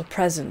he felt a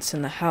presence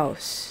in the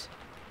house.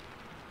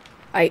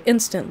 I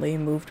instantly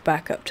moved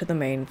back up to the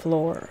main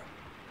floor.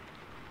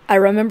 I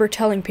remember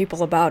telling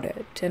people about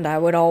it, and I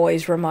would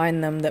always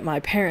remind them that my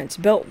parents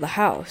built the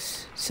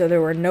house, so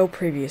there were no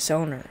previous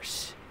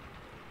owners.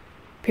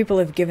 People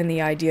have given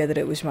the idea that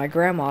it was my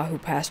grandma who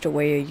passed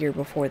away a year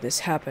before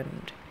this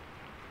happened.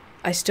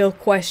 I still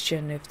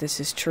question if this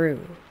is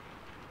true.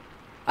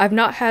 I've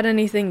not had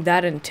anything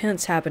that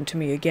intense happen to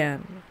me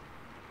again.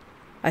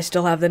 I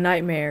still have the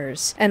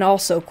nightmares, and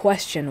also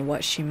question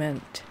what she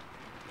meant.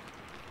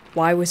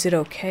 Why was it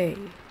okay?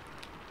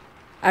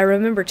 I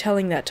remember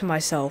telling that to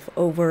myself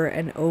over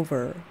and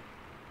over.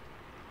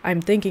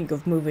 I'm thinking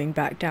of moving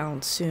back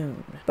down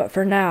soon, but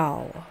for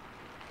now,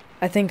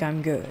 I think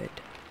I'm good.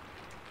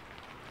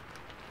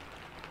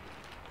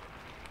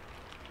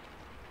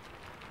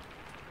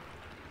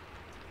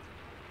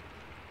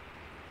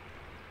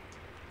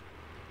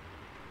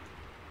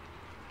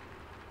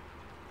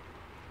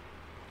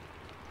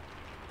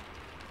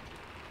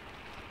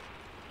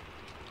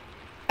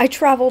 I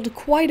traveled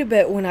quite a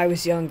bit when I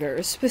was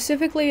younger,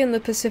 specifically in the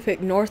Pacific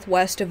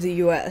Northwest of the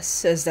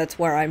US, as that's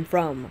where I'm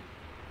from.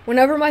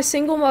 Whenever my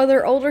single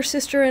mother, older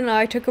sister, and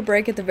I took a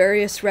break at the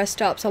various rest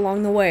stops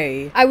along the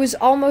way, I was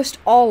almost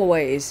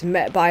always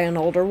met by an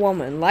older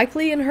woman,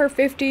 likely in her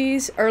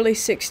 50s, early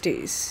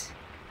 60s.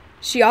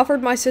 She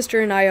offered my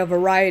sister and I a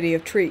variety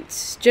of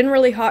treats,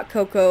 generally hot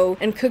cocoa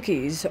and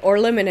cookies, or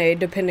lemonade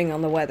depending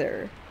on the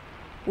weather.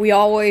 We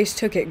always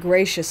took it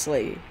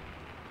graciously.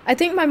 I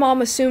think my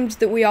mom assumed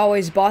that we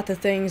always bought the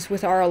things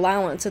with our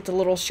allowance at the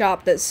little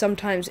shop that's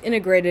sometimes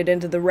integrated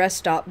into the rest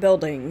stop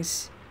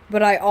buildings.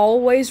 But I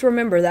always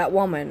remember that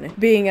woman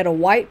being at a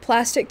white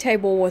plastic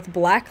table with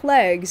black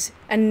legs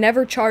and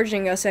never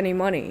charging us any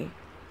money.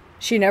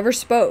 She never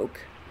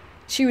spoke.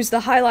 She was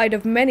the highlight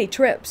of many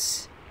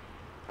trips.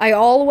 I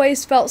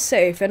always felt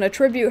safe and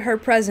attribute her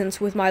presence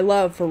with my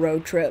love for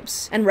road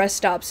trips and rest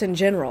stops in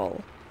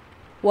general.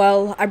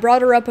 Well, I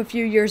brought her up a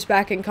few years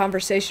back in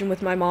conversation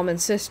with my mom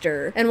and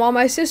sister, and while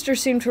my sister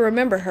seemed to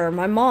remember her,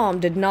 my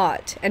mom did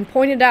not, and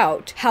pointed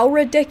out how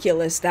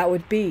ridiculous that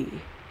would be.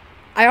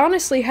 I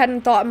honestly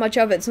hadn't thought much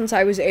of it since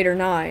I was 8 or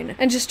 9,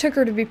 and just took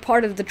her to be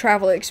part of the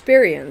travel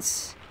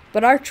experience.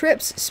 But our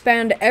trips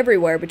spanned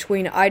everywhere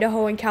between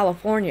Idaho and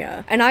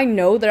California, and I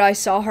know that I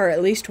saw her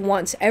at least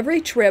once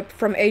every trip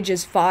from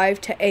ages 5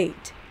 to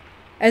 8.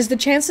 As the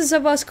chances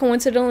of us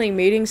coincidentally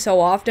meeting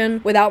so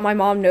often without my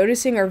mom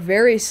noticing are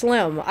very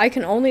slim, I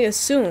can only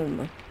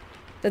assume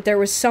that there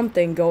was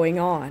something going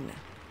on.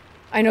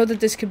 I know that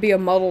this could be a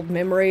muddled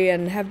memory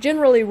and have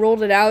generally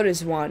ruled it out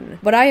as one,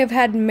 but I have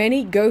had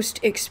many ghost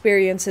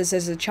experiences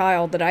as a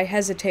child that I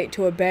hesitate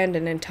to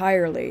abandon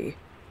entirely.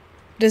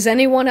 Does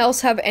anyone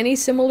else have any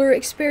similar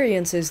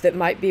experiences that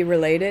might be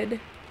related?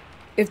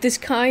 If this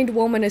kind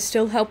woman is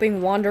still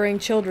helping wandering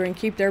children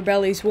keep their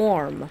bellies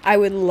warm, I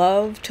would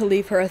love to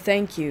leave her a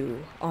thank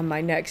you on my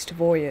next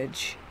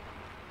voyage.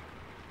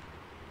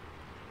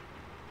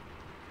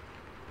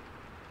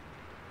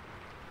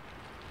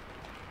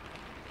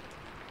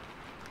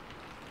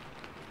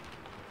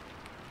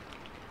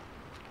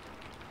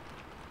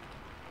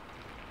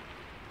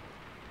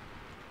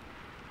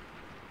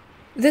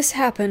 This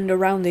happened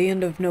around the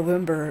end of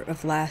November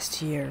of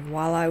last year,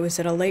 while I was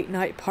at a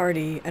late-night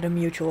party at a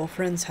mutual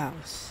friend's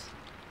house.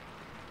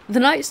 The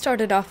night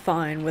started off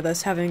fine, with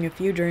us having a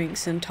few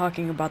drinks and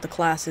talking about the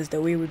classes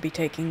that we would be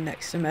taking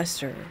next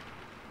semester.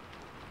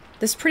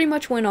 This pretty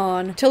much went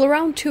on till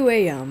around 2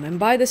 a.m., and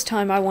by this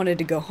time I wanted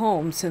to go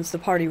home since the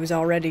party was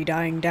already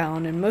dying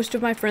down and most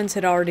of my friends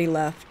had already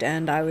left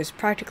and I was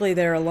practically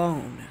there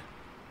alone.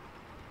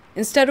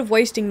 Instead of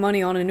wasting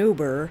money on an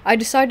Uber, I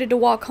decided to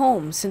walk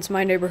home since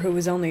my neighborhood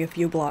was only a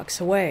few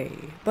blocks away,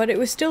 but it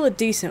was still a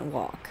decent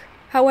walk.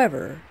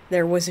 However,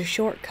 there was a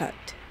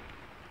shortcut.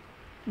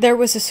 There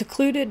was a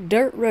secluded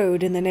dirt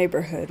road in the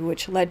neighborhood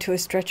which led to a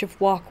stretch of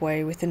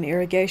walkway with an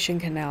irrigation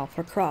canal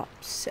for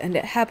crops, and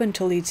it happened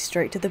to lead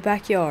straight to the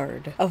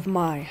backyard of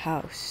my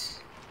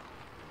house.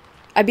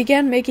 I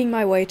began making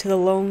my way to the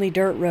lonely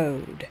dirt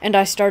road, and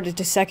I started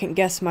to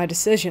second-guess my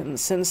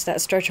decisions since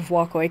that stretch of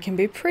walkway can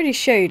be pretty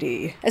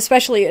shady,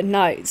 especially at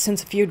night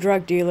since a few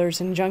drug dealers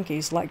and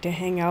junkies like to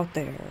hang out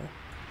there.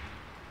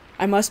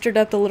 I mustered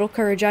up the little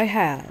courage I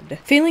had,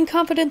 feeling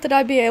confident that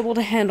I'd be able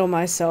to handle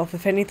myself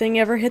if anything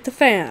ever hit the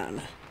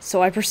fan,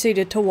 so I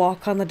proceeded to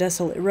walk on the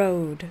desolate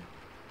road.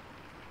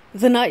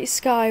 The night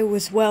sky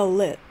was well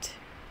lit.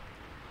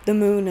 The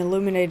moon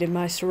illuminated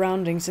my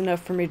surroundings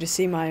enough for me to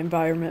see my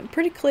environment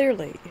pretty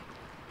clearly.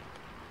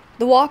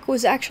 The walk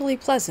was actually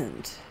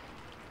pleasant.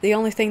 The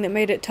only thing that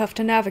made it tough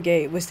to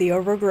navigate was the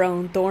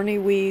overgrown, thorny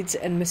weeds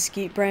and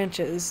mesquite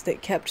branches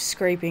that kept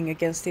scraping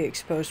against the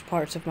exposed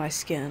parts of my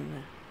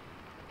skin.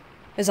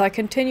 As I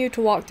continued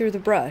to walk through the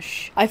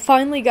brush, I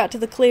finally got to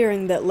the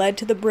clearing that led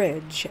to the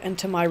bridge, and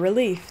to my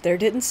relief, there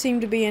didn't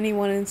seem to be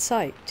anyone in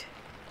sight.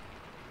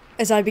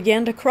 As I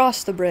began to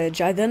cross the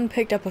bridge, I then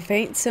picked up a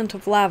faint scent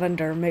of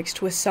lavender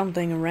mixed with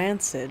something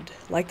rancid,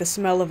 like the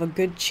smell of a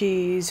good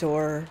cheese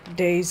or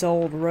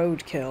days-old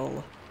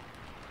roadkill.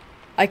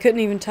 I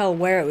couldn't even tell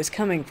where it was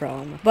coming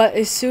from, but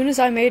as soon as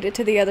I made it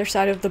to the other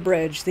side of the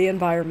bridge, the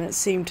environment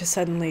seemed to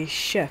suddenly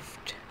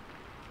shift.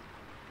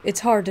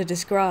 It's hard to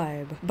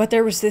describe, but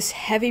there was this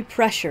heavy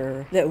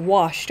pressure that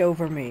washed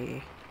over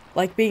me,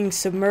 like being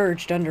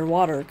submerged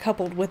underwater,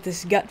 coupled with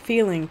this gut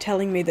feeling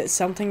telling me that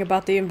something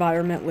about the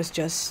environment was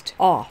just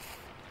off.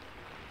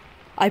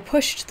 I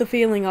pushed the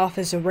feeling off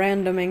as a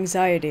random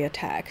anxiety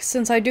attack,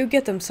 since I do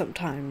get them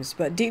sometimes,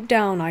 but deep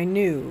down I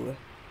knew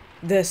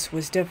this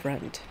was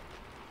different.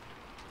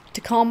 To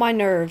calm my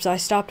nerves, I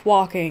stopped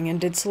walking and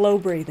did slow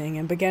breathing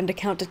and began to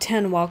count to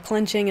 10 while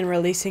clenching and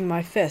releasing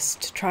my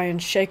fist to try and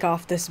shake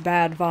off this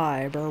bad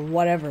vibe, or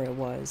whatever it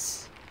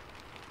was.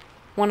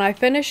 When I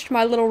finished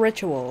my little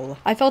ritual,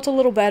 I felt a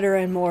little better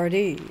and more at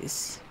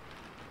ease.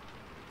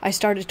 I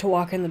started to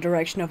walk in the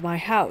direction of my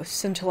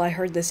house until I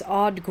heard this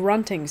odd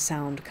grunting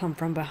sound come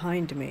from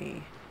behind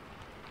me.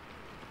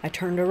 I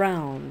turned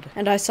around,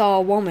 and I saw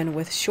a woman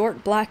with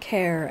short black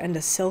hair and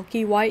a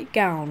silky white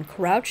gown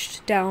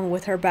crouched down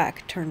with her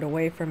back turned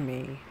away from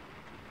me.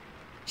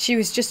 She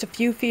was just a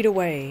few feet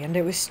away, and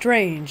it was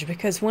strange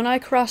because when I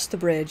crossed the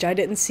bridge, I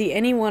didn't see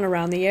anyone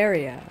around the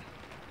area.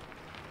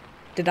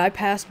 Did I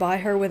pass by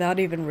her without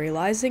even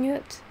realizing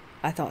it?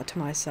 I thought to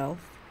myself.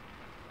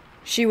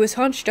 She was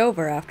hunched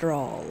over, after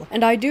all,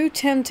 and I do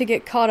tend to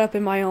get caught up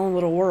in my own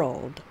little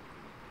world.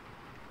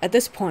 At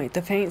this point,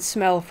 the faint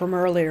smell from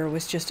earlier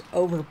was just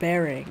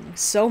overbearing,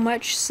 so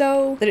much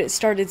so that it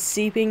started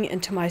seeping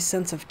into my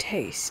sense of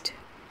taste.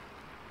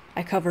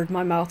 I covered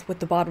my mouth with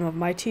the bottom of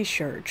my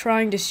t-shirt,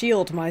 trying to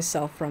shield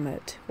myself from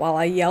it, while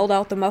I yelled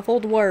out the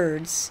muffled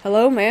words,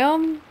 "Hello,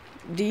 ma'am?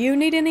 Do you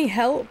need any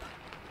help?"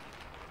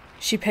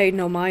 She paid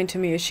no mind to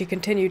me as she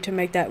continued to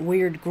make that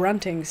weird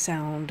grunting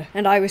sound,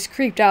 and I was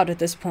creeped out at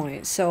this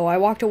point, so I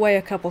walked away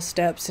a couple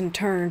steps and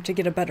turned to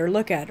get a better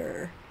look at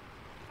her.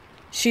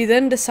 She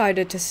then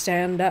decided to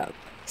stand up,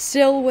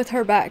 still with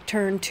her back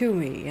turned to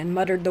me, and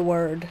muttered the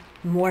word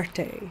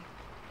muerte,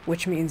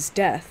 which means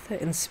death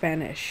in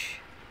Spanish.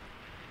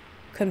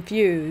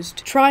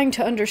 Confused, trying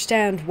to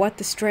understand what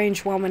the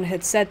strange woman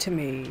had said to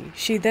me,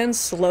 she then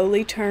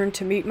slowly turned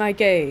to meet my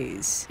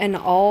gaze, and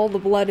all the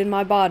blood in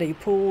my body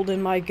pooled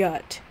in my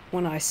gut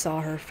when I saw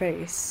her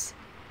face.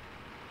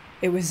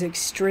 It was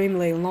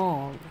extremely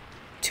long,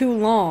 too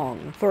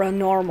long for a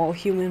normal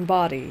human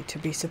body to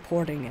be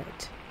supporting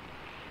it.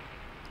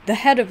 The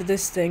head of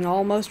this thing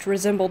almost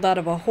resembled that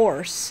of a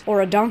horse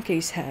or a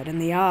donkey's head, and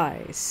the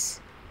eyes.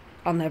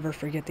 I'll never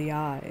forget the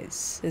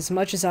eyes, as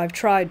much as I've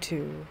tried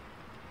to.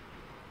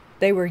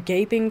 They were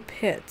gaping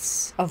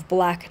pits of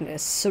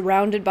blackness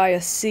surrounded by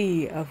a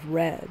sea of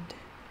red.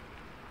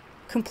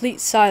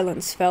 Complete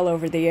silence fell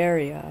over the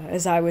area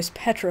as I was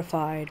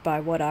petrified by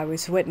what I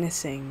was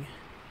witnessing.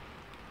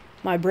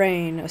 My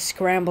brain, a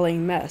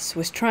scrambling mess,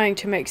 was trying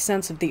to make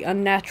sense of the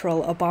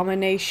unnatural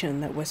abomination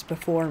that was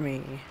before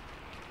me.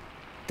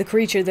 The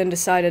creature then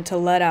decided to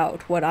let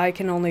out what I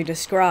can only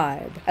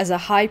describe as a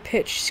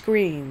high-pitched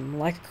scream,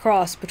 like a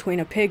cross between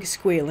a pig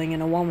squealing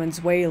and a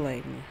woman's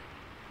wailing.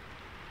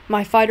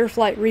 My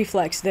fight-or-flight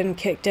reflex then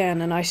kicked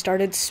in, and I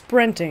started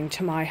sprinting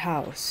to my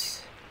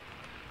house.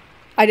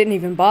 I didn't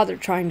even bother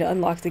trying to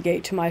unlock the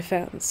gate to my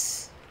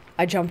fence.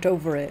 I jumped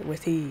over it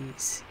with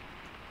ease.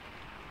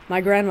 My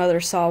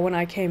grandmother saw when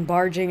I came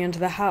barging into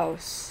the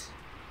house.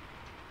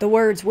 The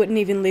words wouldn't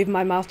even leave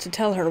my mouth to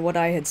tell her what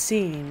I had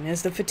seen,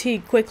 as the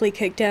fatigue quickly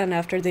kicked in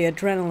after the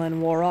adrenaline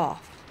wore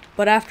off.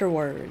 But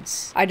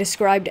afterwards, I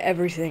described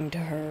everything to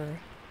her.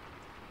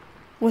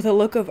 With a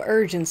look of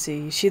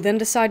urgency, she then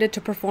decided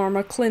to perform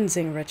a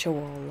cleansing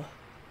ritual.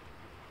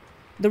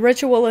 The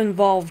ritual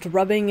involved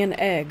rubbing an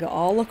egg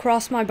all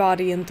across my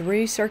body in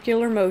 3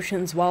 circular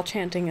motions while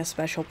chanting a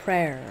special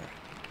prayer.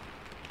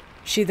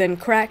 She then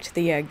cracked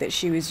the egg that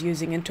she was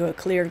using into a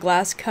clear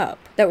glass cup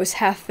that was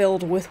half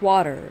filled with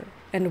water,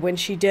 and when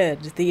she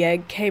did, the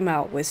egg came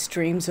out with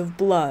streams of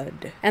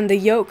blood, and the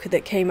yolk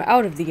that came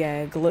out of the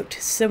egg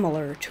looked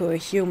similar to a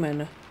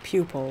human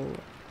pupil,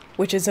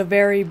 which is a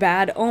very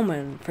bad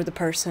omen for the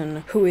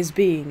person who is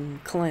being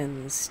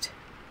cleansed.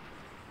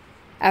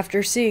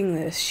 After seeing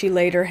this, she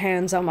laid her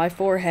hands on my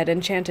forehead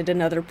and chanted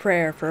another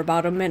prayer for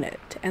about a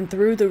minute, and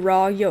threw the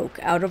raw yolk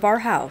out of our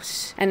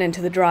house and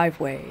into the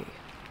driveway.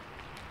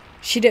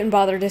 She didn't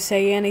bother to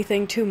say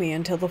anything to me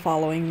until the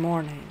following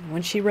morning,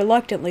 when she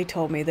reluctantly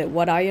told me that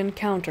what I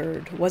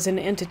encountered was an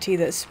entity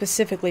that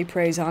specifically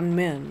preys on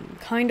men,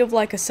 kind of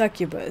like a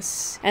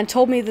succubus, and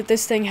told me that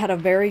this thing had a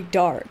very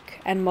dark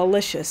and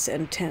malicious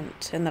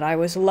intent, and that I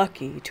was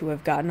lucky to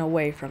have gotten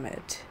away from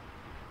it.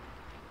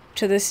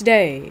 To this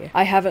day,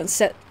 I haven't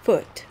set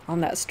foot on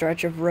that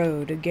stretch of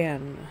road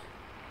again.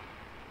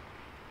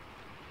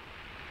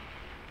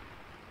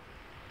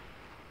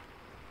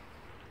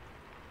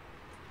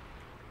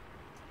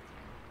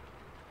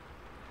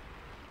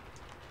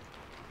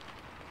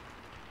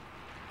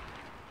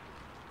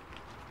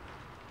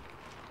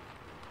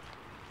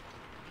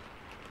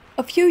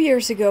 A few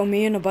years ago,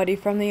 me and a buddy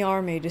from the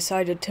army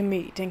decided to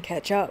meet and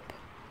catch up.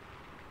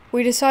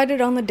 We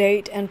decided on the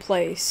date and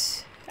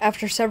place.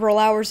 After several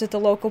hours at the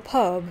local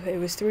pub, it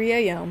was 3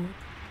 a.m.,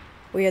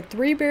 we had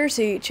 3 beers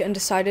each and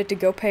decided to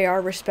go pay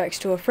our respects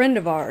to a friend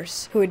of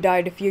ours who had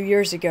died a few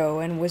years ago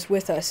and was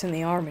with us in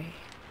the army.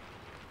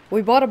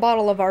 We bought a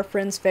bottle of our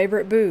friend's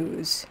favorite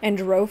booze and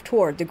drove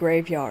toward the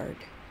graveyard.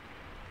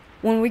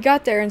 When we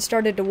got there and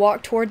started to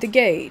walk toward the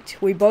gate,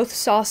 we both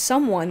saw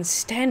someone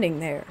standing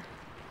there.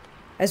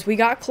 As we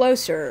got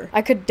closer,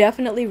 I could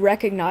definitely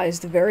recognize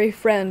the very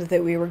friend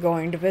that we were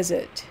going to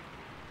visit.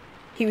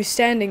 He was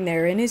standing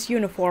there in his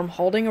uniform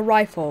holding a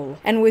rifle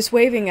and was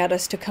waving at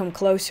us to come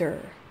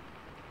closer.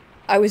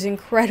 I was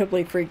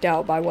incredibly freaked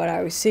out by what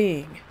I was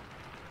seeing.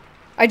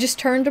 I just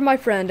turned to my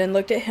friend and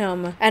looked at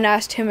him and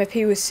asked him if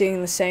he was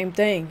seeing the same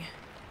thing.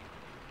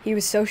 He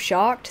was so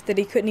shocked that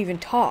he couldn't even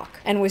talk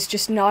and was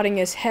just nodding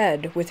his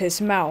head with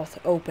his mouth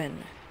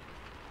open.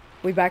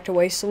 We backed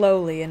away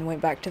slowly and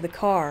went back to the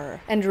car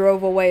and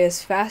drove away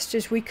as fast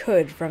as we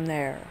could from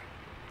there.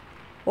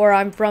 Where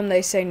I'm from,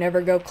 they say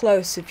never go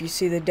close if you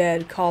see the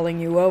dead calling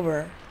you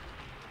over.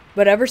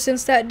 But ever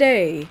since that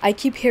day, I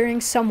keep hearing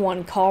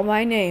someone call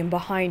my name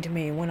behind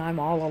me when I'm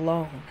all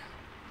alone.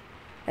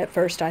 At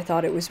first I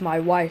thought it was my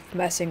wife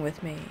messing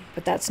with me,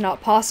 but that's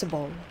not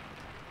possible,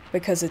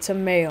 because it's a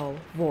male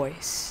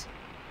voice.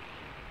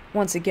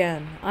 Once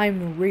again,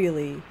 I'm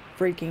really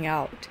freaking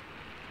out.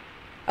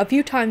 A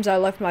few times I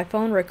left my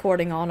phone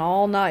recording on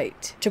all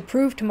night to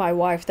prove to my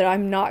wife that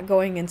I'm not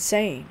going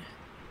insane.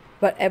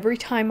 But every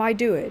time I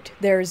do it,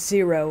 there's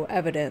zero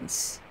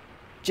evidence.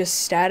 Just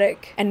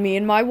static and me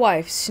and my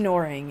wife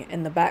snoring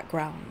in the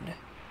background.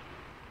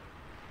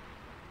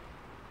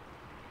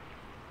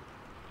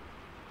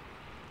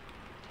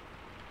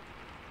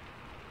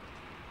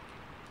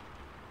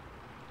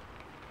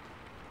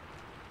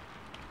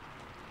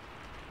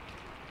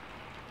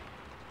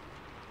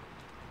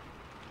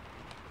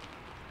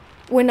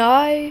 When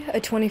I, a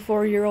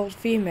 24-year-old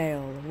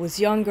female, was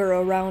younger,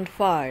 around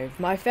 5,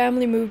 my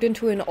family moved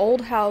into an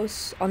old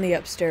house on the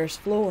upstairs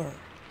floor.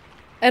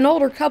 An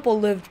older couple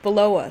lived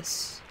below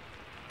us.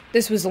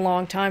 This was a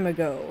long time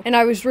ago, and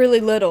I was really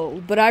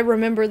little, but I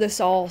remember this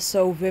all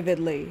so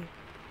vividly.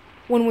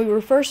 When we were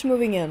first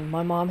moving in,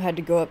 my mom had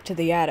to go up to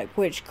the attic,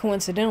 which,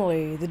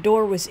 coincidentally, the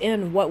door was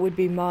in what would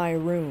be my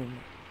room.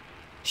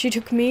 She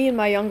took me and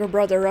my younger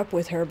brother up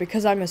with her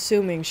because I'm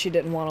assuming she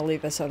didn't want to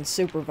leave us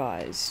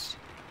unsupervised.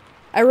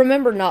 I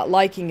remember not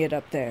liking it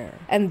up there,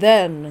 and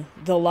then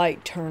the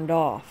light turned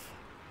off.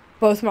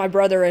 Both my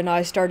brother and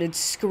I started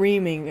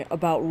screaming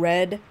about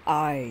red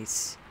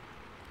eyes.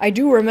 I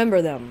do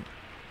remember them.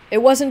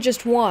 It wasn't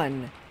just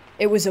one.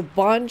 It was a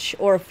bunch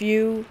or a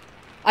few.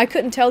 I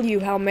couldn't tell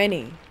you how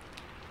many.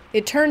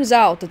 It turns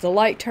out that the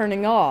light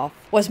turning off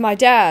was my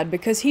dad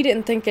because he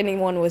didn't think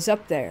anyone was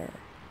up there.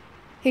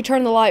 He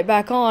turned the light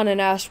back on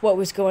and asked what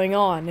was going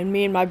on, and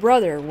me and my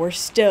brother were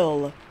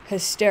still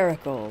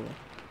hysterical.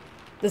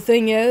 The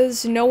thing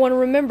is, no one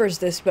remembers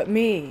this but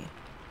me.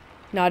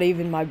 Not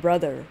even my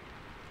brother.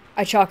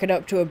 I chalk it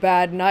up to a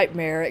bad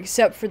nightmare,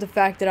 except for the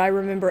fact that I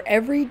remember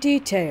every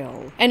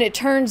detail. And it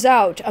turns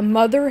out a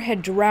mother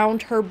had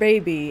drowned her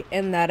baby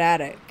in that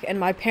attic, and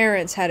my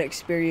parents had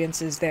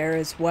experiences there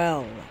as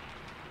well.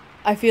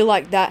 I feel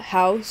like that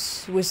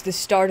house was the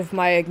start of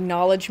my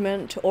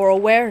acknowledgement or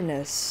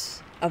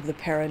awareness of the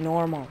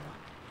paranormal.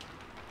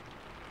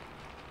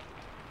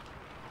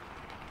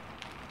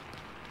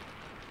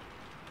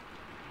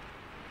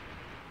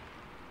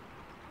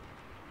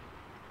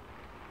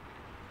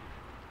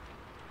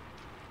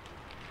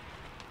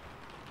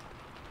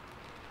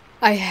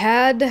 I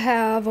had to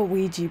have a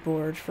Ouija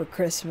board for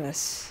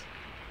Christmas.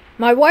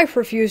 My wife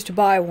refused to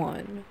buy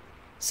one,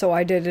 so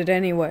I did it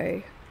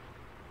anyway.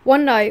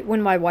 One night,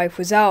 when my wife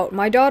was out,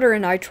 my daughter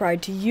and I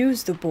tried to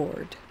use the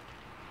board.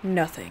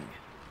 Nothing.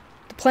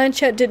 The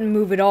planchette didn't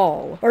move at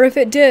all, or if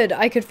it did,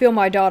 I could feel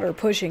my daughter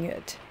pushing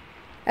it.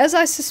 As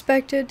I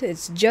suspected,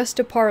 it's just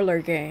a parlor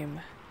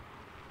game.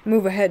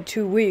 Move ahead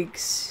 2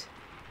 weeks.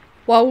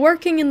 While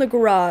working in the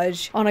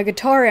garage on a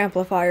guitar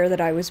amplifier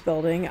that I was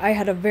building, I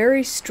had a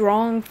very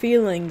strong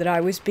feeling that I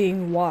was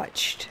being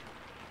watched.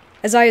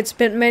 As I had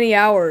spent many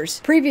hours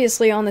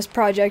previously on this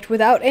project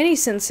without any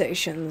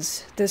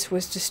sensations, this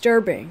was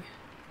disturbing.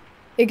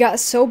 It got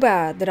so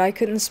bad that I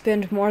couldn't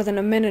spend more than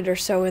a minute or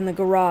so in the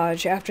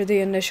garage after the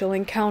initial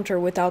encounter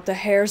without the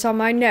hairs on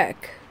my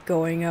neck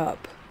going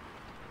up.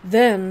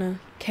 Then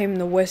came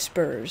the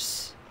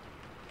whispers.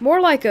 More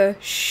like a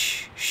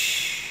shh,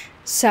 shh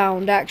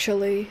sound,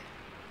 actually.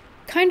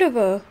 Kind of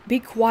a be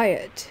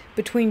quiet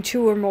between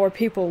 2 or more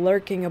people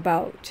lurking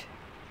about.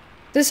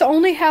 This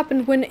only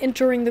happened when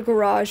entering the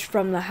garage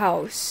from the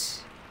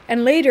house,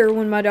 and later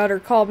when my daughter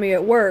called me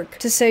at work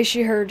to say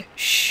she heard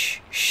shh,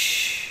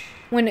 shh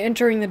when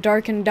entering the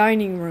darkened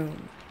dining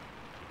room.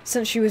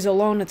 Since she was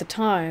alone at the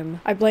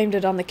time, I blamed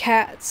it on the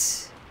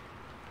cats.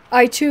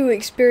 I too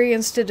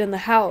experienced it in the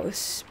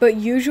house, but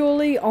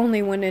usually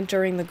only when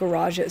entering the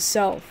garage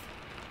itself.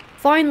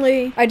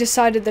 Finally, I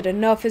decided that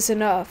enough is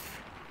enough.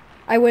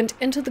 I went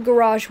into the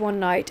garage one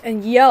night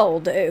and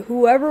yelled at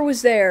whoever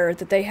was there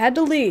that they had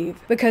to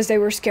leave because they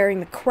were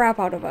scaring the crap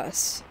out of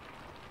us.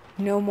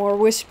 No more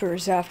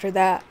whispers after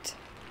that.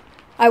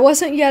 I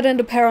wasn't yet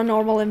into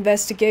paranormal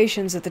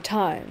investigations at the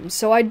time,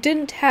 so I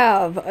didn't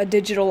have a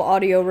digital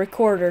audio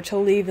recorder to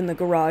leave in the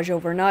garage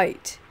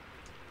overnight.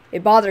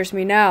 It bothers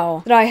me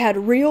now that I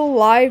had real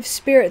live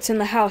spirits in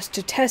the house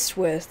to test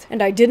with,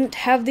 and I didn't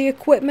have the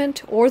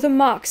equipment or the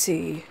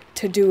moxie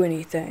to do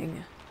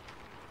anything.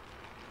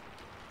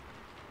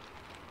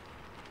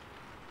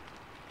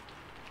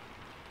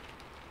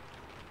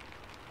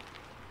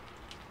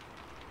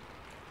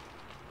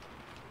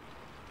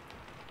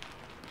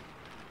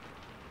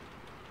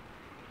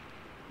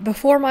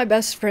 Before my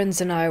best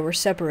friends and I were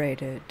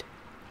separated,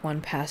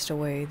 one passed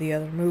away, the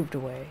other moved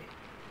away.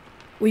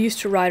 We used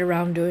to ride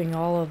around doing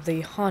all of the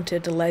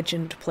haunted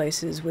legend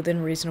places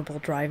within reasonable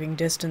driving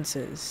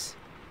distances.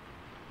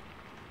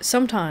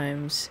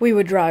 Sometimes we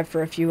would drive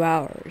for a few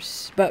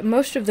hours, but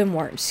most of them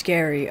weren't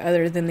scary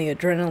other than the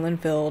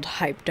adrenaline-filled,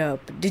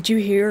 hyped-up, "Did you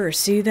hear or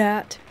see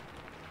that?"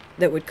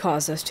 that would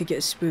cause us to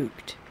get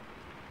spooked.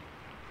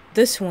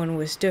 This one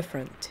was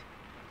different.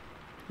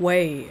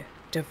 Way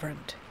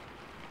different.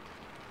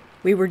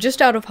 We were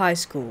just out of high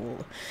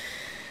school,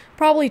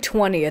 probably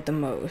 20 at the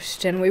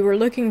most, and we were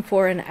looking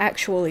for an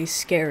actually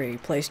scary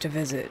place to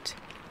visit.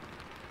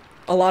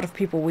 A lot of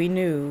people we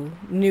knew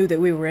that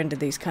we were into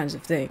these kinds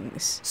of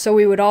things, so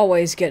we would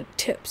always get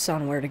tips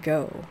on where to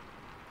go.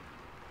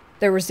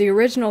 There was the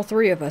original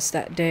 3 of us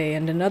that day,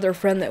 and another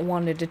friend that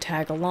wanted to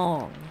tag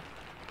along.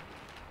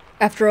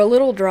 After a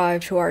little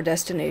drive to our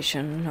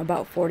destination,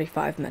 about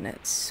 45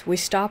 minutes, we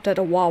stopped at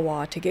a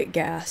Wawa to get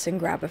gas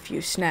and grab a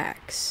few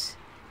snacks.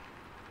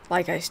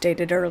 Like I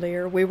stated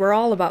earlier, we were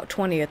all about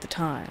 20 at the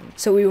time,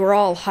 so we were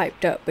all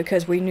hyped up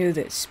because we knew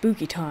that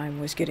spooky time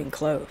was getting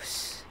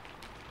close.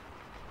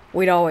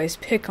 We'd always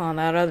pick on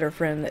that other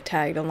friend that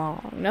tagged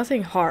along.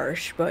 Nothing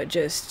harsh, but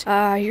just,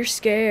 you're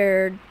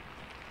scared.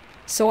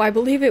 So I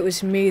believe it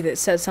was me that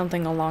said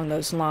something along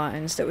those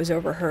lines that was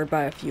overheard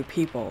by a few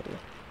people.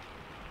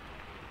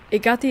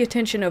 It got the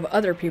attention of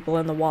other people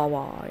in the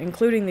Wawa,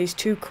 including these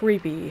 2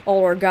 creepy,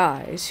 older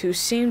guys who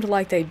seemed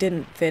like they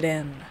didn't fit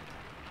in.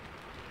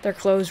 Their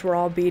clothes were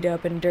all beat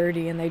up and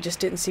dirty, and they just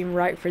didn't seem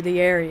right for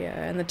the area,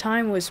 and the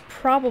time was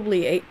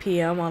probably 8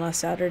 p.m. on a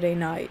Saturday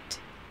night.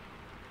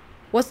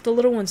 "What's the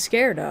little one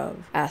scared of?"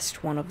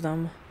 asked one of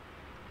them.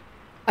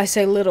 I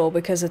say little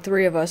because the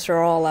 3 of us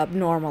are all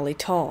abnormally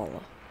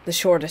tall. The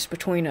shortest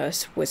between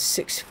us was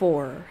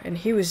 6'4", and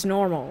he was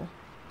normal,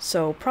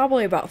 so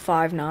probably about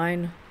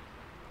 5'9".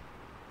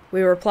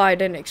 We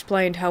replied and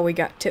explained how we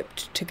got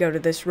tipped to go to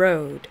this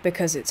road,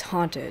 because it's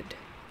haunted.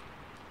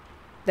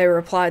 They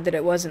replied that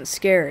it wasn't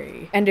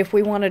scary, and if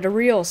we wanted a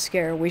real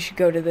scare, we should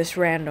go to this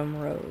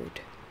random road.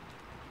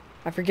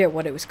 I forget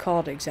what it was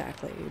called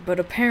exactly, but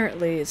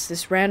apparently it's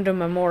this random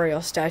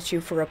memorial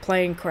statue for a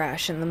plane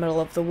crash in the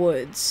middle of the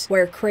woods,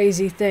 where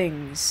crazy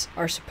things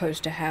are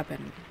supposed to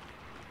happen.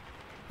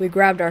 We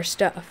grabbed our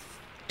stuff,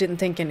 didn't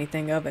think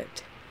anything of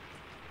it.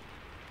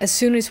 As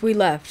soon as we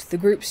left, the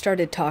group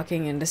started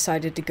talking and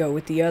decided to go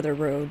with the other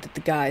road that the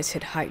guys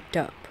had hyped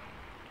up.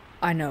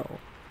 I know.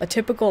 A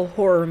typical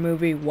horror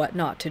movie what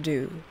not to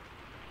do.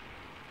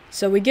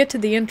 So we get to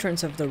the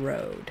entrance of the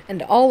road,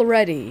 and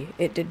already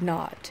it did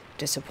not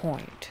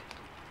disappoint.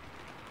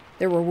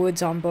 There were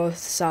woods on both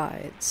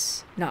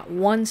sides, not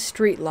one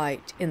street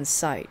light in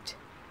sight,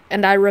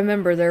 and I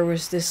remember there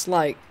was this,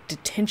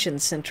 detention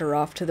center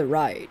off to the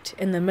right,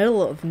 in the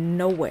middle of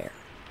nowhere.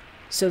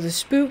 So the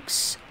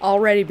spooks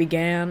already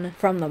began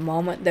from the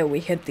moment that we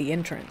hit the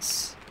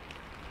entrance.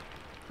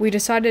 We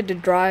decided to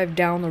drive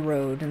down the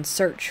road and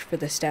search for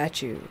the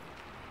statue.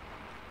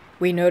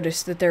 We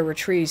noticed that there were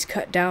trees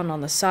cut down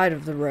on the side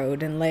of the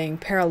road and laying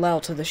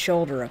parallel to the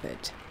shoulder of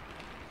it.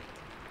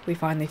 We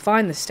finally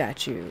find the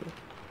statue.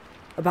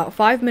 About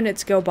 5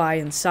 minutes go by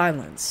in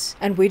silence,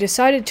 and we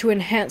decided to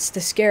enhance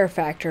the scare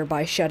factor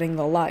by shutting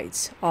the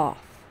lights off.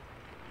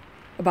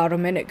 About a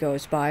minute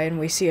goes by and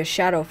we see a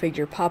shadow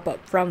figure pop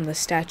up from the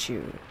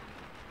statue.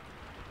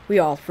 We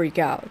all freak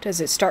out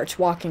as it starts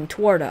walking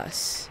toward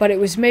us, but it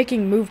was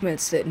making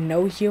movements that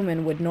no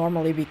human would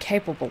normally be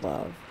capable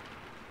of.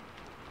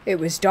 It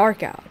was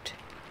dark out,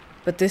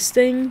 but this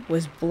thing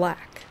was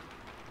black.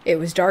 It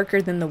was darker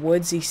than the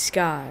woodsy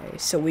sky,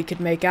 so we could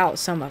make out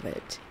some of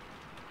it.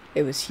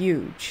 It was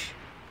huge.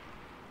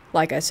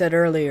 Like I said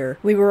earlier,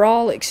 we were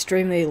all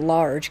extremely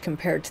large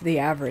compared to the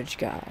average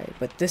guy,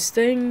 but this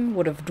thing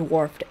would have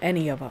dwarfed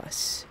any of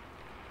us.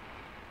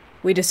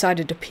 We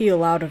decided to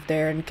peel out of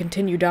there and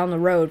continue down the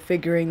road,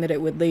 figuring that it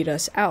would lead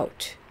us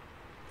out.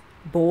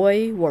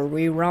 Boy, were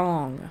we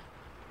wrong.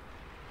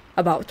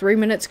 About 3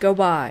 minutes go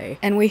by,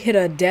 and we hit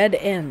a dead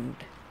end,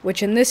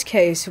 which in this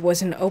case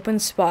was an open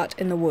spot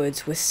in the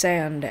woods with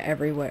sand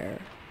everywhere.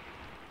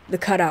 The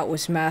cutout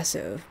was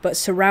massive, but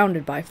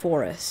surrounded by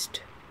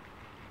forest.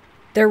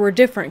 There were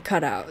different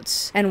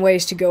cutouts, and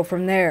ways to go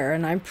from there,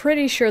 and I'm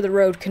pretty sure the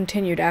road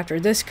continued after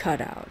this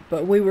cutout,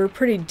 but we were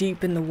pretty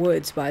deep in the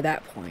woods by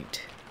that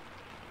point.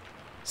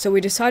 So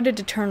we decided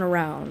to turn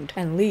around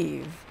and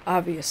leave,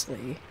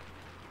 obviously.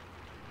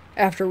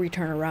 After we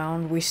turn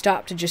around, we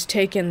stop to just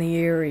take in the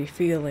eerie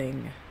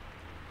feeling.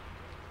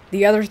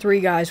 The other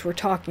 3 guys were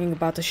talking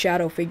about the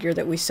shadow figure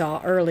that we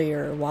saw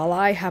earlier, while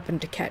I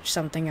happened to catch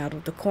something out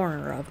of the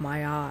corner of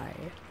my eye.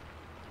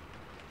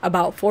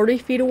 About 40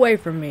 feet away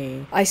from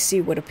me, I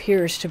see what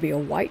appears to be a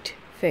white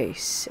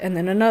face, and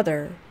then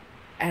another,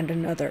 and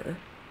another,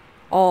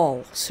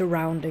 all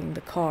surrounding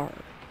the car.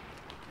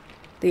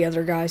 The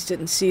other guys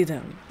didn't see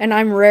them, and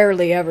I'm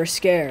rarely ever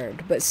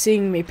scared, but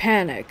seeing me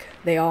panic,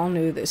 they all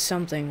knew that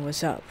something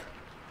was up.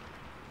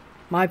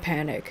 My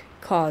panic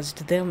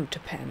caused them to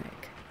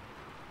panic.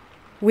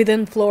 We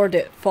then floored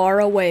it far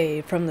away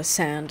from the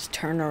sand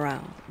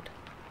turnaround.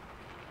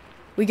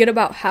 We get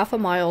about half a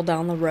mile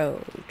down the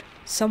road,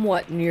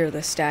 somewhat near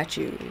the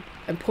statue,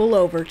 and pull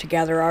over to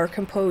gather our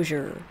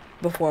composure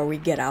before we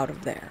get out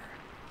of there.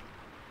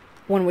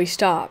 When we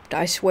stopped,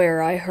 I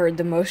swear I heard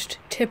the most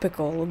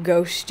typical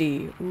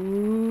ghosty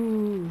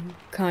ooh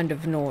kind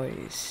of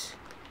noise.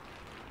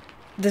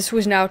 This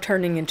was now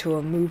turning into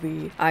a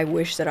movie I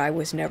wish that I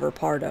was never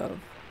part of.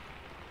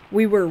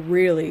 We were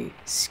really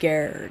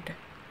scared.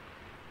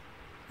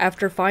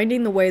 After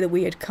finding the way that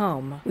we had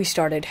come, we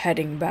started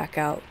heading back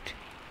out.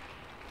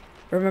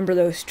 Remember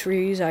those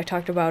trees I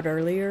talked about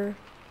earlier?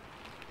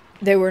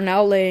 They were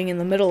now laying in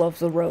the middle of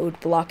the road,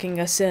 blocking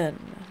us in,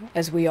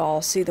 as we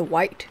all see the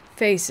white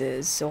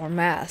faces or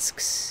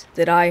masks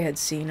that I had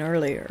seen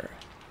earlier.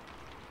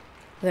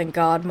 Thank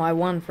God my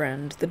one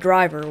friend, the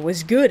driver,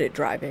 was good at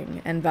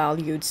driving and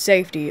valued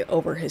safety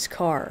over his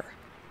car.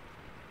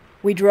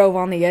 We drove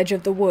on the edge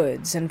of the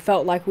woods and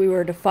felt like we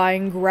were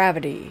defying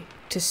gravity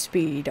to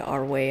speed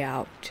our way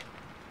out.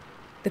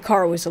 The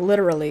car was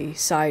literally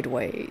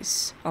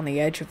sideways on the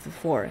edge of the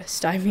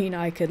forest. I mean,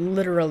 I could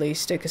literally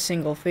stick a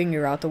single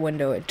finger out the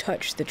window and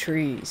touch the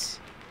trees.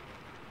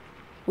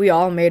 We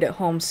all made it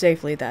home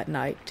safely that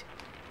night.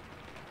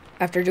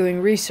 After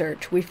doing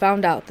research, we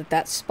found out that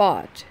that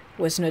spot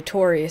was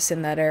notorious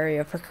in that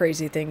area for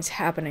crazy things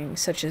happening,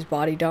 such as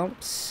body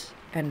dumps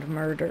and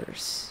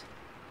murders.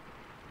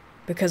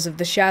 Because of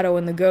the shadow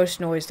and the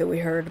ghost noise that we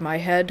heard, my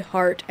head,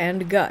 heart,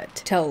 and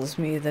gut tells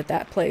me that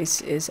that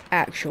place is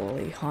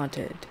actually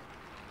haunted.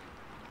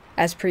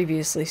 As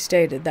previously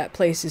stated, that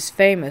place is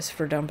famous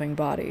for dumping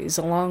bodies,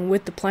 along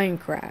with the plane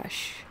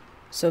crash,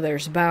 so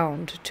there's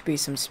bound to be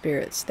some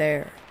spirits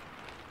there.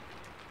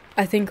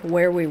 I think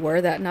where we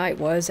were that night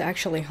was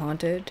actually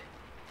haunted,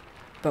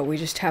 but we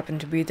just happened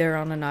to be there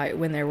on a night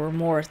when there were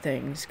more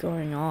things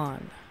going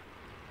on.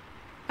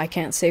 I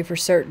can't say for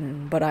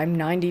certain, but I'm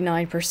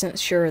 99%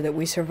 sure that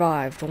we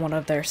survived one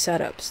of their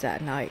setups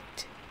that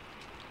night.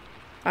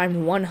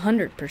 I'm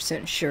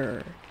 100%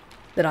 sure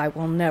that I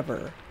will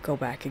never go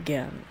back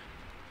again.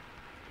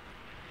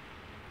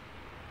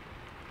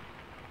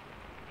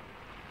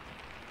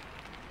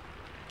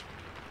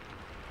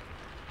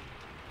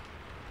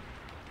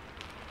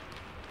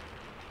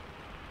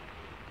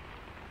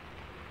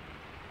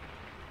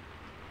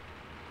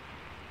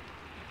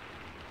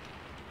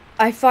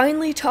 I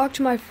finally talked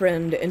my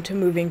friend into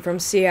moving from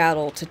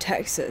Seattle to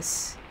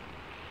Texas.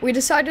 We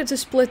decided to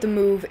split the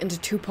move into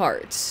 2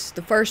 parts,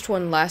 the first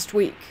one last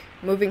week,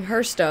 moving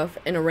her stuff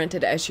in a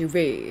rented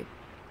SUV.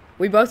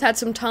 We both had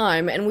some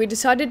time, and we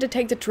decided to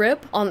take the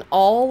trip on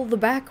all the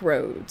back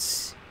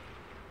roads.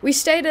 We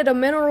stayed at a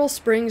mineral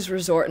springs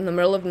resort in the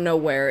middle of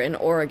nowhere in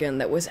Oregon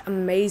that was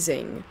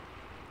amazing.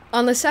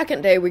 On the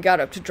second day, we got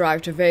up to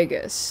drive to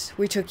Vegas.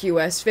 We took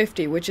US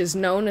 50, which is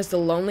known as the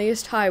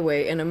loneliest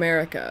highway in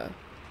America.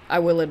 I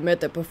will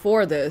admit that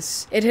before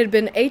this, it had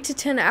been 8 to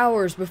 10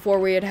 hours before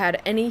we had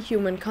had any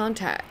human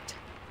contact.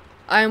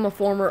 I am a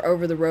former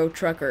over-the-road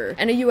trucker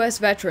and a US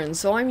veteran,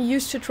 so I'm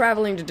used to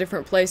traveling to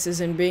different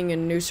places and being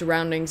in new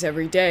surroundings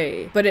every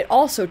day, but it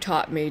also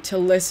taught me to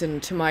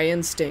listen to my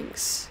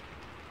instincts.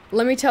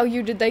 Let me tell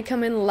you, did they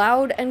come in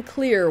loud and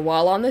clear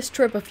while on this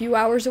trip a few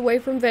hours away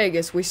from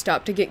Vegas we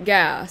stopped to get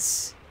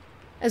gas.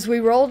 As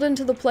we rolled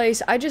into the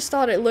place, I just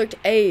thought it looked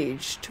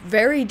aged,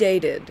 very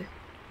dated.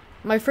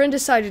 My friend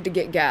decided to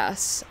get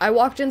gas. I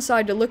walked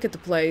inside to look at the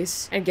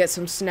place and get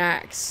some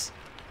snacks.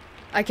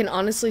 I can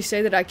honestly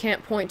say that I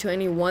can't point to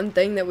any one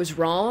thing that was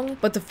wrong,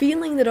 but the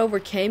feeling that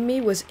overcame me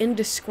was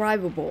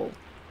indescribable.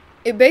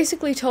 It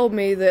basically told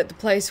me that the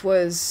place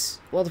was,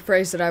 well, the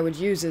phrase that I would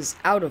use is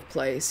out of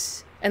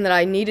place, and that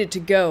I needed to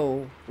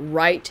go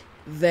right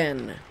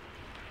then.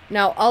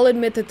 Now, I'll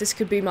admit that this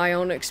could be my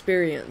own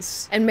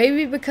experience, and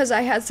maybe because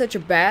I had such a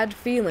bad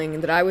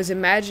feeling that I was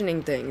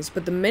imagining things,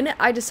 but the minute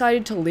I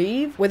decided to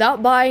leave,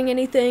 without buying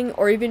anything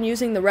or even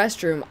using the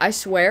restroom, I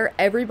swear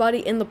everybody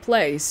in the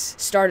place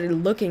started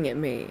looking at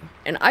me.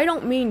 And I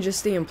don't mean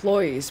just the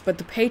employees, but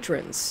the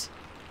patrons.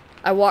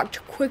 I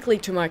walked quickly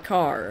to my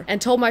car and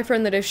told my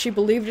friend that if she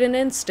believed in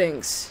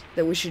instincts,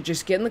 that we should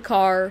just get in the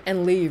car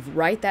and leave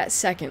right that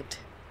second.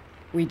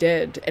 We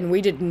did, and we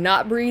did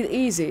not breathe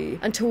easy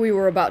until we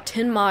were about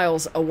 10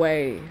 miles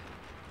away.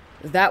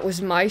 That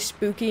was my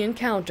spooky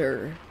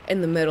encounter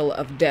in the middle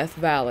of Death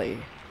Valley.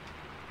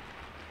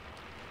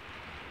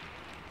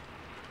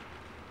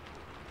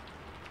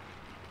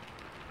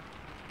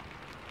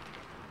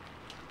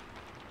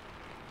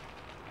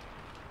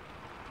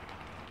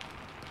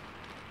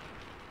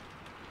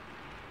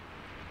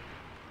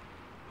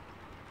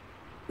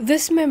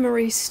 This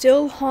memory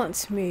still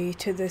haunts me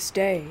to this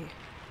day.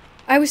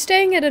 I was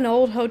staying at an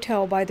old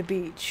hotel by the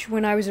beach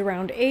when I was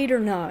around 8 or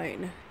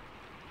 9.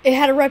 It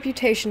had a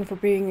reputation for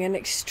being an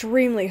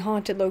extremely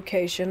haunted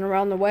location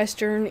around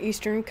the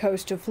eastern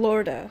coast of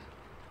Florida.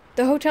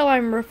 The hotel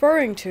I'm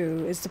referring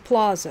to is the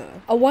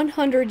Plaza, a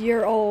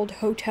 100-year-old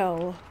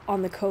hotel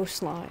on the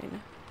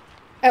coastline.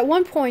 At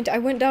one point, I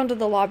went down to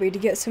the lobby to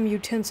get some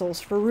utensils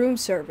for room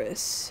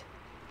service.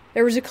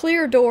 There was a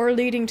clear door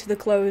leading to the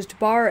closed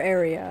bar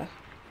area.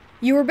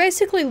 You were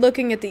basically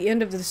looking at the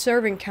end of the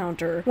serving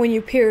counter when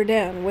you peered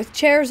in, with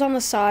chairs on the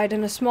side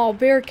and a small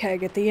beer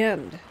keg at the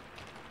end.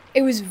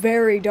 It was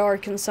very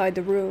dark inside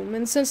the room,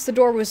 and since the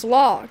door was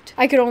locked,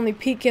 I could only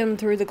peek in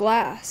through the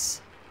glass.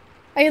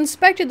 I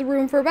inspected the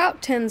room for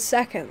about 10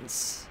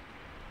 seconds.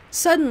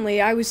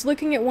 Suddenly, I was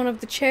looking at one of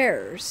the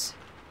chairs.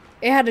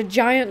 It had a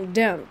giant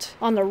dent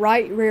on the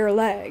right rear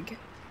leg.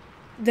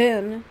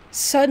 Then,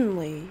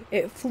 suddenly,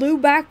 it flew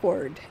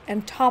backward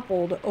and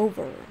toppled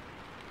over.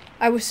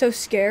 I was so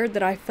scared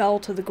that I fell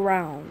to the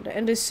ground,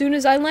 and as soon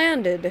as I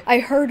landed, I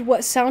heard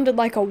what sounded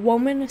like a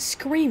woman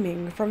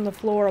screaming from the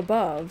floor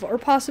above, or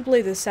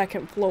possibly the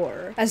second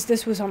floor, as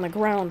this was on the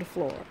ground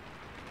floor.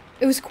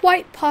 It was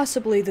quite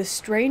possibly the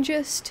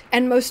strangest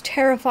and most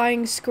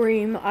terrifying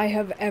scream I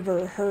have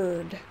ever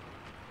heard.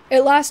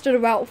 It lasted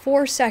about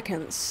 4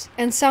 seconds,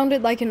 and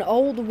sounded like an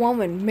old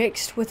woman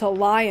mixed with a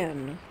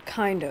lion,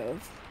 kind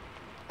of.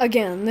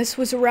 Again, this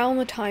was around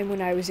the time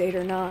when I was 8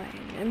 or 9,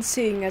 and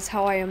seeing as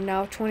how I am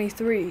now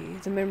 23,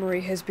 the memory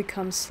has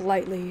become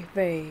slightly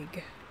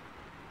vague.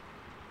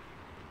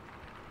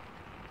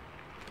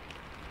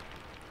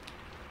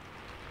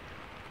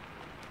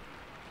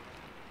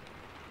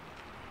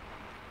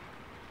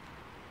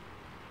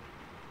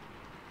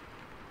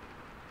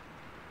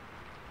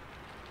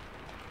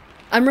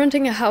 I'm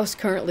renting a house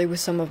currently with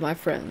some of my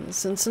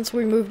friends, and since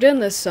we moved in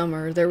this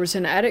summer, there was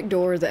an attic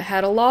door that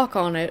had a lock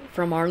on it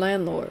from our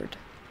landlord.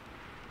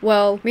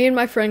 Well, me and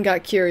my friend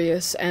got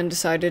curious and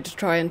decided to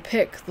try and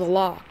pick the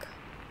lock.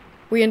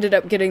 We ended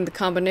up getting the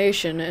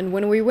combination, and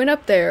when we went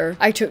up there,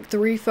 I took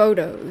 3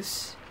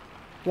 photos.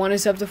 One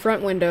is of the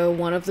front window,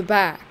 one of the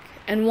back,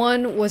 and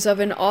one was of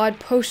an odd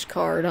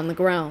postcard on the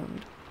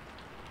ground.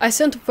 I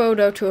sent a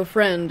photo to a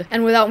friend,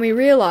 and without me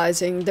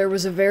realizing, there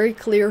was a very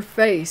clear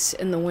face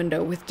in the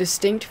window with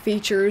distinct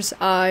features,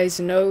 eyes,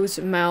 nose,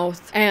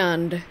 mouth,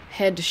 and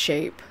head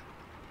shape.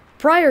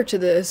 Prior to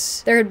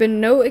this, there had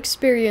been no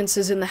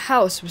experiences in the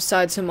house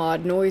besides some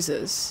odd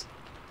noises.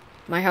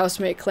 My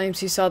housemate claims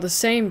he saw the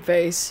same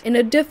face in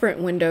a different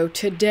window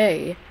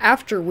today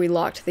after we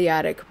locked the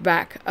attic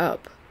back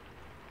up.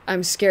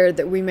 I'm scared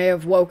that we may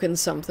have woken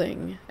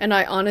something, and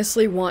I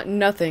honestly want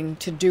nothing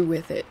to do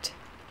with it.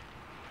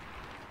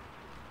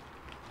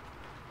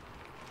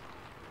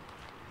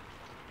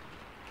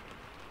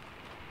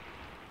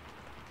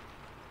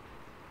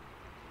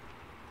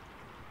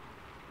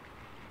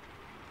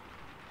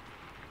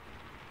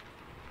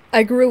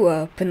 I grew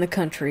up in the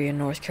country in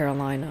North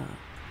Carolina.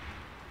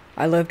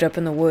 I lived up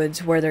in the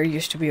woods where there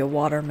used to be a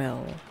water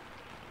mill.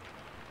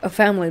 A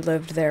family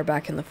lived there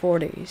back in the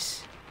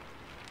 40s.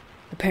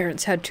 The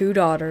parents had 2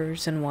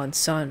 daughters and 1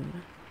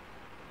 son.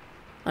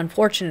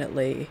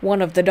 Unfortunately,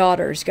 one of the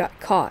daughters got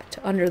caught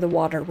under the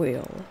water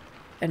wheel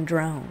and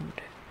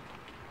drowned.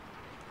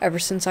 Ever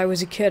since I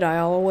was a kid, I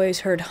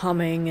always heard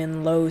humming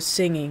and low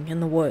singing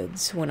in the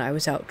woods when I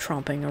was out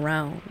tromping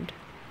around.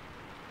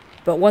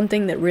 But one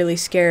thing that really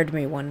scared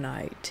me one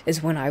night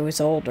is when I was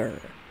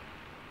older.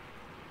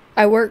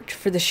 I worked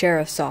for the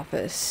sheriff's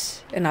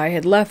office, and I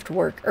had left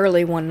work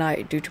early one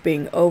night due to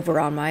being over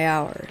on my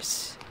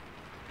hours.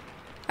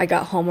 I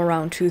got home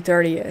around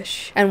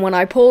 2:30-ish, and when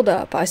I pulled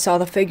up, I saw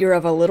the figure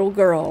of a little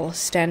girl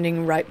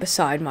standing right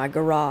beside my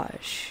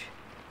garage.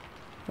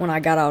 When I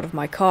got out of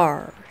my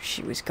car,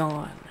 she was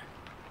gone.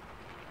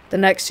 The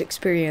next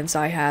experience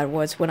I had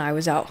was when I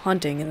was out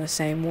hunting in the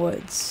same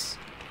woods.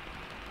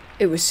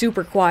 It was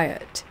super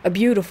quiet, a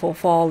beautiful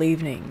fall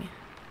evening.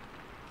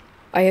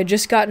 I had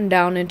just gotten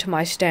down into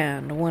my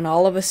stand when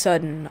all of a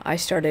sudden I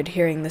started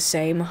hearing the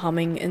same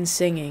humming and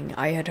singing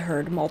I had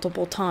heard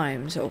multiple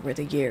times over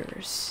the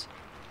years.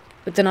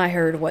 But then I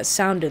heard what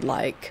sounded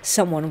like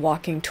someone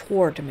walking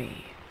toward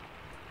me.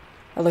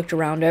 I looked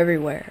around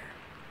everywhere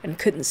and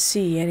couldn't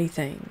see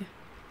anything.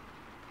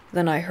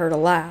 Then I heard a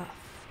laugh,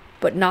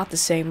 but not the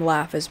same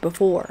laugh as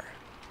before.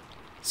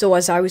 So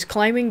as I was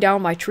climbing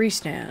down my tree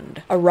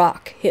stand, a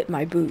rock hit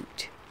my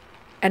boot,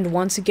 and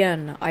once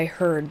again I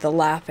heard the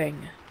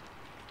laughing.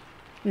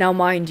 Now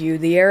mind you,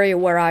 the area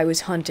where I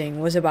was hunting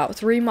was about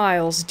 3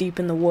 miles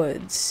deep in the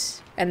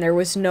woods, and there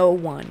was no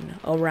one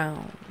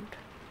around.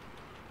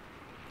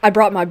 I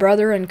brought my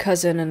brother and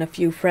cousin and a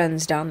few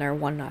friends down there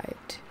one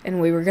night, and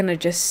we were gonna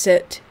just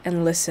sit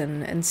and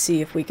listen and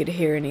see if we could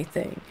hear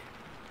anything.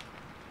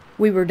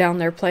 We were down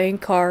there playing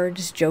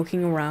cards,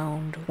 joking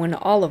around, when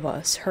all of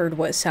us heard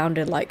what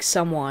sounded like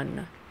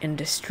someone in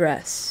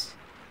distress.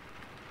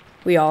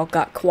 We all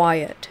got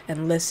quiet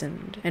and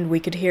listened, and we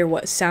could hear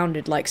what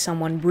sounded like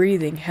someone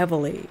breathing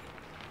heavily.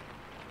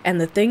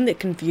 And the thing that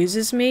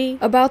confuses me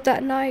about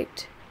that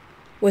night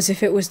was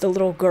if it was the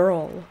little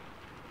girl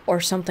or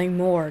something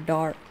more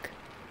dark.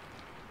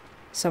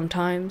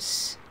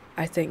 Sometimes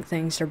I think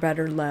things are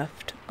better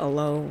left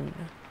alone.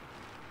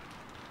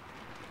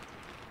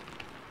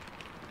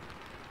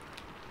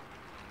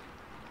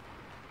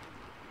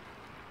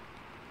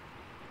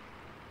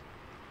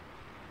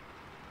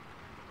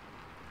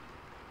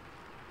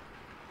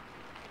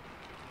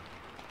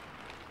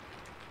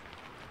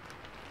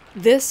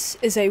 This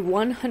is a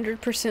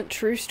 100%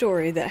 true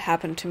story that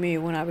happened to me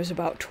when I was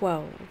about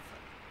 12.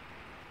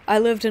 I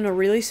lived in a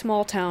really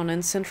small town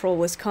in central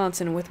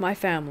Wisconsin with my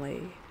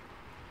family.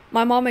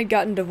 My mom had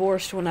gotten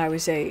divorced when I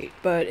was 8,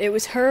 but it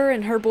was her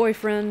and her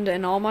boyfriend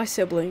and all my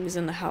siblings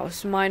in the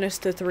house, minus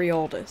the 3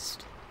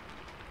 oldest.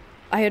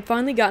 I had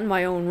finally gotten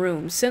my own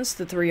room since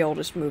the 3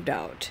 oldest moved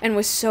out, and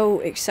was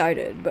so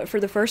excited, but for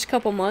the first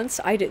couple months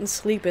I didn't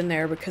sleep in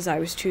there because I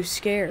was too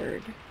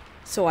scared.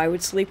 So I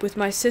would sleep with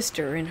my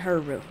sister in her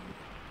room.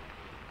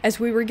 As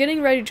we were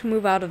getting ready to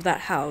move out of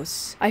that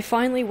house, I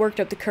finally worked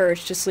up the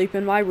courage to sleep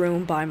in my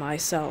room by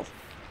myself.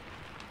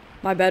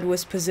 My bed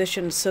was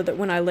positioned so that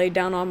when I laid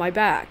down on my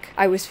back,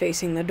 I was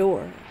facing the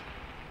door.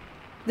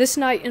 This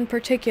night in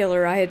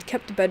particular, I had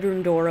kept the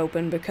bedroom door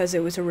open because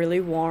it was a really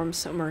warm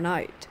summer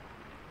night.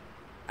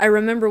 I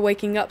remember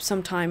waking up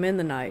sometime in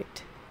the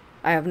night.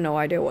 I have no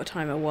idea what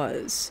time it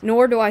was,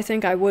 nor do I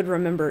think I would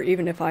remember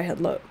even if I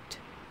had looked.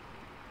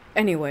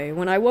 Anyway,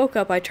 when I woke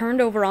up, I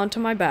turned over onto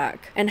my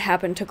back and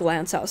happened to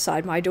glance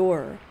outside my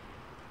door.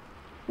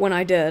 When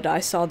I did, I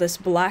saw this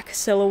black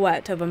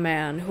silhouette of a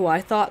man who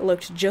I thought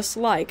looked just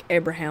like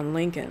Abraham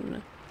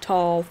Lincoln,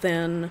 tall,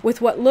 thin,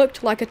 with what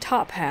looked like a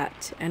top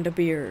hat and a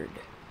beard.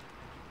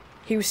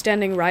 He was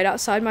standing right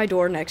outside my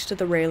door next to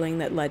the railing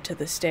that led to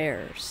the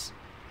stairs.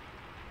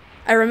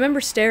 I remember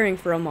staring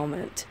for a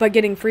moment, but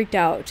getting freaked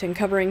out and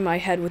covering my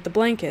head with the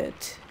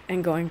blanket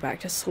and going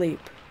back to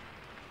sleep.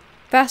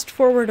 Fast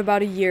forward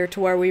about a year to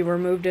where we were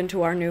moved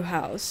into our new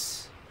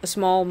house, a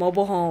small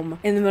mobile home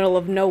in the middle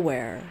of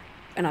nowhere,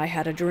 and I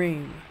had a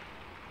dream.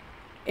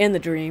 In the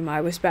dream,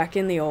 I was back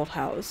in the old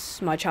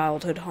house, my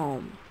childhood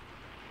home.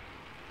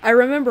 I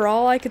remember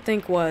all I could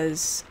think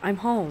was, I'm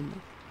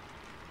home.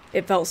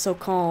 It felt so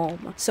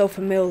calm, so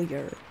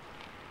familiar.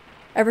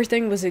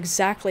 Everything was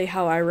exactly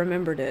how I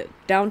remembered it,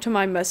 down to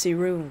my messy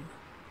room.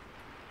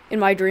 In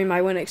my dream,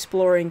 I went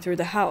exploring through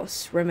the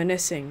house,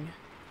 reminiscing.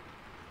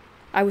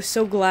 I was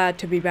so glad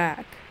to be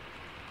back,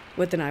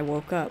 but then I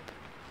woke up.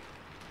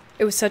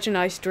 It was such a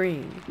nice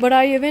dream, but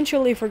I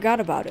eventually forgot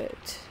about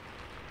it.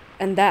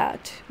 And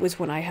that was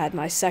when I had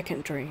my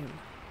second dream.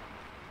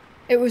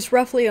 It was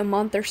roughly a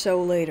month or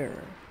so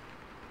later.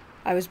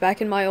 I was back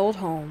in my old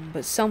home,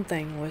 but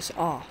something was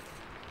off.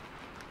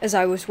 As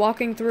I was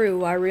walking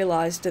through, I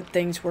realized that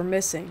things were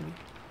missing.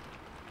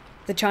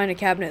 The china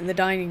cabinet in the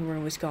dining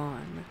room was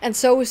gone, and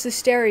so was the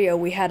stereo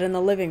we had in the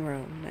living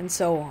room, and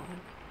so on.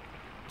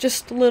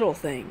 Just little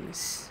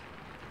things.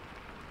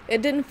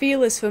 It didn't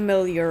feel as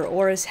familiar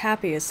or as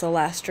happy as the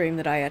last dream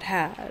that I had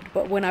had,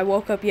 but when I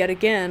woke up yet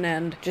again,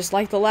 and just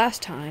like the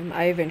last time,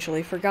 I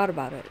eventually forgot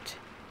about it.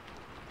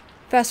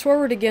 Fast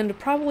forward again to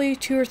probably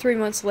 2 or 3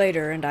 months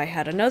later, and I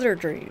had another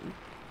dream.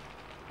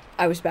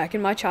 I was back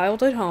in my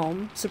childhood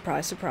home,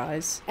 surprise,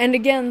 surprise, and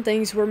again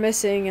things were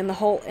missing and the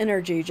whole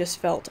energy just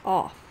felt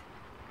off.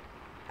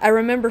 I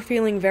remember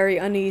feeling very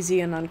uneasy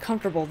and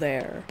uncomfortable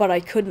there, but I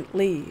couldn't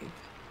leave.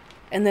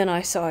 And then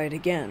I saw it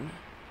again.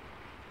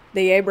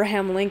 The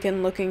Abraham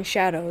Lincoln-looking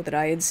shadow that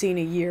I had seen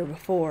a year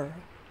before.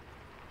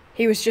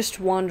 He was just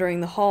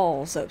wandering the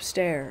halls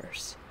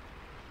upstairs.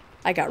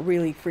 I got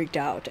really freaked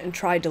out and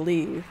tried to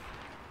leave,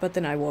 but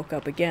then I woke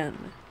up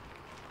again.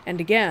 And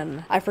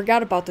again, I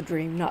forgot about the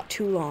dream not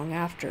too long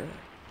after.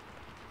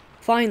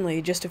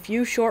 Finally, just a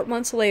few short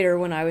months later,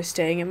 when I was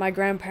staying at my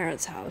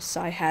grandparents' house,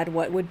 I had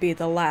what would be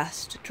the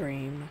last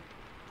dream.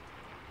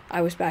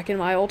 I was back in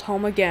my old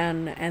home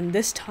again, and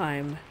this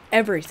time,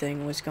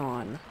 everything was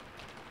gone.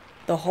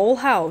 The whole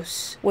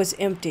house was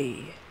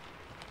empty.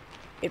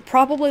 It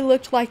probably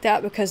looked like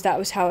that because that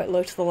was how it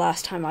looked the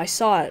last time I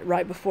saw it,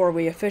 right before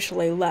we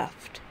officially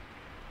left.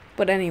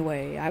 But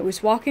anyway, I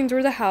was walking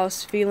through the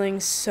house feeling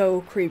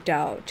so creeped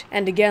out,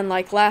 and again,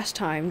 like last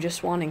time,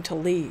 just wanting to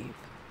leave.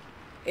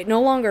 It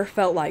no longer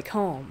felt like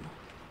home.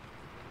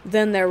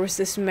 Then there was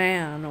this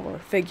man or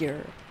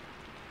figure.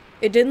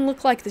 It didn't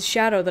look like the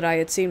shadow that I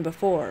had seen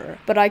before,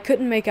 but I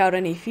couldn't make out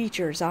any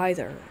features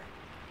either.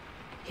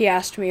 He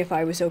asked me if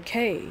I was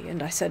okay,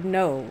 and I said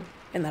no,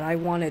 and that I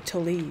wanted to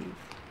leave.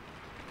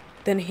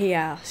 Then he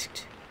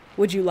asked,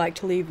 "Would you like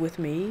to leave with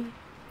me?"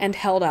 and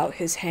held out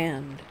his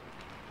hand.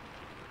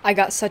 I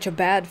got such a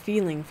bad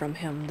feeling from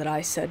him that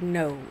I said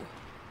no.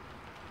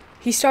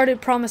 He started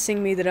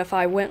promising me that if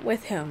I went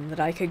with him, that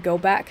I could go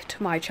back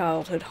to my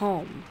childhood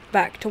home,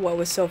 back to what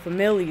was so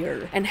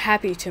familiar and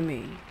happy to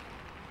me.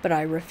 But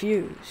I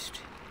refused,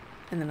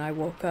 and then I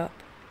woke up.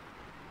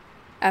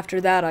 After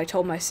that, I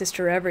told my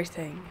sister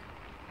everything.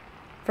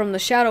 From the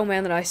shadow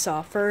man that I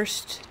saw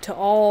first, to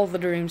all the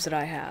dreams that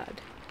I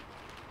had.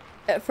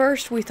 At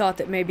first, we thought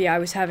that maybe I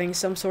was having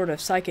some sort of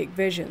psychic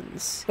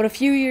visions, but a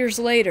few years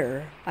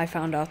later, I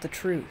found out the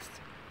truth.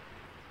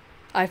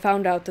 I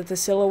found out that the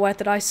silhouette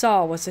that I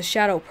saw was a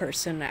shadow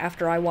person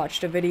after I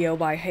watched a video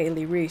by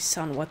Haley Reese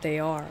on what they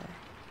are.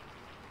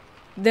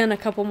 Then a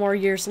couple more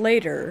years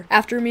later,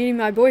 after meeting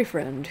my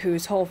boyfriend,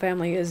 whose whole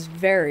family is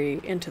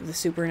very into the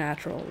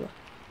supernatural,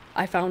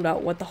 I found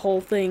out what the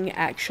whole thing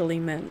actually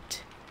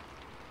meant.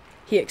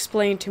 He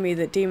explained to me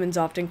that demons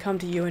often come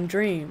to you in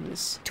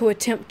dreams to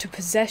attempt to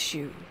possess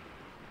you.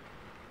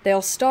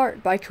 They'll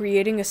start by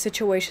creating a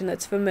situation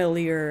that's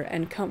familiar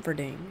and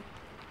comforting.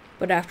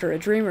 But after a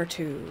dream or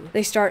two,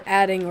 they start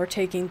adding or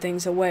taking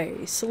things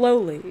away,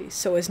 slowly,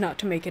 so as not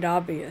to make it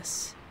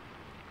obvious.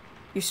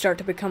 You start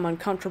to become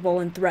uncomfortable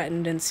and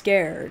threatened and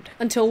scared,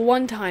 until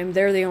one time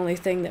they're the only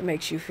thing that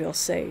makes you feel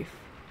safe.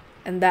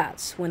 And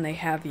that's when they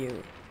have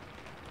you.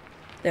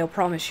 They'll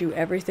promise you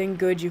everything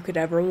good you could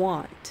ever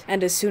want,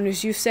 and as soon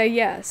as you say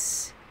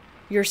yes,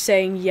 you're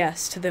saying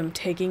yes to them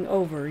taking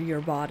over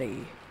your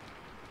body.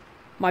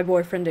 My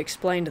boyfriend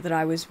explained that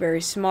I was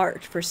very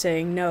smart for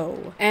saying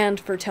no, and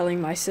for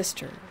telling my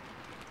sister.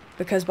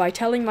 Because by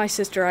telling my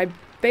sister, I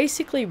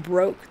basically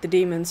broke the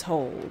demon's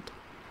hold.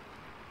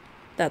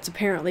 That's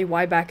apparently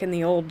why back in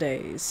the old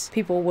days,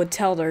 people would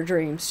tell their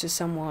dreams to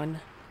someone.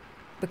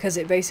 Because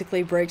it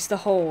basically breaks the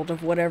hold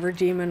of whatever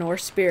demon or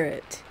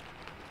spirit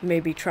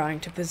may be trying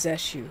to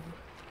possess you.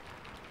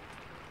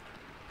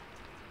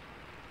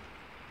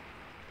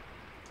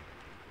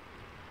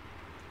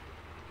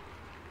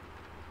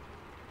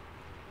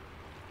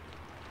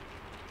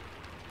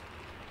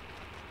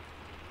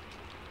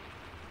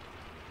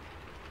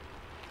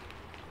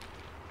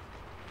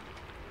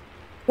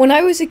 When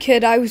I was a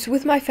kid, I was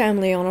with my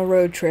family on a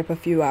road trip a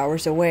few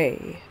hours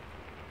away.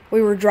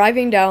 We were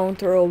driving down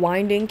through a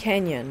winding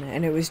canyon,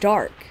 and it was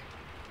dark.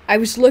 I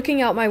was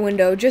looking out my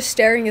window, just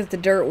staring at the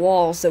dirt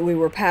walls that we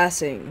were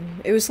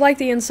passing. It was like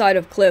the inside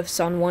of cliffs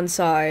on one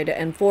side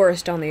and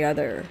forest on the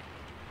other.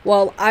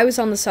 Well, I was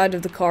on the side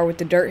of the car with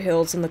the dirt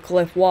hills and the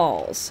cliff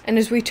walls, and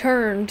as we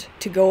turned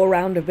to go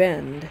around a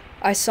bend,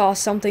 I saw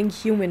something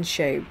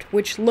human-shaped,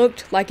 which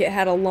looked like it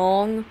had a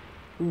long,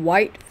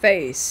 white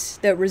face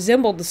that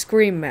resembled the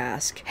Scream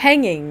mask,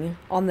 hanging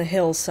on the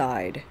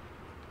hillside.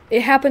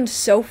 It happened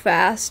so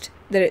fast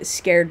that it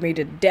scared me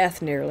to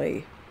death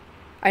nearly.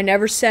 I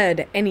never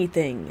said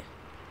anything.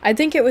 I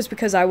think it was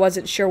because I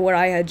wasn't sure what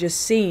I had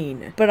just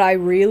seen, but I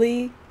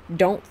really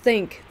don't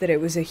think that it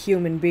was a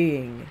human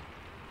being.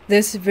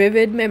 This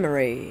vivid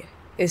memory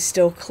is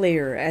still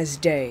clear as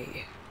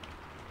day.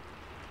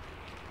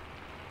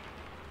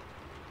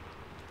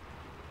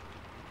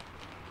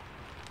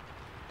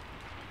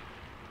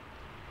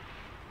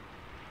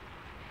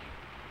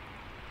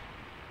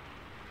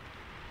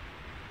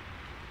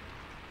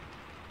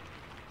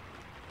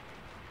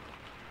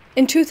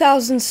 In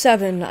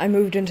 2007, I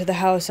moved into the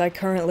house I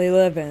currently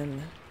live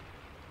in.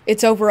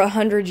 It's over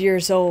 100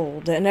 years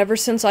old, and ever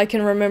since I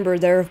can remember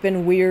there have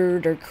been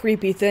weird or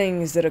creepy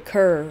things that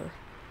occur.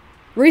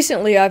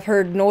 Recently, I've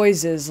heard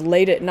noises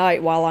late at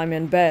night while I'm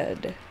in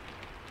bed.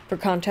 For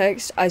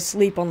context, I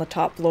sleep on the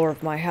top floor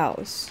of my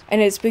house, and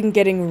it's been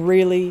getting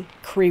really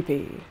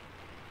creepy.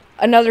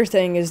 Another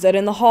thing is that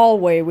in the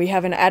hallway we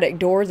have an attic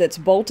door that's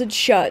bolted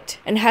shut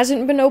and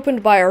hasn't been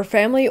opened by our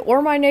family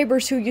or my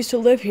neighbors who used to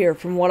live here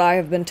from what I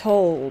have been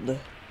told.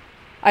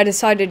 I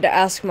decided to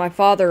ask my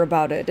father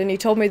about it, and he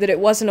told me that it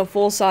wasn't a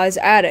full-size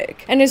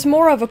attic and is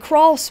more of a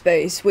crawl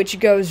space which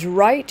goes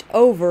right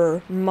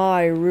over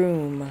my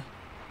room.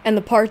 And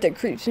the part that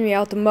creeps me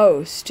out the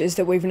most is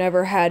that we've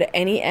never had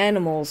any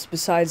animals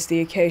besides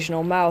the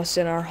occasional mouse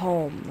in our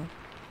home,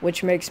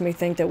 which makes me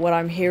think that what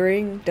I'm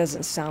hearing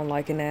doesn't sound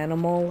like an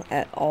animal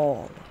at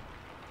all.